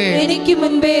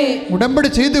മുമ്പേ ഉടമ്പടി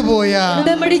ചെയ്തു പോയ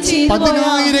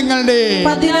 10,000ങ്ങളുടെ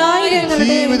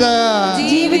ജീവിത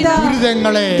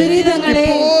ദുരിതങ്ങളെ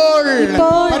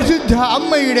ഇപ്പോൾ പരിശുദ്ധ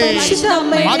അമ്മയുടെ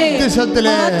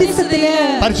മധ്യസ്ഥത്തില്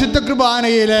പരിശുദ്ധ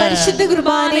കുർബാനയില്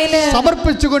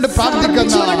സമർപ്പിച്ചുകൊണ്ട്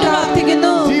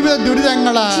പ്രാർത്ഥിക്കുന്നു. ജീവിത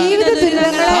ദുരിതങ്ങള്,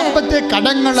 സാമ്പത്തിക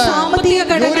കടങ്ങള്,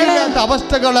 ജോലിയില്ലാത്ത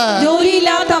അവസ്ഥകള്,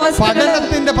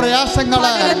 പഠനത്തിന്റെ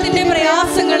പ്രയാസങ്ങള്,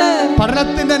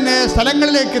 പഠനത്തിന്റെ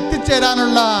സ്ഥലങ്ങളിലേക്ക്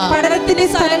എത്തിച്ചേരാനുള്ള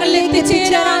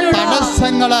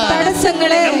തടസ്സങ്ങള്,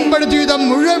 ഉടമ്പടി ചെയ്ത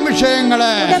മുഴുവൻ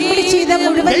വിഷയങ്ങള്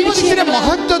ദൈവത്തിന്റെ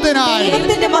മഹത്വത്തിനായി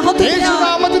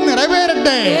യേശുനാമത്തിൽ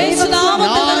നിറവേറട്ടെ.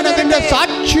 ഞാനതിന്റെ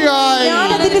സാക്ഷിയായി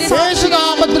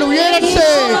യേശുനാമത്തിൽ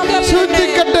ഉയരട്ടെ,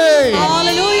 ശ്രദ്ധിക്കട്ടെ.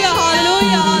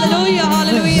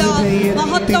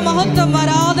 മഹത്വം,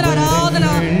 ആരാധന, ആരാധന.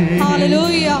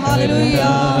 ഹല്ലേലൂയ, ഹല്ലേലൂയ.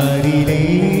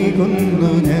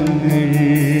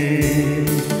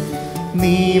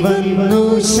 നീ വന്നു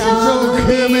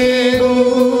സൗഖ്യമേകൂ,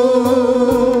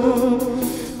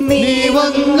 നീ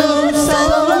വന്നു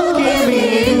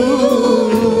സൗഖ്യമേകൂ,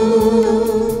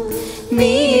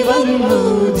 നീ വന്നു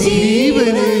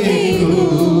ജീവനേകൂ,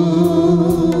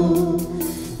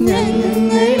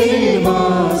 ഞങ്ങളിൽ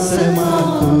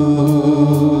വാസമാക്കൂ.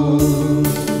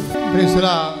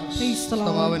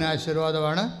 സമാപന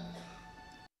ആശീർവാദമാണ്.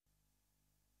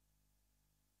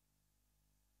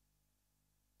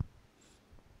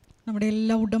 നമ്മുടെ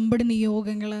എല്ലാ ഉടമ്പടി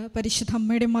നിയോഗങ്ങൾ പരിശുദ്ധ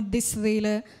അമ്മയുടെ മധ്യസ്ഥതയിൽ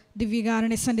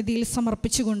ദിവ്യകാരുണ്യ സന്നിധിയിൽ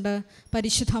സമർപ്പിച്ചുകൊണ്ട്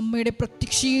പരിശുദ്ധ അമ്മയുടെ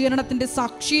പ്രത്യക്ഷീകരണത്തിൻ്റെ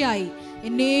സാക്ഷിയായി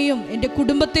എന്നെയും എൻ്റെ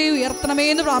കുടുംബത്തെയും ഉയർത്തണമേ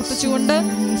എന്ന് പ്രാർത്ഥിച്ചുകൊണ്ട്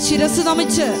ശിരസ്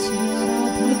നമിച്ച്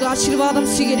നമുക്ക് ആശീർവാദം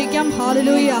സ്വീകരിക്കാം.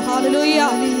 ഹല്ലേലൂയ, ഹല്ലേലൂയ.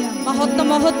 മഹത്വം,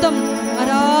 മഹത്വം,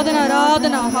 ആരാധന,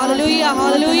 ആരാധന. ഹല്ലേലൂയ,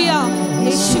 ഹല്ലേലൂയ.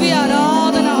 യേശുവേ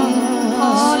ആരാധന.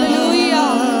 ഹല്ലേലൂയ.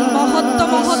 മഹത്വം,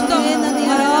 മഹത്വം,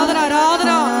 ആരാധന,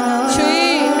 ആരാധന.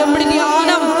 ഉടമ്പടി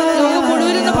ധ്യാനം ലോകം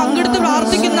മുഴുവൻ പങ്കെടുത്ത്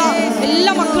പ്രാർത്ഥിക്കുന്ന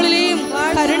എല്ലാ മക്കളിലെയും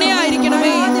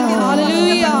കരുണയായിരിക്കണമേ.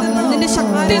 ഹല്ലേലൂയ. നിന്റെ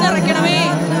ശക്തി നിറയ്ക്കണമേ,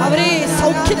 അവരെ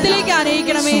സൗഖ്യത്തിലേക്ക്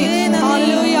ആനയിക്കണമേ.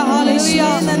 ഹല്ലേലൂയ, ഹല്ലേലൂയ.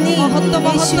 മഹത്വം,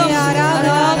 മഹത്വം, ആരാധന,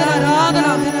 ആരാധന.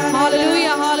 ഹല്ലേലൂയ,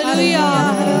 ഹല്ലേലൂയ.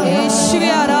 യേശുവേ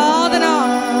ആരാധന.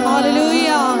 ഹല്ലേലൂയ,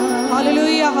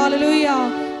 ഹല്ലേലൂയ, ഹല്ലേലൂയ.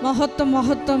 മഹത്വം,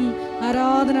 മഹത്വം,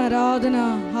 ആരാധന, ആരാധന.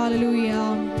 ഹല്ലേലൂയ.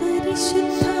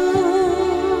 പരിശുദ്ധ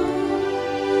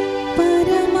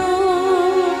പരമാ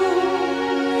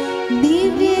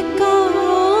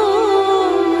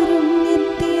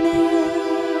ദിവ്യകാരുണ്യത്തിന്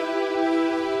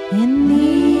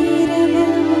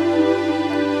എന്നേരവും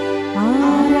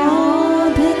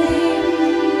ആരാധനയും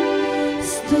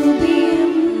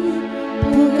സ്തുതിയും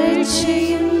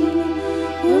പുകഴ്ചയും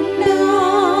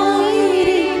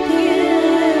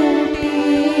ഉണ്ടായിരിക്കട്ടെ.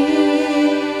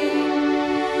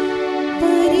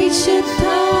 പരിശുദ്ധ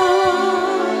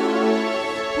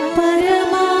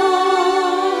പരമാ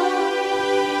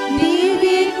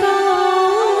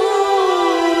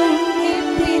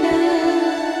ദിവ്യകാരുണ്യത്തിന്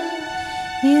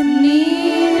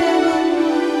എന്നേരവും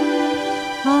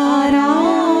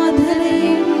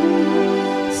ആരാധനയും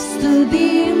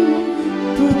സ്തുതിയും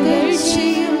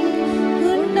പുകഴ്ചയും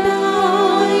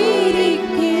ഉണ്ടായിരിക്കട്ടെ.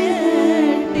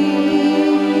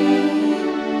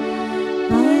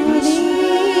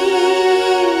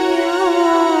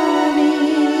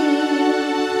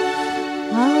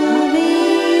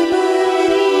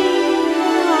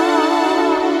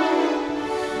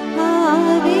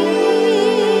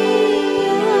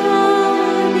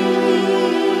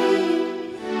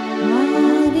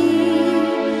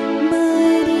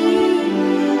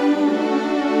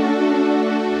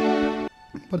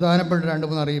 പ്രധാനപ്പെട്ട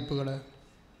 2-3 അറിയിപ്പുകൾ.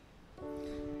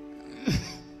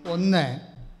 ഒന്ന്,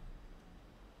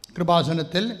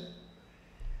 കൃപാസനത്തിൽ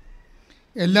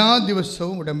എല്ലാ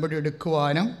ദിവസവും ഉടമ്പടി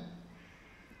എടുക്കുവാനും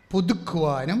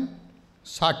പുതുക്കുവാനും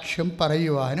സാക്ഷ്യം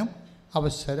പറയുവാനും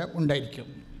അവസരം ഉണ്ടായിരിക്കും.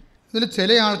 ഇതിൽ ചില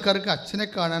ആൾക്കാർക്ക് അച്ഛനെ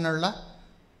കാണാനുള്ള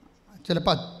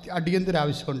ചിലപ്പോൾ അടിയന്തര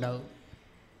ആവശ്യമുണ്ടാകും.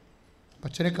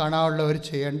 അച്ഛനെ കാണാനുള്ളവർ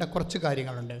ചെയ്യേണ്ട കുറച്ച്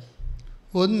കാര്യങ്ങളുണ്ട്.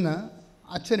 ഒന്ന്,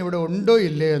 അച്ഛൻ ഇവിടെ ഉണ്ടോ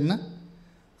ഇല്ലേ എന്ന്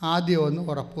ആദ്യം ഒന്ന്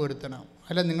ഉറപ്പുവരുത്തണം.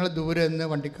 അല്ല നിങ്ങൾ ദൂരെ നിന്ന്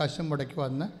വണ്ടിക്കാശും മുടക്കി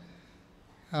വന്ന്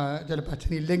ചിലപ്പോൾ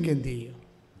അച്ഛനില്ലെങ്കിൽ എന്ത് ചെയ്യും?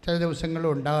 ചില ദിവസങ്ങളിൽ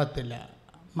ഉണ്ടാകത്തില്ല.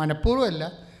 മനഃപൂർവ്വമല്ല,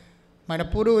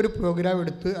 മനഃപൂർവ്വം ഒരു പ്രോഗ്രാം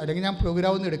എടുത്ത്, അല്ലെങ്കിൽ ഞാൻ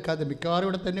പ്രോഗ്രാം ഒന്നും എടുക്കാതെ മിക്കവാറും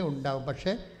ഇവിടെ തന്നെ ഉണ്ടാകും.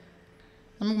 പക്ഷേ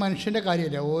നമുക്ക് മനുഷ്യൻ്റെ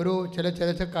കാര്യമില്ല, ഓരോ ചില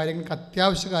കാര്യങ്ങൾക്ക്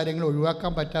അത്യാവശ്യ കാര്യങ്ങൾ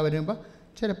ഒഴിവാക്കാൻ പറ്റാതെ വരുമ്പോൾ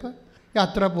ചിലപ്പോൾ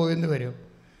യാത്ര പോയെന്ന് വരും.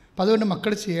 അപ്പോൾ അതുകൊണ്ട്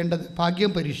മക്കൾ ചെയ്യേണ്ടത്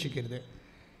ഭാഗ്യം പരീക്ഷിക്കരുത്.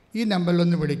 ഈ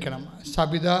നമ്പറിലൊന്ന് വിളിക്കണം.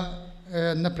 സബിത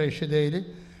എന്ന പ്രേക്ഷിതയിൽ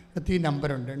ഈ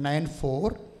നമ്പറുണ്ട്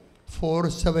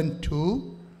 9447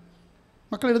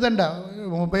 മക്കൾ എഴുതണ്ട,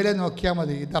 മൊബൈലിൽ നോക്കിയാൽ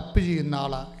മതി. ഇത് അപ്പ് ചെയ്യുന്ന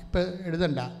ആളാണ്, ഇപ്പം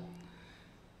എഴുതണ്ട,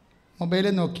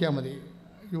 മൊബൈലിൽ നോക്കിയാൽ മതി,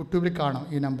 യൂട്യൂബിൽ കാണും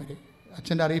ഈ നമ്പർ,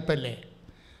 അച്ഛൻ്റെ അറിയിപ്പല്ലേ.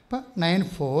 അപ്പം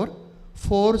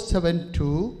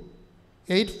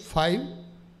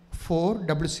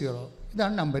 9447285400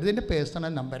 ഇതാണ് നമ്പർ. ഇതിൻ്റെ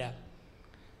പേഴ്സണൽ നമ്പരാണ്.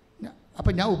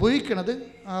 അപ്പം ഞാൻ ഉപയോഗിക്കണത്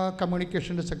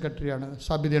കമ്മ്യൂണിക്കേഷൻ്റെ സെക്രട്ടറിയാണ്,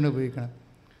 സബിതയാണ് ഉപയോഗിക്കുന്നത്.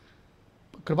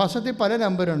 കൃപാസനത്തിൽ പല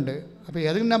നമ്പറുണ്ട്. അപ്പോൾ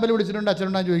ഏതെങ്കിലും നമ്പർ വിളിച്ചിട്ടുണ്ട്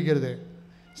അച്ഛനുണ്ടാകും ചോദിക്കരുത്,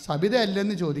 സബിത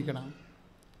അല്ലെന്ന് ചോദിക്കണം.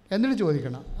 എന്നിട്ട്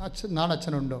ചോദിക്കണം, നാളെ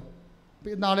അച്ഛനുണ്ടോ?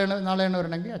 നാളെയാണ്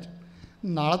വരണമെങ്കിൽ അച്ഛൻ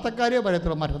നാളത്തെ കാര്യം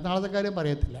പറയത്തുള്ളൂ, മറ്റന്നാളത്തെ കാര്യം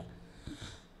പറയത്തില്ല.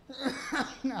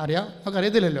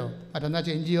 നമുക്കറിയത്തില്ലല്ലോ മറ്റന്നാൾ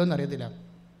ചേഞ്ച് ചെയ്യുമോയെന്ന് അറിയത്തില്ല.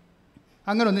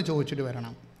 അങ്ങനെ ഒന്ന് ചോദിച്ചിട്ട്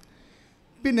വരണം.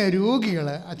 പിന്നെ രോഗികൾ,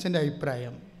 അച്ഛൻ്റെ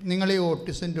അഭിപ്രായം, നിങ്ങൾ ഈ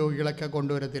ഓട്ടിസം രോഗികളൊക്കെ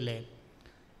കൊണ്ടുവരത്തില്ലേ,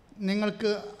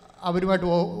 നിങ്ങൾക്ക് അവരുമായിട്ട്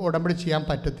ഉടമ്പടി ചെയ്യാൻ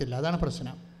പറ്റത്തില്ല, അതാണ്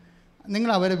പ്രശ്നം. നിങ്ങൾ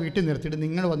അവരെ വീട്ടിൽ നിർത്തിയിട്ട്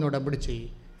നിങ്ങൾ വന്ന് ഉടമ്പടി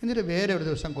ചെയ്യും, എന്നിട്ട് വേറെ ഒരു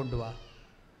ദിവസം കൊണ്ടുപോവാ.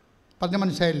 പറഞ്ഞ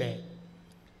മനസ്സിലായില്ലേ?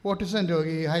 ഓട്ടിസം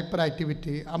രോഗി, ഹൈപ്പർ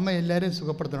ആക്ടിവിറ്റി, അമ്മ എല്ലാവരെയും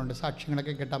സുഖപ്പെടുത്തുന്നുണ്ട്,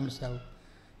 സാക്ഷ്യങ്ങളൊക്കെ കേട്ടാൽ മനസ്സിലാവും.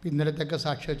 ഇന്നലത്തെയൊക്കെ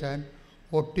സാക്ഷി വെച്ചാൽ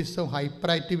ഓട്ടിസം ഹൈപ്പർ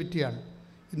ആക്ടിവിറ്റിയാണ്,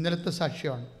 ഇന്നലത്തെ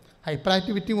സാക്ഷ്യമാണ്. ഹൈപ്പർ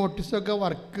ആക്ടിവിറ്റിയും ഓട്ടിസമൊക്കെ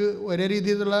വർക്ക് ഒരേ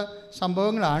രീതിയിലുള്ള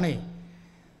സംഭവങ്ങളാണേ.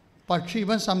 പക്ഷേ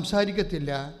ഇവൻ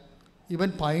സംസാരിക്കത്തില്ല, ഇവൻ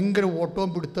ഭയങ്കര ഓട്ടവും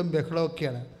പിടുത്തവും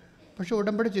ബഹളമൊക്കെയാണ്. പക്ഷെ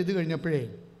ഉടമ്പടി ചെയ്ത് കഴിഞ്ഞപ്പോഴേ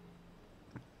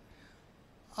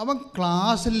അവൻ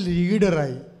ക്ലാസ്സിൽ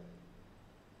ലീഡറായി.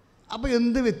 അപ്പോൾ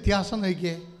എന്ത് വ്യത്യാസം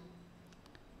നോക്കിയേ?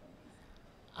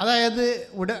 അതായത്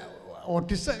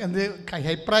ഓട്ടിസം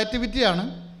ഹൈപ്പർ ആക്ടിവിറ്റിയാണ്.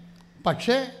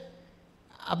 പക്ഷേ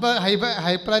അപ്പോൾ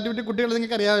ഹൈപ്പർ ആക്ടിവിറ്റി കുട്ടികൾ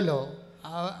നിങ്ങൾക്ക് അറിയാമല്ലോ,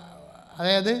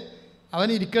 അതായത് അവൻ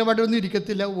ഇരിക്കുന്ന പാട്ടൊന്നും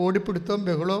ഇരിക്കത്തില്ല, ഓടിപ്പിടുത്തവും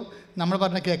ബഹളവും, നമ്മൾ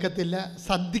പറഞ്ഞാൽ കേൾക്കത്തില്ല,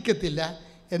 ശ്രദ്ധിക്കത്തില്ല.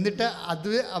 എന്നിട്ട്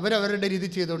അവരവരുടെ രീതി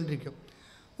ചെയ്തുകൊണ്ടിരിക്കും.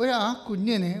 ആ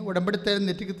കുഞ്ഞിനെ ഉടമ്പടി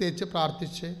നെറ്റിക്ക് തേച്ച്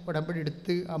പ്രാർത്ഥിച്ച്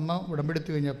അമ്മ ഉടമ്പടി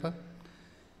എടുത്ത് കഴിഞ്ഞപ്പോൾ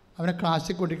അവനെ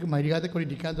ക്ലാസ്സിൽ കൊണ്ടിരിക്കും, മര്യാദ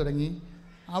കൊണ്ടിരിക്കാൻ തുടങ്ങി.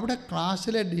 അവിടെ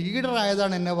ക്ലാസ്സിലെ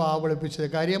ലീഡറായതാണ് എന്നെ വിളിപ്പിച്ചത്.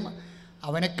 കാര്യം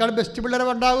അവനേക്കാൾ ബെസ്റ്റ് പിള്ളേരെ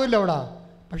ഉണ്ടാവില്ല അവിടെ.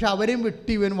 പക്ഷെ അവരെയും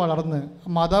വെട്ടി ഇവൻ വളർന്ന്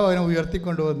മാതാവ് അവനെ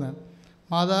ഉയർത്തിക്കൊണ്ടുവന്ന്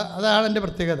അതാണ് എൻ്റെ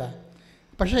പ്രത്യേകത.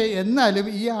 പക്ഷേ എന്നാലും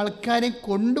ഈ ആൾക്കാരെയും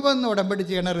കൊണ്ടുവന്ന് ഉടമ്പടി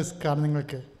ചെയ്യണ റിസ്ക്കാണ്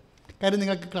നിങ്ങൾക്ക്. കാര്യം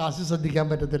നിങ്ങൾക്ക് ക്ലാസ്സിൽ ശ്രദ്ധിക്കാൻ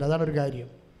പറ്റത്തില്ല, അതാണ് ഒരു കാര്യം.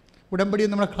 ഉടമ്പടി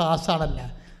നമ്മുടെ ക്ലാസ്സാണല്ല,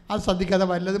 അത് ശ്രദ്ധിക്കാതെ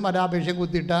വല്ലതും ഒരാപേക്ഷയും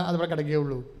കുത്തിയിട്ടാൽ അതവിടെ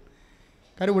കിടക്കുകയുള്ളൂ.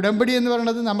 കാര്യം ഉടമ്പടി എന്ന്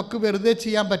പറയുന്നത് നമുക്ക് വെറുതെ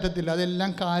ചെയ്യാൻ പറ്റത്തില്ല. അതെല്ലാം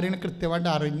കാര്യങ്ങൾ കൃത്യമായിട്ട്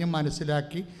അറിഞ്ഞ്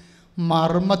മനസ്സിലാക്കി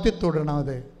മർമ്മത്തിൽ തുടരണം.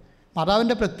 അത്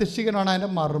മാതാവിൻ്റെ പ്രത്യക്ഷീകരണമാണ് അതിൻ്റെ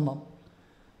മർമ്മം.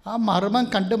 ആ മർമ്മം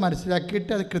കണ്ട്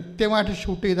മനസ്സിലാക്കിയിട്ട് അത് കൃത്യമായിട്ട്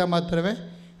ഷൂട്ട് ചെയ്താൽ മാത്രമേ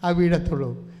ആ വീഴത്തുള്ളൂ.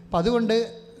 അപ്പം അതുകൊണ്ട്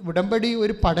ഉടമ്പടി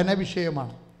ഒരു പഠന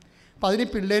വിഷയമാണ്. അപ്പോൾ അതിന്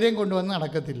പിള്ളേരെയും കൊണ്ടുവന്ന്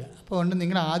നടക്കത്തില്ല. അപ്പോൾ അതുകൊണ്ട്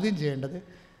നിങ്ങൾ ആദ്യം ചെയ്യേണ്ടത്,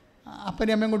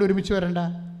 അപ്പനെയും അമ്മയും കൂടി ഒരുമിച്ച് വരണ്ട,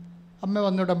 അമ്മ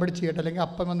വന്ന് ഉടമ്പടി ചെയ്യട്ടെ, അല്ലെങ്കിൽ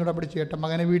അപ്പൻ വന്ന് ഉടമ്പടി ചെയ്യട്ടെ,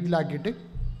 മകനെ വീട്ടിലാക്കിയിട്ട്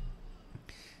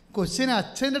കൊച്ചിനെ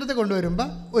അച്ഛൻ്റെ അടുത്ത് കൊണ്ടുവരുമ്പോൾ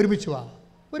ഒരുമിച്ച് പോവാം,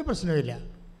 ഒരു പ്രശ്നവുമില്ല.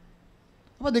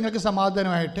 അപ്പോൾ നിങ്ങൾക്ക്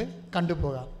സമാധാനമായിട്ട്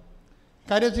കണ്ടുപോകാം.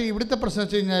 കാര്യം വെച്ചാൽ ഇവിടുത്തെ പ്രശ്നം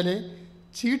വെച്ച് കഴിഞ്ഞാൽ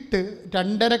ചീട്ട്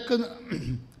 2:30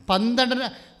 12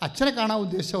 അച്ഛനെ കാണാൻ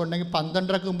ഉദ്ദേശമുണ്ടെങ്കിൽ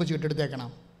 12:30 മുമ്പ് ചീട്ടെടുത്തേക്കണം.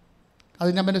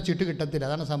 അതിന് അമ്മേൻ്റെ ചീട്ട് കിട്ടത്തില്ല,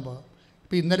 അതാണ് സംഭവം.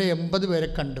 ഇപ്പോൾ ഇന്നലെ 80 പേരെ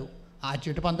കണ്ടു, ആ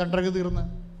ചീട്ട് 12:30 തീർന്ന്.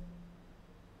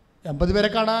 80 പേരെ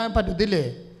കാണാൻ പറ്റത്തില്ലേ?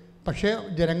 പക്ഷേ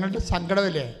ജനങ്ങളുടെ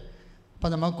സങ്കടമല്ലേ. അപ്പം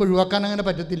നമുക്ക് ഒഴിവാക്കാൻ അങ്ങനെ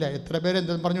പറ്റത്തില്ല. എത്ര പേര്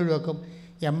എന്തെന്ന് പറഞ്ഞ് ഒഴിവാക്കും?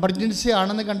 എമർജൻസി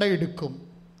ആണെന്ന് കണ്ടാൽ എടുക്കും.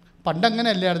 പണ്ടങ്ങനെ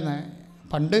അല്ലായിരുന്നു.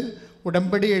 പണ്ട്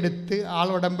ഉടമ്പടി എടുത്ത് ആൾ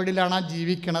ഉടമ്പടിയിലാണ്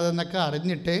ജീവിക്കണതെന്നൊക്കെ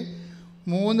അറിഞ്ഞിട്ട്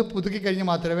 3 പുതുക്കി കഴിഞ്ഞ്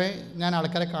മാത്രമേ ഞാൻ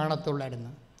ആൾക്കാരെ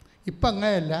കാണത്തുള്ളായിരുന്നു. ഇപ്പം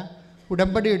അങ്ങനെയല്ല.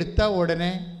 ഉടമ്പടി എടുത്ത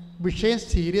ഉടനെ വിഷയം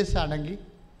സീരിയസ് ആണെങ്കിൽ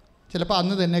ചിലപ്പോൾ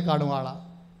അന്ന് തന്നെ കാണും ആളാണ്.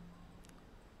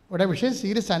 ഇവിടെ വിഷയം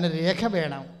സീരിയസ് ആണ്, രേഖ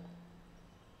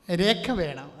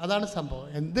വേണം, അതാണ് സംഭവം.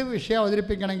 എന്ത് വിഷയം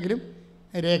അവതരിപ്പിക്കണമെങ്കിലും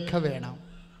രേഖ വേണം.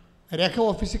 രേഖ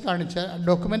ഓഫീസിൽ കാണിച്ചാൽ,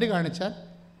 ഡോക്യുമെൻ്റ് കാണിച്ചാൽ,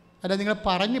 അല്ല നിങ്ങൾ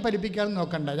പറഞ്ഞ് പഠിപ്പിക്കാനും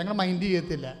നോക്കണ്ട, ഞങ്ങൾ മൈൻഡ്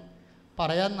ചെയ്യത്തില്ല.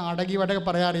 നാടകീയമായിട്ടൊക്കെ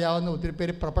പറയാൻ അറിയാവുന്ന ഒത്തിരി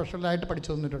പേര് പ്രൊഫഷണലായിട്ട് പഠിച്ചു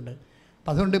തന്നിട്ടുണ്ട്.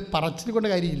 അപ്പം അതുകൊണ്ട് പറച്ചിൽ കൊണ്ട്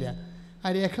കാര്യമില്ല, ആ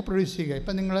രേഖ പ്രൊഡ്യൂസ് ചെയ്യുക.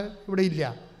 ഇപ്പം നിങ്ങൾ ഇവിടെ ഇല്ല,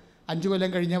 5 കൊല്ലം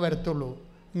കഴിഞ്ഞാൽ വരത്തുള്ളൂ,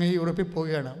 നിങ്ങൾ യൂറോപ്പിൽ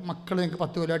പോവുകയാണ്, മക്കൾ നിങ്ങൾക്ക്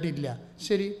 10 കൊല്ലമായിട്ട് ഇല്ല,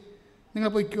 ശരി നിങ്ങൾ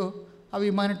പോയിക്കോ, ആ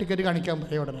വിമാന ടിക്കറ്റ് കാണിക്കാൻ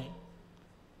പറയും ഉടനെ.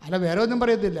 അല്ല വേറെ ഒന്നും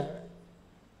പറയത്തില്ല,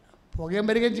 പോകാൻ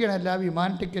വരികയും ചെയ്യണം, അല്ല വിമാന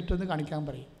ടിക്കറ്റ് ഒന്ന് കാണിക്കാൻ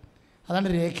പറയും. അതാണ്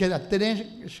രേഖ, അത്രയും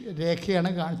രേഖയാണ്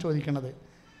ചോദിക്കണത്.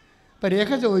 അപ്പോൾ രേഖ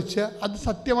ചോദിച്ച് അത്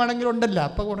സത്യമാണെങ്കിൽ ഉണ്ടല്ലോ,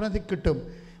 അപ്പോൾ ഉടനെ കിട്ടും.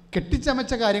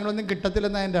 കെട്ടിച്ചമച്ച കാര്യങ്ങളൊന്നും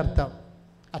കിട്ടത്തില്ലെന്നാണ് അതിൻ്റെ അർത്ഥം.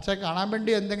 അച്ഛനെ കാണാൻ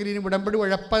വേണ്ടി എന്തെങ്കിലും ഇനി ഉടമ്പടി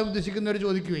ഉഴപ്പാൻ ഉദ്ദേശിക്കുന്നവർ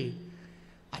ചോദിക്കുകയെ,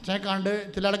 അച്ഛനെ കണ്ട്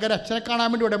ചില ആൾക്കാർ അച്ഛനെ കാണാൻ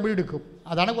വേണ്ടി ഉടമ്പടി എടുക്കും.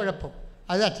 അതാണ് കുഴപ്പം.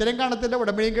 അത് അച്ഛനെയും കാണത്തില്ല,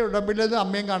 ഉടമ്പടിയിലത്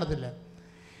അമ്മയും കാണത്തില്ല.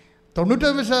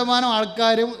 99%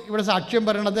 ആൾക്കാരും ഇവിടെ സാക്ഷ്യം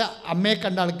പറയണത് അമ്മയെ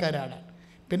കണ്ട ആൾക്കാരാണ്.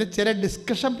 പിന്നെ ചില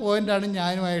ഡിസ്കഷൻ പോയിൻ്റാണ്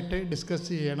ഞാനുമായിട്ട് ഡിസ്കസ്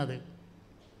ചെയ്യണത്.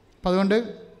 അപ്പം അതുകൊണ്ട്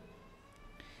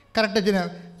കറക്റ്റ്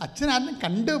അച്ഛൻ ആദ്യം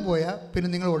കണ്ടുപോയാൽ പിന്നെ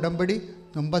നിങ്ങൾ ഉടമ്പടി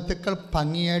മുമ്പത്തേക്കാൾ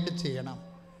ഭംഗിയായിട്ട് ചെയ്യണം,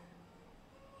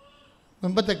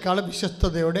 മുമ്പത്തേക്കാൾ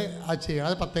വിശ്വസ്തയോടെ അത് ചെയ്യണം.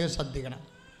 അത് പ്രത്യേകം ശ്രദ്ധിക്കണം.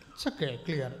 Okay,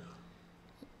 clear.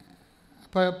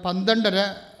 അപ്പോൾ 12:30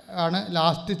 ആണ്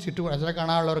ലാസ്റ്റ് ചീട്ട്. അച്ഛനെ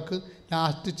കാണാനുള്ളവർക്ക്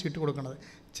ലാസ്റ്റ് ചീട്ട് കൊടുക്കുന്നത്.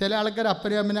 ചില ആൾക്കാർ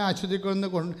അപ്പനെ അമ്മനെ ആശുപത്രിക്കൊന്ന്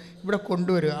ഇവിടെ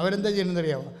കൊണ്ടുവരിക. അവരെന്താ ചെയ്യണമെന്ന്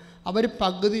അറിയാമോ? അവർ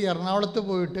പകുതി എറണാകുളത്ത്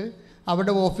പോയിട്ട്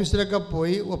അവരുടെ ഓഫീസിലൊക്കെ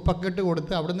പോയി ഒപ്പക്കെട്ട്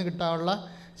കൊടുത്ത് അവിടെ നിന്ന് കിട്ടാനുള്ള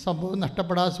സംഭവം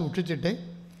നഷ്ടപ്പെടാതെ സൂക്ഷിച്ചിട്ട്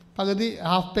പകുതി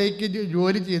ഹാഫ് പേയ്ക്ക്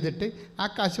ജോലി ചെയ്തിട്ട് ആ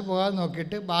കാശ് പോകാൻ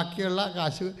നോക്കിയിട്ട് ബാക്കിയുള്ള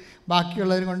കാശ്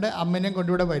ബാക്കിയുള്ളവരും കൊണ്ട് അമ്മേനെയും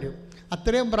കൊണ്ടിവിടെ വരും.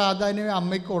 അത്രയും പ്രാധാന്യം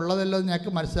അമ്മയ്ക്ക് ഉള്ളതല്ലോ എന്ന്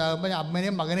ഞങ്ങൾക്ക് മനസ്സിലാകുമ്പോൾ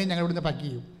അമ്മനെയും മകനെയും ഞങ്ങൾ ഇവിടുന്ന് പാക്ക്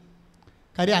ചെയ്യും.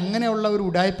 കാര്യം അങ്ങനെയുള്ള ഒരു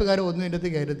ഉടായ്പകാരം ഒന്നും ഇതിൻ്റെ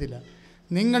അകത്ത് കയറത്തില്ല.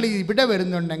 നിങ്ങൾ ഇവിടെ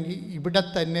വരുന്നുണ്ടെങ്കിൽ ഇവിടെ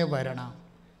തന്നെ വരണം.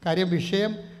 കാര്യം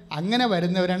വിഷയം അങ്ങനെ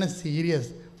വരുന്നവരാണ്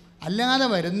സീരിയസ്. അല്ലാതെ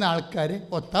വരുന്ന ആൾക്കാർ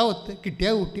ഒത്ത്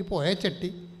കിട്ടിയാൽ കൂട്ടി പോയ ചട്ടി,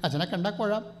 അച്ഛനെ കണ്ടാൽ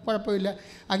കുഴപ്പമില്ല,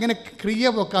 അങ്ങനെ ക്രിയ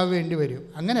പൊക്കാൻ വേണ്ടി വരും.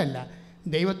 അങ്ങനെയല്ല,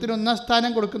 ദൈവത്തിന് 1ാം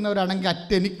സ്ഥാനം കൊടുക്കുന്നവരാണെങ്കിൽ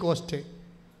അറ്റ് എനി കോസ്റ്റ്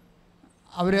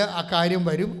അവർ ആ കാര്യം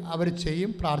വരും, അവർ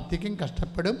ചെയ്യും, പ്രാർത്ഥിക്കും,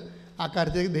 കഷ്ടപ്പെടും. ആ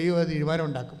കാര്യത്തിലേക്ക് ദൈവം തീരുമാനം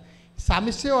ഉണ്ടാക്കും.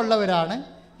 സംശയമുള്ളവരാണ്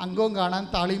അംഗവും കാണാൻ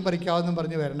താളിയും പറിക്കാവെന്നും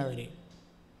പറഞ്ഞ് വരണവർ.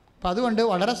 അപ്പം അതുകൊണ്ട്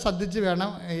വളരെ ശ്രദ്ധിച്ച് വേണം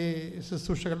ഈ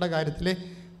ശുശ്രൂഷകളുടെ കാര്യത്തിൽ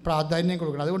പ്രാധാന്യം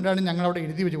കൊടുക്കണം. അതുകൊണ്ടാണ് ഞങ്ങളവിടെ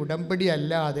എഴുതി വെച്ചത് ഉടമ്പടി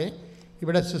അല്ലാതെ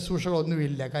ഇവിടെ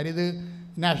ശുശ്രൂഷകളൊന്നുമില്ല. കാര്യം ഇത്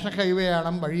നാഷണൽ ഹൈവേ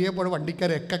ആണ്, വഴിയെ പോലെ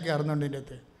വണ്ടിക്കാരൊക്കെ കയറുന്നുണ്ട് ഇതിൻ്റെ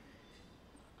അകത്ത്.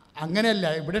 അങ്ങനെയല്ല,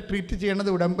 ഇവിടെ ട്രീറ്റ് ചെയ്യണത്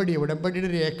ഉടമ്പടിയുടെ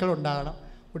രേഖകളുണ്ടാകണം.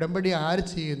 ഉടമ്പടി ആര്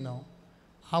ചെയ്യുന്നോ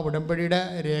ആ ഉടമ്പടിയുടെ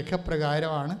രേഖ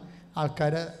പ്രകാരമാണ്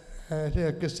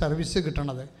ആൾക്കാർക്ക് സർവീസ്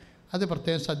കിട്ടണത്. അത്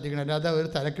പ്രത്യേകം ശ്രദ്ധിക്കണം. അല്ലാതെ ഒരു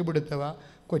തലക്ക് പിടുത്തവ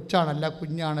കൊച്ചാണല്ലോ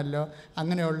കുഞ്ഞാണല്ലോ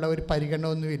അങ്ങനെയുള്ള ഒരു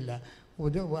പരിഗണനയൊന്നുമില്ല.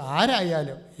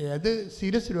 ആരായാലും ഏത്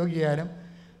സീരിയസ് രോഗിയായാലും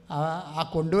ആ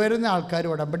കൊണ്ടുവരുന്ന ആൾക്കാർ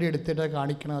ഉടമ്പടി എടുത്തിട്ട്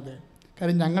കാണിക്കണത്.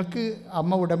 കാര്യം ഞങ്ങൾക്ക്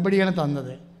അമ്മ ഉടമ്പടിയാണ്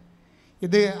തന്നത്.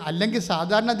 ഇത് അല്ലെങ്കിൽ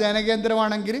സാധാരണ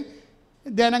ധ്യാനകേന്ദ്രമാണെങ്കിൽ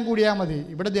ധ്യാനം കൂടിയാൽ മതി.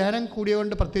 ഇവിടെ ധ്യാനം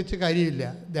കൂടിയതുകൊണ്ട് പ്രത്യേകിച്ച് കാര്യമില്ല.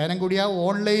 ധ്യാനം കൂടിയാൽ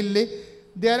ഓൺലൈനിൽ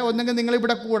ധ്യാനം ഒന്നെങ്കിൽ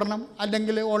നിങ്ങളിവിടെ കൂടണം,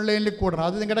 അല്ലെങ്കിൽ ഓൺലൈനിൽ കൂടണം.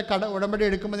 അത് നിങ്ങളുടെ ഉടമ്പടി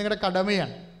എടുക്കുമ്പോൾ നിങ്ങളുടെ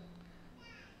കടമയാണ്.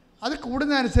 അത്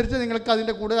കൂടുന്നതനുസരിച്ച് നിങ്ങൾക്ക്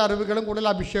അതിൻ്റെ കൂടുതൽ അറിവുകളും കൂടുതൽ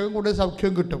അഭിഷേകവും കൂടുതൽ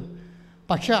സൗഖ്യവും കിട്ടും.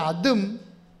 പക്ഷേ അതും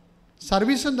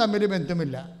സർവീസും തമ്മിൽ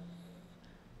ബന്ധമില്ല.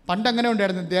 പണ്ടങ്ങനെ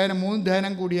ഉണ്ടായിരുന്നു, 3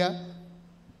 ധ്യാനം കൂടിയ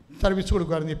സർവീസ്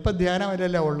കൊടുക്കുമായിരുന്നു. ഇപ്പോൾ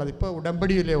ധ്യാനമല്ലല്ലോ ഉള്ളത്, ഇപ്പോൾ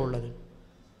ഉടമ്പടിയല്ലേ ഉള്ളത്.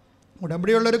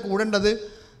 ഉടമ്പടിയുള്ളവർ കൂടേണ്ടത്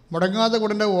മുടങ്ങാതെ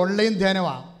കൂടേണ്ടത് ഓൺലൈൻ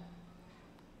ധ്യാനമാണ്.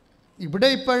 ഇവിടെ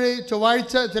ഇപ്പോൾ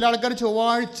ചൊവ്വാഴ്ച ചില ആൾക്കാർ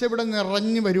ചൊവ്വാഴ്ച ഇവിടെ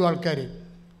നിറഞ്ഞു വരും ആൾക്കാർ.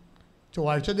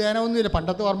 ചൊവ്വാഴ്ച ധ്യാനമൊന്നുമില്ല.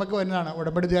 പണ്ടത്തെ ഓർമ്മയ്ക്ക് വരുന്നതാണ്.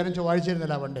 ഉടമ്പടി ധ്യാനം ചൊവ്വാഴ്ച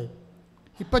ഇരുന്നില്ല പണ്ട്.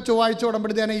 ഇപ്പം ചൊവ്വാഴ്ച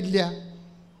ഉടമ്പടി ധ്യാനം ഇല്ല.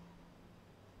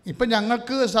 ഇപ്പം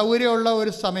ഞങ്ങൾക്ക് സൗകര്യമുള്ള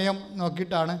ഒരു സമയം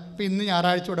നോക്കിയിട്ടാണ് ഇപ്പം ഇന്ന്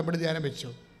ഞായറാഴ്ച ഉടമ്പടി ധ്യാനം വെച്ചു.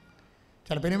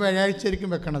 ചിലപ്പോൾ ഇനി വ്യാഴാഴ്ച ആയിരിക്കും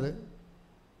വെക്കണത്.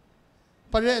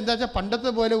 പക്ഷേ എന്താ വെച്ചാൽ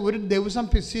പണ്ടത്തെ പോലെ ഒരു ദിവസം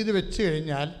ഫിക്സ് ചെയ്ത് വെച്ച്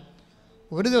കഴിഞ്ഞാൽ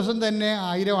ഒരു ദിവസം തന്നെ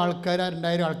 1000 ആൾക്കാർ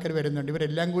 2000 ആൾക്കാർ വരുന്നുണ്ട്.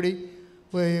 ഇവരെല്ലാം കൂടി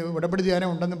ഉടമ്പടി ധ്യാനം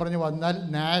ഉണ്ടെന്ന് പറഞ്ഞ് വന്നാൽ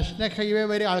നാഷണൽ ഹൈവേ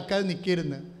വരെ ആൾക്കാർ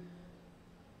നിൽക്കരുന്ന്.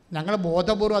 ഞങ്ങൾ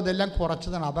ബോധപൂർവ്വം അതെല്ലാം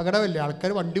കുറച്ചതാണ്. അപകടമല്ലേ,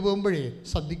 ആൾക്കാർ വണ്ടി പോകുമ്പോഴേ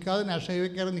ശ്രദ്ധിക്കാതെ നാഷണൽ ഹൈവേ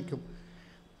കയറി നിൽക്കും.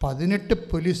 18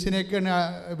 പോലീസിനെയൊക്കെയാണ്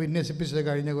വിന്യസിപ്പിച്ചത്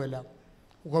കഴിഞ്ഞ കൊല്ലം,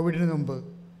 കോവിഡിന് മുമ്പ്.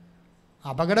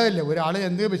 അപകടമല്ലേ, ഒരാൾ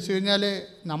എന്ത് വെച്ച് കഴിഞ്ഞാൽ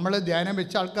നമ്മൾ ധ്യാനം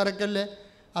വെച്ച ആൾക്കാരൊക്കെ അല്ലേ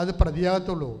അത്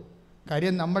പ്രതിയാകത്തുള്ളൂ.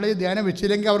 കാര്യം നമ്മൾ ഈ ധ്യാനം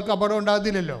വെച്ചില്ലെങ്കിൽ അവർക്ക് അപകടം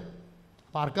ഉണ്ടാകത്തില്ലല്ലോ.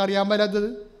 അപ്പോൾ ആർക്കറിയാൻ പറ്റാത്തത്.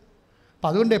 അപ്പം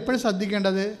അതുകൊണ്ട് എപ്പോഴും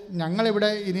ശ്രദ്ധിക്കേണ്ടത്, ഞങ്ങളിവിടെ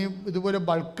ഇനി ഇതുപോലെ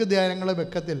ബൾക്ക് ധ്യാനങ്ങൾ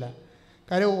വെക്കത്തില്ല.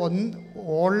 കാര്യം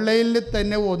ഓൺലൈനിൽ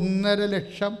തന്നെ 1.5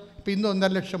 ലക്ഷം, ഇപ്പോൾ ഇന്ന്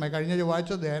 1.5 ലക്ഷമായി. കഴിഞ്ഞ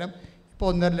ചൊവ്വാഴ്ച ധ്യാനം ഇപ്പോൾ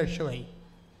 1.5 ലക്ഷമായി.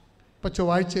 ഇപ്പോൾ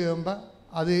ചൊവ്വാഴ്ച ചെയ്യുമ്പോൾ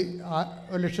അത്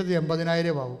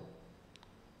 1,80,000 ആവും.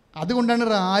 അതുകൊണ്ടാണ്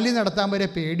റാലി നടത്താൻ വരെ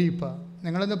പേടി. ഇപ്പം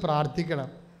നിങ്ങളൊന്ന് പ്രാർത്ഥിക്കണം.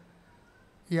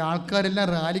 ഈ ആൾക്കാരെല്ലാം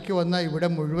റാലിക്ക് വന്നാൽ ഇവിടെ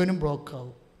മുഴുവനും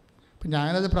ബ്ലോക്കാവും. അപ്പം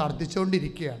ഞാനത്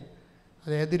പ്രാർത്ഥിച്ചുകൊണ്ടിരിക്കുകയാണ്.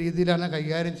 അത് ഏത് രീതിയിലാണ്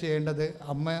കൈകാര്യം ചെയ്യേണ്ടത്.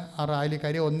 അമ്മ ആ റാലി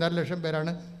കാര്യം 1.5 ലക്ഷം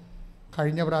പേരാണ്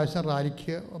കഴിഞ്ഞ പ്രാവശ്യം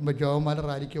റാലിക്ക് ജോമാല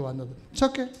റാലിക്ക് വന്നത്.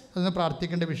 ഇറ്റ്സ് അതൊന്ന്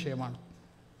പ്രാർത്ഥിക്കേണ്ട വിഷയമാണ്.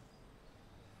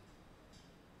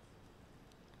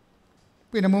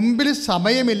 പിന്നെ മുമ്പിൽ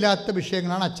സമയമില്ലാത്ത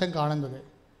വിഷയങ്ങളാണ് അച്ഛൻ കാണുന്നത്.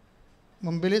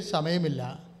 മുമ്പിൽ സമയമില്ല.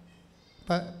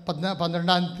 ഇപ്പം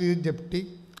 12-ാം തീയതി ജപ്തി,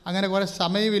 അങ്ങനെ കുറേ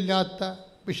സമയമില്ലാത്ത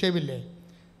വിഷയമില്ലേ,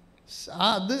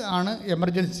 അത് ആണ്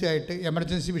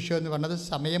എമർജൻസി വിഷയം എന്ന് പറഞ്ഞത്.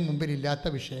 സമയം മുമ്പിലില്ലാത്ത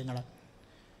വിഷയങ്ങൾ.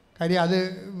 കാര്യം അത്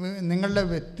നിങ്ങളുടെ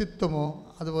വ്യക്തിത്വമോ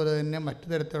അതുപോലെ തന്നെ മറ്റു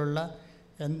തരത്തിലുള്ള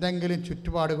എന്തെങ്കിലും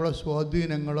ചുറ്റുപാടുകളോ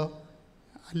സ്വാധീനങ്ങളോ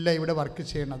അല്ല ഇവിടെ വർക്ക്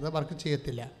ചെയ്യണത്, വർക്ക്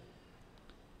ചെയ്യത്തില്ല.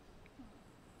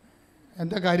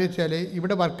 എന്താ കാര്യം വെച്ചാൽ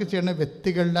ഇവിടെ വർക്ക് ചെയ്യുന്ന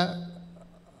വ്യക്തികളുടെ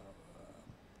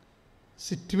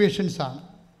സിറ്റുവേഷൻസാണ്.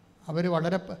 അവർ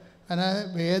വളരെ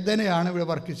വേദനയാണ് ഇവിടെ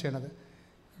വർക്ക് ചെയ്യണത്.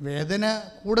 വേദന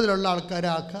കൂടുതലുള്ള ആൾക്കാരെ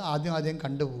ആദ്യം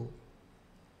കണ്ടുപോകും.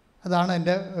 അതാണ്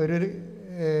എൻ്റെ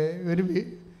ഒരു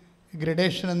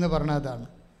ഗ്രഡേഷൻ എന്ന് പറഞ്ഞാൽ അതാണ്.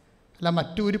 അല്ല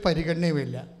മറ്റൊരു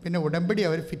പരിഗണനയുമില്ല. പിന്നെ ഉടമ്പടി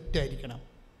അവർ ഫിറ്റായിരിക്കണം.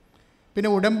 പിന്നെ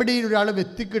ഉടമ്പടിയിൽ ഒരാൾ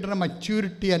വ്യക്തി കിട്ടുന്ന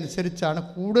മച്യൂരിറ്റി അനുസരിച്ചാണ്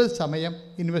കൂടുതൽ സമയം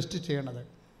ഇൻവെസ്റ്റ് ചെയ്യണത്.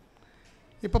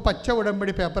 ഇപ്പോൾ പച്ച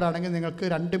ഉടമ്പടി പേപ്പറാണെങ്കിൽ നിങ്ങൾക്ക്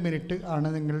 2 മിനിറ്റ് ആണ്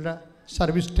നിങ്ങളുടെ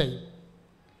സർവീസ് ടൈം.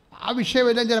 ആ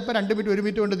വിഷയമെല്ലാം ചിലപ്പോൾ 2 മിനിറ്റ് 1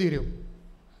 മിനിറ്റ് കൊണ്ട് തീരും.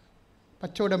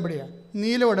 പച്ച ഉടമ്പടിയാണ്.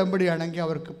 നീല ഉടമ്പടിയാണെങ്കിൽ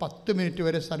അവർക്ക് 10 മിനിറ്റ്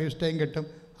വരെ സർവീസ് ടൈം കിട്ടും.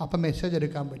 അപ്പം മെസ്സേജ്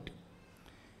എടുക്കാൻ പറ്റും.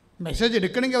 മെസ്സേജ്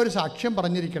എടുക്കണമെങ്കിൽ അവർ സാക്ഷ്യം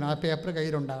പറഞ്ഞിരിക്കണം, ആ പേപ്പർ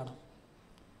കയ്യിലുണ്ടാകണം.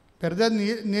 വെറുതെ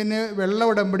വെള്ള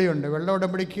ഉടമ്പടിയുണ്ട്. വെള്ള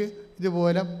ഉടമ്പടിക്ക്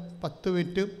ഇതുപോലെ 10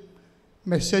 മിനിറ്റ്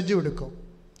മെസ്സേജ് എടുക്കും.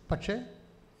 പക്ഷേ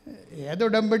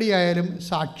ഏതുടമ്പടി ആയാലും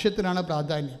സാക്ഷ്യത്തിനാണ്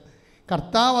പ്രാധാന്യം.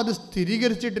 കർത്താവ് അത്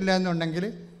സ്ഥിരീകരിച്ചിട്ടില്ല എന്നുണ്ടെങ്കിൽ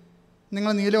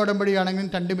നിങ്ങൾ നീല ഉടമ്പടിയാണെങ്കിലും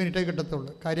 2 മിനിറ്റേ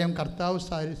കിട്ടത്തുള്ളൂ. കാര്യം കർത്താവ്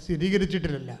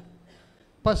സ്ഥിരീകരിച്ചിട്ടില്ല.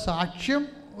 അപ്പം സാക്ഷ്യം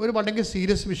ഒരു വളരെ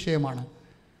സീരിയസ് വിഷയമാണ്.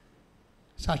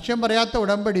 സാക്ഷ്യം പറയാത്ത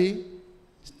ഉടമ്പടി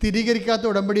സ്ഥിരീകരിക്കാത്ത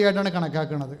ഉടമ്പടിയായിട്ടാണ്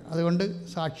കണക്കാക്കുന്നത്. അതുകൊണ്ട്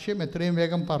സാക്ഷ്യം എത്രയും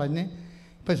വേഗം പറഞ്ഞ്,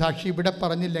 ഇപ്പോൾ സാക്ഷി ഇവിടെ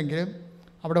പറഞ്ഞില്ലെങ്കിലും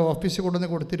അവിടെ ഓഫീസിൽ കൊണ്ടുവന്ന്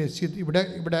കൊടുത്ത് രസീത്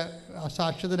ഇവിടെ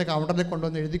സാക്ഷ്യത്തിൻ്റെ കൗണ്ടറിൽ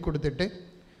കൊണ്ടുവന്ന് എഴുതി കൊടുത്തിട്ട്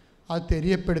അത്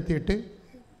തെரியപ്പെടുത്തിയിട്ട്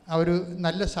അവർ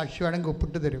നല്ല സാക്ഷി വേണമെങ്കിൽ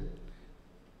ഒപ്പിട്ട് തരും.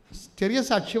 ചെറിയ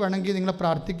സാക്ഷി വേണമെങ്കിൽ നിങ്ങൾ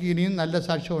പ്രാർത്ഥിക്കുകയും നല്ല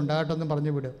സാക്ഷ്യം ഉണ്ടാകട്ടെന്ന്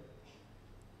പറഞ്ഞു വിടും.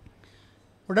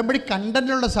 ഉടമ്പടി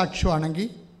കണ്ടന്റിലുള്ള സാക്ഷ്യമാണെങ്കിൽ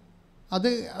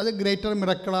അത് ഗ്രേറ്റർ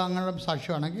മിറക്കിൾ അങ്ങനെയുള്ള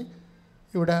സാക്ഷ്യമാണെങ്കിൽ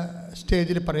ഇവിടെ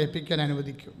സ്റ്റേജിൽ പറയിപ്പിക്കാൻ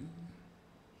അനുവദിക്കും.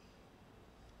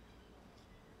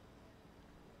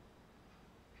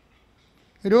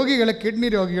 രോഗികളെ, കിഡ്നി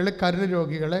രോഗികൾ, കരൾ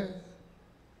രോഗികൾ,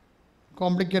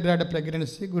 കോംപ്ലിക്കേറ്റഡ്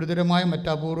പ്രഗ്നൻസി, ഗുരുതരമായ മറ്റ്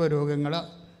അപൂർവ രോഗങ്ങൾ,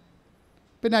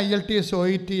 പിന്നെ IELTS,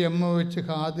 OET, MOH,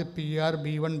 HAAD, PR,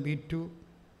 B1, B2,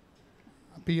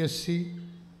 PSC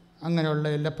അങ്ങനെയുള്ള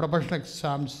എല്ലാ പ്രൊഫഷണൽ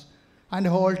എക്സാംസ്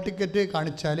അതിൻ്റെ ഹോൾ ടിക്കറ്റ്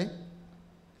കാണിച്ചാൽ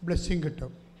ബ്ലെസ്സിങ്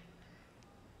കിട്ടും.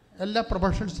 എല്ലാ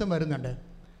പ്രൊഫഷണൽസും വരുന്നുണ്ട്.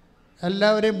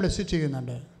 എല്ലാവരെയും ബ്ലെസ്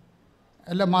ചെയ്യുന്നുണ്ട്.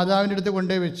 എല്ലാ മാതാവിൻ്റെ അടുത്ത്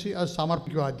കൊണ്ടുപോയി വെച്ച് അത്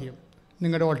സമർപ്പിക്കും ആദ്യം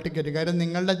നിങ്ങളുടെ ഹോൾ ടിക്കറ്റ്. കാര്യം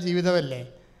നിങ്ങളുടെ ജീവിതമല്ലേ.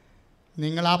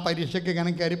 നിങ്ങൾ ആ പരീക്ഷയ്ക്ക്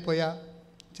എങ്ങനെ കയറിപ്പോയാൽ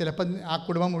ചിലപ്പോൾ ആ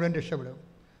കുടുംബം മുഴുവൻ രക്ഷപ്പെടും.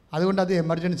 അതുകൊണ്ട് അത്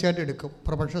എമർജൻസി ആയിട്ട് എടുക്കും.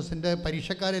 പ്രൊഫഷണൽസിൻ്റെ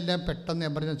പരീക്ഷക്കാരെല്ലാം പെട്ടെന്ന്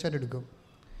എമർജൻസി ആയിട്ട് എടുക്കും.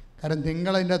 കാരണം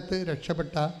നിങ്ങളതിൻ്റെ അകത്ത്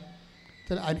രക്ഷപ്പെട്ട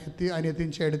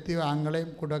അനിയത്തിയും ചേട്ടത്തിയും ആങ്ങളെയും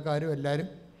കുടുംബക്കാരും എല്ലാവരും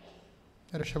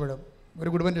രക്ഷപ്പെടും. ഒരു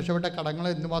കുടുംബം രക്ഷപ്പെട്ട കടങ്ങൾ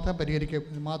എന്തുമാത്രം പരിഹരിക്കും,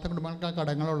 എന്തുമാത്രം കുടുംബങ്ങൾക്ക്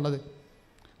കടങ്ങളുള്ളത്.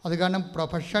 അത് കാരണം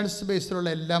പ്രൊഫഷണൽസ് ബേസിലുള്ള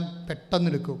എല്ലാം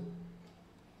പെട്ടെന്നെടുക്കും.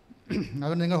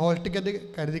 അതുകൊണ്ട് നിങ്ങൾ ഹോൾ ടിക്കറ്റ്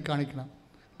കരുതി കാണിക്കണം.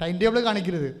 ടൈം ടേബിൾ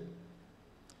കാണിക്കരുത്.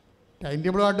 ടൈം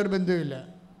ടേബിളുമായിട്ടൊരു ബന്ധവുമില്ല.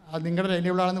 അത് നിങ്ങളുടെ ടൈം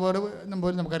ടേബിളാണെന്ന്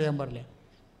പോലും നമുക്കറിയാൻ പാടില്ല.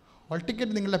 ഹോൾ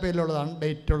ടിക്കറ്റ് നിങ്ങളുടെ പേരിലുള്ളതാണ്,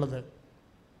 ഡേറ്റ് ഉള്ളത്.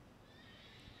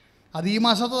 അത് ഈ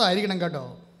മാസത്തതായിരിക്കണം കേട്ടോ.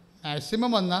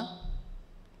 മാക്സിമം വന്നാൽ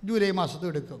ജൂലൈ മാസത്തും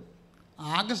എടുക്കും.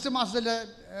 ആഗസ്റ്റ് മാസത്തിലെ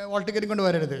ഹോൾ ടിക്കറ്റും കൊണ്ട്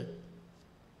വരരുത്.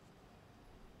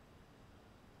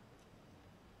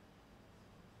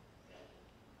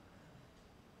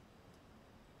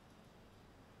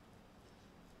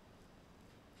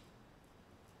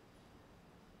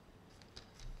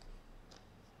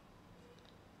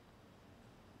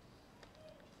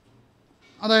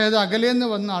 അതായത് അകലേന്ന്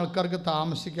വന്ന ആൾക്കാർക്ക്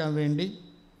താമസിക്കാൻ വേണ്ടി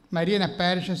മരിയൻ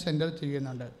അപ്പാരിഷൻ സെൻറ്റർ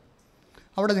ചെയ്യുന്നുണ്ട്.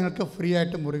 അവിടെ നിങ്ങൾക്ക് ഫ്രീ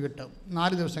ആയിട്ട് മുറി കിട്ടും.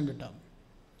 4 ദിവസം കിട്ടും.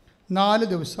 4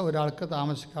 ദിവസം ഒരാൾക്ക്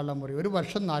താമസിക്കാനുള്ള മുറി, 1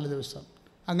 വർഷം 4 ദിവസം,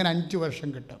 അങ്ങനെ 5 വർഷം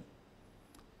കിട്ടും.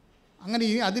 അങ്ങനെ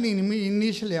അതിന്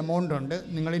ഇനീഷ്യൽ എമൗണ്ട് ഉണ്ട്.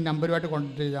 നിങ്ങൾ ഈ നമ്പറുമായിട്ട്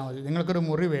കോൺടാക്ട് ചെയ്താൽ മതി. നിങ്ങൾക്കൊരു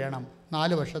മുറി വേണം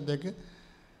 4 വർഷത്തേക്ക്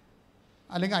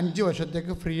അല്ലെങ്കിൽ 5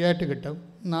 വർഷത്തേക്ക് ഫ്രീ ആയിട്ട് കിട്ടും.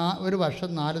 1 വർഷം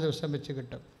 4 ദിവസം വെച്ച്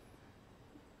കിട്ടും.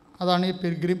 അതാണ് ഈ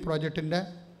പിൽഗ്രിം പ്രോജക്റ്റിൻ്റെ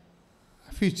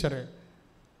ഫീച്ചർ.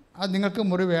 അത് നിങ്ങൾക്ക്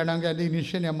മുറി വേണമെങ്കിൽ അതിൻ്റെ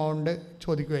ഇനീഷ്യൽ എമൗണ്ട്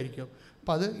ചോദിക്കുമായിരിക്കും.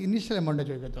 അപ്പോൾ അത് ഇനീഷ്യൽ എമൗണ്ടേ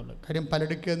ചോദിക്കത്തുള്ളൂ. കാര്യം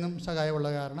പലയിടയ്ക്കൊന്നും സഹായമുള്ള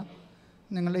കാരണം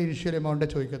നിങ്ങളുടെ ഇനീഷ്യൽ എമൗണ്ടേ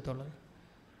ചോദിക്കത്തുള്ളൂ.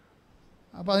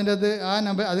 അപ്പോൾ അതിൻ്റെ അത് ആ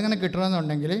നമ്പർ അതിങ്ങനെ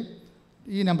കിട്ടണമെന്നുണ്ടെങ്കിൽ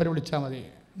ഈ നമ്പർ വിളിച്ചാൽ മതി.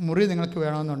 മുറി നിങ്ങൾക്ക്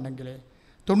വേണമെന്നുണ്ടെങ്കിൽ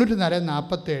 94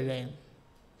 47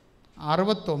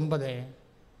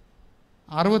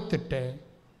 69 68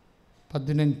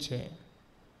 15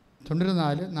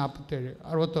 94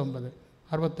 47 69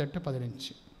 68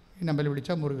 15 ഈ നമ്പറിൽ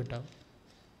വിളിച്ചാൽ മുറി കിട്ടാം.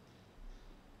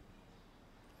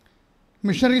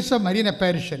 മിഷണറീസ് ഓഫ് മരിയൻ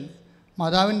അപ്പാരിഷൻ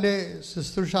മാതാവിൻ്റെ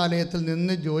ശുശ്രൂഷാലയത്തിൽ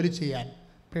നിന്ന് ജോലി ചെയ്യാൻ,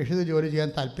 പ്രേക്ഷിത ജോലി ചെയ്യാൻ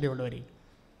താല്പര്യമുള്ളവർ,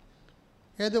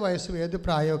 ഏത് വയസ്സും ഏത്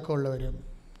പ്രായമൊക്കെ ഉള്ളവരും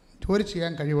ജോലി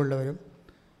ചെയ്യാൻ കഴിവുള്ളവരും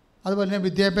അതുപോലെ തന്നെ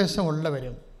വിദ്യാഭ്യാസം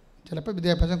ഉള്ളവരും, ചിലപ്പോൾ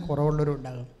വിദ്യാഭ്യാസം കുറവുള്ളവരും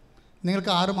ഉണ്ടാകും.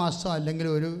 നിങ്ങൾക്ക് 6 മാസം അല്ലെങ്കിൽ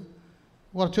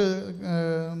കുറച്ച്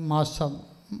മാസം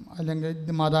അല്ലെങ്കിൽ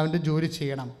മാതാവിൻ്റെ ജോലി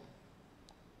ചെയ്യണം.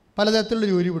 പലതരത്തിലുള്ള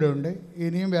ജോലി ഇവിടെ ഉണ്ട്.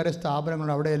 ഇനിയും വേറെ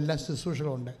സ്ഥാപനങ്ങളുണ്ട്, അവിടെ എല്ലാ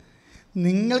ശുശ്രൂഷകളുണ്ട്.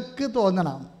 നിങ്ങൾക്ക്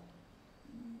തോന്നണം,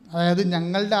 അതായത്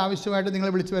ഞങ്ങളുടെ ആവശ്യമായിട്ട്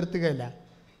നിങ്ങളെ വിളിച്ചു വരുത്തുകയില്ല.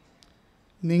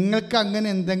 നിങ്ങൾക്ക് അങ്ങനെ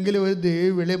എന്തെങ്കിലും ഒരു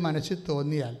ദൈവവിളി മനസ്സിൽ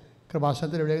തോന്നിയാൽ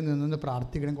കൃപാസനത്തിൽ എവിടെയും നിന്ന്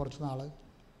പ്രാർത്ഥിക്കണം കുറച്ച് നാൾ.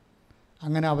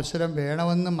 അങ്ങനെ അവസരം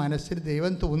വേണമെന്ന് മനസ്സിൽ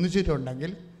ദൈവം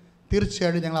തോന്നിച്ചിട്ടുണ്ടെങ്കിൽ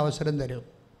തീർച്ചയായിട്ടും ഞങ്ങൾ അവസരം തരും.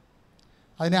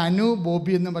 അതിന് അനു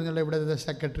ബോബി എന്ന് പറഞ്ഞുള്ള ഇവിടെ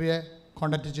സെക്രട്ടറിയെ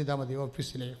കോൺടാക്റ്റ് ചെയ്താൽ മതി,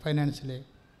 ഓഫീസിലെ ഫൈനാൻസിലെ.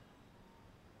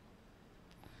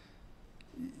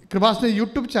 കൃപാസന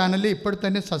യൂട്യൂബ് ചാനലിൽ ഇപ്പോൾ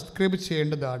തന്നെ സബ്സ്ക്രൈബ്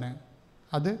ചെയ്യേണ്ടതാണ്.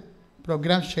 അത്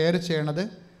പ്രോഗ്രാം ഷെയർ ചെയ്യണത്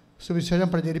സുവിശേഷം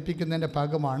പ്രചരിപ്പിക്കുന്നതിൻ്റെ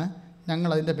ഭാഗമാണ്.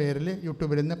 ഞങ്ങളതിൻ്റെ പേരിൽ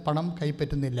യൂട്യൂബിൽ നിന്ന് പണം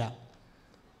കൈപ്പറ്റുന്നില്ല.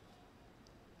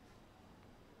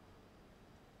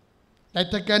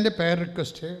 ലൈറ്റക്കാൻ്റെ പേർ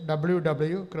റിക്വസ്റ്റ്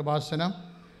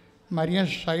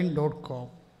www.kribasanam.com.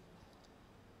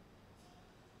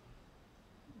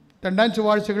 2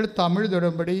 ചൊവ്വാഴ്ചകളിൽ തമിഴ്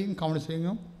ഉടമ്പടിയും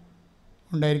കൗൺസിലിങ്ങും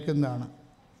ഉണ്ടായിരിക്കുന്നതാണ്.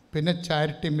 പിന്നെ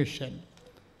ചാരിറ്റി മിഷൻ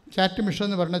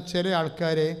എന്ന് പറഞ്ഞാൽ ചില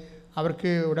ആൾക്കാരെ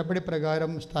അവർക്ക് ഉടമ്പടി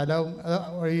പ്രകാരം സ്ഥലവും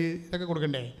ഇതൊക്കെ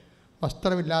കൊടുക്കണ്ടേ,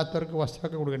 വസ്ത്രമില്ലാത്തവർക്ക്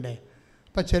വസ്ത്രമൊക്കെ കൊടുക്കണ്ടേ.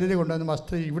 അപ്പോൾ ചിലർ കൊണ്ടുവന്ന്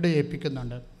വസ്ത്രം ഇവിടെ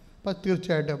ഏൽപ്പിക്കുന്നുണ്ട്. അപ്പോൾ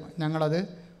തീർച്ചയായിട്ടും ഞങ്ങളത്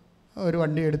ഒരു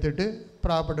വണ്ടി എടുത്തിട്ട്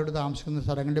പാവപ്പെട്ടവർ താമസിക്കുന്ന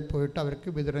സ്ഥലങ്ങളിൽ പോയിട്ട് അവർക്ക്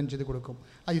വിതരണം ചെയ്ത് കൊടുക്കും.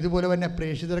 ഇതുപോലെ തന്നെ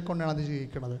പ്രേക്ഷിതരെ കൊണ്ടാണ് അത്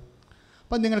ചെയ്യിക്കുന്നത്.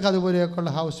 അപ്പം നിങ്ങൾക്ക്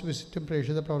അതുപോലെയൊക്കെയുള്ള ഹൗസ് വിസിറ്റും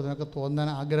പ്രേക്ഷിത പ്രവർത്തനമൊക്കെ തോന്നാൻ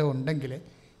ആഗ്രഹമുണ്ടെങ്കിൽ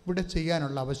ഇവിടെ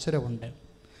ചെയ്യാനുള്ള അവസരമുണ്ട്.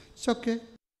 It's okay.